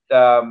 but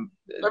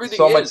Everything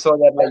so much is, so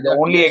that by like the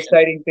only definition.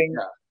 exciting thing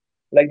Yeah.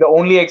 like the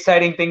only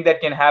exciting thing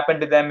that can happen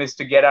to them is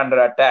to get under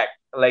attack.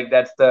 Like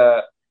that's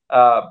the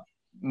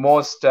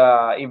most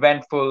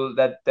eventful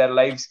that their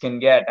lives can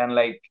get, and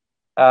like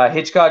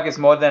Hitchcock is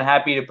more than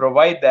happy to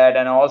provide that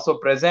and also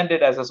present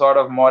it as a sort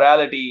of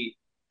morality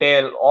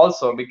tale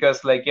also,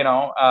 because like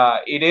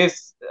it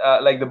is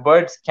like the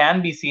birds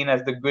can be seen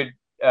as the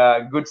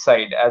good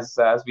side, as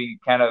we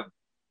kind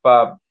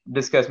of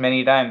discussed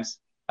many times,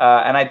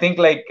 and I think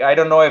like I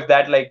don't know if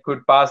that like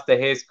could pass the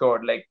Hays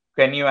Code. Like,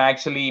 can you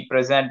actually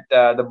present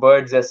the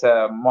birds as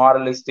a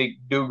moralistic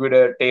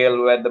do-gooder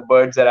tale where the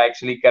birds are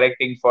actually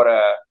correcting for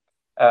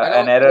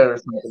an error or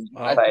something?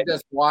 I think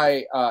that's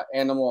why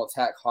animal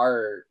attack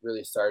horror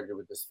really started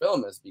with this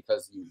film, is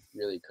because you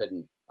really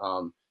couldn't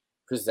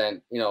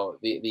present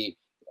the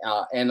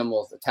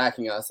animals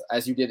attacking us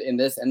as you did in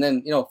this, and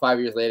then 5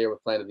 years later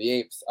with Planet of the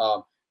Apes,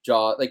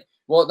 Jaws, like,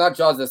 well, not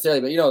Jaws necessarily,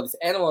 but this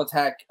animal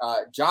attack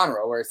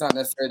genre where it's not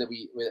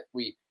necessarily that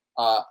we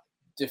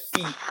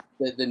defeat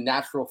the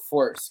natural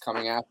force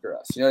coming after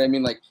us. You know what I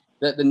mean? Like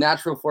the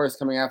natural force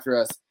coming after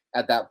us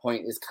at that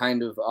point is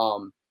kind of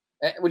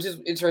which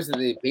is interesting that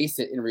they base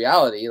it in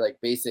reality, like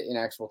base it in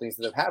actual things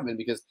that have happened,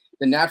 because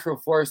the natural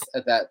force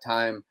at that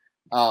time,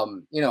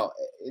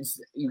 it's,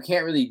 you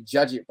can't really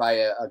judge it by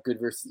a good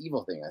versus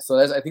evil thing. So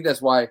I think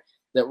that's why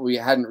that we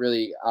hadn't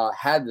really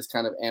had this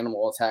kind of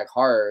animal attack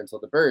horror until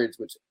The Birds,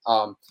 which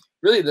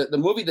really the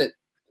movie that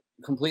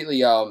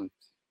completely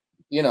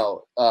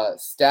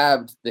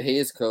stabbed the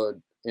Hays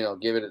Code,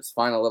 give it its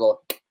final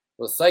little,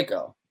 was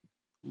Psycho.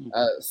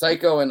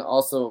 Psycho and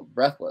also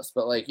Breathless,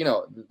 but like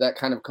that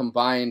kind of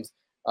combined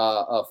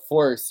a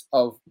force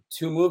of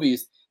two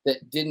movies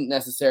that didn't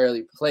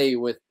necessarily play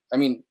with. I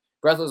mean,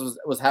 Breathless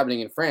was happening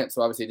in France,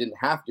 so obviously it didn't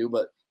have to,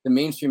 but the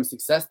mainstream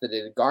success that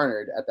it had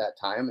garnered at that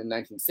time in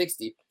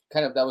 1960,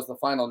 kind of that was the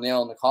final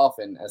nail in the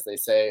coffin, as they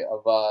say,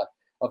 of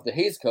the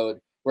Hays Code,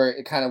 where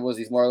it kind of was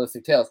these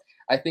moralistic tales.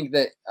 I think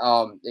that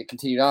it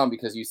continued on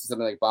because you see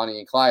something like Bonnie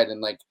and Clyde,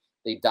 and like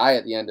they die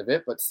at the end of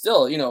it, but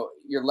still,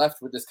 you're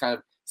left with this kind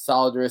of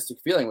solidaristic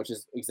feeling, which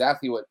is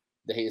exactly what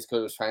the Hays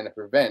Code was trying to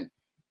prevent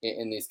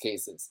in these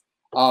cases.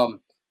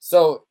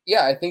 So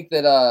yeah, I think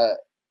that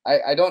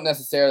I don't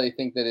necessarily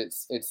think that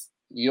it's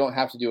you don't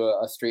have to do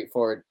a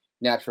straightforward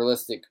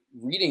naturalistic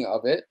reading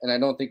of it, and I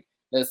don't think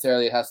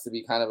necessarily it has to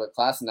be kind of a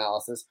class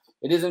analysis.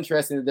 It is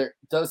interesting that there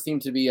does seem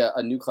to be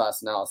a new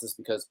class analysis,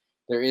 because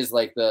there is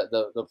like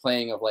the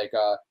playing of like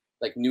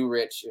New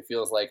Rich. It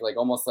feels like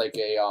almost like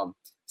a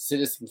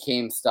Citizen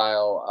Kane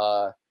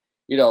style,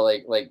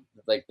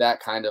 like that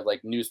kind of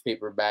like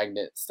newspaper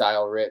magnet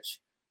style Rich.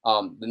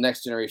 The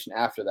next generation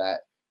after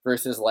that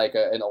versus like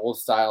an old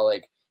style,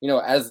 like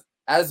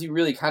as you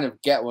really kind of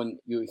get when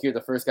you hear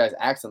the first guy's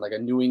accent, like a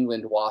New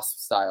England Wasp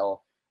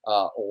style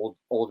old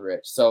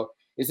Rich. So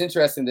it's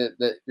interesting that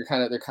they're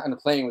kind of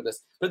playing with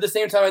this, but at the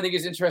same time, I think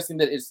it's interesting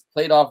that it's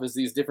played off as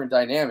these different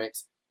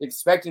dynamics,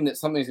 expecting that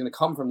something's going to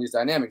come from these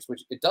dynamics,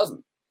 which it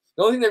doesn't.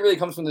 The only thing that really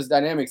comes from this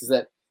dynamics is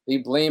that they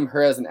blame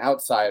her as an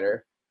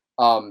outsider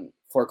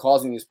for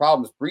causing these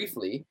problems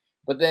briefly,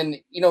 but then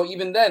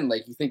even then,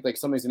 like, you think like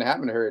something's going to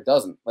happen to her, it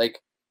doesn't.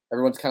 Like,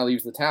 everyone's kind of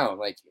leaves the town,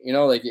 like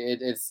like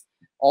it's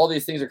all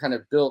these things are kind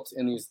of built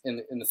in these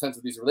in the sense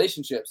of these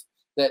relationships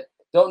that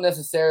don't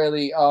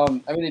necessarily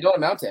they don't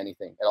amount to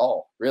anything at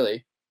all,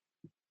 really.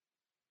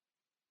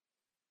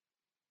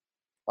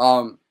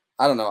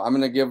 I don't know. I'm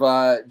gonna give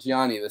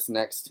Gianni the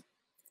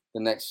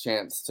next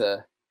chance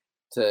to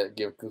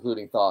give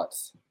concluding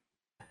thoughts.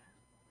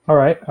 All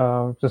right.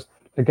 Just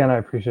again, I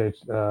appreciate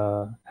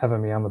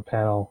having me on the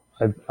panel.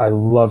 I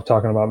love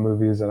talking about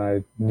movies, and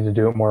I need to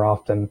do it more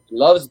often.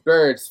 Loves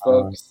birds,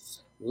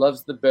 folks.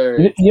 Loves the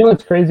birds. You know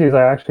what's crazy is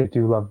I actually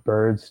do love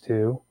birds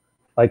too.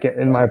 Like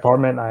in my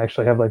apartment, I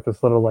actually have like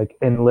this little like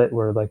inlet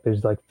where like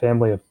there's like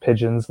family of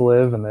pigeons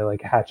live, and they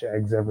like hatch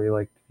eggs every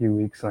like few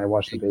weeks, and I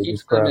watch the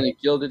babies grow. Keep them in a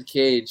gilded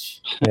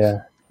cage.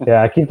 Yeah,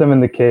 I keep them in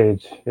the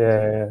cage.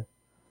 Yeah.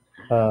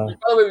 By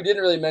the way, we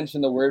didn't really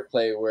mention the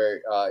wordplay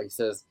where he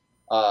says,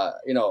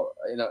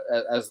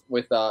 as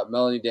with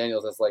Melanie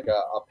Daniels, as like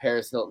a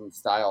Paris Hilton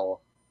style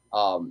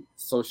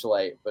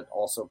socialite, but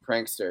also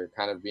prankster,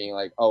 kind of being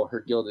like, oh, her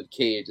gilded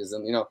cage is,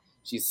 and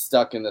she's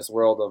stuck in this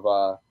world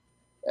of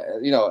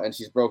and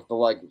she's broke the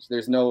leg.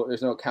 There's no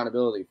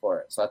accountability for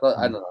it. So I thought,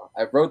 I don't know,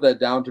 I wrote that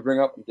down to bring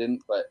up and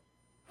didn't, but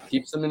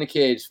keeps them in a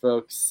cage,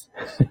 folks.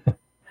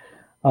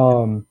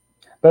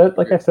 But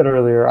like I said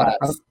earlier,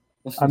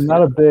 I'm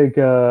not a big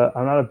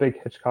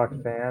Hitchcock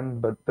fan,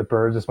 but The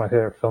Birds is my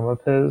favorite film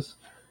of his.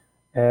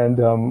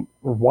 And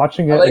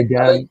watching it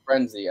again, I like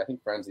Frenzy. I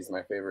think Frenzy is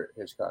my favorite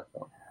Hitchcock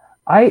film.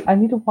 I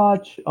need to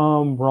watch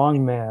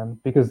Wrong Man,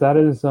 because that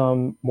is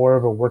more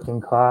of a working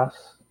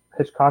class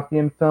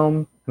Hitchcockian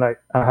film, and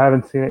I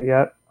haven't seen it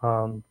yet.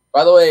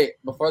 By the way,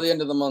 before the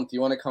end of the month,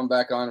 you want to come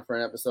back on for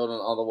an episode on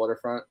On the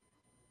Waterfront?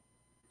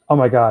 Oh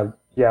my God.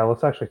 Yeah,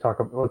 let's actually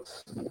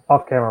let's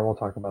off camera, we'll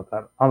talk about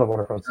that. On the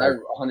Waterfront I side.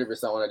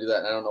 100% want to do that,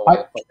 and I don't know why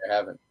the fuck I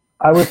haven't.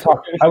 I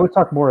would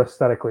talk more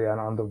aesthetically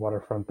on the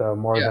Waterfront, though,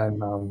 more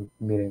than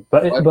meeting.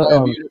 But I'd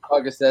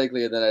talk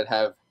aesthetically, and then I'd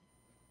have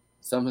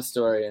some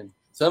historian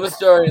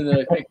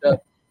that I picked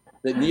up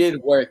that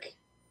needed work.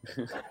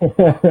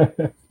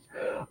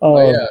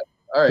 All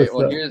right.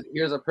 Well,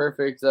 here's a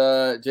perfect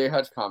J.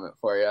 Hutch comment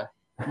for you.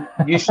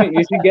 You should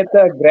get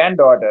the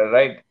granddaughter,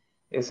 right?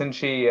 Isn't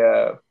she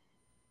a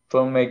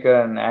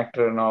filmmaker and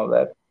actor and all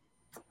that?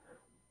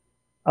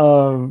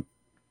 I'm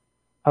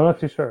not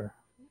too sure.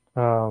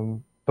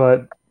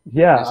 But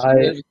yeah,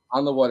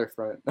 on the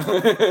Waterfront.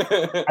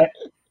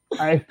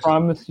 I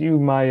promise you,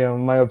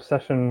 my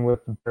obsession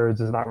with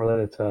birds is not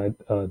related to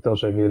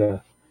Dolce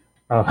Vita.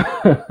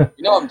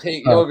 I'm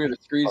taking over to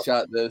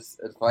screenshot this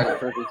and find a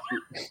perfect.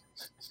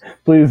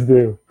 Please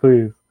do,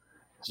 please.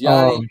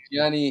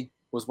 Gianni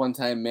was one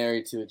time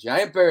married to a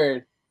giant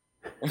bird.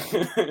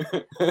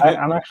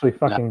 I'm actually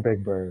fucking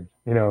Big Bird.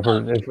 I didn't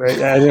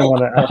want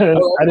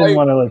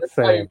to like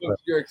say it. New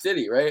York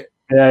City, right?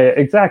 Yeah,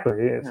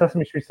 exactly.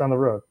 Sesame Street's on the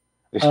road.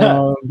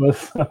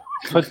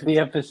 Put the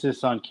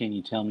emphasis on, can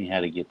you tell me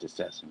how to get to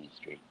Sesame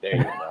Street? There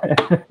you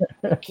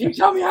go. Can you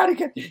tell me how to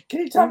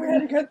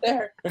get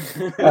there?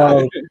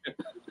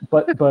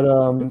 But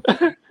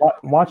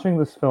watching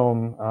this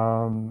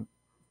film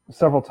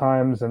several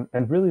times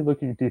and really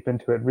looking deep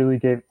into it really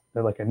gave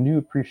like a new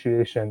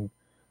appreciation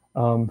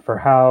for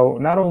how,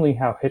 not only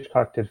how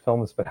Hitchcock did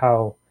films, but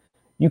how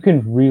you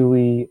can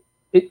really,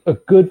 a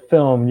good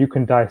film you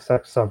can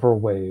dissect several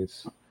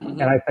ways.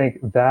 And I think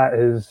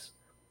that's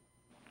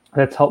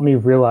helped me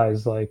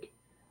realize, like,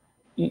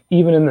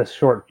 even in this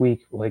short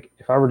week, like,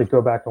 if I were to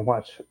go back and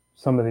watch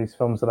some of these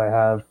films that I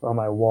have on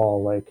my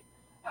wall, like,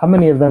 how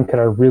many of them could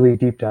I really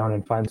deep down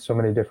and find so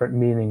many different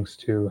meanings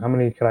to? How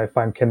many could I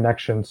find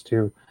connections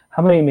to?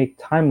 How many make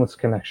timeless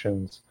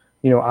connections?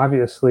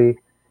 Obviously,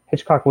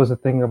 Hitchcock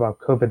wasn't thinking about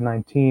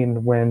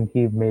COVID-19 when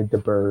he made The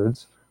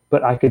Birds,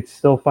 but I could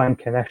still find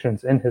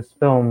connections in his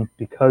film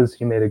because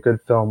he made a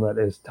good film that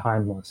is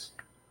timeless.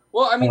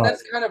 Well, I mean,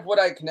 that's kind of what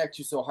I connect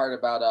you so hard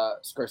about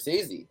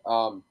Scorsese,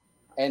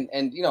 and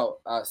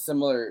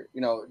similar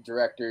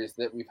directors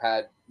that we've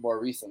had more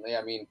recently.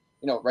 I mean,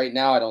 right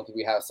now I don't think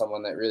we have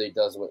someone that really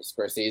does what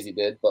Scorsese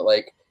did, but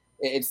like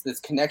it's this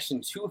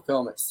connection to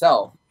film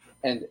itself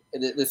and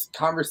this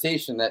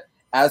conversation that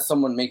as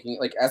someone making,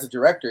 like as a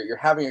director, you're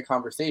having a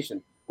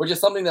conversation, which is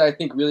something that I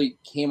think really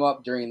came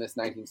up during this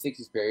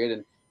 1960s period.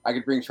 And I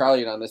could bring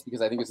Charlie in on this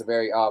because I think it's a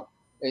very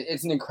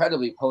it's an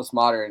incredibly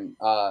postmodern.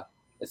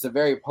 It's a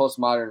very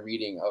postmodern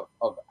reading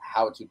of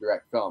how to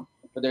direct film.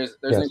 But there's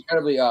an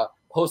incredibly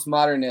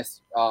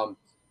postmodernist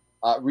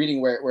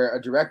reading where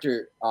a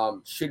director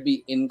should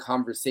be in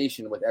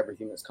conversation with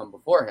everything that's come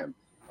before him.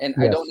 And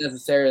I don't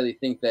necessarily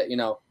think that,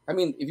 I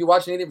mean, if you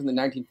watch anything from the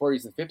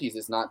 1940s and 50s,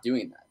 it's not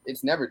doing that.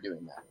 It's never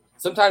doing that.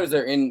 Sometimes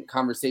they're in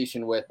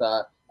conversation with,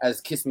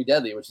 as Kiss Me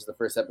Deadly, which is the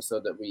first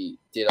episode that we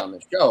did on the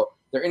show,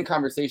 they're in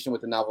conversation with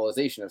the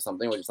novelization of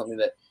something, which is something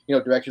that,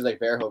 directors like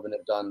Verhoeven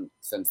have done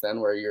since then,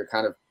 where you're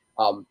kind of,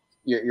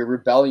 you're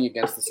rebelling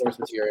against the source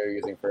material you're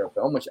using for a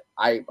film, which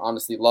I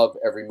honestly love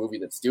every movie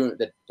that's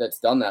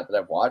done that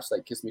I've watched.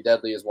 Like Kiss Me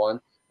Deadly is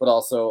one, but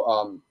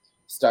also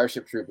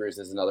Starship Troopers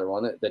is another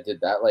one that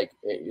did that. Like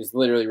it is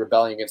literally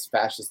rebelling against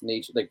fascist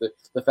nature, like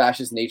the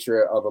fascist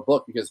nature of a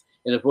book, because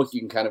in a book you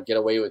can kind of get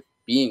away with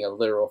being a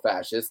literal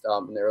fascist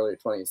in the earlier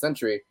 20th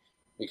century,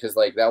 because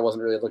like that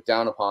wasn't really looked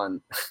down upon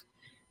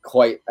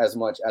quite as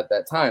much at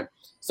that time.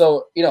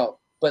 So,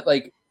 but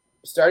like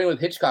starting with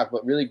Hitchcock,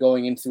 but really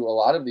going into a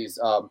lot of these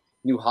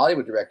new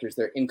Hollywood directors,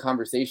 they're in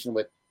conversation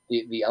with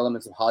the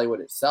elements of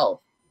Hollywood itself.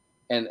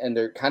 And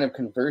they're kind of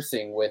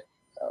conversing with,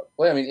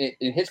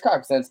 in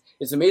Hitchcock's sense,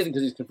 it's amazing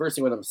because he's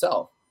conversing with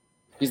himself.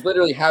 He's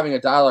literally having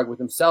a dialogue with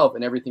himself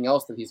and everything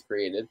else that he's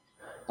created,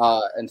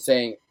 and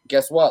saying,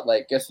 guess what?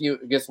 Like, guess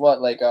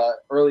what? Like,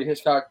 early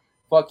Hitchcock,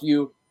 fuck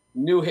you.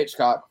 New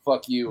Hitchcock,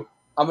 fuck you.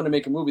 I'm going to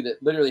make a movie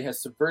that literally has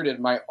subverted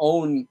my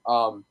own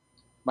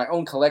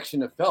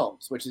collection of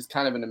films, which is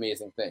kind of an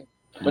amazing thing.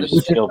 But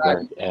it's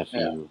Spielberg,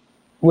 F.U.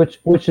 Which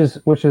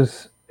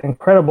is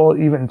incredible.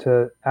 Even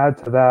to add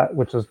to that,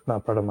 which is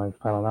not part of my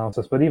final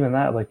analysis, but even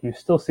that, like you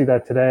still see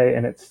that today,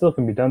 and it still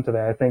can be done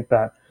today. I think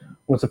that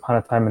Once Upon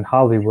a Time in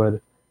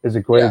Hollywood is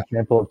a great Yeah.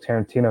 example of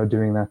Tarantino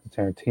doing that to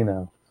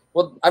Tarantino.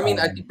 Well, I mean,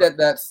 I think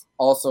that's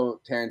also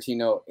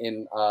Tarantino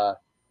in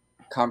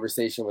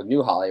conversation with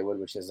New Hollywood,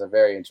 which is a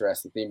very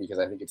interesting theme because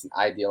I think it's an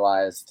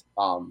idealized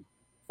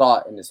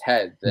thought in his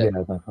head. That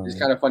definitely. It's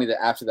kind of funny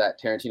that after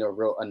that, Tarantino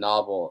wrote a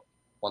novel,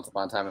 Once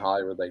Upon a Time in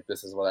Hollywood. Like,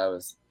 this is what I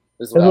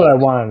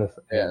wanted to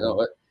say. Yeah,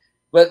 no,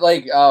 but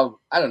like,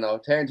 I don't know.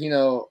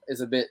 Tarantino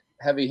is a bit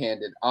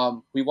heavy-handed.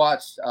 We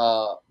watched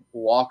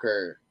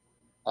Walker,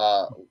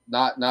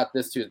 not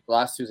this Tuesday,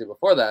 last Tuesday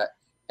before that,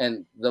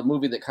 and the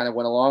movie that kind of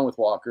went along with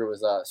Walker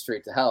was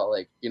Straight to Hell.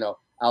 Like,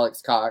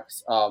 Alex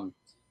Cox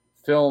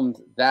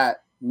filmed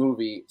that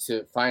movie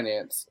to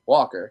finance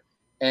Walker,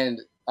 and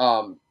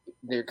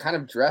they're kind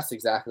of dressed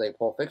exactly like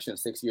Pulp Fiction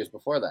 6 years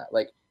before that.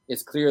 Like,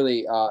 it's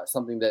clearly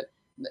something that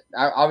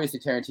obviously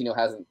Tarantino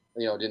hasn't,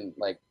 didn't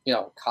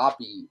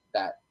copy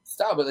that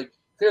style, but like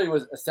clearly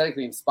was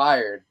aesthetically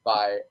inspired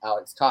by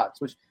Alex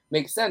Cox, which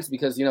makes sense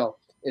because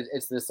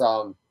it's this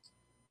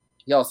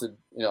he also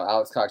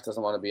Alex Cox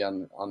doesn't want to be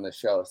on the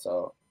show,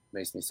 so it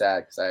makes me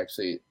sad because I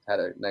actually had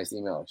a nice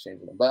email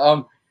exchange with him.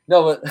 But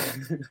no, but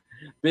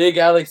big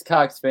Alex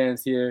Cox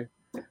fans here.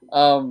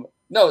 No,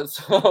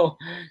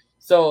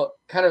 so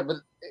kind of, but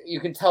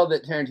you can tell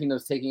that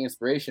Tarantino's taking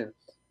inspiration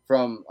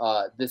from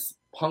this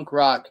punk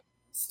rock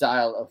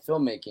style of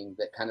filmmaking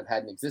that kind of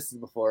hadn't existed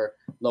before,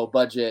 low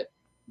budget,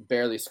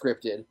 barely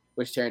scripted,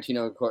 which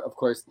Tarantino, of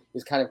course,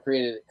 is kind of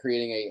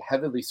creating a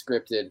heavily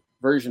scripted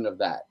version of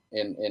that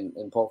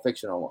in Pulp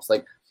Fiction almost.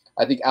 Like,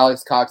 I think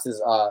Alex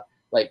Cox's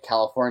like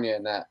California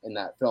in that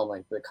film,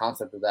 like the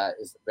concept of that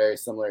is very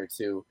similar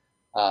to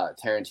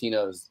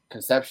Tarantino's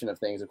conception of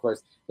things. Of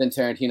course, then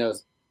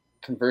Tarantino's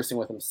conversing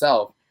with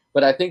himself.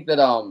 But I think that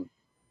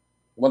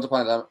Once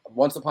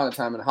Upon a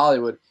Time in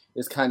Hollywood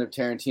is kind of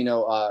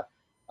Tarantino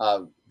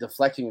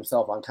deflecting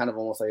himself on kind of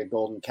almost like a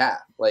golden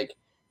calf. Like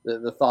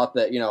the thought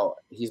that,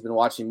 he's been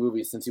watching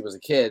movies since he was a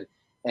kid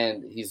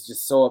and he's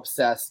just so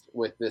obsessed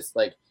with this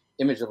like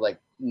image of like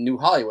New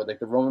Hollywood, like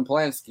the Roman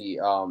Polanski,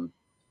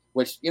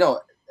 which,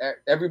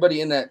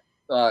 everybody in that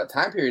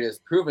time period is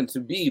proven to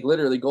be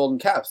literally golden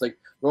calves. Like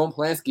Roman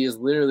Polanski is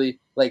literally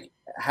like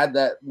had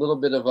that little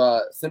bit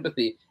of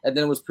sympathy and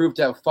then was proved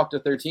to have fucked a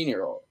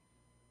 13-year-old.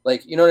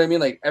 Like, you know what I mean?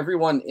 Like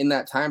everyone in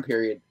that time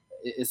period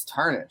is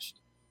tarnished.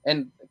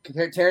 And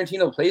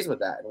Tarantino plays with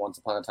that in Once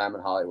Upon a Time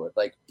in Hollywood.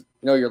 Like,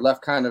 you're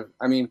left kind of,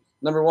 I mean,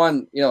 number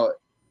one,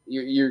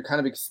 you're kind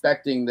of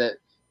expecting that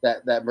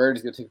murder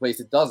is going to take place.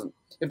 It doesn't.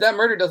 If that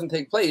murder doesn't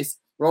take place,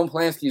 Roman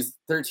Polanski's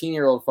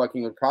 13-year-old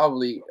fucking would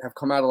probably have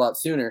come out a lot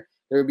sooner.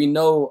 There would be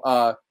no,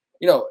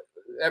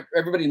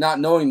 everybody not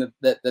knowing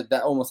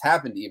that almost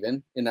happened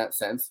even in that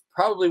sense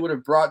probably would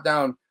have brought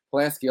down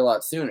Polanski a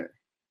lot sooner,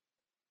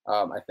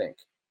 I think.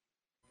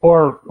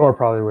 Or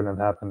probably wouldn't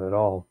have happened at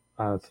all,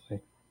 honestly.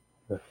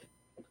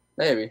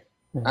 Maybe.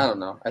 I don't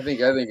know. I think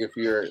if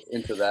you're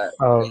into that.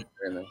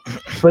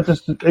 But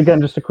just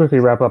to quickly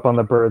wrap up on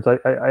the birds,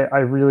 I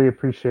really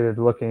appreciated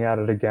looking at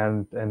it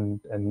again and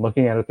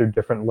looking at it through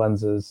different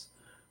lenses,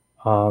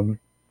 and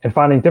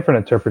finding different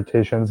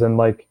interpretations. And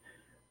like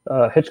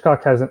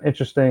Hitchcock has an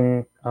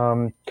interesting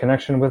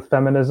connection with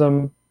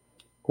feminism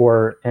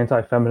or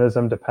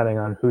anti-feminism, depending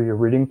on who you're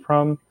reading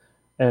from,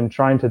 and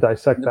trying to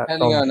dissect that.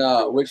 Depending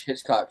on which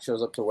Hitchcock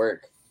shows up to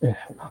work. Yeah.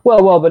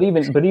 Well, but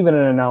even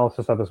an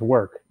analysis of his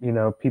work,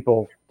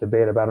 people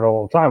debate about it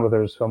all the time,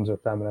 whether his films are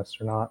feminist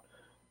or not.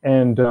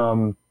 And,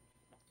 trying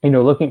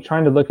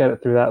to look at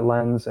it through that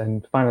lens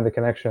and finding the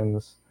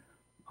connections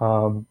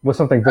was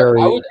something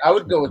very... I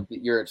would go with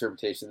your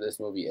interpretation of this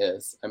movie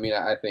is. I mean,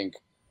 I think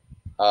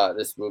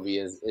this movie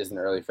is an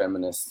early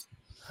feminist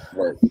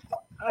work.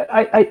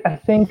 I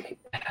think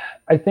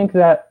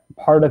that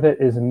part of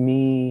it is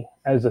me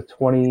as a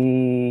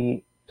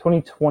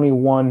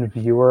 2021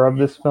 viewer of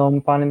this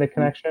film finding the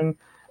connection,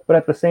 but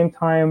at the same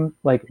time,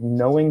 like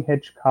knowing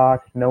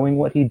Hitchcock, knowing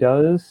what he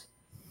does,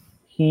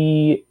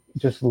 he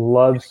just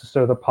loves to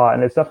stir the pot.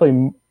 And it's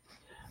definitely,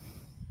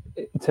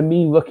 to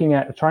me,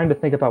 trying to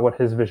think about what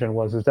his vision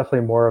was is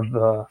definitely more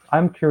of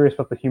I'm curious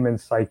about the human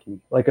psyche.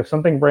 Like if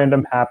something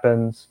random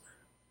happens,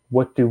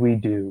 what do we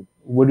do?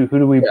 Who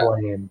do we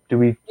blame? Do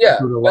we do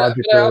the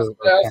logic? But I also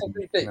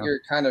think that you're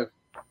kind of,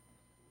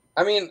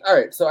 I mean, all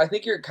right, so I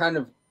think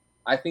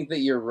that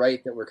you're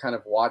right that we're kind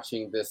of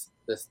watching this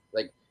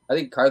like, I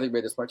think Karthik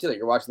made this point too, like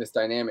you're watching this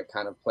dynamic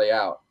kind of play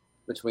out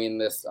between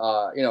this,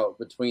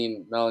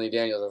 between Melanie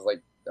Daniels as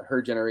like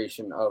her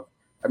generation of,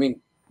 I mean,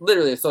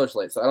 literally a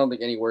socialite. So I don't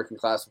think any working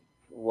class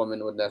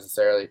woman would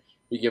necessarily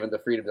be given the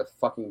freedom to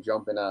fucking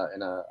jump in a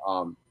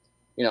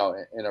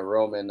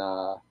Roman,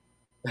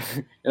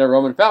 in a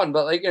Roman fountain.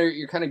 But like,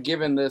 you're kind of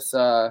given this,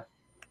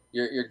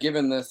 you're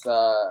given this,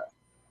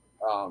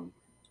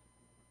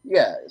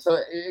 yeah, so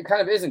it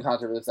kind of is in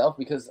concert with itself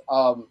because,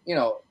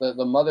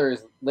 the mother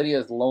Lydia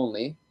is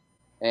lonely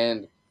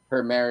and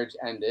her marriage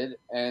ended.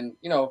 And,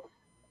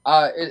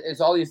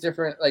 it's all these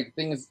different like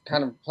things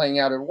kind of playing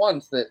out at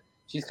once that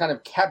she's kind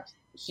of kept,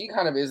 she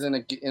kind of is in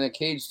a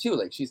cage too.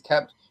 Like she's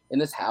kept in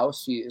this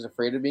house. She is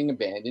afraid of being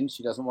abandoned.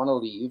 She doesn't want to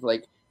leave.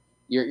 Like,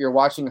 you're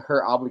watching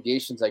her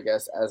obligations, I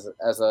guess, as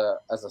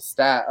a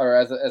stat or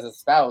as a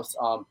spouse,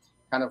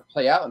 kind of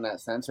play out in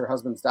that sense. Her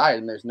husband's died,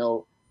 and there's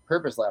no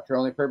purpose left. Her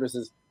only purpose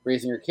is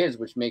raising her kids,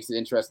 which makes it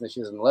interesting that she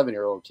has an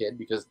 11-year-old kid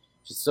because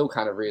she's still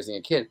kind of raising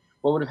a kid.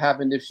 What would have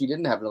happened if she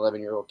didn't have an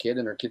 11-year-old kid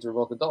and her kids were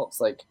both adults?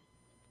 Like,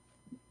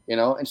 you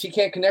know, and she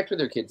can't connect with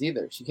her kids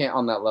either. She can't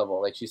on that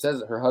level. Like she says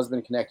that her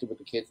husband connected with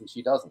the kids and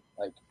she doesn't.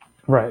 Like,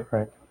 right.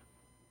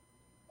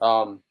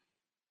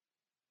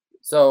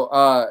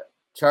 So,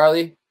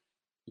 Charlie,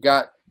 you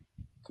got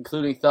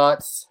concluding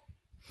thoughts?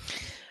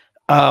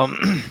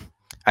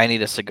 I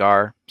need a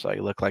cigar so I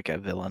look like a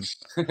villain.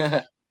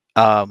 With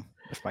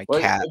my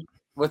cat.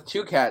 With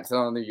two cats, I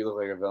don't think you look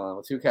like a villain.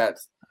 With two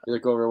cats, you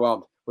look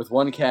overwhelmed. With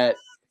one cat,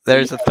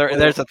 there's a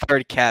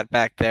third cat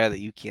back there that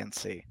you can't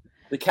see.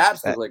 The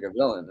cats look like a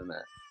villain in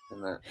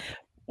that.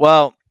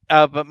 Well,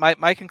 but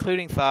my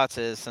concluding thoughts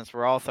is, since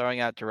we're all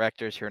throwing out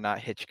directors who are not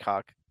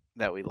Hitchcock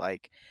that we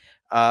like,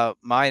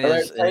 mine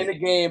is playing the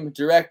game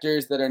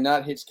directors that are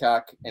not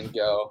Hitchcock and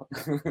go.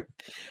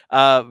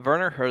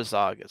 Werner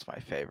Herzog is my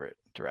favorite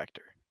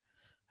director.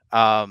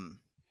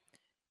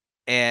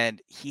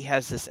 And he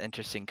has this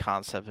interesting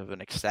concept of an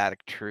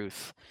ecstatic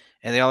truth.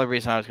 And the only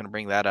reason I was going to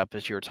bring that up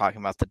is you were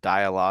talking about the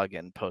dialogue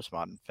in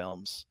postmodern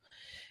films.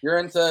 You're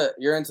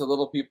into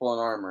little people in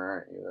armor,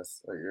 aren't you?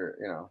 Or you're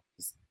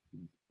just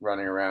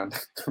running around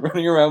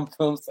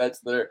film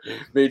sets that are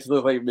made to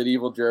look like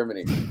medieval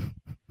Germany.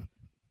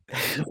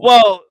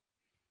 Well,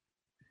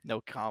 no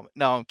comment.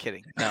 No, I'm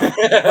kidding.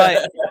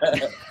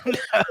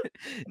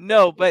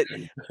 No, but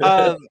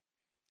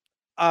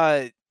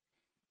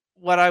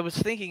what I was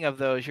thinking of,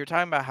 though, is you're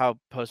talking about how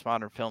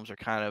postmodern films are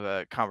kind of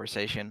a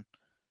conversation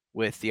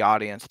with the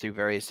audience through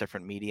various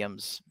different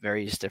mediums,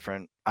 various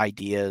different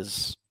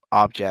ideas,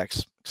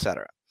 objects,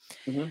 etc.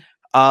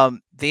 Mm-hmm.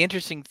 The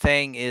interesting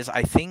thing is,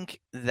 I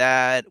think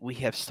that we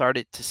have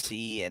started to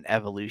see an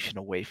evolution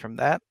away from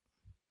that.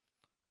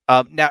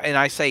 Now, and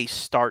I say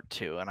start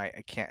to, and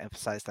I can't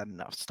emphasize that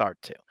enough, start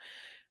to.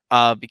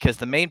 Because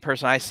the main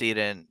person I see it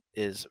in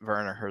is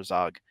Werner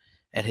Herzog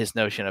and his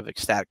notion of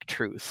ecstatic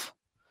truth.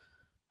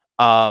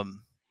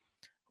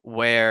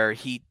 Where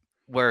he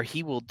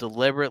will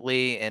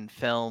deliberately in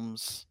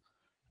films,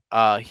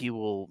 he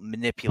will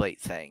manipulate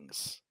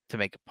things to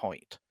make a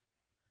point.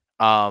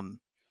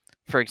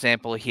 For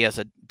example, he has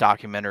a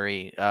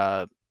documentary,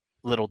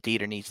 Little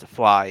Dieter Needs to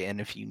Fly,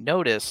 and if you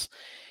notice,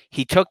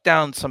 he took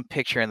down some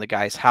picture in the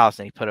guy's house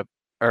and he put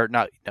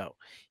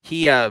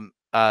he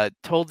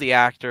told the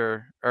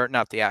actor, or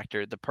not the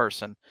actor, the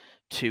person,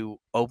 to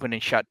open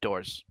and shut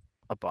doors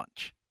a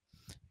bunch.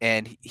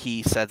 And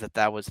he said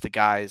that was the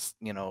guy's,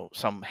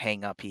 some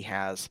hang up he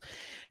has.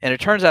 And it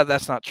turns out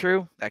that's not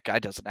true. That guy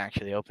doesn't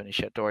actually open and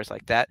shut doors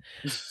like that.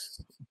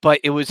 But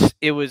it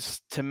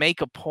was to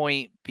make a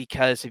point,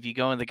 because if you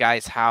go in the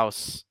guy's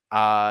house,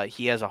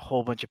 he has a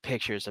whole bunch of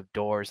pictures of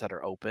doors that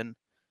are open,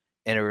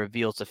 and it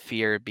reveals a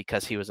fear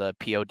because he was a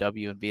POW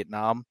in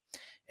Vietnam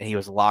and he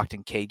was locked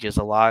in cages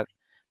a lot,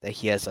 that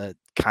he has a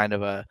kind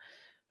of a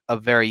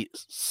very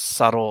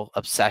subtle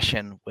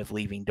obsession with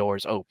leaving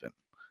doors open.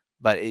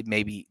 But it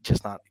may be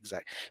just not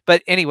exact.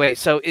 But anyway,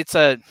 so it's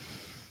I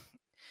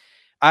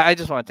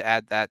just wanted to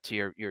add that to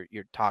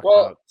your talk.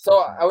 Well,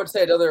 so I would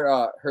say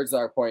another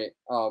Herzog point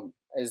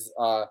is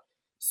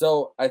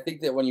so I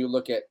think that when you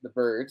look at The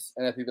Birds,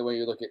 and I think that when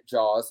you look at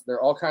Jaws,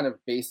 they're all kind of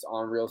based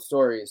on real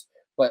stories,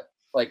 but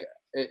like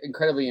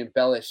incredibly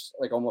embellished,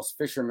 like almost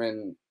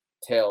fisherman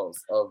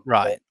tales of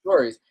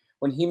stories.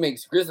 When he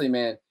makes Grizzly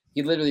Man,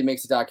 he literally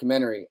makes a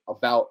documentary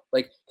about,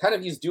 like, kind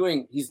of he's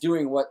doing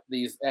what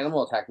these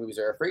animal attack movies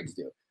are afraid to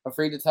do,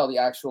 afraid to tell the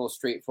actual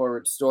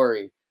straightforward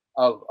story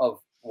of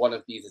one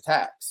of these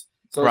attacks.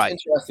 So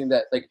it's interesting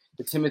that, like,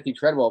 the Timothy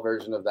Treadwell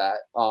version of that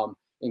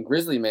in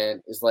Grizzly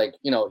Man is like,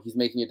 he's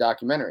making a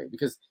documentary,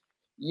 because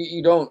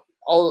you don't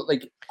all,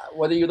 like,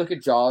 whether you look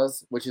at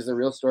Jaws, which is a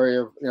real story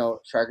of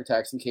shark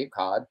attacks in Cape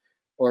Cod,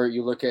 or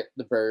you look at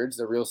The Birds,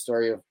 a real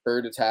story of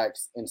bird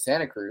attacks in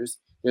Santa Cruz,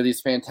 there are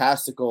these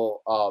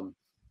fantastical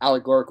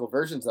allegorical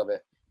versions of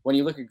it. When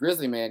you look at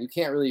Grizzly Man, you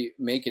can't really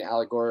make an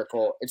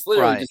allegorical. It's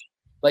literally just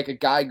like a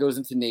guy goes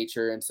into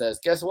nature and says,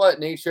 "Guess what,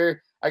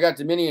 nature? I got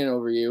dominion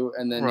over you."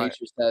 And then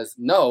nature says,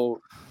 "No,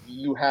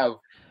 you have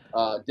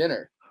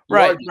dinner."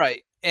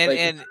 Right.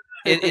 And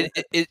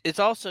it's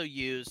also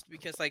used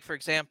because, like, for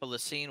example, the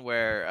scene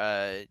where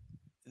I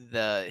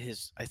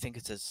think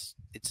it's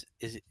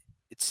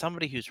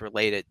somebody who's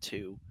related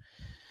to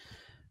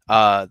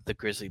the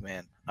Grizzly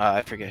Man.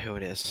 I forget who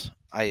it is.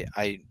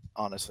 I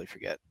honestly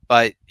forget.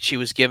 But she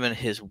was given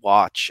his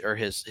watch or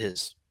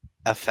his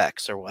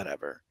effects or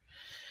whatever,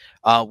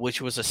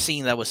 which was a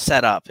scene that was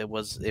set up. It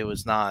was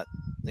not,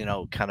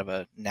 kind of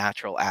a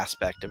natural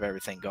aspect of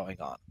everything going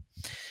on.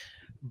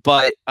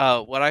 But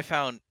what I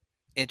found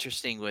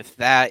interesting with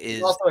that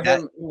is also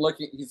him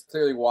looking. He's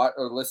clearly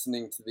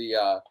listening to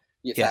the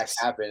attack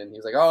happen, and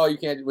he's like, "Oh, you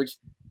can't." Which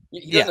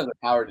he doesn't have the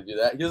power to do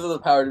that. He doesn't have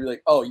the power to be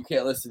like, "Oh, you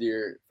can't listen to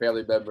your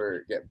family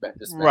member get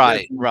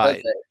dismembered."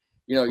 Right.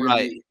 You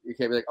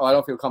can't be like, "Oh, I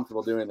don't feel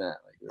comfortable doing that."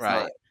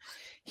 Like,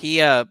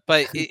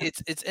 But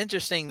it's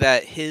interesting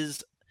that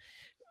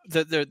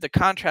the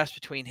contrast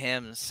between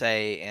him,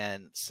 say,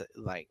 and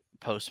like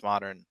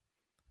postmodern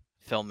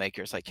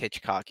filmmakers like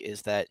Hitchcock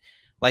is that,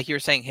 like you were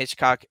saying,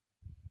 Hitchcock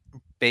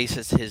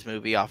bases his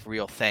movie off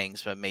real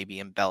things, but maybe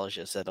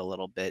embellishes it a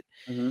little bit.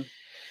 Mm-hmm.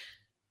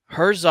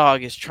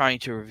 Herzog is trying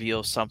to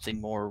reveal something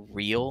more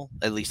real,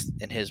 at least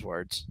in his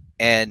words,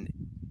 and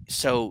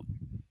so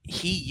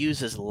he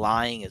uses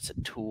lying as a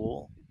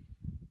tool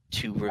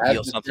to reveal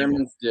As the something.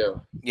 Germans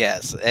do.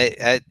 Yes,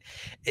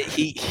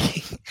 he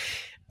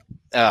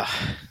yes.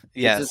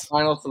 It's his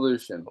final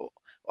solution.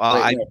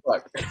 Well, Wait, no,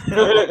 fuck.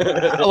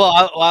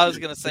 I was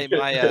gonna say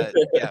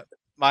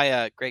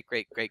my great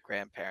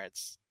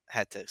grandparents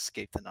had to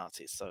escape the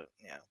Nazis, so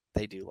yeah,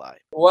 they do lie.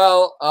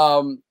 Well,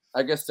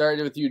 I guess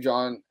starting with you,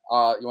 John.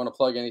 You want to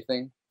plug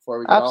anything before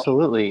we get off?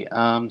 Absolutely.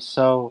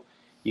 So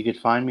you could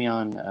find me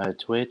on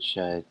Twitch,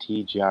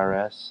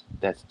 TJRS.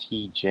 That's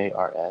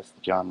TJRS,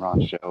 the John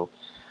Ross Show.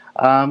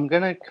 I'm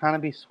gonna kind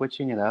of be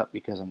switching it up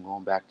because I'm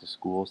going back to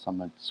school, so I'm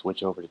gonna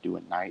switch over to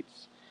doing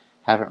nights.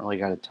 Haven't really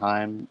got a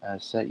time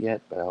set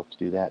yet, but I hope to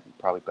do that in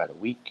probably about a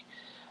week.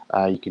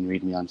 You can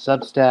read me on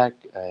Substack,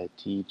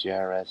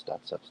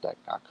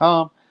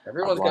 tjrs.substack.com.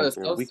 Everyone's got a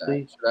Substack.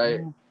 Weekly. Should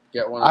I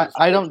get one?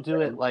 I don't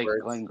do it like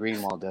Glenn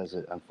Greenwald does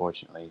it,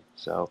 unfortunately.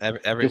 So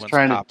everyone's just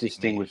trying to copying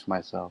distinguish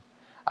myself.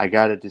 I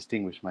got to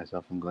distinguish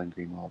myself from Glenn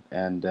Greenwald.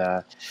 And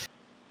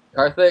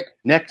Karthik,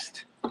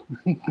 next,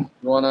 you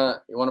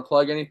wanna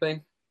plug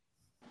anything?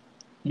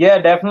 Yeah,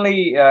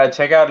 definitely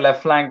check out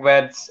Left Flank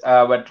Vets.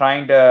 We're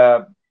trying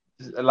to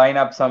line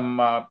up some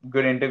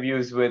good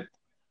interviews with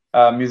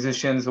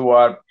musicians who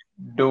are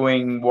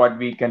doing what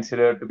we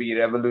consider to be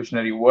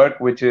revolutionary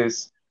work, which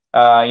is,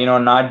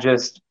 not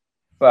just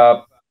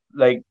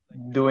like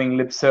doing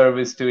lip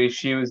service to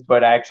issues,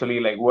 but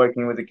actually like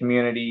working with the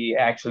community,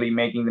 actually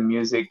making the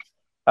music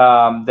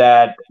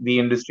that the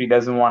industry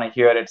doesn't want to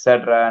hear,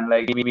 etc. And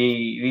like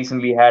we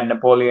recently had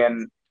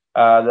Napoleon,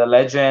 the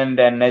legend,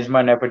 and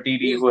Nejma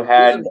Nefertiti, who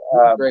had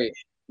great.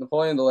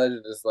 Napoleon the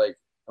Legend is like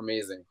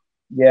amazing.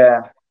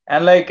 Yeah,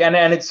 and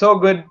it's so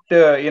good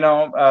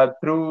to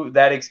through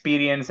that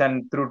experience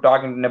and through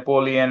talking to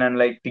Napoleon and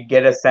like to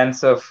get a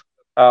sense of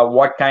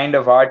what kind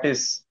of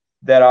artists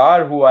there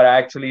are who are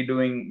actually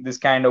doing this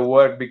kind of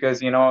work,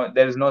 because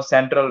there is no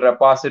central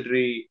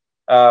repository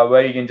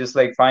where you can just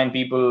like find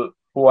people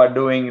who are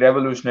doing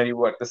revolutionary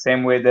work. The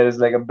same way there is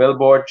like a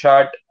Billboard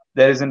chart,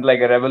 there isn't like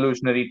a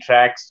revolutionary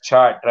tracks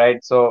chart,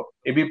 right? So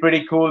it'd be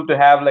pretty cool to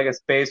have like a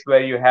space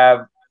where you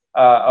have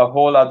a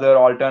whole other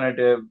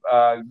alternative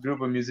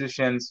group of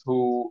musicians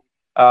who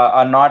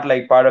are not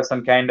like part of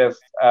some kind of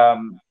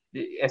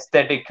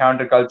aesthetic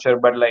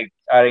counterculture, but like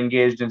are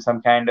engaged in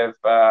some kind of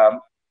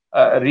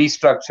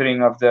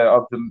restructuring of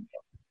the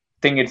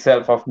thing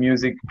itself, of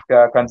music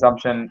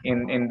consumption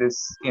in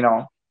this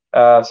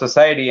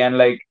society. And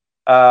like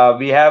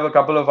we have a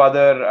couple of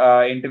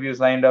other interviews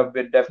lined up.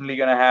 We're definitely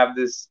going to have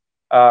this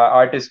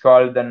artist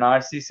called the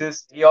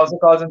Narcissist. He also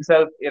calls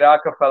himself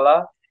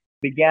Iraqafella.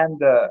 Began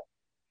the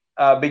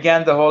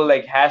whole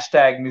like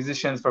hashtag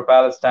musicians for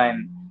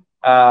Palestine,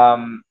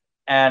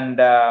 and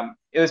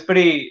it was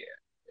pretty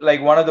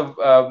like one of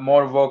the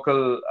more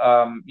vocal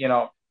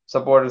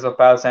supporters of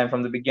Palestine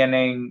from the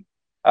beginning,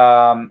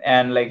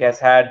 and like has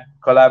had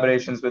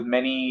collaborations with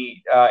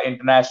many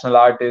international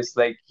artists.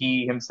 Like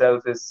he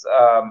himself is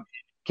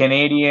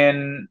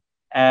Canadian,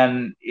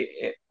 and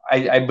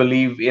I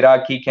believe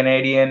Iraqi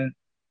Canadian.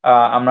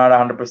 I'm not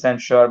 100%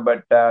 sure,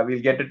 but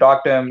we'll get to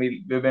talk to him.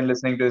 We've been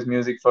listening to his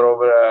music for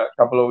over a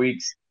couple of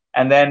weeks.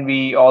 And then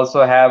we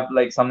also have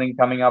like something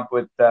coming up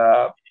with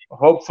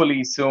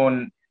hopefully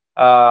soon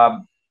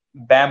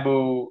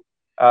Bamboo,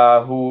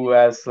 who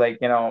has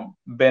like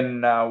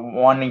been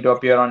wanting to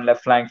appear on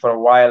Left Flank for a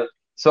while.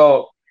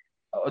 So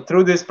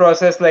through this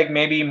process, like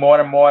maybe more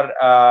and more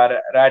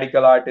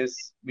radical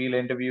artists we'll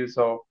interview.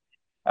 So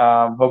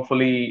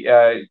hopefully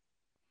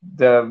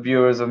the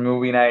viewers of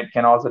Movie Night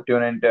can also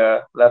tune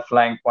into Left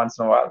Flank once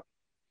in a while.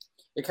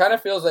 It kind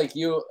of feels like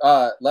you,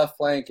 Left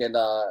Flank, and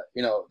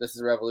This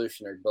is a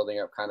Revolution are building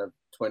up kind of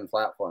twin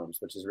platforms,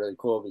 which is really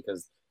cool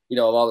because of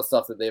all the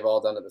stuff that they've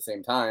all done at the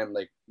same time.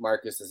 Like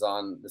Marcus is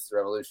on This is a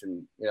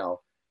Revolution,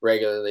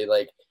 regularly.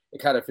 Like it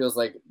kind of feels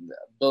like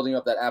building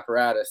up that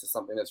apparatus is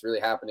something that's really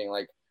happening,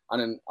 like on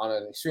an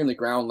extremely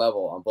ground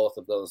level on both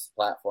of those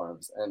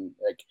platforms, and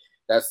like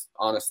that's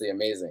honestly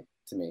amazing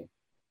to me.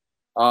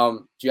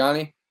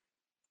 Gianni,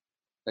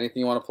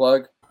 anything you want to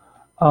plug?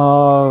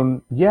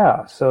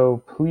 Yeah,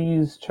 so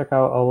please check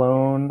out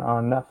Alone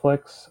on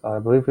Netflix. I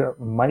believe it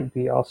might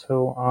be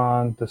also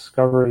on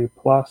Discovery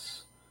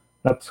Plus.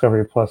 Not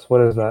Discovery Plus, what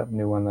is that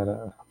new one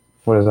that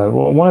what is that?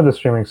 Well, one of the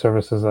streaming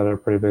services that are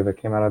pretty big that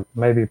came out of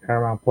maybe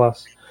Paramount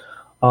Plus.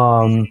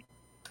 I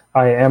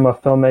am a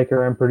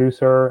filmmaker and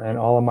producer, and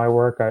all of my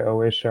work I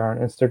always share on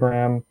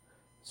Instagram.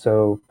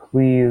 So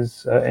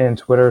please, and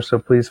Twitter, so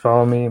please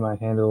follow me. My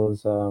handle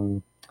is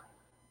not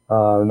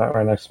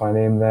right next to my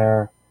name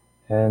there.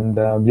 And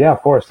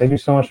Forrest, thank you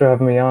so much for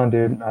having me on,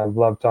 dude. I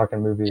love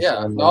talking movies.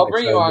 Yeah, I'll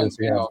bring you on.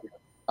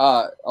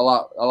 a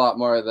lot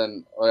more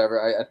than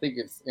whatever. I think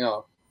it's, you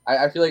know,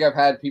 I feel like I've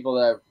had people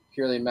that I've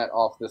purely met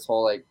off this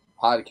whole like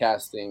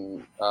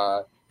podcasting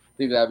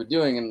thing that I've been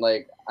doing, and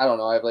like I don't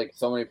know, I have like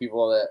so many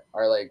people that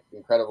are like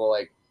incredible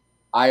like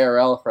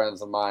IRL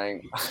friends of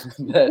mine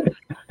that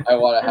I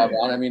want to have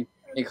on. I mean,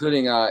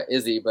 including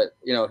Izzy, but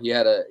you know, he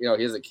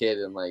has a kid,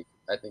 and like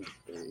I think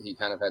he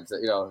kind of had to,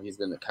 you know, he's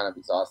been kind of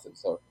exhausted,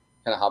 so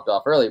kind of hopped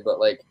off early. But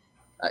like,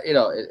 you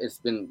know, it's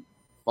been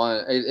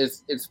fun.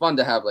 It's fun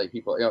to have like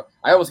people. You know,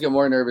 I almost get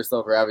more nervous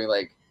though for having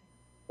like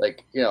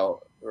you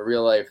know,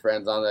 real life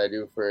friends on that I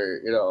do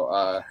for, you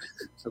know,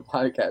 the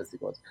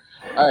podcasting ones.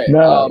 All right.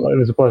 No, it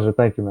was a pleasure.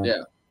 Thank you, man.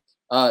 Yeah.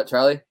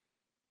 Charlie.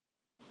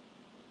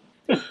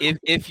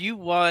 If you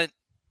want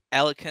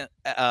eloquent,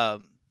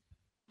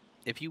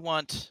 if you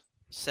want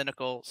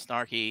cynical,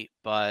 snarky,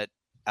 but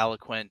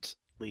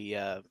eloquently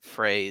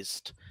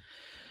phrased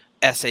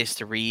essays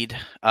to read,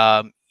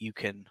 you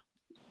can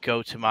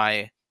go to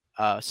my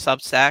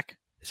Substack.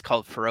 It's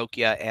called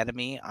Ferocia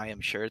Anime. I am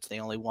sure it's the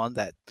only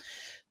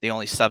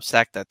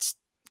Substack that's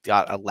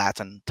got a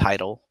Latin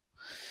title.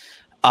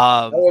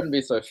 I wouldn't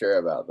be so sure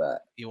about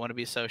that. You want to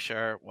be so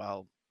sure?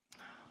 Well,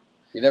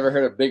 you never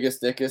heard of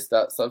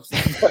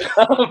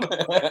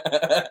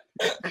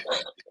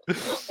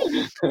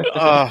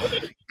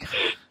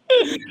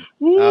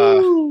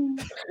biggestdickest.substack.com?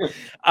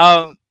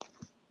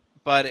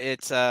 But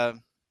it's my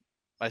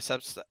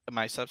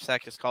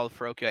Substack is called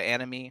Ferocia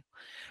Anime.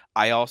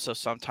 I also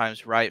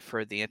sometimes write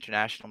for the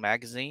International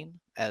Magazine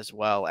as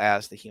well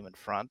as the Human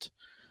Front.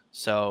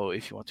 So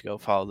if you want to go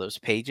follow those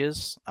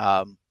pages,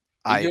 the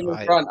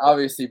Human Front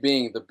obviously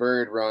being the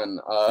bird run.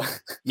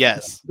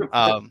 Yes,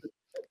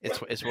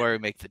 it's where we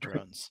make the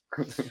drones.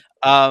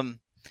 And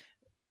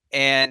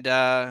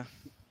I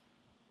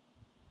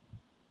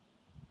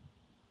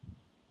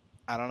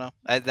don't know.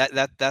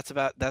 That's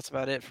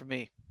about it for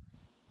me.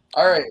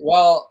 All right.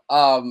 Well,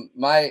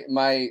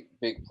 my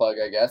big plug,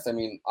 I guess. I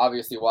mean,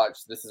 obviously,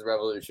 watch This Is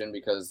Revolution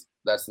because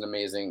that's an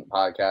amazing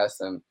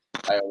podcast, and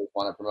I always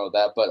want to promote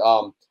that. But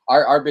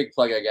our big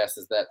plug, I guess,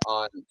 is that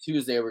on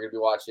Tuesday we're gonna be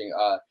watching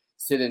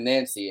Sid and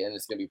Nancy, and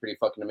it's gonna be pretty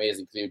fucking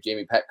amazing because we have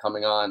Jamie Peck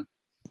coming on,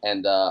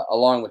 and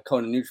along with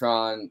Conan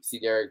Neutron, C.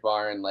 Derek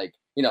Barn, like,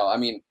 you know, I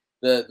mean,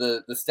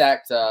 the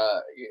stacked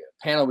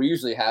panel we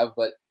usually have,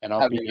 but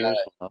having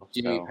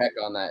Jamie Peck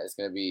on that is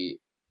gonna be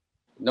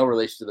no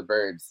relation to the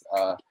birds.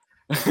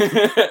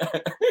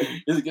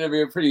 Is gonna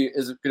be a pretty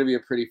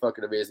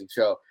fucking amazing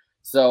show.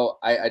 So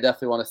I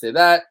definitely want to say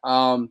that.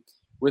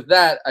 With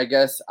that, I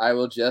guess I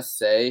will just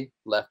say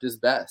left is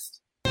best.